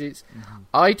turn-based strategies,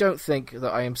 I don't think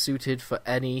that I am suited for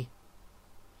any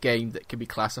game that can be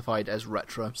classified as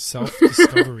retro.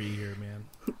 Self-discovery here, man.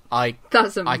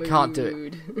 That's a I mood. can't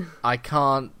do it. I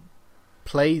can't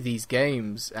play these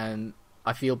games, and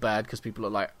I feel bad because people are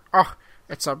like, "Oh,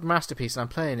 it's a masterpiece," and I'm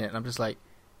playing it, and I'm just like,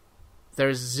 there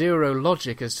is zero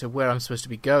logic as to where I'm supposed to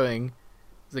be going.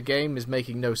 The game is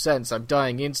making no sense. I'm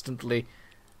dying instantly,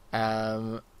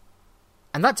 and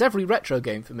that's every retro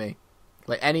game for me.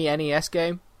 Like any NES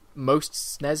game, most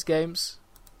SNES games,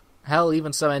 hell,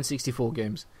 even some N64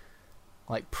 games.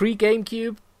 Like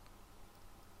pre-GameCube,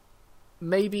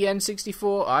 maybe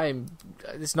N64.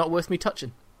 It's not worth me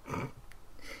touching.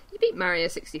 You beat Mario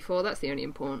 64. That's the only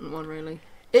important one, really.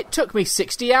 It took me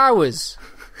 60 hours.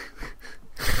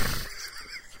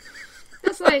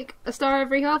 That's like a star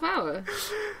every half hour.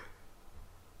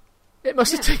 It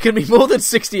must have taken me more than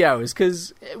 60 hours,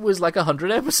 because it was like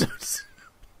 100 episodes.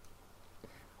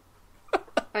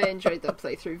 I enjoyed that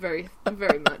playthrough very,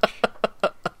 very much.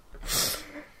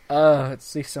 Let's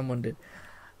see if someone did.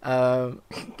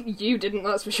 You didn't,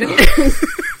 that's for sure.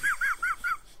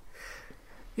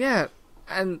 Yeah,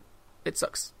 and it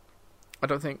sucks. I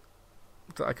don't think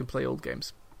that I can play old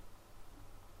games.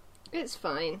 It's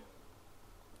fine.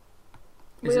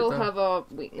 Is We it all though? have our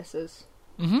weaknesses.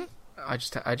 Mm-hmm. I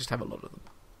just have a lot of them.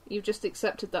 You've just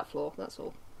accepted that flaw, that's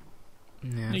all.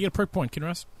 Yeah. You get a perk point,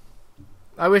 Kinrest.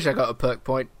 I wish I got a perk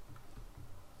point.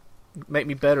 Make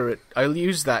me better at... I'll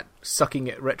use that sucking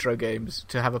at retro games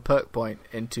to have a perk point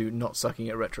into not sucking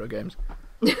at retro games.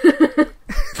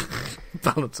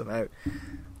 Balance them out.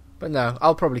 But no,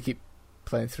 I'll probably keep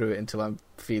playing through it until I'm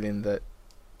feeling that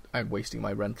I'm wasting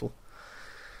my rental.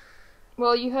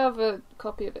 Well, you have a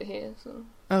copy of it here, so...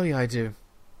 Oh yeah, I do.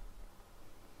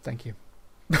 Thank you.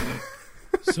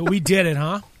 So we did it,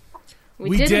 huh?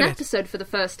 We did an episode for the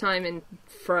first time in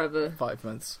forever. 5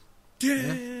 months.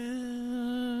 Yeah.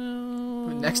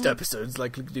 Next episode's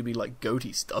likely to be like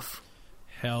goatee stuff.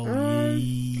 Hell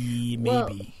yeah,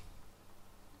 maybe.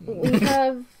 We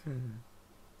have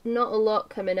not a lot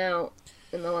coming out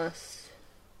in the last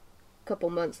couple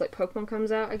months. Like Pokemon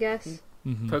comes out, I guess.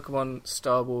 Mm-hmm. Pokemon,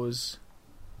 Star Wars.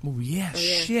 Oh yeah,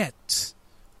 shit.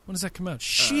 When does that come out?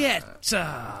 Shit.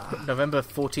 November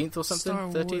 14th or something?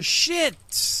 Star 13th? Wars. Shit.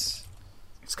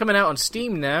 It's coming out on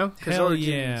Steam now, because Hell Origin's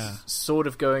yeah. sort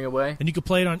of going away. And you can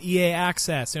play it on EA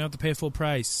Access. You don't have to pay full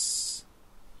price.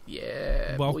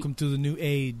 Yeah. Welcome to the new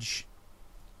age.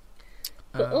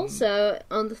 But also,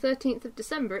 on the 13th of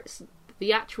December, it's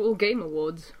the actual Game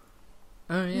Awards.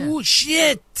 Oh, yeah. Ooh,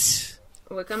 shit.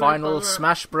 We're coming Final up on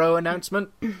Smash Bro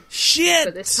announcement. Shit.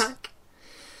 for this pack.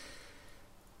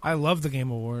 I love the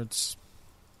Game Awards.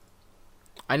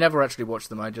 I never actually watched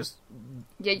them. I just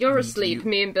Yeah, you're read asleep. you-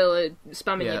 Me and Bill are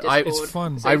spamming Yeah, your Discord. It's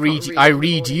fun. so I you read can't I in the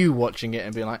read morning. you watching it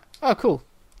and being like, oh cool,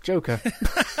 Joker.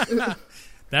 That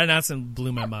announcement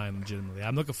blew my mind, legitimately.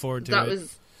 I'm looking forward to That it.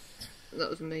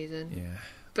 was amazing. Yeah.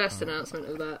 Best announcement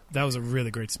of that. That was a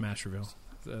really great Smash reveal.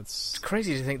 It's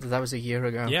crazy to think that was a year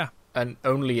ago. Yeah. And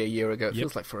only a year ago. It Yep.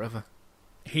 feels like forever.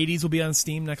 Hades will be on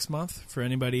Steam next month. For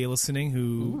anybody listening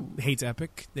who hates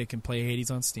Epic, they can play Hades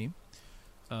on Steam.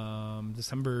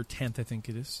 December 10th, I think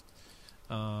it is.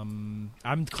 I'm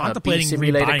contemplating Bee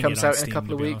Simulator rebuying comes it on out Steam, in a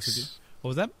couple of to be honest with you. weeks. What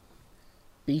was that?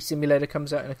 Bee Simulator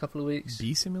comes out in a couple of weeks.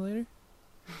 Bee Simulator?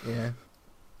 Yeah.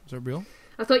 Is that real?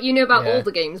 I thought you knew about Yeah. all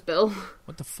the games, Bill.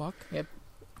 What the fuck?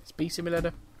 It's Bee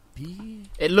Simulator. Bee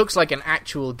It looks like an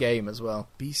actual game as well.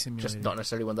 Simulator. Just not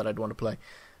necessarily one that I'd want to play.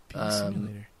 Bee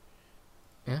Simulator.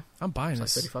 Yeah. I'm buying It's like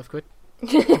this. 35 quid. The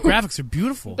graphics are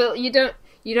beautiful. Bill, you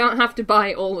don't have to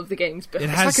buy all of the games, Bill. It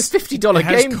It's has like a $50 it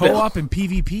has game. co-op and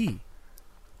PvP.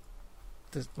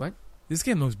 What? This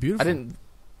game looks beautiful. I didn't.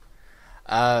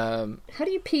 How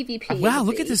do you PvP? Wow,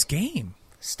 look at this game.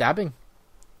 Stabbing.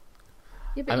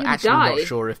 Yeah, but I'm you actually die. not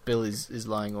sure if Bill is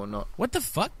lying or not. What the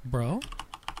fuck, bro?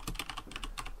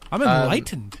 I'm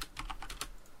enlightened.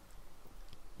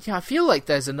 Yeah, I feel like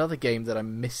there's another game that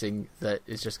I'm missing that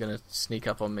is just going to sneak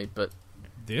up on me, but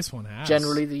This one has.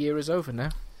 generally the year is over now.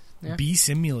 Yeah. Bee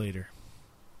Simulator.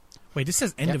 Wait, this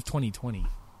says end of 2020.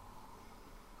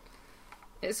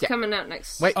 It's coming out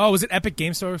next. Wait. Oh, is it Epic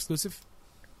Game Store exclusive?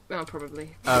 Oh,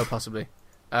 probably. Oh, possibly.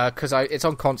 Because it's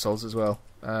on consoles as well.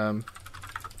 'Cause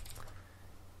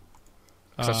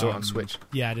I saw it on Switch.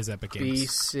 Yeah, it is Epic Bee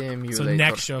Games. Simulator. So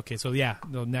next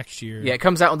next year. Yeah, it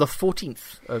comes out on the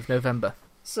 14th of November.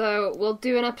 So we'll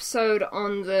do an episode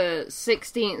on the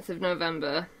 16th of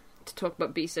November to talk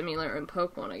about Bee Simulator and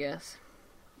Pokemon, I guess.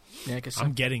 Yeah, I guess so.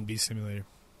 I'm getting Bee Simulator.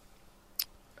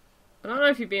 I don't know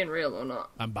if you're being real or not.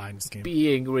 I'm buying this game.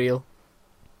 Being real.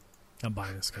 I'm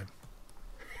buying this game.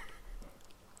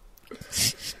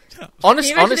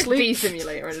 Honestly, Bee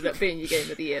Simulator ended up being your game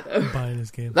of the year, though. I'm buying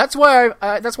this game. that's why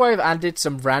I've added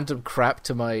some random crap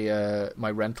to my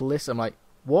my rental list. I'm like,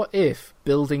 what if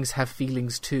Buildings Have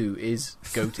Feelings too is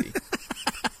GOTY?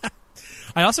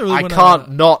 I also really I wanna,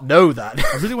 can't not know that.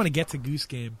 I really want to get to Goose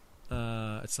Game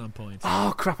at some point.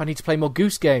 Oh crap! I need to play more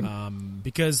Goose Game.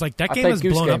 Because like that I game played has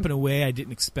Goose blown Game. up in a way I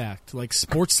didn't expect. Like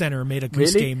SportsCenter made a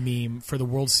Goose Really? Game meme for the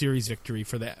World Series victory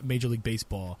for the Major League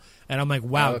Baseball, and I'm like,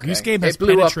 wow, Okay. Goose Game has it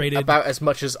blew penetrated. up about as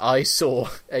much as I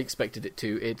expected it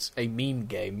to. It's a meme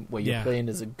game where you're playing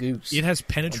as a goose. It has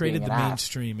penetrated and the being an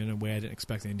mainstream in a way I didn't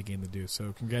expect an indie game to do.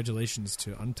 So congratulations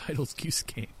to Untitled Goose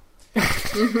Game.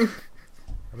 I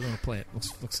really want to play it.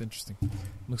 Looks interesting.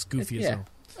 Looks goofy as hell.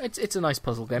 It's a nice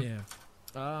puzzle game. Yeah.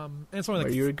 And it's only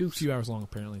like you're a a goose. few hours long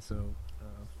apparently. So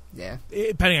Yeah.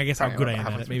 depending, I guess, how good I am at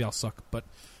happens. it. Maybe I'll suck. But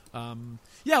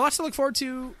lots to look forward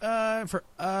to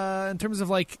in terms of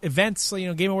like events. So,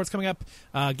 Game Awards coming up.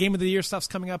 Game of the Year stuff's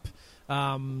coming up.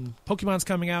 Pokemon's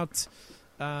coming out.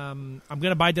 I'm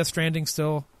gonna buy Death Stranding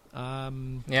still.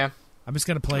 Yeah. I'm just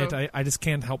going to play it. I just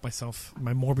can't help myself.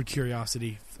 My morbid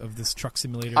curiosity of this truck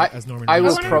simulator, as Norman I I will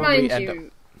want knows. to probably remind end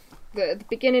you that at the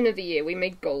beginning of the year we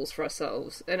made goals for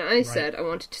ourselves, and I said I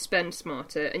wanted to spend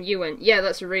smarter, and you went, "Yeah,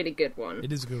 that's a really good one."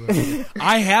 It is a good one.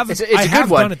 I have. It's I a have good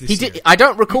one. done it this year. I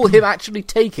don't recall him actually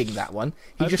taking that one.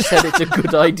 He just said it's a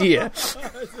good idea.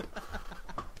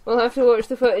 We'll have to watch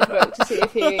the footage back to see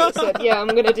if he said, "Yeah, I'm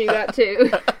going to do that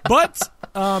too." But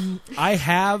I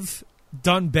have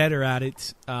done better at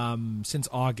it since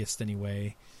August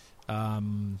anyway. I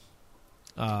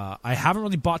haven't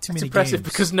really bought too It's many impressive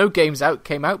games because no games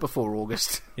came out before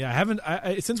August. Yeah, I haven't.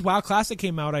 Since WoW Classic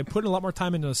came out, I put a lot more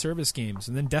time into the service games,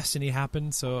 and then Destiny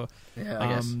happened. So, Yeah, I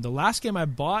guess. the last game I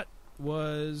bought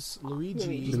was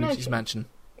Luigi's Mansion.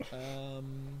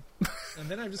 And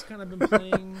then I've just kind of been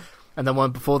playing. And then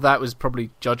one before that was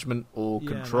probably Judgment or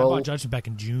Control. I bought Judgment back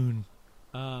in June.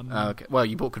 Okay. Well,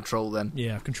 you bought Control then.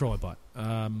 Yeah, Control I bought.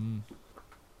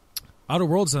 Outer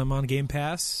Worlds I'm on Game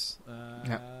Pass.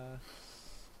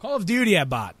 Call of Duty I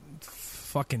bought.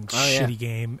 Fucking shitty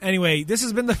game. Anyway, this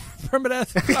has been the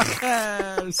Permadeath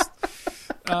podcast.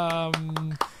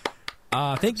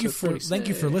 Thank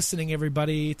you for listening,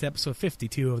 everybody, to episode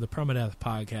 52 of the Permadeath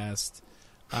podcast.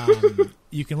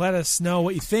 You can let us know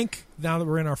what you think now that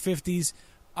we're in our 50s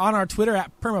on our Twitter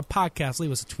at PermaPodcast.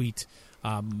 Leave us a tweet.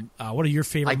 What are your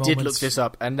favorite moments? I did look this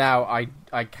up, and now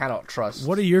I cannot trust.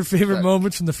 What are your favorite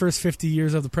moments from the first 50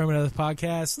 years of the Permadeath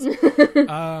podcast?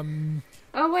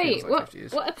 Oh wait, what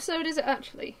episode is it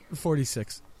actually?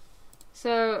 46.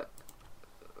 So,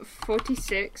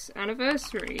 46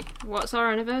 anniversary. What's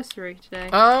our anniversary today?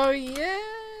 Oh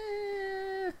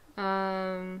yeah.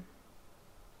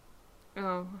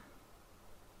 Oh.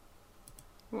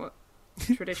 What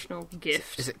traditional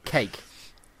gift? Is it cake?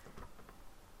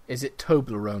 Is it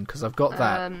Toblerone? Because I've got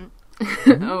that.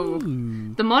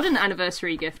 The modern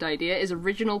anniversary gift idea is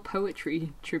original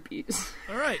poetry tributes.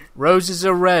 All right. Roses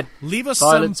are red. Leave us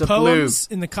Violets some are poems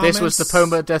blue. in the comments. This was the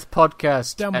Permadeath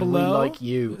podcast, down and below. we like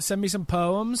you. Send me some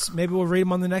poems. Maybe we'll read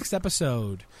them on the next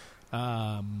episode.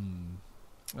 The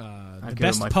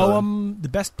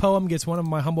best poem gets one of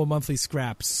my humble monthly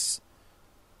scraps.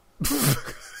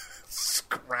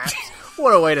 Scraps.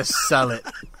 What a way to sell it.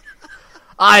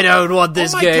 I don't want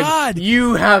this game. God.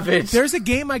 You have it. There's a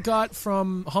game I got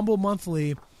from Humble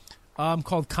Monthly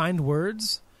called Kind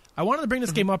Words. I wanted to bring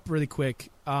this game up really quick.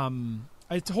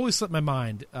 It totally slipped my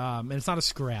mind, and it's not a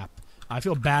scrap. I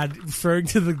feel bad referring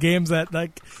to the games that,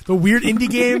 like, the weird indie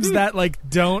games that, like,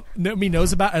 nobody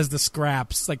knows about as the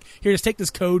scraps. Like, here, just take this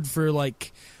code for,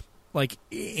 like, like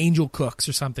Angel Cooks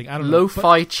or something. I don't know.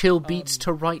 Lo-fi chill beats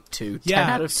to write to. 10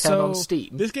 out of 10 on Steam.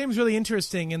 This game is really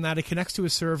interesting in that it connects to a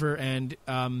server, and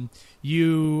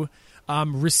you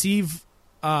receive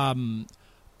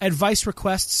advice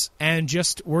requests and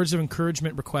just words of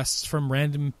encouragement requests from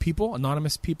random people,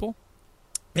 anonymous people,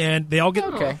 and they all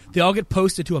get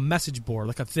posted to a message board,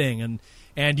 like a thing,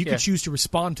 and you can choose to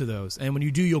respond to those. And when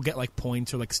you do, you'll get like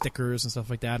points or like stickers and stuff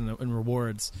like that, and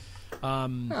rewards.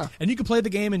 And you could play the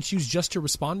game and choose just to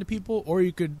respond to people, or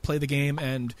you could play the game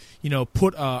and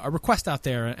put a request out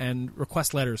there and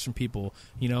request letters from people.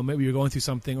 Maybe you're going through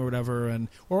something or whatever, and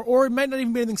or it might not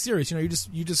even be anything serious.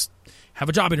 You just have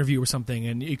a job interview or something,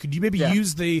 and you maybe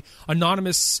use the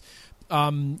anonymous.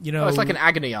 It's like an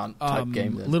agony aunt type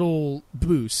game. Then. Little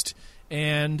boost,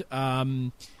 and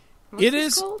it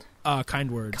is called?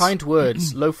 Kind Words. Kind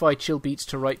Words. Lo-fi chill beats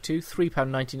to write to.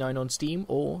 £3.99 on Steam,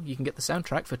 or you can get the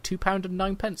soundtrack for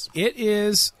 £2.09. It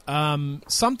is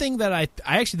something that I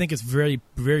actually think is very,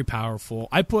 very powerful.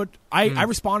 I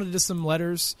responded to some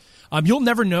letters. You'll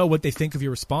never know what they think of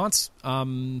your response.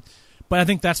 But I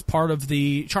think that's part of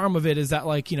the charm of it, is that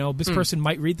this person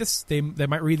might read this. They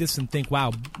might read this and think,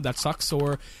 wow, that sucks.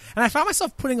 And I found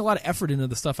myself putting a lot of effort into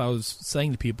the stuff I was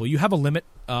saying to people. You have a limit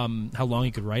how long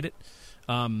you could write it.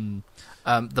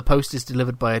 The post is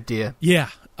delivered by a deer. Yeah.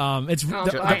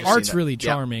 The art's really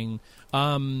charming.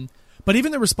 Yeah. But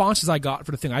even the responses I got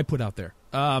for the thing I put out there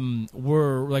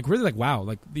were really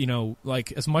wow.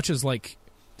 As much as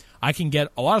I can get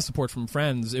a lot of support from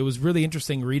friends, it was really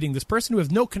interesting reading this person who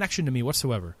has no connection to me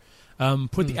whatsoever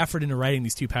put the effort into writing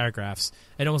these 2 paragraphs.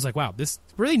 And it was like, wow, this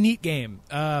really neat game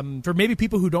for maybe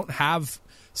people who don't have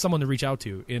someone to reach out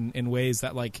to in ways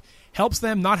that helps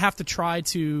them not have to try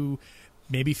to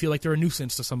maybe feel like they're a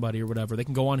nuisance to somebody or whatever. They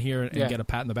can go on here and get a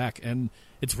pat in the back. And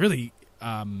it's really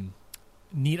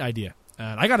neat idea.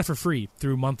 And I got it for free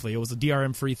through monthly. It was a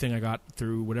DRM free thing I got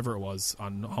through whatever it was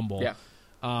on Humble. Yeah.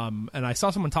 And I saw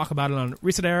someone talk about it on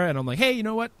Reset Era, and I'm like, hey, you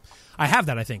know what? I have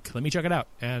that, I think. Let me check it out.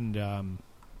 And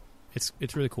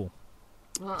it's really cool.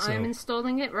 Well, I'm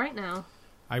installing it right now.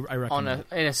 I recommend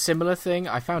in a similar thing,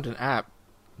 I found an app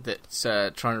that's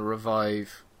trying to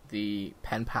revive the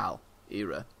pen pal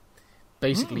era.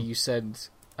 Basically, you send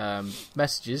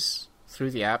messages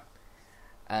through the app,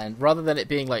 and rather than it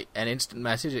being like an instant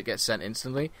message, it gets sent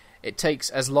instantly. It takes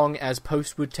as long as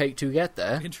post would take to get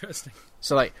there. Interesting.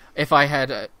 So, if I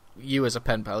had you as a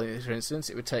pen pal, for instance,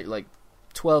 it would take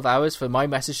 12 hours for my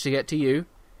message to get to you.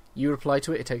 You reply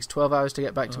to it. It takes 12 hours to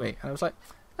get back to me. And I was like,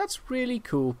 that's really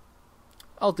cool.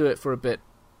 I'll do it for a bit.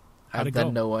 And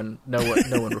then no one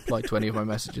replied to any of my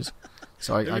messages.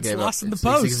 So I gave up. Lost in the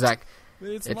post.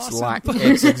 It's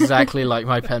exactly like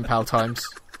my pen pal times.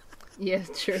 Yeah,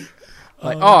 true.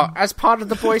 As part of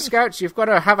the Boy Scouts, you've got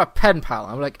to have a pen pal.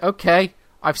 I'm like, okay.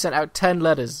 I've sent out 10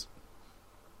 letters.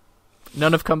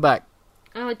 None have come back.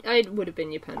 I would have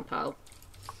been your pen pal.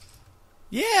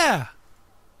 Yeah.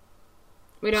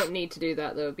 We don't need to do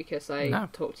that, though, because I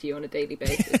talk to you on a daily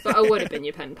basis. But I would have been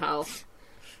your pen pal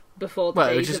before the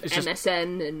days of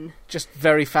MSN and... Just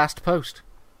very fast post.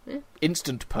 Yeah.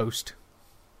 Instant post.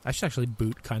 I should actually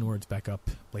boot Kind Words back up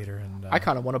later. And I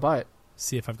kind of want to buy it.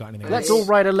 See if I've got anything. Let's all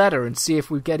write a letter and see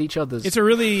if we get each other's. It's a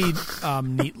really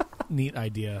neat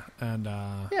idea. And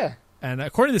yeah. And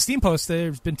according to the Steam post,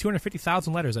 there's been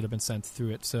 250,000 letters that have been sent through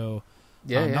it. So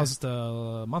that was just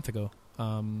a month ago.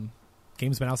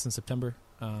 Game's been out since September.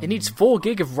 It needs 4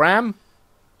 gig of RAM.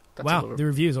 Wow, the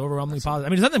review is overwhelmingly positive. I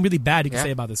mean, there's nothing really bad you can say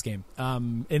about this game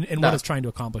in what it's trying to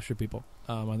accomplish for people.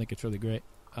 I think it's really great.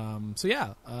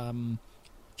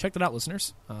 Check that out,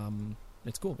 listeners.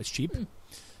 It's cool. It's cheap.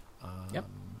 Yep.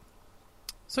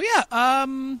 So, yeah.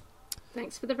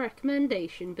 Thanks for the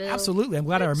recommendation, Bill. Absolutely. I'm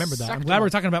glad I remembered that. I'm glad we're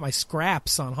talking about my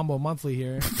scraps on Humble Monthly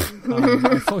here.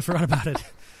 I totally forgot about it.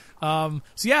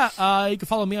 You can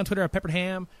follow me on Twitter at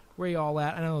Pepperdham. Where are you all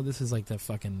at? I know this is like the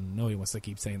fucking... Nobody wants to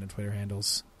keep saying the Twitter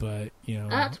handles, but, you know...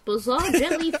 At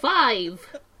BazarJelly5.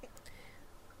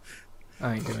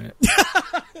 I ain't doing it.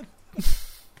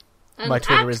 My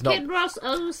Twitter is not...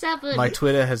 KidRoss07. My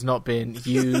Twitter has not been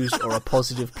used or a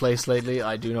positive place lately.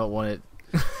 I do not want it.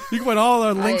 You can find all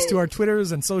our links to our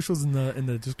Twitters and socials in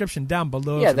the description down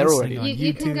below. Yeah, they're already on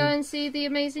You can go and see the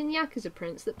amazing Yakuza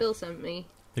prints that Bill sent me.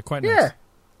 They're quite nice.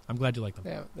 I'm glad you like them.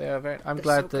 Yeah, they are very... I'm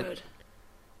glad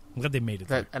they made it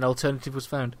there. An alternative was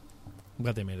found. I'm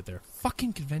glad they made it there.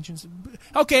 Fucking conventions.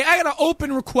 Okay, I got an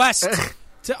open request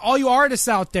to all you artists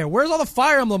out there. Where's all the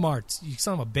Fire Emblem arts? You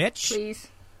son of a bitch. Please.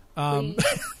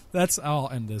 I'll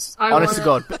end this. Honest to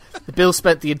God, Bill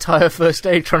spent the entire first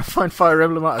day trying to find Fire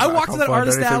Emblem art. I walked to that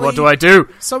artist alley. What do I do?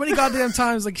 So many goddamn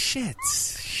times, like, shit.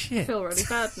 I feel really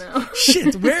bad now.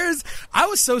 Shit, I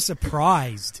was so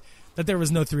surprised that there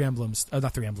was no Three Houses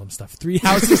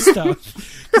stuff.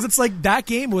 Because it's like, that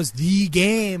game was the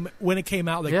game when it came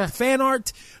out. Like, fan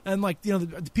art and, like, you know,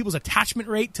 the people's attachment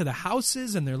rate to the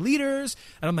houses and their leaders.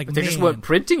 And I'm like, but they just weren't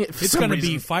printing it for some reason. It's going to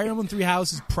be Fire Emblem Three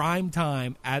Houses prime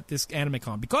time at this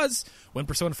AnimeCon. Because when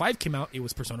Persona 5 came out, it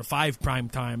was Persona 5 prime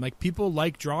time. Like, people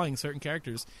like drawing certain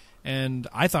characters. And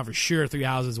I thought for sure Three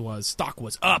Houses stock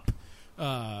was up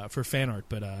for fan art.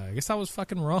 But I guess I was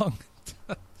fucking wrong.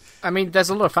 I mean, there's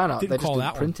a lot of fan art. Didn't they just didn't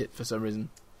that print it for some reason.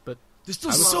 But there's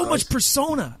still so much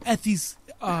Persona at these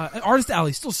artist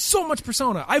alleys. Still so much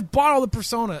Persona. I've bought all the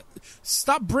Persona.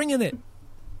 Stop bringing it.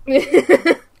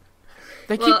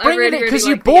 They keep bringing it because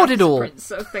you bought it all. Print,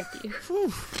 so thank you.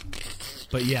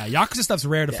 But yeah, Yakuza stuff's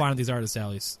rare to find at these artist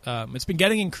alleys. It's been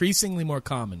getting increasingly more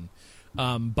common,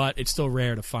 but it's still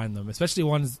rare to find them, especially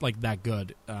ones like that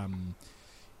good.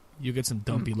 You get some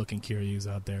dumpy looking Kiryus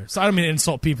out there. So I don't mean to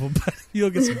insult people, but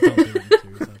you'll get some dumpy looking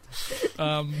Kiryus out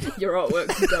there. Your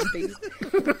artwork's dumpy.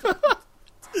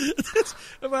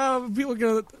 Well, people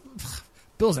go,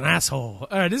 Bill's an asshole.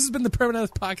 All right, this has been the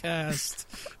Permadeath Podcast,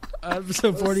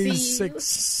 episode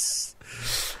 46.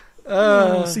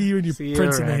 See you in your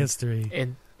Prince of History.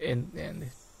 And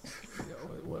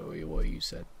what you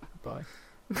said. Bye.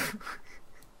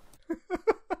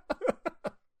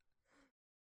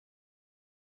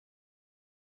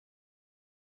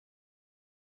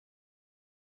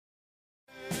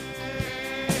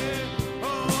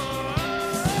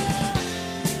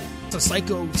 A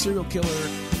psycho serial killer.